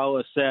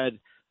Nasrallah said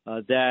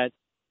that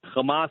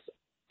Hamas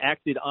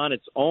acted on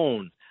its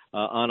own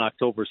on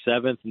October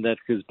 7th, and that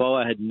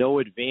Hezbollah had no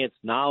advanced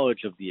knowledge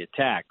of the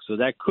attack. So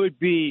that could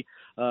be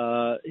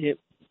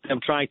them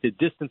trying to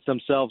distance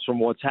themselves from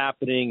what's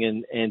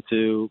happening and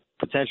to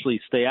potentially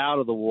stay out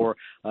of the war,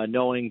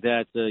 knowing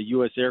that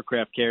U.S.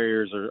 aircraft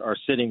carriers are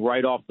sitting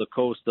right off the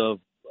coast of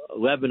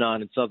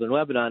Lebanon, in southern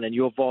Lebanon, and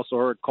you have also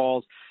heard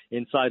calls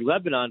inside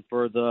Lebanon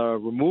for the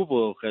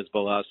removal of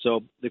Hezbollah.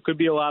 So there could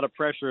be a lot of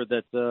pressure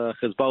that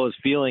Hezbollah is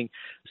feeling,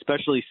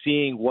 especially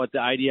seeing what the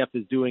IDF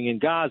is doing in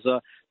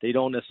Gaza. They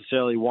don't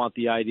necessarily want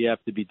the IDF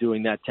to be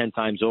doing that 10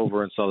 times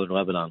over in southern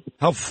Lebanon.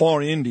 How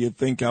far in do you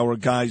think our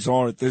guys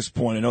are at this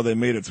point? I know they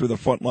made it through the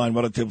front line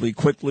relatively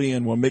quickly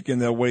and were making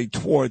their way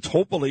towards,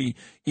 hopefully,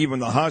 even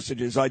the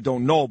hostages. I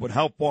don't know, but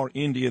how far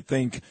in do you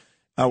think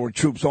our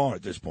troops are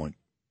at this point?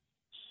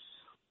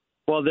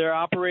 Well, they're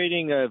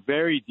operating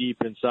very deep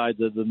inside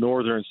the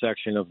northern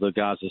section of the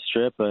Gaza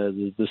Strip.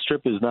 The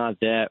Strip is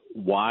not that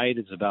wide.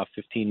 It's about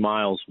 15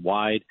 miles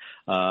wide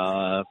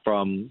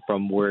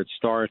from where it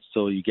starts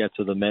till you get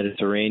to the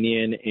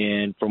Mediterranean.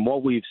 And from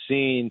what we've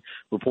seen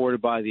reported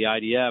by the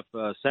IDF,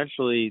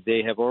 essentially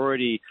they have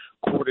already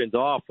cordoned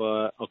off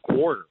a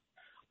quarter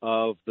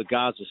of the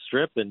Gaza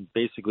Strip and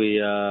basically,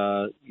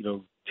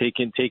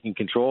 taking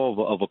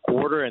control of a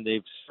quarter, and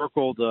they've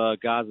circled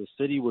Gaza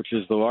City, which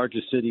is the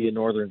largest city in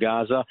northern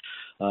Gaza.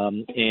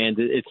 And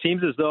it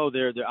seems as though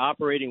they're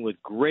operating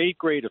with great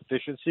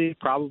efficiency,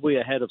 probably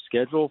ahead of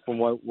schedule from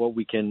what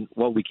we can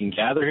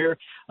gather here.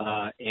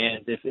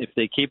 And if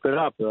they keep it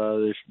up,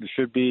 there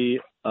should be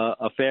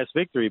a fast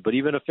victory. But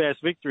even a fast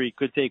victory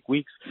could take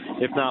weeks,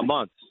 if not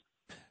months.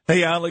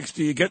 Hey, Alex,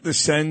 do you get the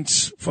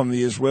sense from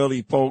the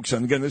Israeli folks,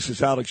 and again, this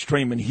is Alex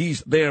Traiman,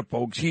 he's there,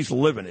 folks, he's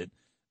living it,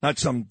 not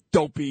some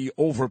dopey,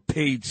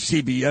 overpaid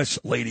CBS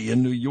lady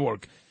in New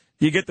York.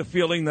 Do you get the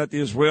feeling that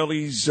the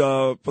Israelis,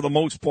 for the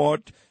most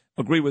part,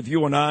 agree with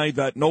you and I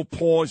that no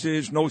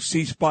pauses, no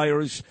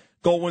ceasefires,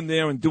 go in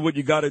there and do what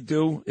you got to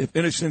do. If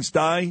innocents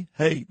die,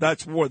 hey,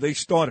 that's war. They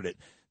started it.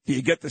 Do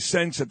you get the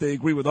sense that they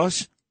agree with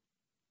us?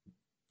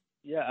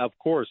 Yeah, of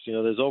course.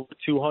 There's over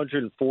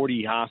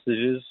 240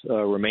 hostages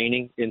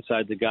remaining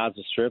inside the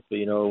Gaza Strip.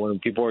 When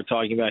people are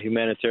talking about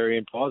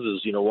humanitarian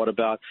pauses, what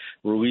about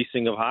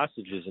releasing of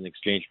hostages in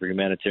exchange for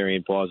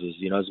humanitarian pauses?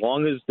 As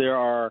long as there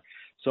are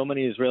so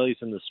many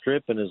Israelis in the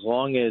Strip, and as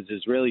long as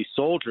Israeli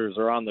soldiers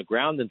are on the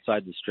ground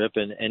inside the Strip,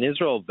 and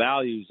Israel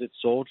values its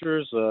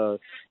soldiers, to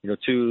the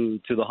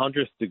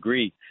 100th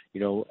degree,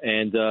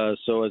 and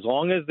so as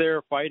long as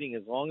they're fighting,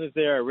 as long as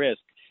they're at risk,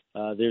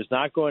 there's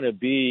not going to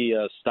be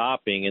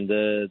stopping, and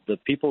the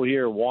people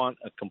here want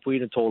a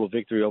complete and total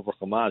victory over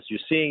Hamas. You're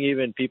seeing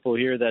even people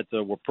here that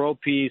were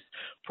pro-peace,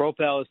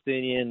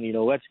 pro-Palestinian,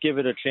 let's give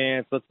it a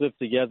chance, let's live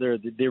together.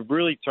 They've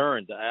really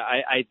turned.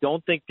 I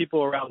don't think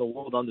people around the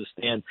world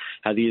understand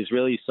how the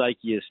Israeli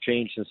psyche has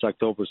changed since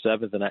October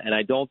 7th, and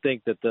I don't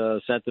think that the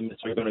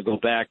sentiments are going to go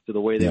back to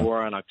the way they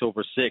were on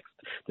October 6th,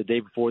 the day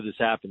before this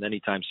happened,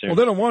 anytime soon. Well,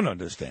 they don't want to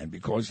understand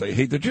because they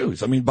hate the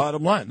Jews. I mean,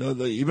 bottom line,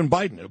 even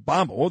Biden,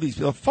 Obama, all these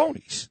people are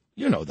phonies.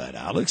 You know that,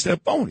 Alex. They're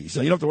phonies.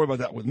 So you don't have to worry about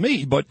that with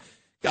me, but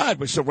God,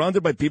 we're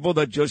surrounded by people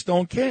that just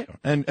don't care.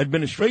 And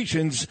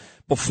administrations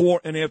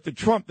before and after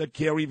Trump that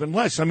care even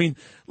less. I mean,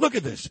 look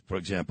at this, for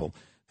example.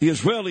 The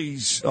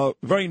Israelis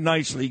very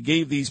nicely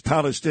gave these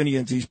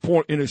Palestinians, these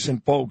poor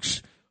innocent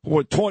folks who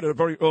were taught at a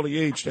very early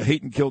age to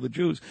hate and kill the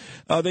Jews,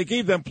 they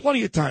gave them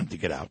plenty of time to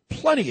get out,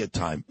 plenty of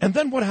time. And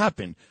then what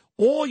happened?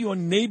 All your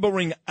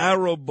neighboring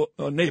Arab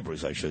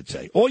neighbors, I should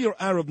say, all your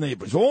Arab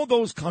neighbors, all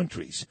those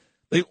countries,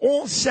 they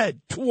all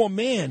said to a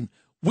man,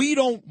 we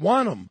don't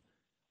want them.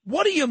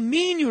 What do you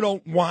mean you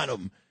don't want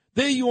them?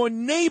 They're your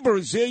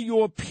neighbors. They're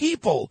your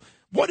people.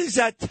 What does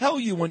that tell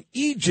you when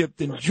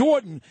Egypt and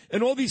Jordan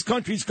and all these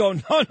countries go,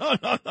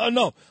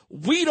 no,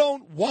 we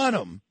don't want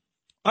them?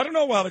 I don't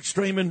know, Alex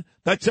Strayman.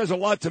 That says a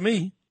lot to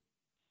me.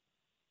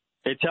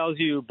 It tells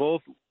you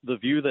both the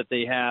view that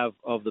they have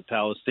of the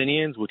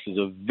Palestinians, which is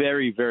a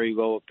very, very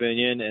low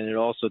opinion, and it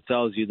also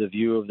tells you the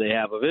view they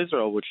have of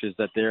Israel, which is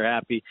that they're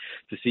happy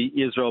to see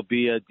Israel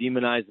be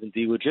demonized and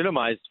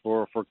delegitimized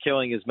for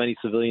killing as many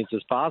civilians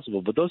as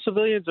possible. But those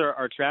civilians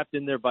are trapped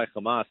in there by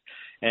Hamas.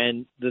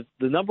 And the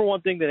number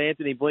one thing that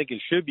Anthony Blinken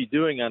should be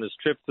doing on his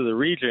trip to the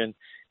region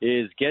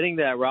is getting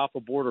that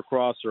Rafah border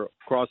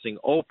crossing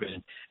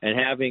open and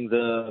having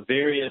the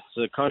various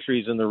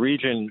countries in the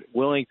region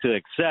willing to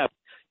accept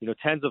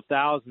tens of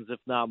thousands, if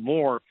not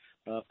more,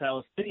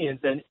 Palestinians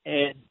and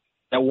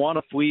that want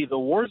to flee the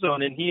war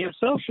zone. And he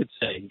himself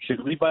should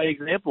lead by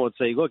example and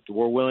say, look,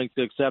 we're willing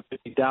to accept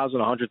 50,000,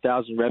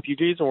 100,000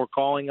 refugees, and we're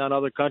calling on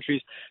other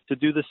countries to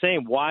do the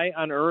same. Why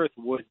on earth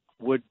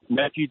would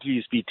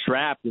refugees be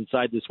trapped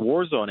inside this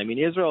war zone? I mean,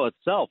 Israel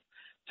itself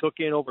took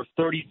in over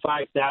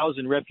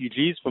 35,000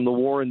 refugees from the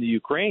war in the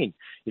Ukraine.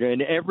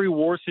 In every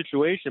war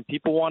situation,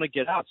 people want to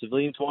get out.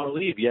 Civilians want to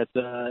leave. Yet,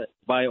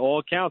 by all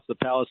accounts, the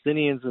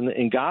Palestinians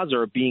in Gaza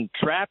are being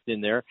trapped in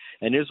there,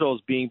 and Israel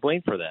is being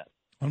blamed for that.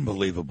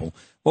 Unbelievable.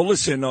 Well,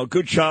 listen,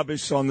 good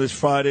Shabbos on this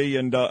Friday,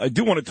 and I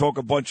do want to talk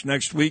a bunch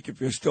next week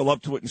if you're still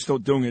up to it and still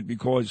doing it,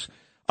 because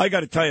I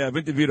got to tell you, I've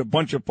interviewed a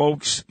bunch of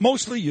folks,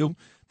 mostly you,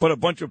 but a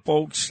bunch of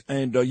folks,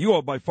 and you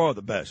are by far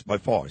the best, by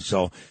far.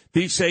 So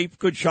be safe.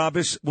 Good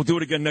Shabbos. We'll do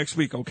it again next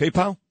week. Okay,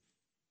 pal?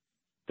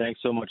 Thanks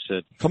so much,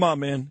 Sid. Come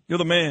on, man. You're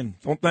the man.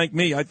 Don't thank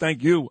me. I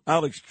thank you.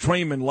 Alex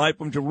Trayman, live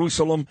from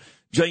Jerusalem,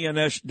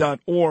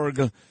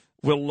 jns.org.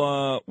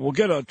 We'll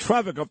get a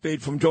traffic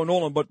update from Joe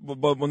Nolan, but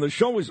when the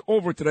show is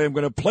over today, I'm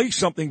going to play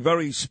something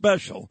very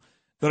special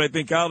that I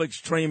think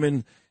Alex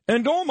Trayman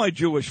and all my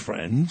Jewish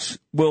friends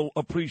will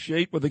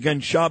appreciate, with,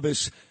 again,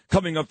 Shabbos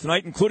coming up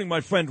tonight, including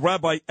my friend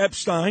Rabbi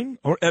Epstein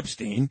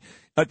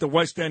at the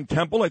West End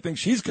Temple. I think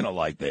she's going to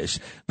like this.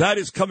 That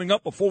is coming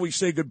up before we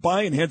say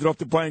goodbye and hand it off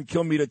to Brian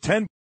Kilmeade at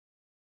 10.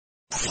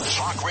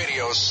 Talk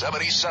Radio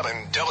 77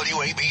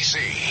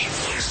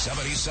 WABC.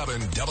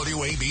 77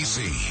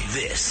 WABC.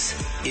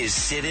 This is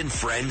Sid and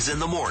Friends in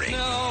the Morning. No,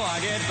 I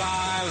get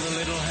by with a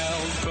little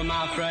help from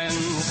my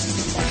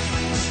friends.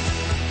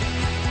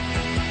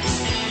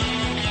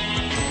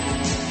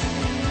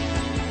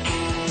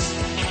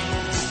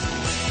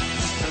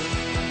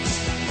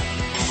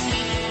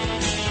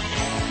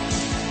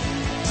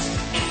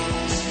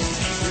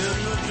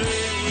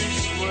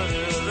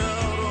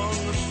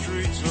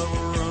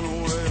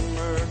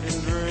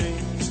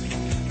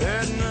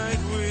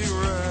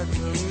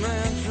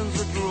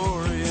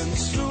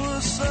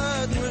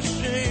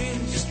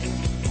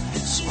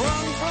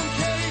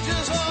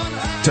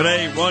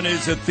 Today, run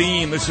is a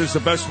theme. This is the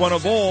best one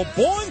of all.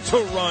 Born to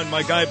Run,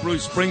 my guy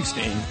Bruce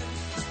Springsteen.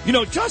 You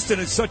know, Justin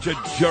is such a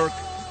jerk.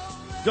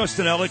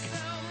 Justin Ellick.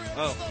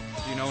 Oh,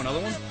 do you know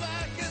another one?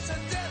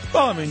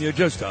 Well, I mean, you're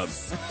just a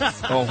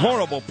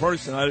horrible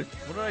person. What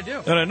did I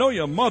do? And I know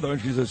your mother,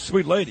 and she's a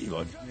sweet lady,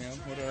 but... Yeah,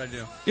 what did I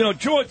do? You know,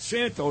 George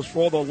Santos,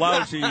 for all the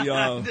lousy...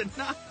 I did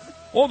not.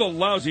 All the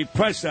lousy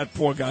press that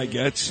poor guy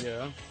gets.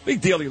 Yeah. Big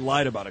deal, he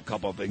lied about a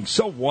couple of things.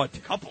 So what?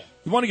 Couple?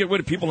 You want to get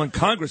rid of people in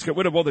Congress, get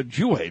rid of all the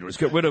Jew haters,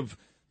 get rid of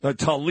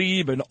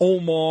Talib and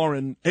Omar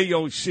and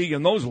AOC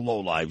and those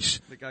lowlives.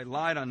 The guy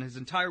lied on his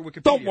entire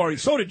Wikipedia. Don't worry,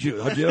 so did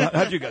you.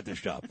 How'd you get this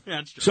job? Yeah,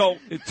 that's true. So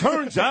it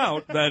turns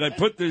out that I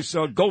put this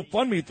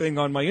GoFundMe thing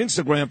on my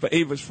Instagram for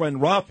Ava's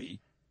friend Rafi.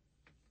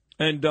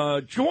 And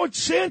George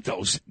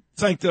Santos,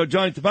 thanked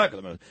Johnny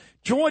Tobacco.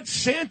 George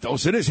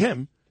Santos, it is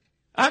him,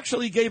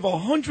 actually gave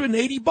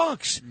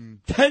 $180,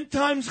 10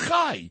 times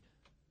high.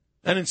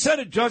 And instead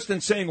of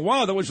Justin saying,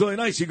 wow, that was really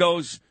nice, he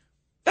goes,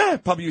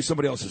 probably use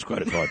somebody else's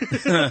credit card.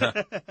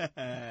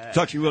 It's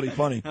actually really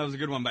funny. That was a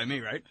good one by me,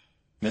 right?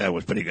 Yeah, it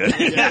was pretty good.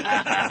 We'll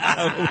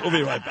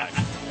be right back.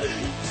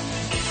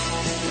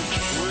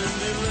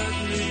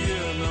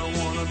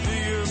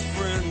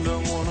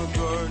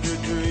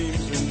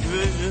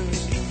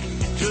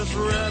 Just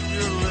wrap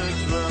your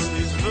legs around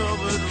these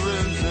velvet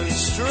rims and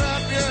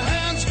strap your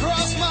hands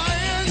across my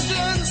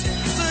engines.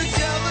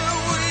 Together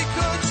we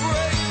could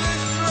break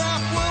this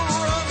trap. We'll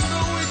run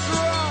till we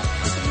drop.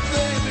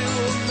 Baby,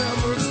 we'll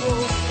never go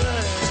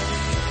back.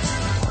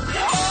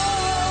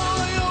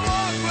 Oh, you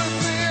walk with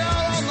me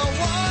out on the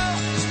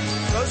wire.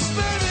 'Cause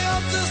baby,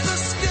 I'm just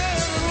a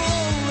scared and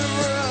lonely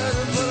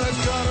rider, but I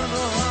gotta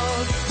know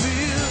how it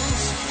feels.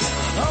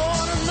 I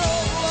wanna know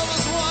if love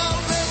is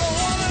wild, baby. I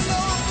wanna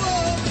know if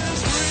love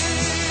is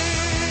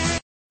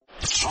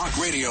Talk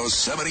Radio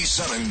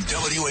 77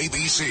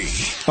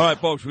 WABC. All right,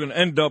 folks, we're going to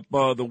end up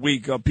the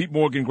week. Pete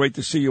Morgan, great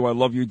to see you. I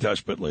love you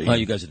desperately. Oh,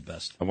 you guys are the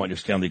best. I want your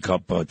Stanley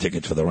Cup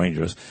tickets for the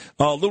Rangers.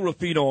 Lou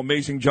Rafino,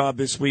 amazing job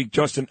this week.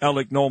 Justin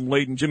Ellick, Noam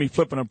Layden, Jimmy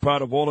Flippin, I'm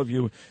proud of all of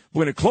you.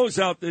 We're going to close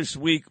out this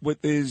week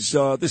with this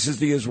is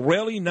the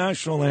Israeli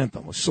National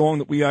Anthem, a song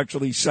that we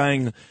actually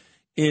sang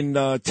in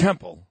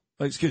Temple.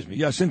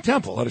 Yes, in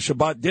Temple at a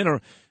Shabbat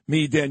dinner.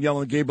 Me,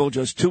 Danielle, and Gabriel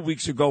just 2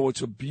 weeks ago.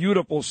 It's a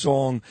beautiful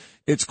song.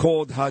 It's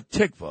called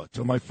Hatikva.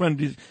 To my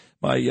friend,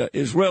 my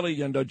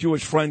Israeli and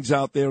Jewish friends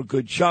out there,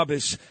 good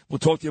Shabbos. We'll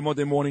talk to you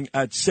Monday morning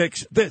at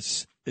 6.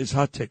 This is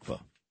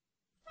Hatikva.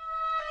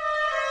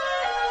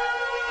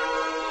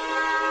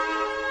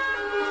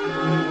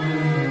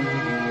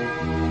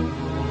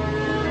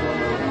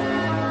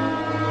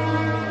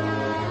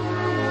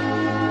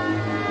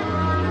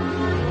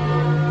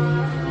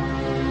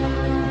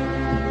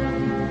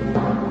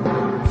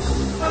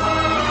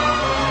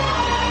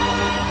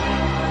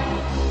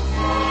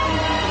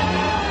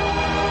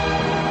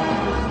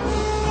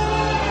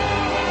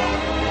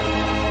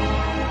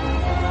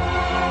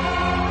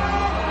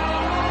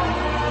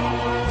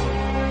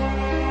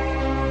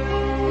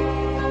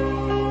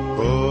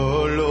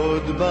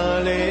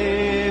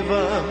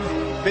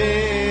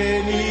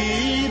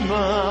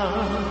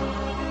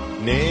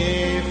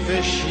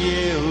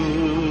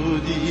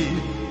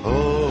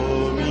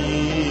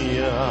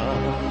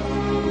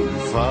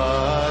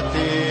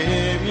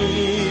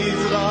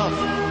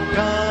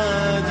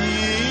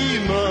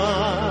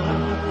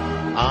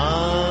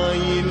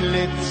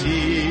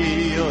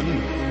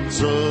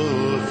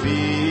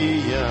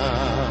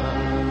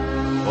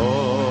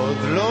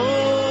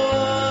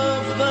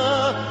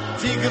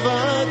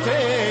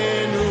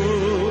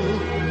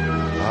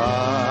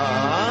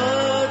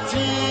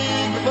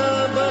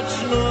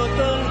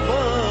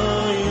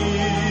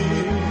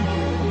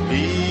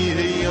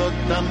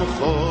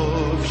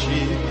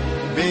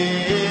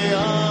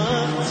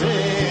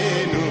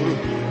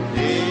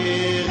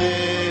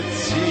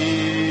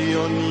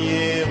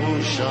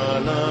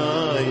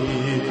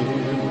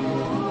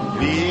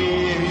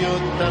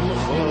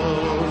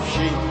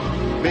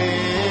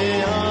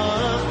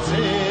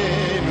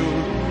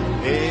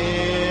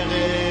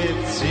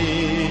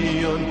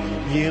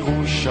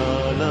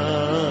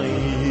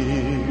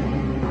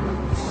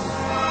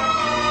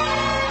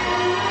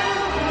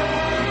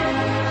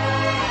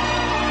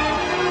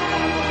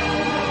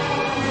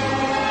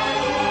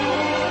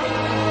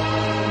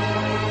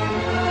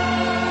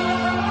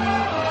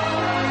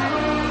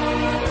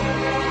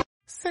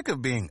 Sick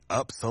of being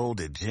upsold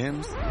at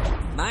gyms?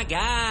 My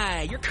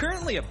guy, you're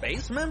currently a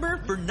base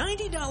member? For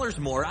 $90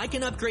 more, I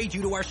can upgrade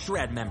you to our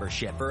Shred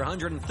membership. For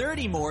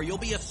 $130 more, you'll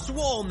be a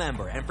Swole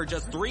member. And for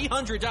just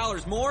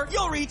 $300 more,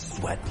 you'll reach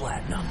Sweat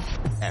Platinum.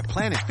 At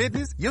Planet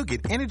Fitness, you'll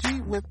get energy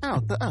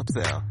without the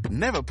upsell.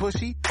 Never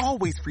pushy,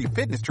 always free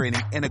fitness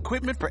training and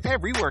equipment for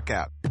every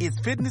workout. It's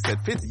fitness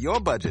that fits your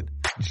budget.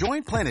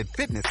 Join Planet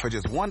Fitness for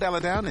just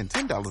 $1 down and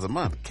 $10 a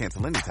month.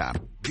 Cancel anytime.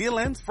 Deal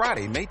ends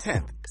Friday, May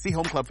 10th. See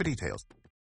Home Club for details.